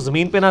پاک کو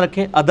زمین پہ نہ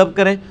رکھیں، ادب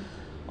کریں،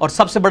 اور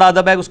سب سے بڑا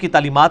ادب ہے اس کی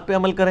تعلیمات پہ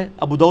عمل کریں۔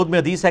 ابو داؤد میں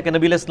حدیث ہے کہ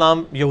نبی علیہ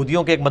السلام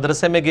یہودیوں کے ایک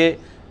مدرسے میں گئے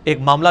ایک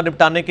معاملہ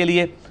نپٹانے کے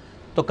لیے،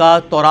 تو کہا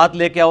تورات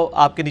لے کے آؤ.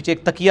 آپ کے نیچے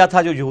ایک تکیہ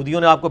تھا جو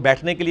یہودیوں نے آپ کو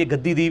بیٹھنے کے لیے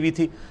گدی دی ہوئی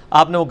تھی,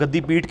 آپ نے وہ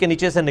گدی پیٹھ کے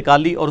نیچے سے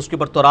نکالی اور اس کے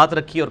اوپر تورات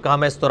رکھی اور کہا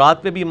میں اس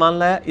تورات پہ بھی ایمان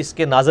لایا, اس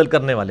کے نازل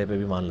کرنے والے پہ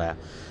بھی ایمان لایا.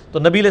 تو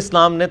نبی علیہ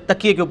السلام نے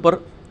تکیے کے اوپر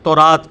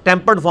تورات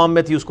ٹیمپرڈ فارم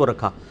میں تھی اس کو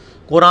رکھا.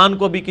 قرآن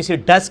کو بھی کسی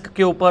ڈیسک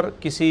کے اوپر,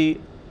 کسی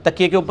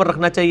تکیے کے اوپر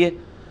رکھنا چاہیے.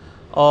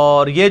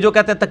 اور یہ جو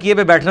کہتے ہیں تکیے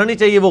پہ بیٹھنا نہیں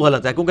چاہیے, وہ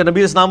غلط ہے, کیونکہ نبی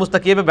علیہ السلام اس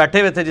تکیے پہ بیٹھے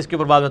ہوئے تھے جس کے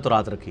اوپر بعد میں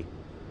تورات رکھی.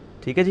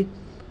 ٹھیک ہے جی,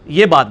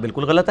 یہ بات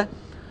بالکل غلط ہے.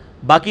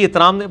 باقی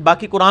احترام نے,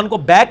 باقی قرآن کو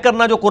بیک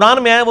کرنا جو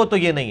قرآن میں ہے وہ تو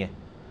یہ نہیں ہے,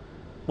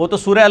 وہ تو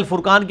سورہ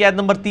الفرقان کی آیت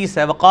نمبر 30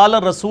 ہے. وقال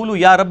الرسول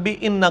یا ربی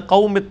ان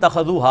قوم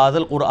اتخذوا ھذا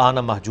القرآن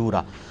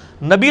مہجورا.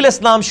 نبی علیہ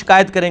السلام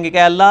شکایت کریں گے کہ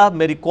اللہ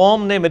میری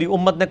قوم نے, میری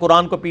امت نے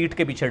قرآن کو پیٹھ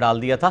کے پیچھے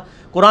ڈال دیا تھا,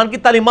 قرآن کی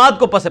تعلیمات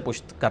کو پس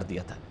پشت کر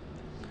دیا تھا.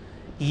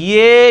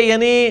 یہ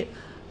یعنی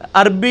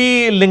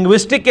عربی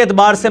لنگوسٹک کے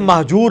اعتبار سے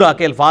مہجورہ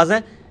کے الفاظ ہیں,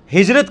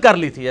 ہجرت کر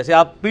لی تھی. جیسے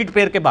آپ پیٹ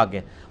پھیر کے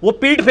بھاگے, وہ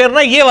پیٹ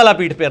پھیرنا یہ والا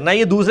پیٹ پھیرنا ہے,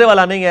 یہ دوسرے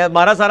والا نہیں ہے.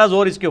 ہمارا سارا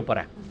زور اس کے اوپر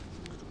ہے,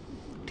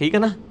 ٹھیک ہے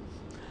نا.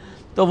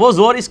 تو وہ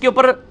زور اس کے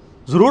اوپر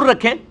ضرور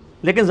رکھیں,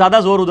 لیکن زیادہ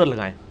زور ادھر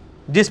لگائیں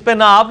جس پہ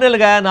نہ آپ نے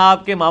لگایا, نہ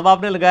آپ کے ماں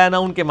باپ نے لگایا, نہ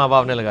ان کے ماں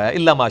باپ نے لگایا,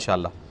 الا ماشاء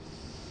اللہ.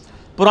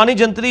 پرانی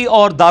جنتری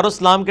اور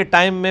دارالاسلام کے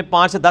ٹائم میں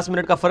 5 سے 10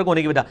 منٹ کا فرق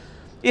ہونے کی وجہ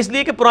اس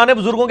لیے کہ پرانے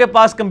بزرگوں کے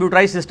پاس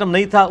کمپیوٹرائز سسٹم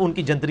نہیں تھا, ان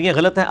کی جنتریاں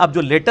غلط ہیں. اب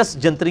جو لیٹسٹ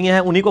جنتریاں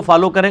ہیں انہی کو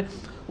فالو کریں,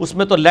 اس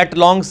میں تو لیٹ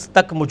لانگز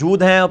تک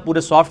موجود ہیں اور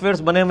پورے سافٹ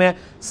ویئرز بنے ہوئے ہیں,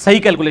 صحیح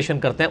کیلکولیشن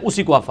کرتے ہیں,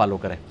 اسی کو آپ فالو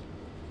کریں.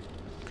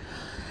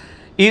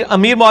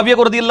 امیر معاویہ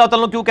کو رضی اللہ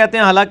تعالیٰ کیوں کہتے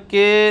ہیں؟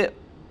 حالانکہ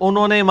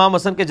انہوں نے امام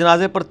حسن کے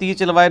جنازے پر تیر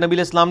چلوائے. نبی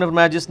علیہ السلام نے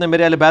فرمایا جس نے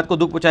میرے اہل بیت کو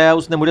دکھ پہنچایا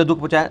اس نے مجھے دکھ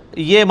پہنچایا.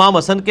 یہ امام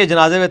حسن کے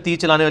جنازے میں تیر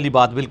چلانے والی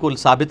بات بالکل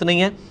ثابت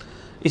نہیں ہے.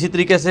 اسی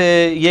طریقے سے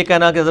یہ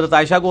کہنا کہ حضرت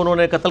عائشہ کو انہوں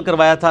نے قتل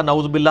کروایا تھا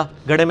نعوذ باللہ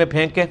گڑھے میں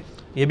پھینک کے,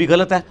 یہ بھی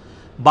غلط ہے.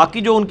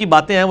 باقی جو ان کی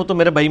باتیں ہیں وہ تو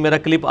میرے بھائی میرا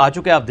کلپ آ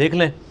چکے, آپ دیکھ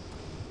لیں.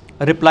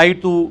 رپلائی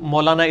ٹو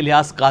مولانا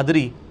الیاس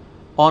قادری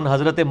آن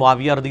حضرت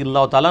معاویہ رضی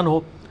اللہ تعالیٰ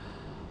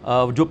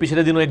عنہ, جو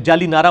پچھلے دنوں ایک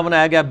جعلی نعرہ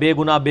بنایا گیا بے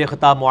گناہ بے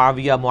خطا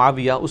معاویہ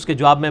معاویہ, اس کے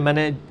جواب میں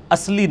نے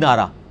اصلی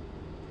نعرہ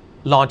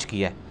لانچ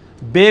کیا ہے,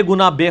 بے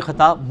گناہ بے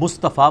خطا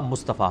مصطفیٰ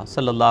مصطفیٰ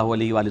صلی اللہ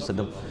علیہ وآلہ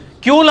وسلم.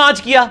 کیوں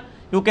لانچ کیا؟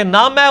 کیونکہ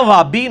نہ میں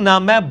وہابی نہ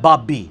میں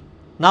بابی,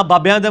 نہ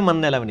بابیاں دے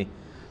مننے لونی,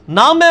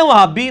 نہ میں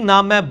وہابی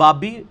نہ میں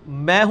بابی,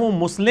 میں ہوں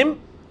مسلم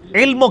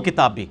علم و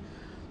کتابی.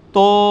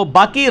 تو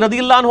باقی رضی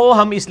اللہ عنہ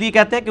ہم اس لیے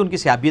کہتے ہیں کہ ان کی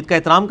صحابیت کا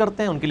احترام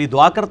کرتے ہیں, ان کے لیے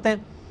دعا کرتے ہیں,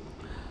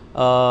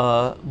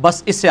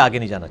 بس اس سے آگے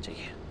نہیں جانا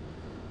چاہیے.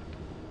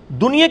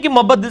 دنیا کی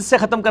محبت دل سے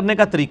ختم کرنے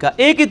کا طریقہ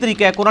ایک ہی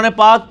طریقہ ہے, قرآن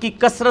پاک کی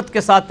کثرت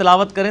کے ساتھ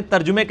تلاوت کریں,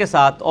 ترجمے کے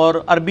ساتھ اور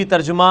عربی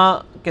ترجمہ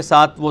کے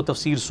ساتھ وہ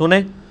تفسیر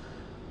سنیں.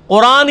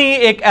 قرآن ہی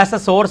ایک ایسا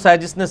سورس ہے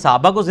جس نے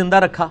صحابہ کو زندہ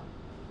رکھا,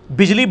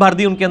 بجلی بھر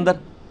دی ان کے اندر,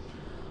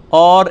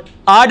 اور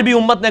آج بھی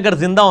امت نے اگر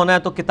زندہ ہونا ہے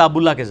تو کتاب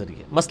اللہ کے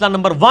ذریعے. مسئلہ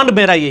نمبر 1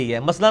 میرا یہی ہے,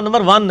 مسئلہ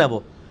نمبر 1 ہے وہ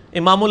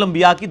امام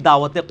الانبیاء کی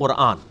دعوت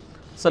قرآن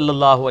صلی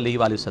اللہ علیہ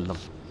وآلہ وسلم.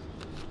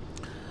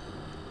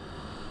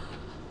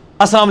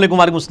 السلام علیکم.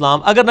 وعلیکم السلام.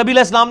 اگر نبی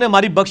علیہ السلام نے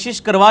ہماری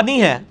بخشش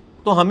کروانی ہے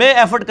تو ہمیں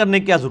ایفرٹ کرنے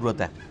کی کیا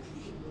ضرورت ہے؟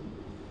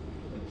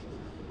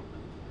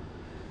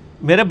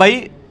 میرے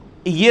بھائی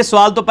یہ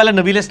سوال تو پہلے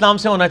نبی علیہ السلام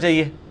سے ہونا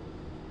چاہیے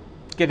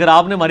کہ اگر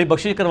آپ نے ہماری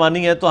بخشش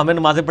کروانی ہے تو ہمیں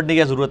نمازیں پڑھنے کی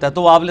کیا ضرورت ہے.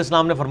 تو آپ علیہ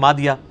السلام نے فرما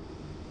دیا,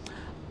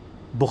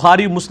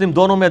 بخاری مسلم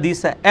دونوں میں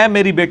حدیث ہے, اے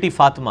میری بیٹی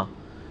فاطمہ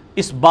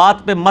اس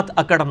بات پہ مت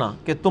اکڑنا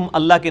کہ تم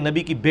اللہ کے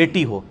نبی کی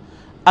بیٹی ہو,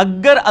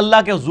 اگر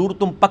اللہ کے حضور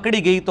تم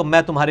پکڑی گئی تو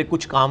میں تمہارے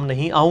کچھ کام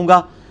نہیں آؤں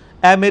گا.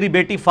 اے میری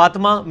بیٹی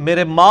فاطمہ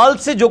میرے مال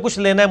سے جو کچھ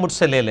لینا ہے مجھ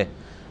سے لے لے,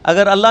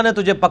 اگر اللہ نے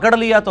تجھے پکڑ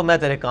لیا تو میں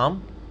تیرے کام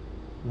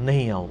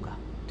نہیں آؤں گا.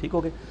 ٹھیک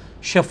ہو گیا.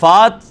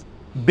 شفاعت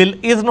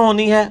بالاذن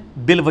ہونی ہے,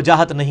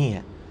 بالوجاہت نہیں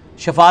ہے.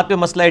 شفاعت پہ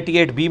مسئلہ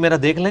 88B میرا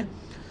دیکھ لیں.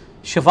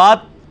 شفاعت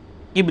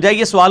کی بجائے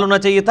یہ سوال ہونا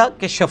چاہیے تھا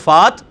کہ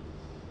شفاعت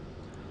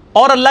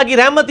اور اللہ کی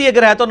رحمت ہی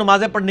اگر ہے تو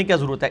نمازیں پڑھنے کی کیا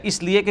ضرورت ہے؟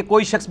 اس لیے کہ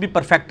کوئی شخص بھی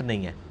پرفیکٹ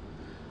نہیں ہے.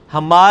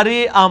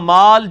 ہمارے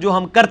اعمال جو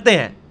ہم کرتے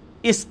ہیں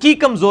اس کی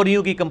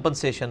کمزوریوں کی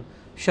کمپنسیشن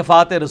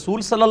شفاعت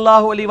رسول صلی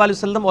اللہ علیہ وآلہ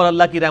وسلم اور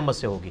اللہ کی رحمت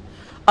سے ہوگی.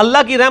 اللہ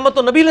کی رحمت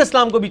تو نبی علیہ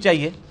السلام کو بھی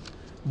چاہیے.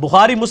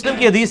 بخاری مسلم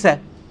کی حدیث ہے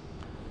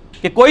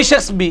کہ کوئی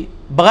شخص بھی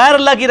بغیر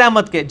اللہ کی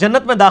رحمت کے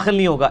جنت میں داخل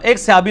نہیں ہوگا. ایک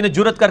صحابی نے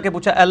جرت کر کے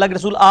پوچھا اے اللہ کے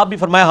رسول آپ بھی؟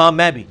 فرمایا ہاں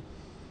میں بھی,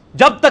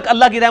 جب تک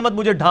اللہ کی رحمت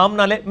مجھے ڈھام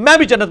نہ لے میں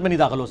بھی جنت میں نہیں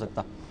داخل ہو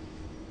سکتا.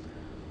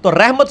 تو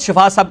رحمت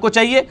شفاعت سب کو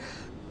چاہیے,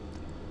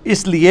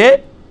 اس لیے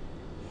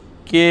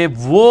کہ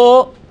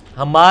وہ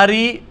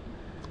ہماری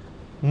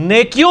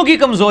نیکیوں کی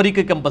کمزوری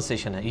کی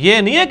کمپنسیشن ہے. یہ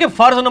نہیں ہے کہ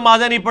فرض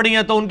نمازیں نہیں پڑھی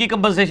ہیں تو ان کی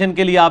کمپنسیشن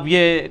کے لیے آپ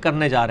یہ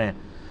کرنے جا رہے ہیں.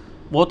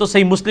 وہ تو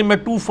صحیح مسلم میں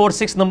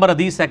 246 نمبر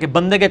حدیث ہے کہ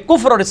بندے کے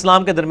کفر اور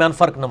اسلام کے درمیان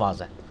فرق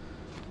نماز ہے.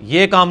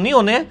 یہ کام نہیں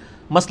ہونے ہیں.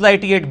 مسئلہ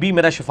 88B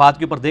میرا شفاعت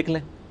کے اوپر دیکھ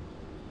لیں.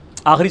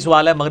 آخری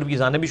سوال ہے, مغرب کی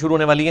اذانیں بھی شروع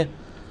ہونے والی ہیں.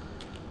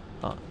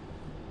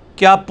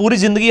 کیا پوری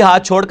زندگی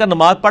ہاتھ چھوڑ کر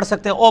نماز پڑھ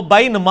سکتے ہیں؟ او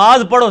بھائی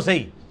نماز پڑھو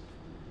صحیح,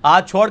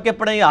 ہاتھ چھوڑ کے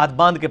پڑھیں یا ہاتھ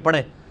باندھ کے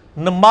پڑھیں,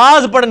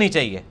 نماز پڑھنی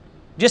چاہیے.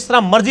 جس طرح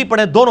مرضی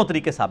پڑھیں, دونوں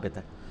طریقے ثابت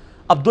ہیں.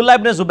 عبداللہ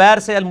ابن زبیر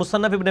سے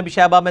المصنف ابن ابی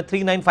شیبہ میں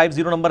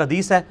 3950 نمبر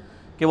حدیث ہے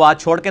کہ وہ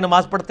ہاتھ چھوڑ کے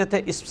نماز پڑھتے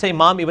تھے. اس سے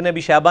امام ابن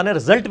ابی شیبہ نے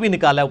رزلٹ بھی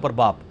نکالا ہے اوپر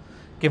باب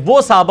کہ وہ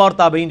صحابہ اور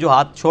تابعین جو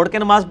ہاتھ چھوڑ کے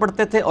نماز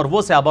پڑھتے تھے اور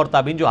وہ صحابہ اور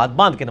تابعین جو ہاتھ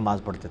باندھ کے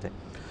نماز پڑھتے تھے.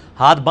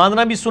 ہاتھ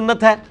باندھنا بھی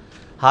سنت ہے,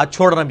 ہاتھ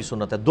چھوڑنا بھی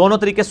سنت ہے, دونوں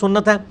طریقے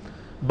سنت ہیں.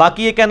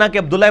 باقی یہ کہنا کہ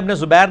عبداللہ ابن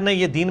زبیر نے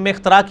یہ دین میں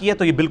اختراع کیا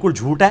تو یہ بالکل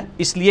جھوٹ ہے,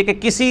 اس لیے کہ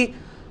کسی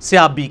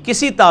صحابی,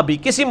 کسی تابعی,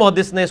 کسی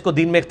محدث نے اس کو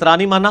دین میں اختراع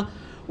نہیں مانا.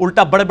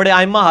 الٹا بڑے بڑے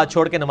ائمہ ہاتھ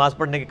چھوڑ کے نماز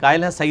پڑھنے کے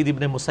قائل ہیں. سعید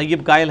ابن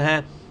مسیب قائل ہیں,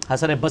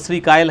 حسن بصری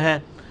قائل ہیں,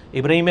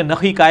 ابراہیم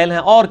نخعی قائل ہیں,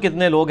 اور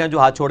کتنے لوگ ہیں جو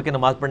ہاتھ چھوڑ کے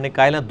نماز پڑھنے کے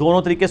قائل ہیں.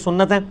 دونوں طریقے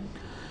سنت ہیں,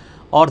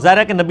 اور ظاہر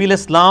ہے کہ نبی علیہ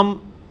السلام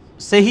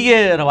سے ہی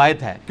یہ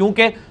روایت ہے,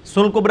 کیونکہ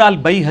سنن الکبریٰ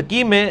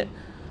البیہقی میں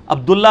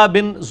عبداللہ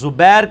بن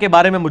زبیر کے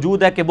بارے میں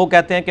موجود ہے کہ وہ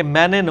کہتے ہیں کہ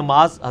میں نے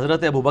نماز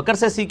حضرت ابوبکر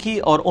سے سیکھی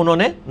اور انہوں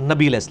نے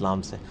نبی علیہ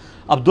السلام سے.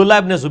 عبداللہ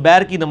ابن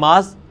زبیر کی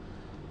نماز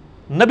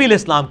نبی علیہ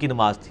السلام کی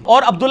نماز تھی.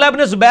 اور عبداللہ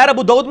ابن زبیر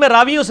ابو داؤد میں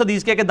راوی اس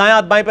حدیث کے کہ دائیں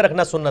ہاتھ بائیں پہ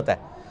رکھنا سنت ہے.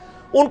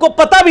 ان کو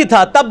پتہ بھی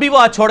تھا, تب بھی وہ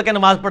ہاتھ چھوڑ کے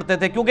نماز پڑھتے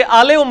تھے, کیونکہ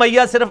آل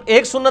امیہ صرف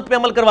ایک سنت پہ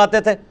عمل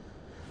کرواتے تھے.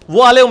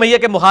 وہ آل امیہ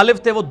کے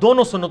مخالف تھے, وہ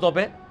دونوں سنتوں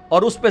پہ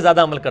اور اس پہ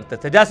زیادہ عمل کرتے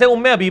تھے. جیسے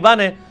ام حبیبہ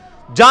نے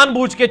جان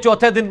بوجھ کے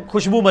چوتھے دن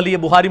خوشبو ملی ہے,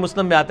 بخاری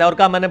مسلم میں آتا ہے, اور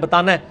کہا میں نے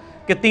بتانا ہے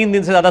کہ 3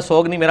 دن سے زیادہ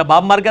سوگ نہیں, میرا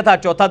باپ مر گیا تھا,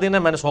 چوتھا دن ہے,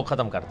 میں نے سوگ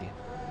ختم کر دیا.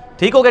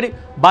 ٹھیک ہو گیا جی.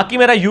 باقی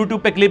میرا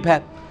یوٹیوب پہ کلپ ہے,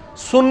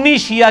 سنی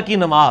شیعہ کی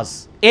نماز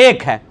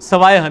ایک ہے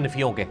سوائے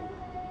حنفیوں کے.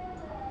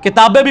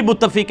 کتابیں بھی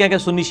متفق ہیں کہ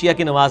سنی شیعہ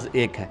کی نماز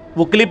ایک ہے.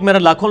 وہ کلپ میرا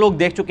لاکھوں لوگ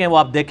دیکھ چکے ہیں, وہ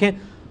آپ دیکھیں,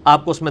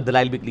 آپ کو اس میں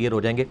دلائل بھی کلیئر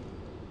ہو جائیں گے.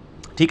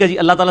 ٹھیک ہے جی.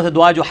 اللہ تعالیٰ سے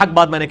دعا ہے جو حق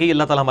بات میں نے کہی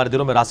اللہ تعالیٰ ہمارے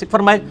دلوں میں راسخ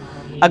فرمائے.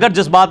 اگر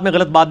جس بات میں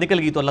غلط بات نکل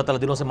گئی تو اللہ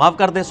تعالیٰ دلوں سے معاف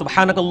کر دے.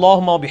 سبحانک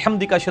اللہم و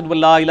بحمدک اشہد ان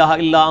لا الہ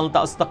الا انت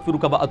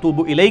استغفرک و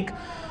اتوب الیک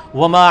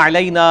وما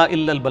علینا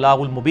الا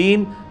البلاغ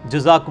المبین.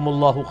 جزاکم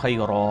اللہ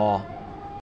خیرا.